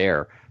out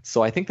there.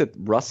 So I think that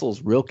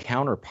Russell's real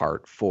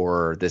counterpart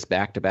for this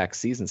back-to-back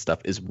season stuff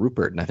is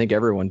Rupert. And I think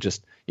everyone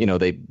just,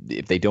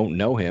 if they don't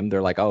know him,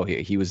 they're like, oh,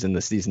 he was in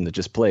the season that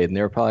just played. And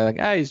they were probably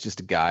like, he's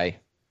just a guy.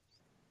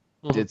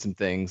 Did some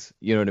things.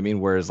 You know what I mean?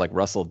 Whereas like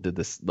Russell did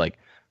this like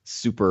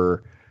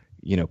super,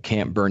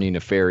 camp burning,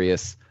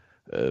 nefarious,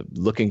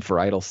 looking for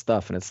idol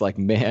stuff. And it's like,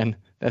 man,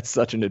 that's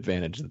such an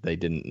advantage that they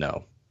didn't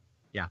know.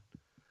 Yeah.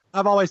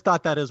 I've always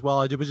thought that as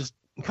well. It was just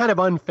kind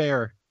of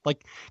unfair.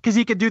 Like, because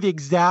he could do the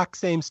exact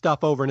same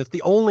stuff over, and it's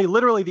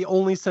literally the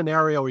only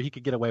scenario where he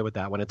could get away with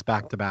that when it's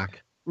back to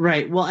back.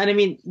 Right. Well, and I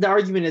mean, the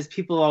argument is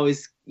people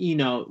always,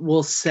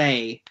 will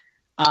say,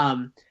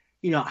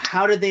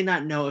 how did they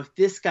not know if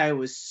this guy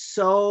was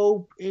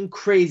so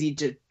crazy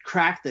to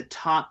crack the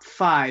top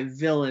 5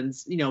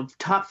 villains,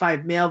 top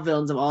 5 male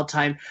villains of all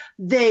time?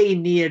 They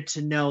needed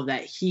to know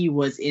that he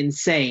was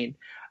insane.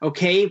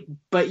 Okay,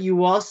 but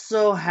you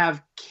also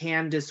have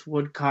Candace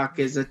Woodcock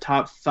as a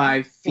top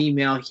 5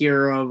 female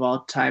hero of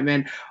all time,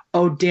 and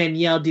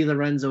Danielle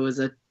DiLorenzo is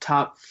a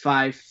top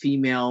 5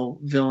 female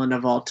villain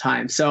of all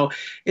time. So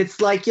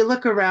it's like you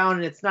look around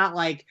and it's not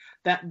like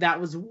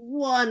that was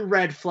one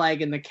red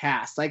flag in the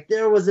cast. Like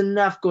there was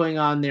enough going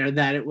on there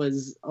that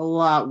a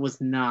lot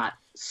was not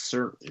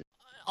certain.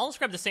 I'll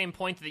describe the same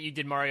point that you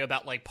did, Mario,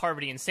 about like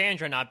Parvati and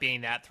Sandra not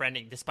being that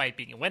threatening despite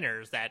being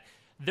winners, that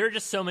there are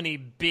just so many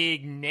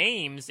big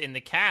names in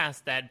the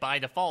cast that by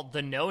default,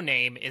 the no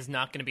name is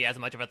not going to be as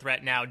much of a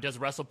threat. Now, does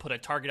Russell put a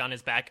target on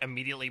his back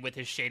immediately with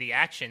his shady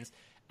actions?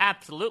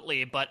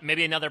 Absolutely, but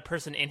maybe another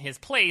person in his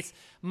place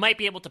might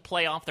be able to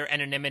play off their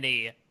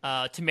anonymity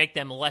to make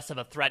them less of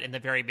a threat in the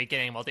very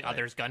beginning while the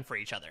others gun for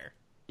each other.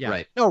 Yeah.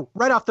 Right. No,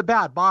 right off the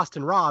bat,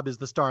 Boston Rob is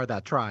the star of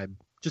that tribe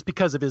just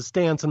because of his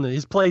stance and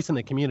his place in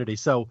the community.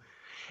 So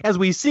as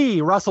we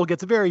see, Russell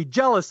gets very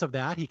jealous of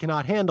that. He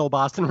cannot handle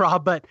Boston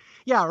Rob. But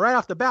yeah, right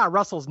off the bat,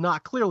 Russell's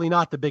clearly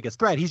not the biggest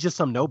threat. He's just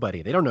some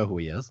nobody. They don't know who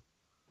he is.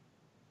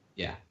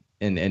 Yeah.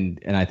 And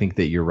I think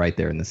that you're right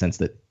there in the sense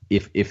that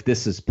if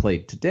this is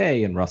played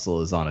today and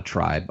Russell is on a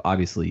tribe,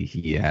 obviously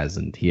he has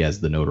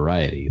the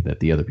notoriety that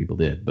the other people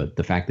did. But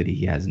the fact that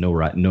he has no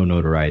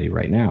notoriety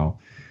right now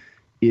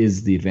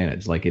is the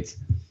advantage. Like it's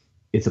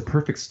a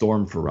perfect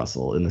storm for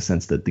Russell in the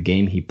sense that the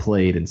game he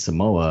played in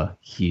Samoa,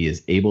 he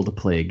is able to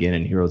play again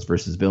in Heroes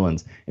versus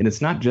Villains. And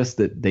it's not just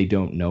that they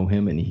don't know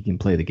him and he can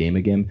play the game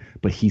again,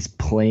 but he's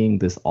playing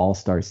this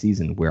all-star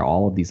season where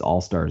all of these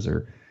all-stars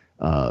are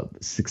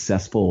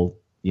successful,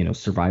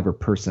 Survivor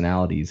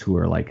personalities who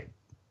are like,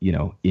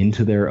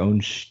 into their own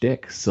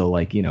shtick. So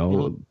like,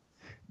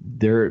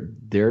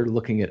 they're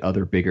looking at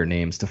other bigger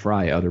names to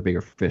fry, other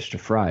bigger fish to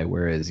fry.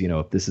 Whereas,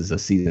 if this is a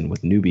season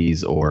with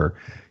newbies or,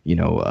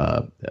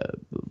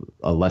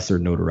 a lesser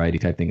notoriety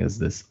type thing as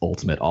this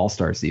ultimate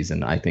all-star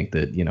season, I think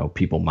that,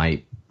 people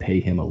might pay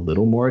him a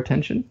little more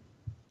attention.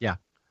 Yeah.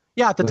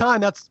 Yeah. At the time,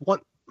 that's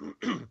one.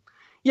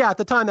 Yeah. At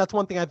the time, that's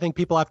one thing I think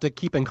people have to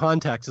keep in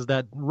context is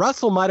that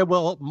Russell might as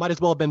well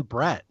have been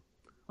Brett.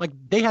 Like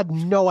they had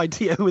no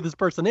idea who this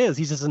person is.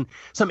 He's just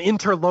some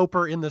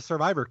interloper in the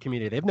Survivor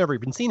community. They've never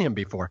even seen him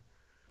before.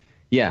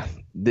 Yeah,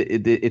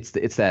 it's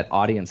that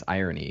audience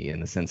irony in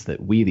the sense that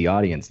we, the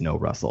audience, know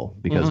Russell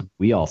because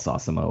we all saw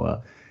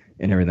Samoa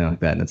and everything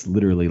like that. And it's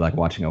literally like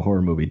watching a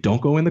horror movie. Don't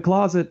go in the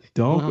closet.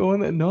 Don't go in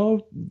there.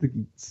 No,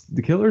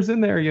 the killer's in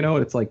there.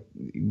 It's like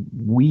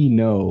we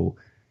know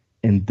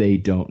and they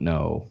don't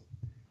know.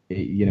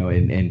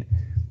 And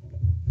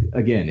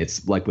again,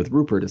 it's like with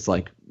Rupert. It's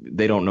like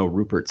they don't know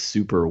Rupert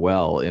super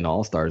well in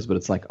All Stars, but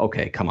it's like,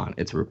 okay, come on,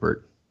 it's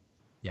Rupert.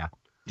 Yeah,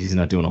 he's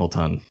not doing a whole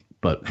ton,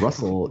 but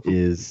Russell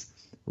is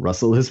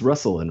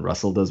Russell, and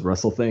Russell does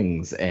Russell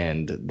things,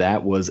 and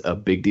that was a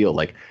big deal.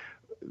 Like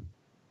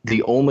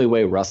the only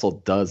way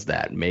Russell does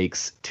that,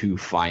 makes 2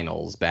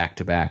 finals back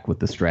to back with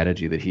the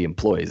strategy that he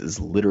employs, is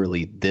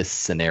literally this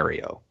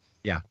scenario.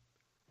 Yeah.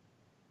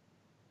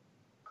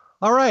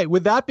 All right.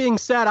 With that being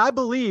said, I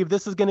believe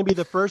this is going to be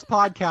the first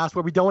podcast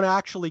where we don't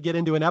actually get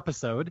into an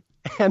episode.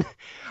 And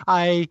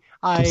I'm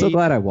so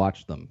glad I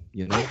watched them.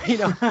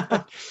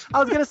 I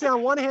was going to say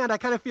on one hand, I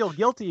kind of feel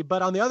guilty,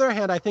 but on the other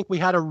hand, I think we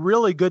had a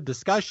really good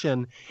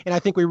discussion. And I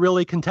think we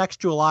really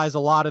contextualized a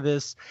lot of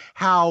this,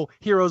 how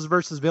Heroes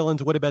versus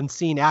Villains would have been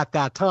seen at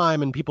that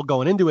time and people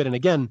going into it. And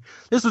again,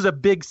 this was a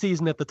big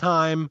season at the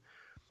time.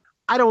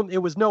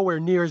 It was nowhere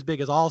near as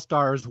big as All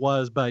Stars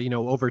was, but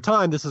over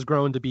time this has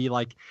grown to be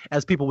like,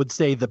 as people would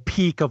say, the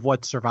peak of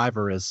what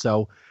Survivor is.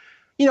 So,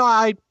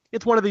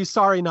 it's one of these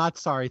sorry, not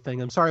sorry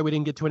things. I'm sorry we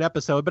didn't get to an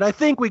episode, but I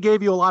think we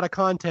gave you a lot of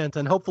content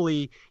and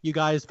hopefully you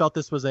guys felt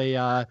this was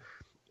a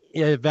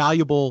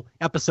valuable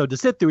episode to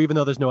sit through, even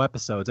though there's no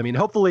episodes. I mean,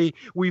 hopefully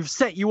we've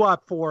set you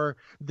up for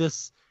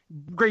this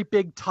great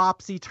big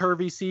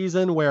topsy-turvy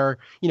season where,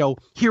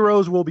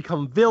 heroes will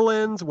become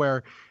villains,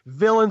 where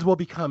villains will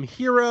become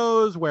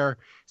heroes, where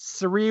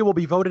Sari will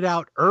be voted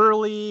out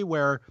early,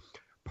 where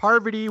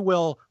Parvati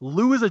will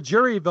lose a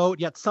jury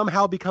vote yet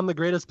somehow become the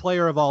greatest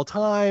player of all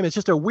time. It's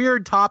just a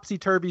weird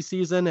topsy-turvy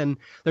season, and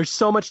there's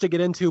so much to get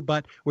into,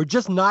 but we're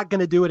just not going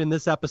to do it in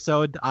this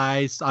episode.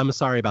 I'm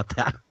sorry about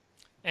that.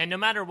 And no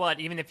matter what,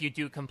 even if you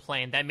do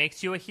complain, that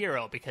makes you a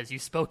hero because you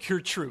spoke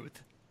your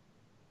truth.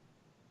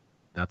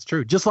 That's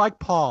true. Just like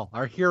Paul,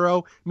 our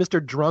hero,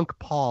 Mr. Drunk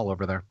Paul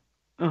over there.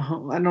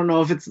 Oh, I don't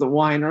know if it's the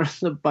wine or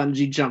the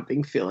bungee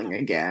jumping feeling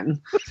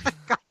again.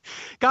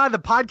 God, the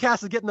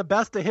podcast is getting the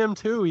best of him,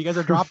 too. You guys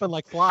are dropping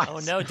like flies. Oh,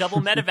 no. Double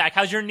medevac.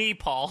 How's your knee,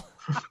 Paul?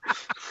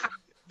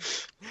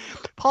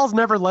 Paul's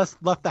never left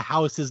the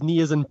house. His knee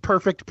is in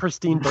perfect,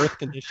 pristine birth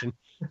condition.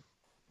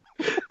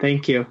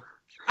 Thank you.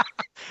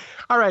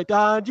 All right.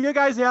 Do you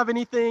guys have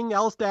anything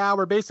else to add?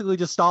 We're basically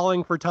just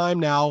stalling for time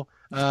now.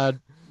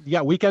 You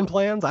got weekend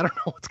plans? I don't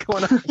know what's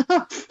going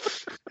on.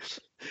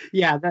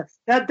 Yeah,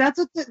 that's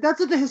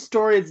what the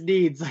historians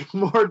needs, like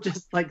more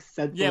just like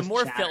senseless. Yeah,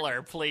 more chat.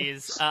 filler,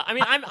 please.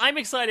 I'm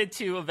excited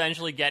to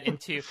eventually get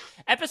into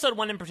episode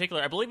 1 in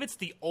particular. I believe it's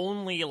the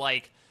only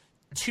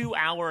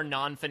 2-hour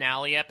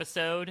non-finale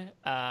episode.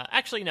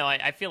 Actually, no,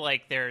 I feel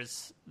like there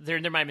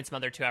might have been some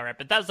other 2-hour,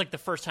 but that was the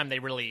first time they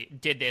really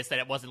did this. That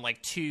it wasn't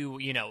 2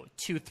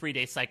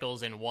 3-day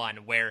cycles in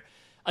one where.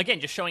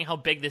 Again, just showing how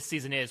big this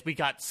season is. We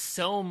got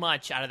so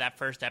much out of that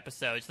first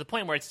episode to the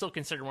point where it's still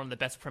considered one of the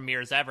best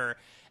premieres ever.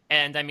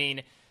 And,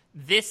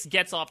 this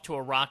gets off to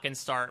a rockin'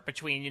 start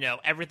between,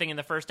 everything in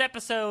the first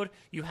episode.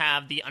 You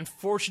have the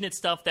unfortunate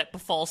stuff that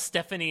befalls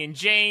Stephanie and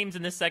James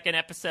in the second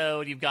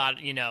episode. You've got,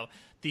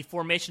 the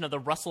formation of the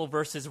Russell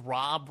versus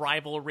Rob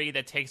rivalry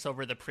that takes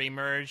over the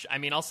pre-merge.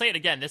 I'll say it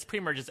again. This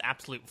pre-merge is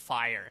absolute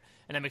fire.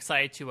 And I'm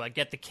excited to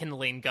get the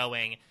kindling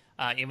going,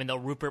 even though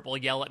Rupert will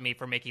yell at me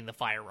for making the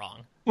fire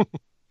wrong.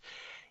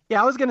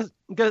 Yeah, I was gonna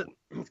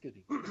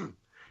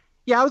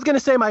Yeah, I was going to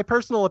say my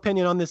personal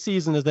opinion on this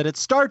season is that it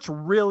starts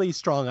really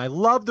strong. I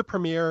love the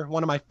premiere,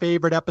 one of my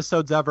favorite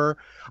episodes ever.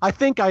 I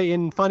think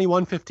in Funny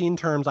 115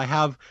 terms, I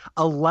have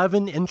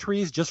 11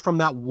 entries just from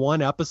that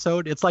one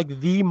episode. It's like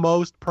the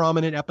most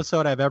prominent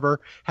episode I've ever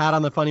had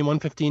on the Funny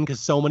 115 because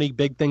so many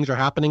big things are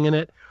happening in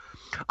it.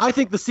 I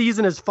think the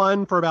season is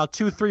fun for about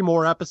 2-3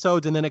 more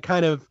episodes, and then it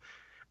kind of,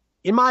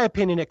 in my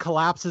opinion, it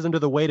collapses under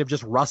the weight of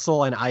just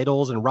Russell and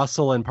Idols and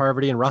Russell and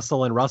Parvati and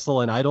Russell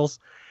and Idols.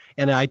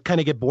 And I kind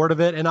of get bored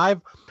of it. And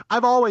I'm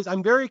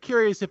very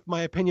curious if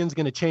my opinion's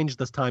going to change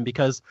this time,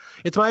 because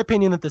it's my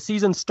opinion that the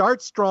season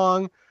starts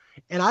strong,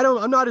 and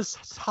I'm not as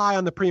high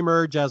on the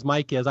pre-merge as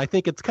Mike is. I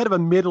think it's kind of a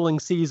middling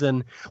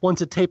season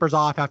once it tapers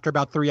off after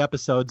about 3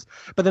 episodes.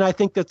 But then I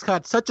think that's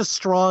got such a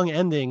strong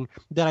ending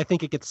that I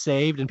think it gets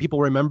saved and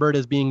people remember it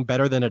as being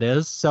better than it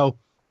is. So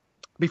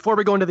before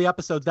we go into the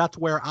episodes, that's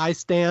where I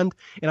stand,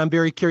 and I'm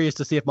very curious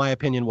to see if my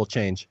opinion will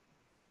change.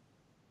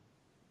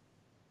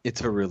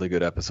 It's a really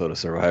good episode of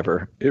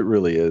Survivor. It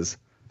really is.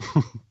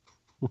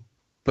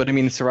 But I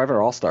mean,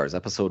 Survivor All-Stars,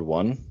 episode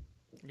 1.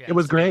 Yeah, it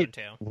was great.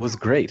 Was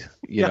great,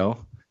 you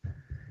know?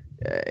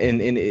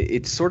 And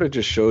it sort of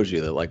just shows you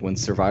that, like, when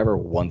Survivor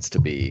wants to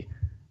be,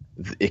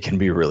 it can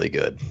be really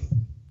good.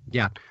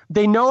 Yeah.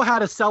 They know how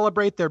to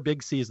celebrate their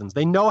big seasons.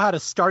 They know how to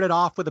start it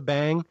off with a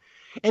bang.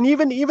 And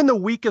even the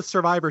weakest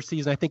Survivor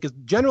season, I think,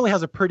 generally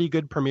has a pretty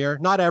good premiere.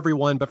 Not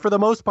everyone, but for the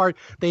most part,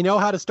 they know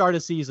how to start a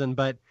season.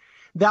 But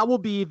that will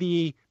be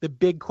the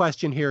big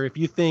question here, if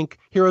you think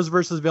Heroes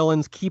versus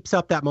Villains keeps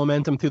up that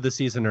momentum through the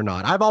season or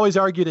not. I've always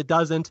argued it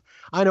doesn't.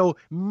 I know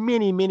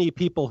many, many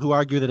people who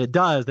argue that it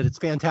does, that it's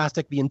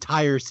fantastic the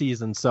entire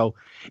season. So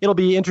it'll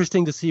be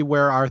interesting to see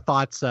where our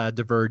thoughts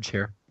diverge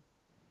here.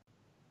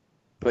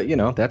 But, you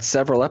know, that's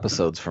several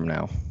episodes from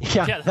now.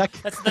 Yeah, that's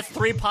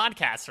 3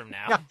 podcasts from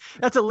now. Yeah,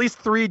 that's at least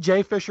 3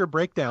 Jay Fischer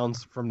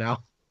breakdowns from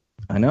now.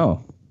 I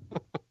know.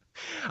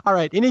 All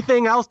right.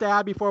 Anything else to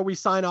add before we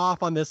sign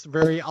off on this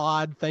very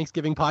odd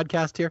Thanksgiving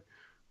podcast here?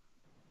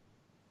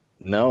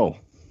 No.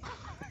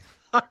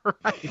 All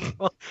right.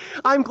 Well,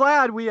 I'm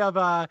glad we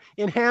have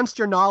enhanced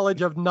your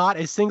knowledge of not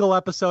a single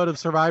episode of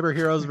Survivor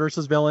Heroes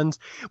versus Villains.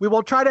 We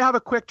will try to have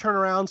a quick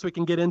turnaround so we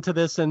can get into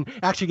this and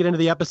actually get into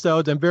the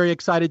episodes. I'm very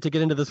excited to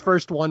get into this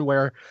first one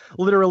where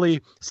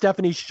literally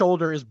Stephanie's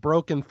shoulder is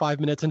broken 5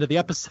 minutes into the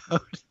episode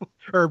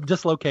or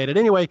dislocated.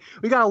 Anyway,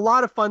 we got a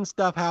lot of fun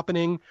stuff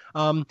happening.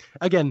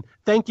 Again,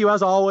 thank you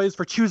as always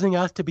for choosing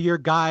us to be your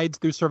guides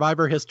through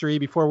Survivor history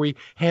before we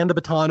hand the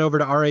baton over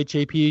to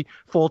RHAP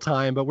full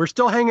time. But we're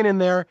still hanging in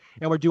there,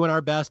 and we're doing our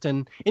best.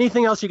 And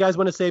anything else you guys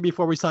want to say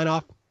before we sign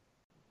off?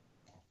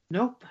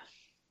 Nope.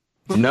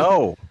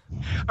 No.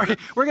 Okay,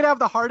 we're going to have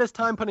the hardest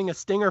time putting a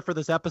stinger for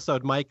this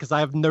episode, Mike,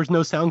 because there's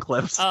no sound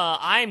clips.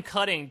 I'm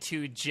cutting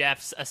to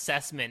Jeff's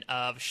assessment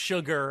of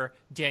Sugar,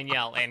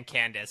 Danielle, and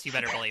Candace. You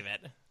better believe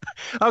it.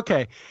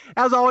 Okay.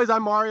 As always,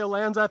 I'm Mario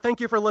Lanza.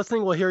 Thank you for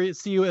listening.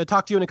 We'll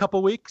talk to you in a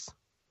couple weeks.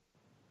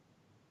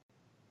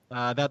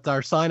 That's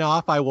our sign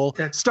off. I will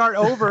start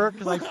over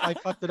because I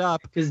fucked it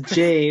up. Because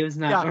Jay was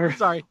not. Yeah,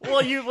 sorry.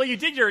 Well, you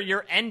did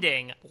your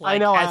ending. I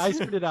know. I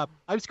screwed it up.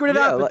 I screwed it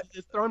up.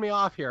 It's throwing me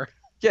off here.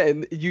 Yeah,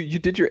 and you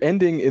did your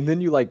ending, and then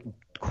you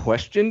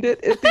questioned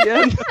it at the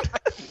end.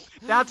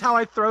 That's how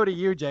I throw to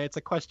you, Jay. It's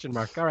a question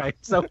mark. All right.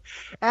 So,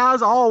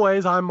 as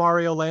always, I'm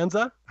Mario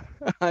Lanza.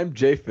 I'm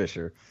Jay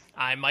Fischer.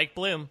 I'm Mike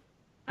Bloom.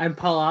 I'm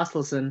Paul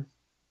Asleson.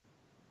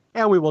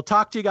 And we will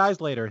talk to you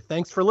guys later.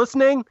 Thanks for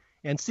listening,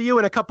 and see you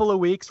in a couple of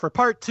weeks for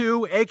part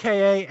 2,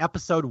 aka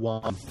episode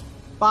 1.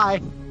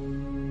 Bye.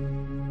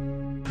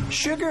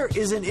 Sugar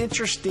is an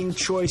interesting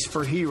choice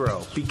for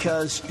Hero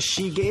because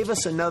she gave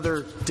us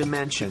another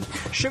dimension.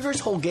 Sugar's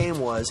whole game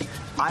was,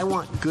 I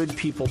want good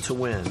people to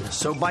win.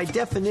 So by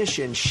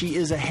definition, she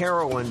is a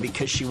heroine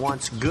because she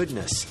wants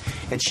goodness.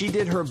 And she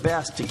did her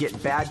best to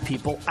get bad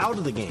people out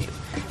of the game.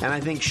 And I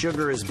think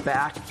Sugar is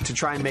back to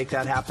try and make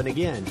that happen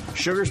again.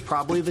 Sugar's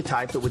probably the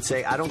type that would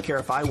say, I don't care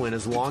if I win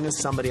as long as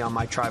somebody on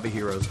my tribe of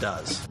heroes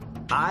does.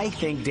 I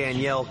think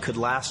Danielle could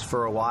last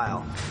for a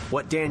while.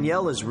 What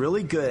Danielle is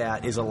really good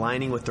at is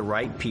aligning with the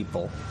right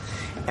people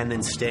and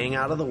then staying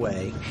out of the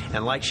way.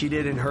 And like she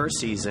did in her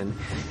season,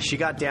 she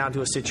got down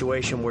to a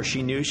situation where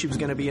she knew she was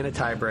going to be in a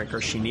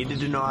tiebreaker. She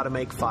needed to know how to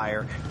make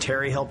fire.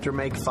 Terry helped her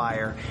make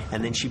fire,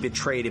 and then she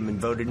betrayed him and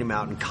voted him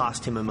out and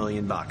cost him $1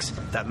 million.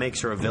 That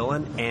makes her a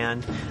villain,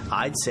 and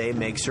I'd say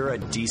makes her a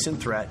decent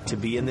threat to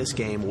be in this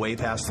game way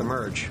past the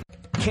merge.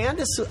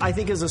 Candace, I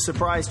think, is a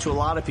surprise to a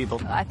lot of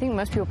people. I think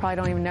most people probably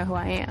don't even know who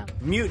I am.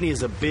 Mutiny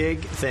is a big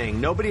thing.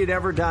 Nobody had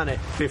ever done it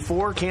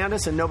before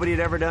Candace, and nobody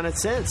had ever done it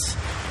since.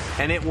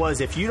 And it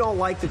was, if you don't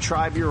like the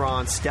tribe you're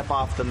on, step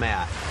off the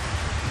mat.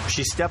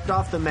 She stepped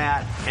off the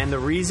mat, and the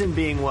reason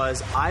being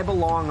was, I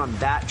belong on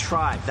that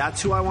tribe.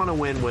 That's who I want to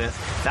win with.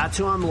 That's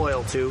who I'm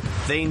loyal to.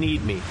 They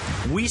need me.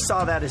 We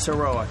saw that as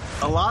heroic.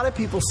 A lot of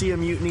people see a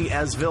mutiny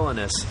as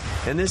villainous.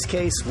 In this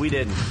case, we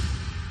didn't.